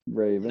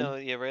Raven? No,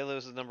 yeah, Ray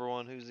Lewis is number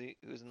 1.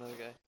 Who's another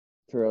guy?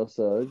 Terrell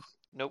Suggs.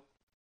 Nope.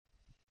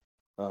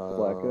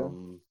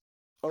 Flacco?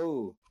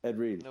 Oh, Ed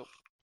Reed. Nope.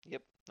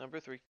 Yep. Number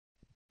 3.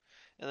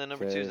 And then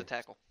number 2 is a Okay.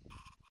 tackle.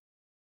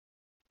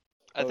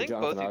 I think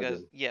Jonathan both you guys.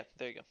 Ogden. Yeah,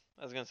 there you go.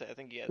 I was gonna say I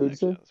think you guys Who'd you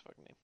actually say? know this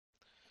fucking name.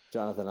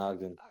 Jonathan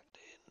Ogden.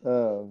 Oh,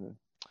 okay.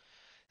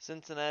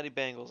 Cincinnati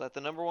Bengals. At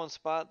the number 1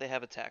 spot, they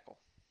have a tackle.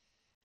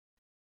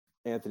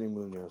 Anthony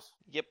Munoz.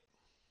 Yep.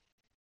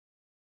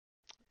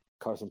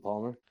 Carson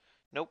Palmer.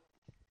 Nope.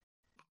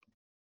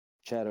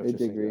 Chad AJ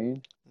Ochocinco.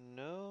 Green.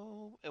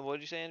 No. And what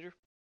did you say, Andrew?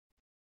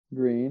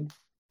 Green.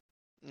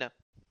 No.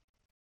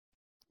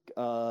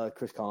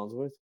 Chris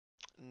Collinsworth.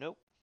 Nope.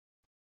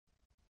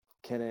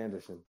 Ken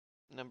Anderson.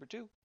 Number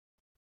 2.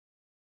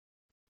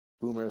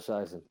 Boomer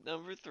Esiason.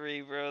 Number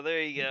 3, bro.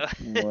 There you go.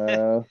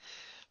 Wow.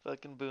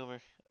 Fucking boomer.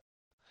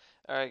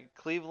 All right,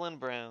 Cleveland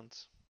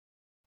Browns.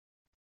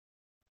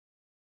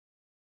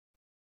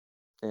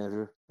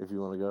 Andrew, if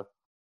you want to go.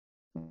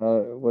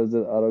 Was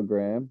it Otto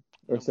Graham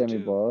or Number Sammy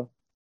 2. Ball?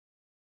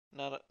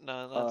 Not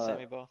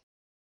Sammy Ball.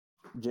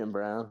 Jim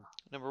Brown.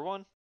 Number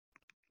 1.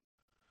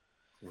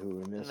 Who we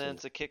missing? And then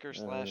it's a kicker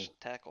 /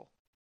 tackle.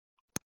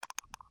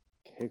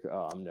 Kicker.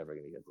 Oh, I'm never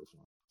gonna get this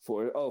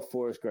one.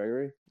 Forrest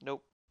Gregory.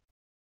 Nope.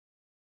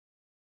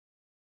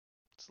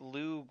 It's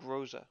Lou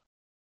Groza.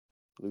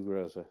 Lou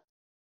Groza.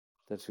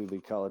 That's who the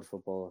college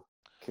football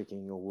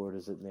kicking award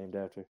is it named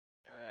after.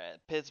 All right,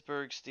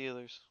 Pittsburgh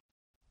Steelers.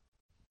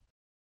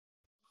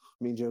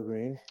 Mean Joe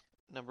Green.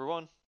 Number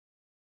 1.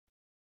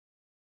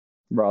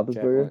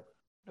 Roethlisberger.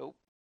 Nope.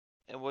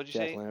 And what'd you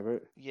Jack say?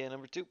 Lambert. Yeah,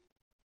 number 2.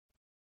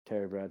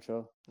 Terry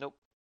Bradshaw. Nope.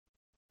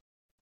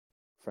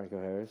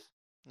 Franco Harris.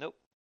 Nope.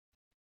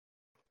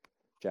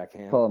 Jack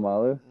Ham.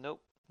 Palomalu.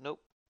 Nope. Nope.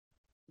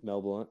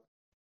 Mel Blount.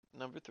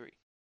 Number 3.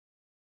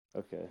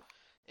 Okay.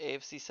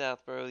 AFC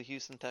South, bro. The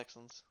Houston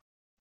Texans.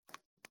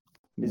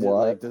 Is What? it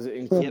like? Does it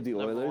include Yep, the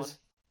number Oilers? 1.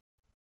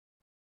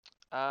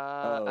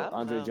 I don't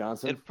Andre know.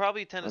 Johnson? It'd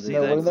probably Tennessee.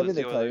 No, That wouldn't that be includes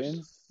the the Oilers.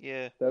 Titans?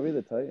 Yeah. That'd be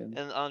the Titans.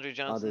 And Andre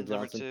Johnson's Andre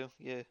number Johnson.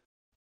 2. Yeah.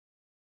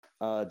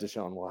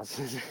 Deshaun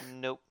Watson.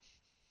 Nope.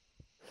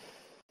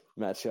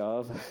 Matt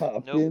Schaub.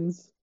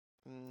 Hopkins.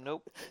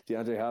 Nope.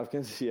 DeAndre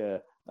Hopkins. Yeah.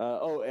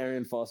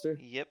 Arian Foster.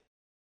 Yep.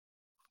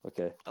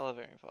 Okay. I love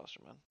Arian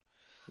Foster, man.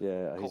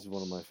 Yeah, he's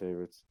one of my Colts.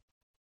 favorites.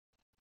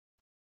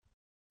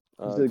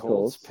 You said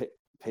Colts. Peyton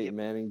Yep.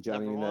 Manning,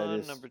 Johnny Number 1,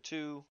 Unitas, number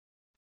 2.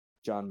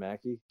 John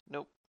Mackey,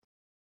 Nope.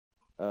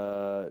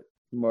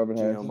 Marvin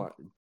Gino,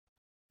 Harrison.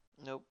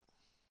 Nope.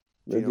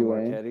 Reggie Gino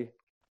Wayne. Marchetti.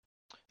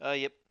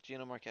 Yep.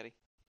 Gino Marchetti.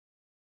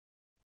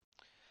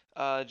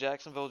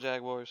 Jacksonville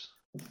Jaguars.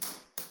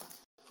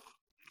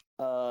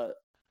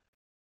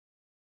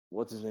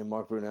 What's his name?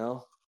 Mark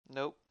Brunell,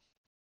 Nope.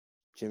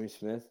 Jimmy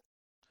Smith,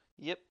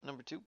 Yep.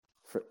 Number 2.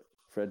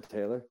 Fred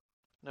Taylor.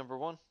 Number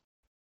 1.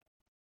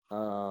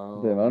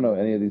 Damn, I don't know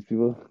any of these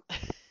people.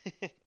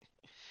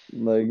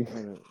 Like,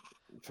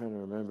 Trying to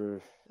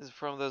remember. This is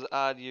from those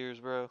odd years,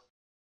 bro.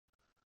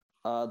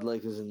 Odd,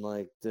 like, is in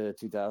like the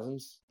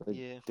 2000s, like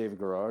Yeah. David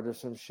Garrard or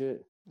some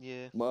shit.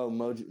 Yeah.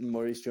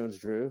 Maurice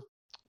Jones-Drew.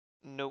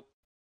 Nope.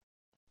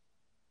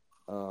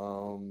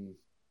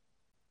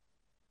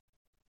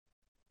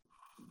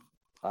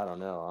 I don't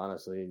know.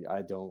 Honestly,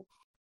 I don't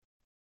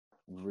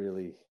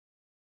really.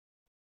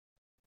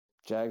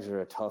 Jags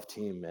are a tough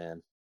team,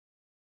 man.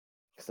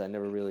 Because I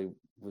never really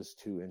was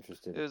too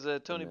interested. It was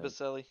Tony Yeah.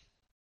 Baselli.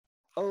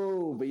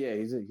 Oh, but yeah,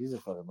 he's a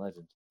fucking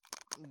legend.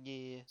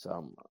 Yeah.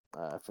 So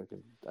I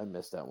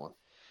missed that one.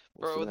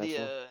 Bro, What's the next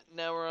one?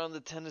 now we're on the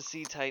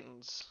Tennessee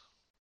Titans.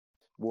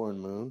 Warren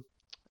Moon,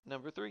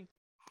 Number 3.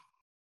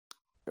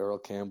 Earl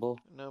Campbell,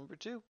 Number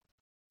 2.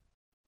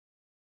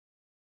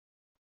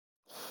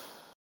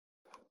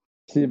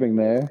 Steve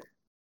McNair.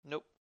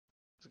 Nope.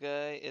 This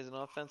guy is an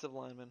offensive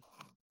lineman.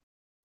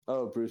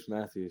 oh Bruce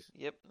Matthews,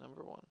 Yep,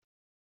 number 1.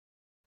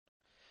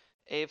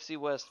 AFC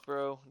West,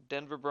 bro.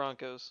 Denver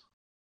Broncos.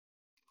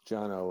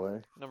 John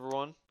Elway, Number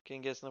 1. Can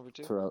you guess number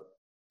 2? Terrell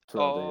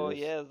Oh,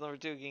 Davis, yeah, that's number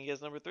 2. Can you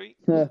guess number 3?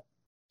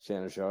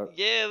 Shannon Sharp.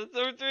 Yeah, that's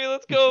number 3.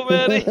 Let's go,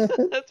 Maddie.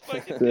 Let's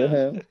fucking go.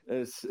 Damn.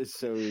 It's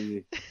so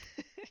easy.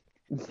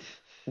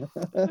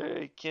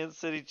 Alright, Kansas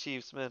City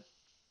Chiefs, man.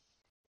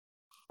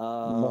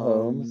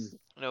 Mahomes.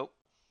 Nope.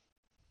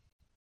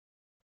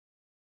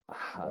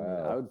 I mean,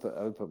 Wow.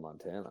 I would put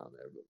Montana on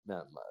there, but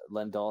not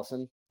Len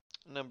Dawson.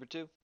 Number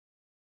 2.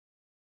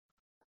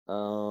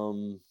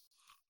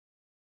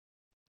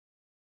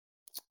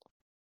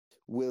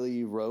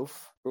 Willie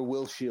Rofe or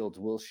Will Shields?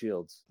 Will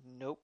Shields.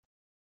 Nope.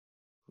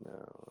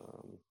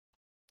 No.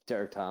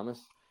 Derek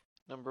Thomas.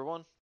 Number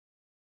 1.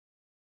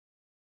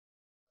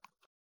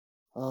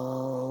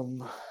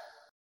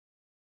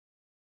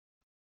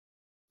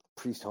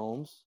 Priest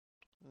Holmes.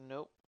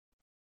 Nope.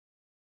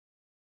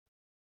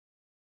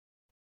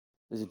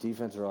 Is it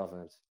defense or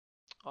offense?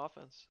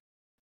 Offense.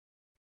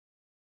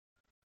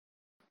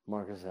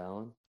 Marcus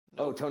Allen.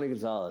 Nope. Oh, Tony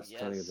Gonzalez.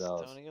 Yes, Tony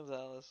Gonzalez. Tony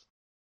Gonzalez.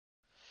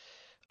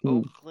 Hmm.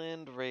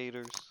 Oakland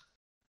Raiders.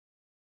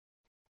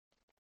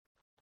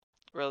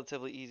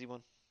 Relatively easy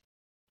one.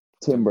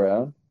 Tim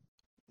Brown,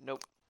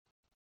 Nope.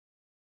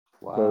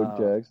 Wow. Bo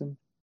Jackson,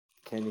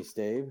 Kenny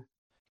Stabe.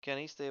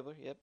 Kenny Stabler.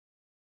 Yep.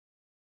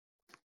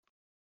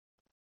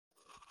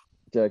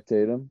 Jack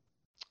Tatum,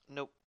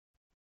 Nope.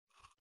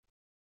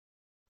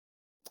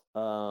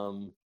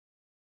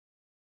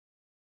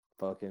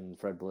 Fucking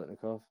Fred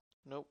Blitnikoff.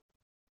 Nope.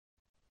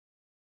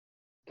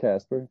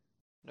 Casper,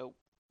 Nope.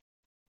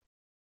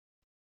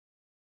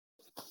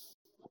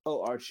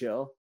 Oh, Art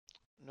Shell.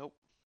 Nope.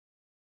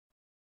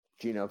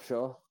 Gene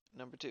Upshaw.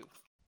 Number 2.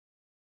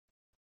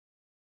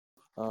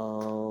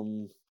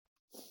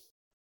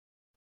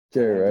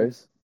 Jerry Hendricks.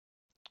 Rice,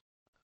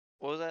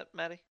 What was that,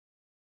 Maddie?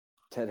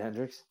 Ted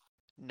Hendricks.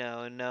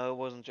 No, it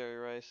wasn't Jerry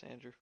Rice,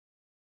 Andrew.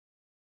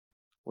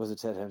 Was it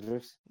Ted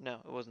Hendricks?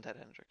 No, it wasn't Ted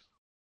Hendricks.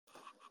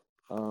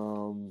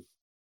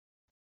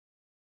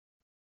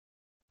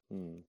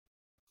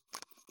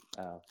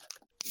 Ow.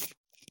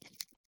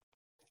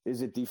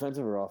 Is it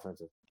defensive or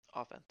offensive?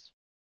 Offense.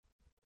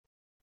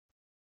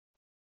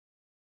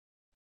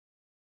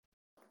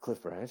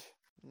 Cliff Branch.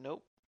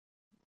 Nope.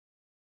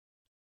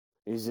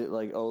 Is it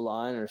like O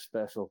line or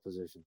special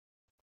position,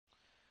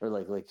 or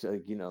like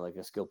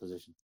a skill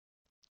position?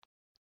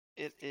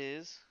 It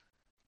is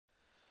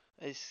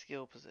a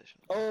skill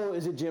position. Oh,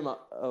 is it Jim?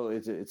 Oh,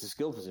 it's a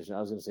skill position.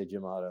 I was gonna say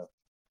Jim Otto.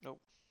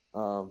 Nope.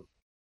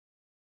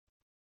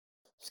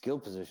 Skill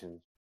position.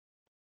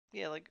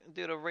 Yeah, like,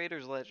 dude, a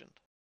Raiders legend.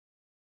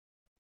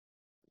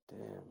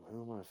 Damn,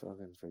 who am I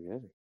fucking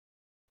forgetting?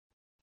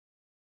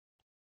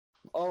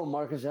 Oh,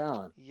 Marcus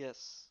Allen.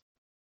 Yes.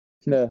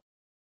 yeah,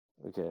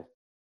 Okay.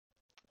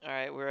 All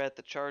right, we're at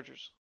the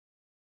Chargers.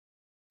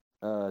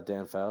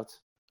 Dan Fouts.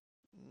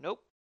 Nope.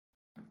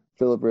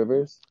 Philip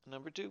Rivers,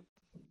 Number 2.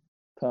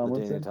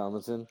 Tomlinson, LaDainian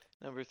Tomlinson.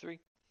 Number 3.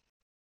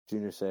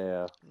 Junior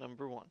Seau.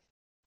 Number 1.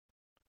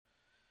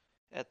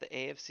 At the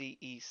AFC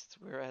East,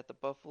 we're at the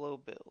Buffalo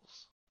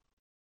Bills.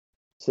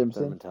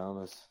 Simpson, Thurman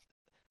Thomas.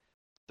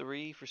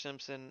 3 for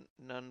Simpson,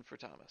 none for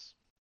Thomas.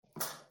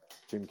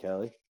 Jim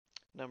Kelly.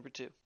 Number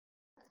 2.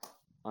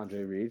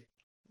 Andre Reed.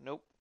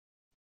 Nope.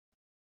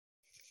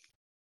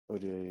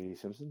 O.J.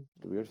 Simpson.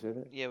 Did we already say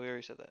that? Yeah, we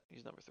already said that.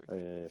 He's number 3.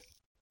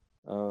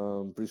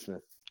 Oh, yeah. Bruce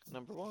Smith.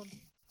 Number 1.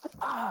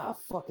 Ah,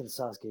 fucking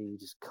Sasuke, you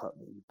just cut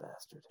me, you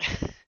bastard.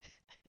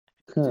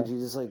 huh, Dude, he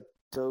just like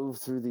dove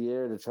through the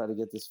air to try to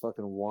get this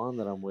fucking wand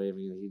that I'm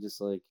waving, and he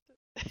just like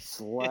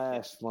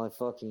slashed my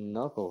fucking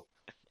knuckle.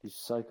 You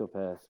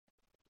psychopath.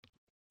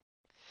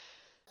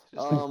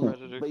 Just like a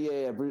predator. But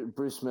yeah,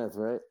 Bruce Smith,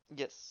 right?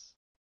 Yes.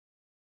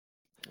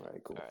 All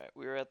right, cool. All right,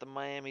 we're at the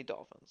Miami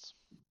Dolphins.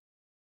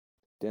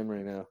 Dan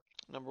Marino,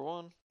 Number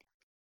 1.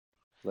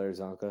 Larry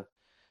Zonka.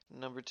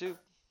 Number 2.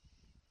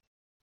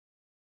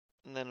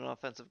 And then an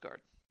offensive guard.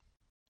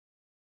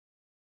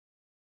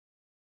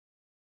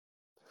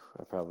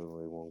 I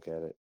probably won't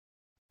get it.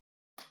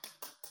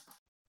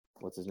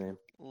 What's his name?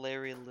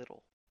 Larry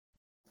Little.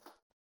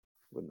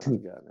 Wouldn't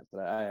have gotten it,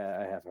 but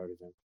I have heard of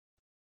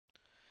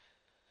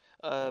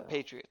him.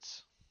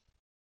 Patriots.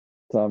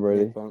 Tom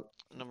Brady, Nick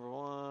Number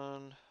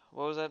 1.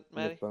 What was that,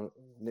 Maddie?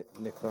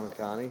 Nick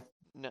Bonacani.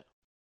 No.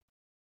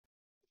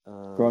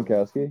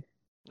 Gronkowski,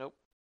 Nope.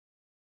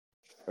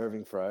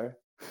 Irving Fryer.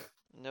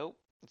 Nope.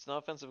 It's an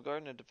offensive guard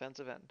and a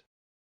defensive end.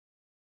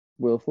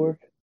 Wilfork,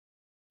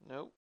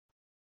 Nope.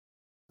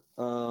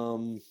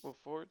 Um, Well,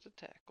 forward's a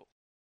tackle.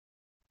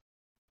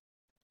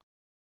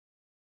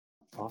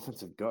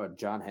 offensive guard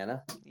John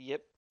Hanna.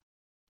 Yep.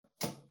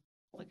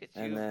 Look at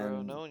And you, bro.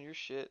 then- Knowing your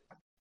shit.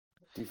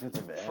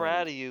 Defensive end.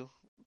 Proud of you.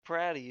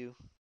 Proud of you.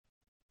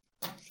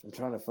 I'm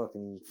trying to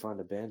fucking find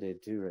a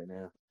band-aid too right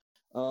now.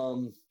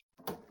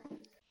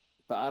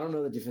 But I don't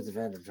know the defensive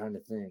end. I'm trying to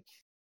think.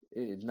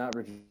 It's not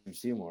Richard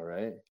Seymour,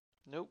 right?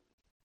 Nope.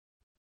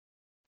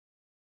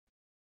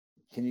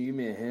 Can you give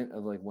me a hint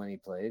of like when he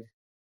played,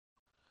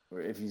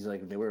 or if he's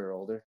like newer or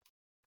older?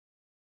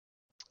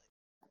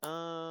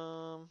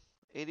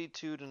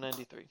 82 to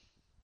 93.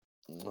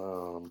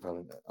 Oh, I'm not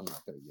gonna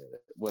get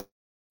it. What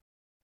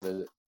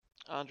is it?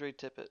 Andre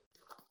Tippett.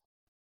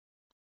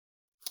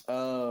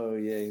 Oh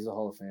yeah, he's a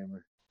Hall of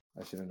Famer.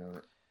 I should have known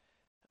it.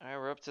 All right,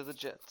 we're up to the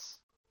Jets.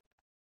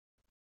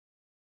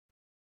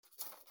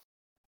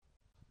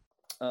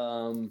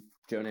 Joe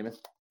Namath,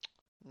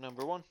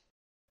 Number 1.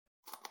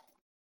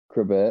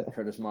 Corbett,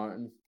 Curtis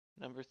Martin,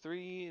 Number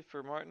 3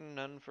 for Martin,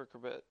 none for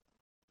Corbett.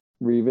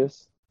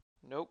 Revis,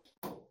 Nope.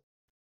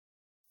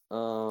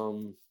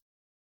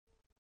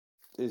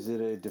 Is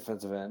it a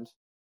defensive end?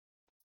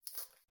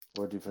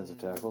 Or defensive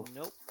tackle?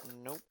 Nope.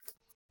 Nope.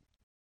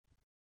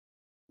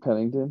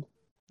 Pennington.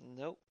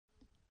 Nope.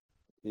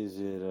 Is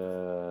it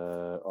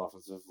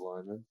offensive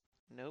lineman?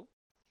 Nope.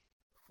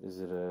 Is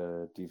it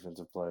a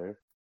defensive player?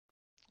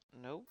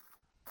 Nope.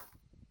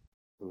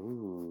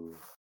 Ooh.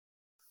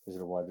 Is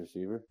it a wide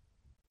receiver?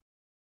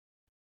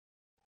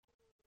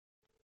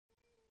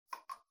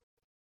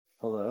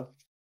 Hello?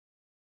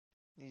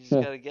 You just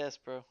gotta guess,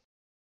 bro.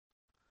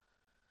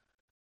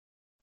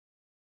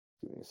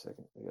 Give me a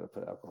second. I gotta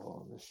put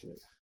alcohol in this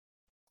shit.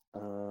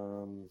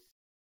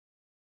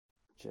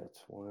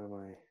 Jets. Why am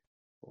I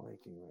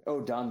blanking?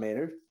 Oh, Don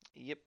Maynard?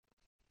 Yep.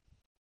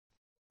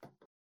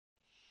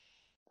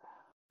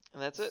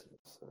 And that's it.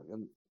 That's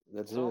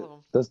That's all it. of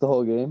them. That's the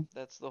whole game.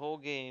 That's the whole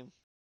game.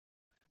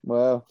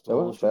 Wow, The that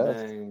whole was fast.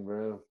 shebang,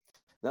 bro.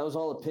 That was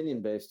all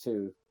opinion based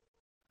too.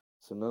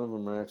 So none of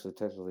them are actually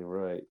technically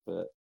right,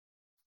 but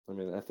I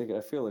mean, I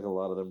feel like a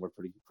lot of them were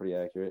pretty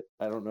accurate.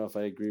 I don't know if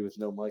I agree with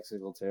no Mike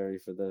Singletary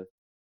for the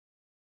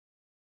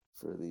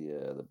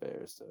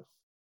Bears though.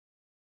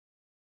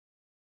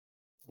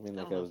 I mean, I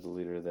that don't guy know. was the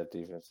leader of that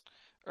defense.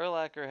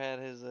 Urlacher had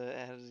his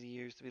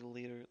years to be the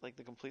leader, like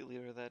the complete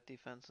leader of that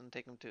defense, and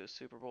take them to a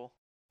Super Bowl.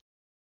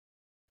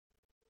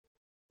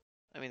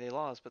 I mean, they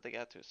lost, but they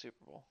got to a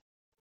Super Bowl.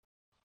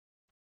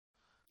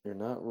 You're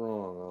not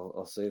wrong.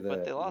 I'll say that.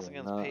 But they lost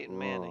You're against not Peyton wrong.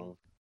 Manning.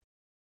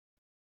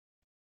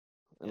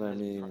 And in I his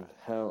mean,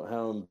 prime.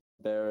 how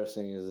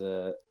embarrassing is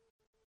that?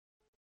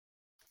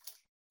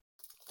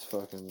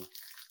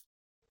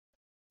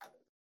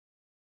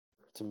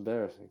 It's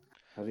embarrassing.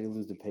 How do you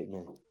lose to Peyton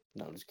Manning?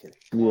 No, I'm just kidding.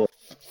 Yeah.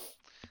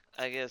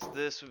 I guess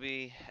this would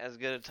be as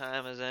good a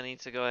time as any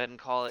to go ahead and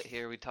call it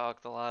here. We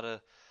talked a lot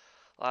of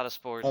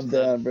sports. I'm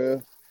down,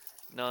 bro.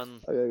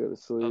 None I gotta go to of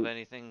sleep.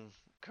 anything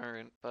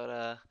current.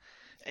 But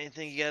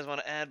anything you guys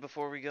want to add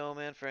before we go,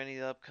 man, for any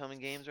upcoming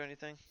games or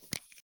anything?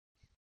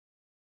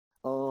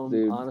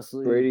 Dude,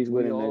 Honestly, Brady's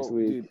winning next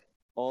week. Dude,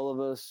 all of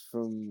us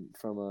from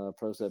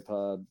Pro Set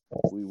Pod,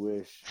 we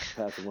wish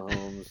Patrick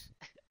Mahomes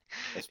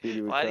a speedy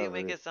recovery. Why do you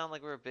make it sound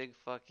like we're a big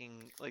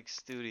fucking like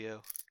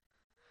studio?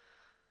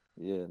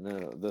 Yeah,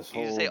 no. You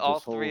just say all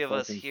three of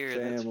us here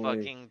that's family,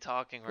 fucking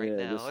talking right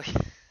now.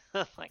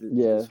 Like,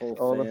 Yeah, this whole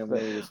all the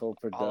family, this whole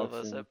production. all of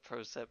us at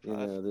Pro Set You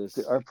Pod. know, this.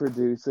 Our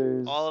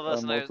producers. All of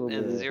us multiple and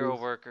producers. zero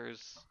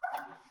workers.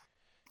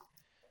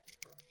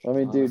 I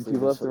mean, dude, Honestly,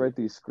 people this have to write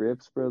these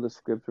scripts, bro. The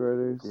script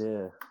writers.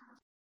 Yeah.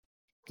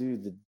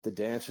 Dude, the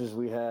dancers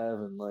we have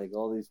and like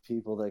all these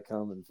people that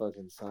come and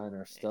fucking sign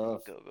our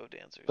stuff. Go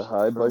dancers. The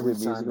high Or we budget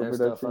sign musical their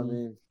production. stuff, I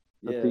mean.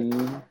 The Yeah.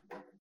 theme.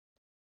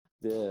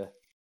 Yeah.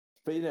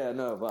 But yeah,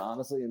 no, but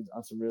honestly,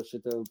 on some real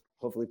shit though,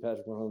 hopefully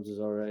Patrick Mahomes is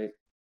all right.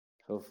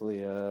 Hopefully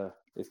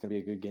it's going to be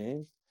a good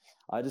game.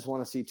 I just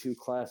want to see two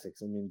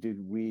classics. I mean,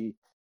 dude,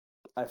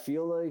 I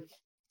feel like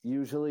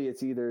usually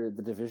it's either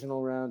the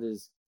divisional round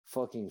is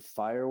fucking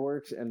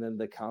fireworks and then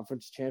the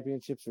conference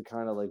championships are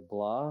kind of like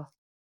blah,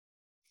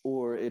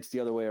 or it's the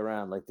other way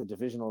around. Like the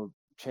divisional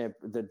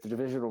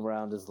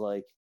round is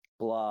like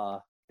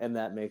blah, and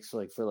that makes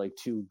like for like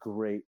two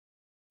great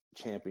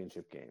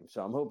championship games.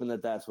 So I'm hoping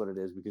that that's what it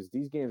is because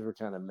these games were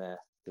kind of meh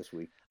this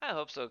week. I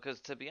hope so, because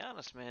to be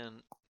honest,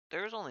 man,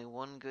 there's only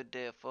one good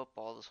day of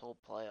football this whole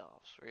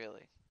playoffs,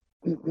 really.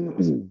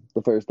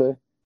 The first day?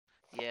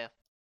 Yeah.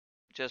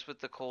 Just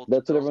with the Colts.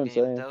 That's what Bills everyone's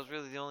game. saying. That was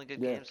really the only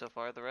good game so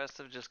far. The rest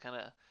have just kind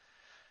of,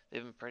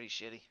 they've been pretty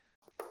shitty.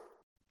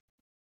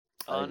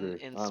 I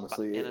agree.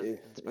 Honestly, it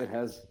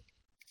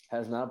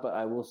has not, but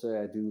I will say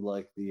I do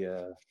like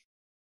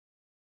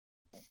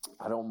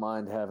I don't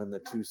mind having the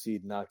 2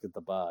 seed not get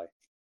the bye.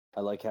 I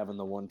like having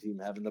the one team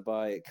having the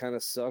bye. It kind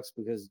of sucks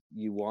because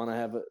you want to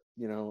have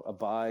a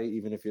bye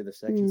even if you're the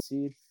second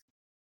seed.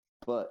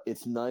 But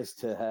it's nice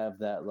to have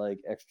that like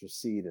extra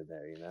seed in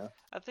there, you know.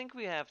 I think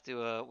we have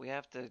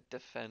to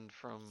defend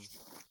from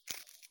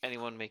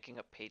anyone making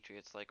a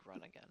Patriots like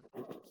run again.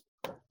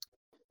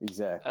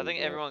 Exactly. I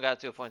think everyone got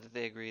to a point that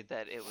they agreed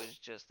that it was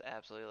just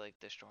absolutely like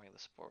destroying the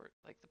sport,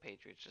 like the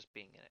Patriots just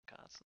being in it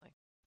constantly.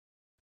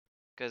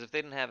 Because if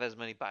they didn't have as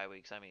many bye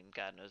weeks, I mean,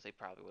 God knows they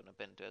probably wouldn't have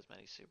been to as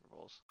many Super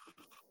Bowls.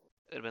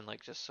 It'd have been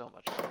like just so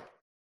much fun.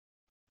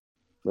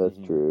 That's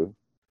true.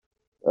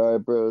 All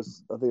right,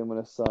 bros. I think I'm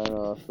gonna sign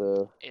off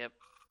though. Yep.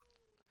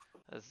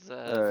 As,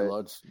 All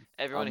right.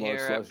 everyone here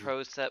at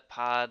Pro Set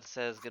Pod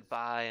says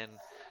goodbye and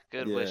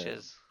good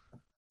wishes.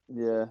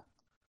 Yeah.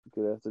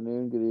 Good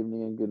afternoon, good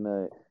evening, and good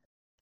night.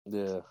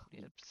 Yeah.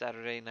 Yep.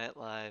 Saturday Night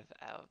Live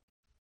out.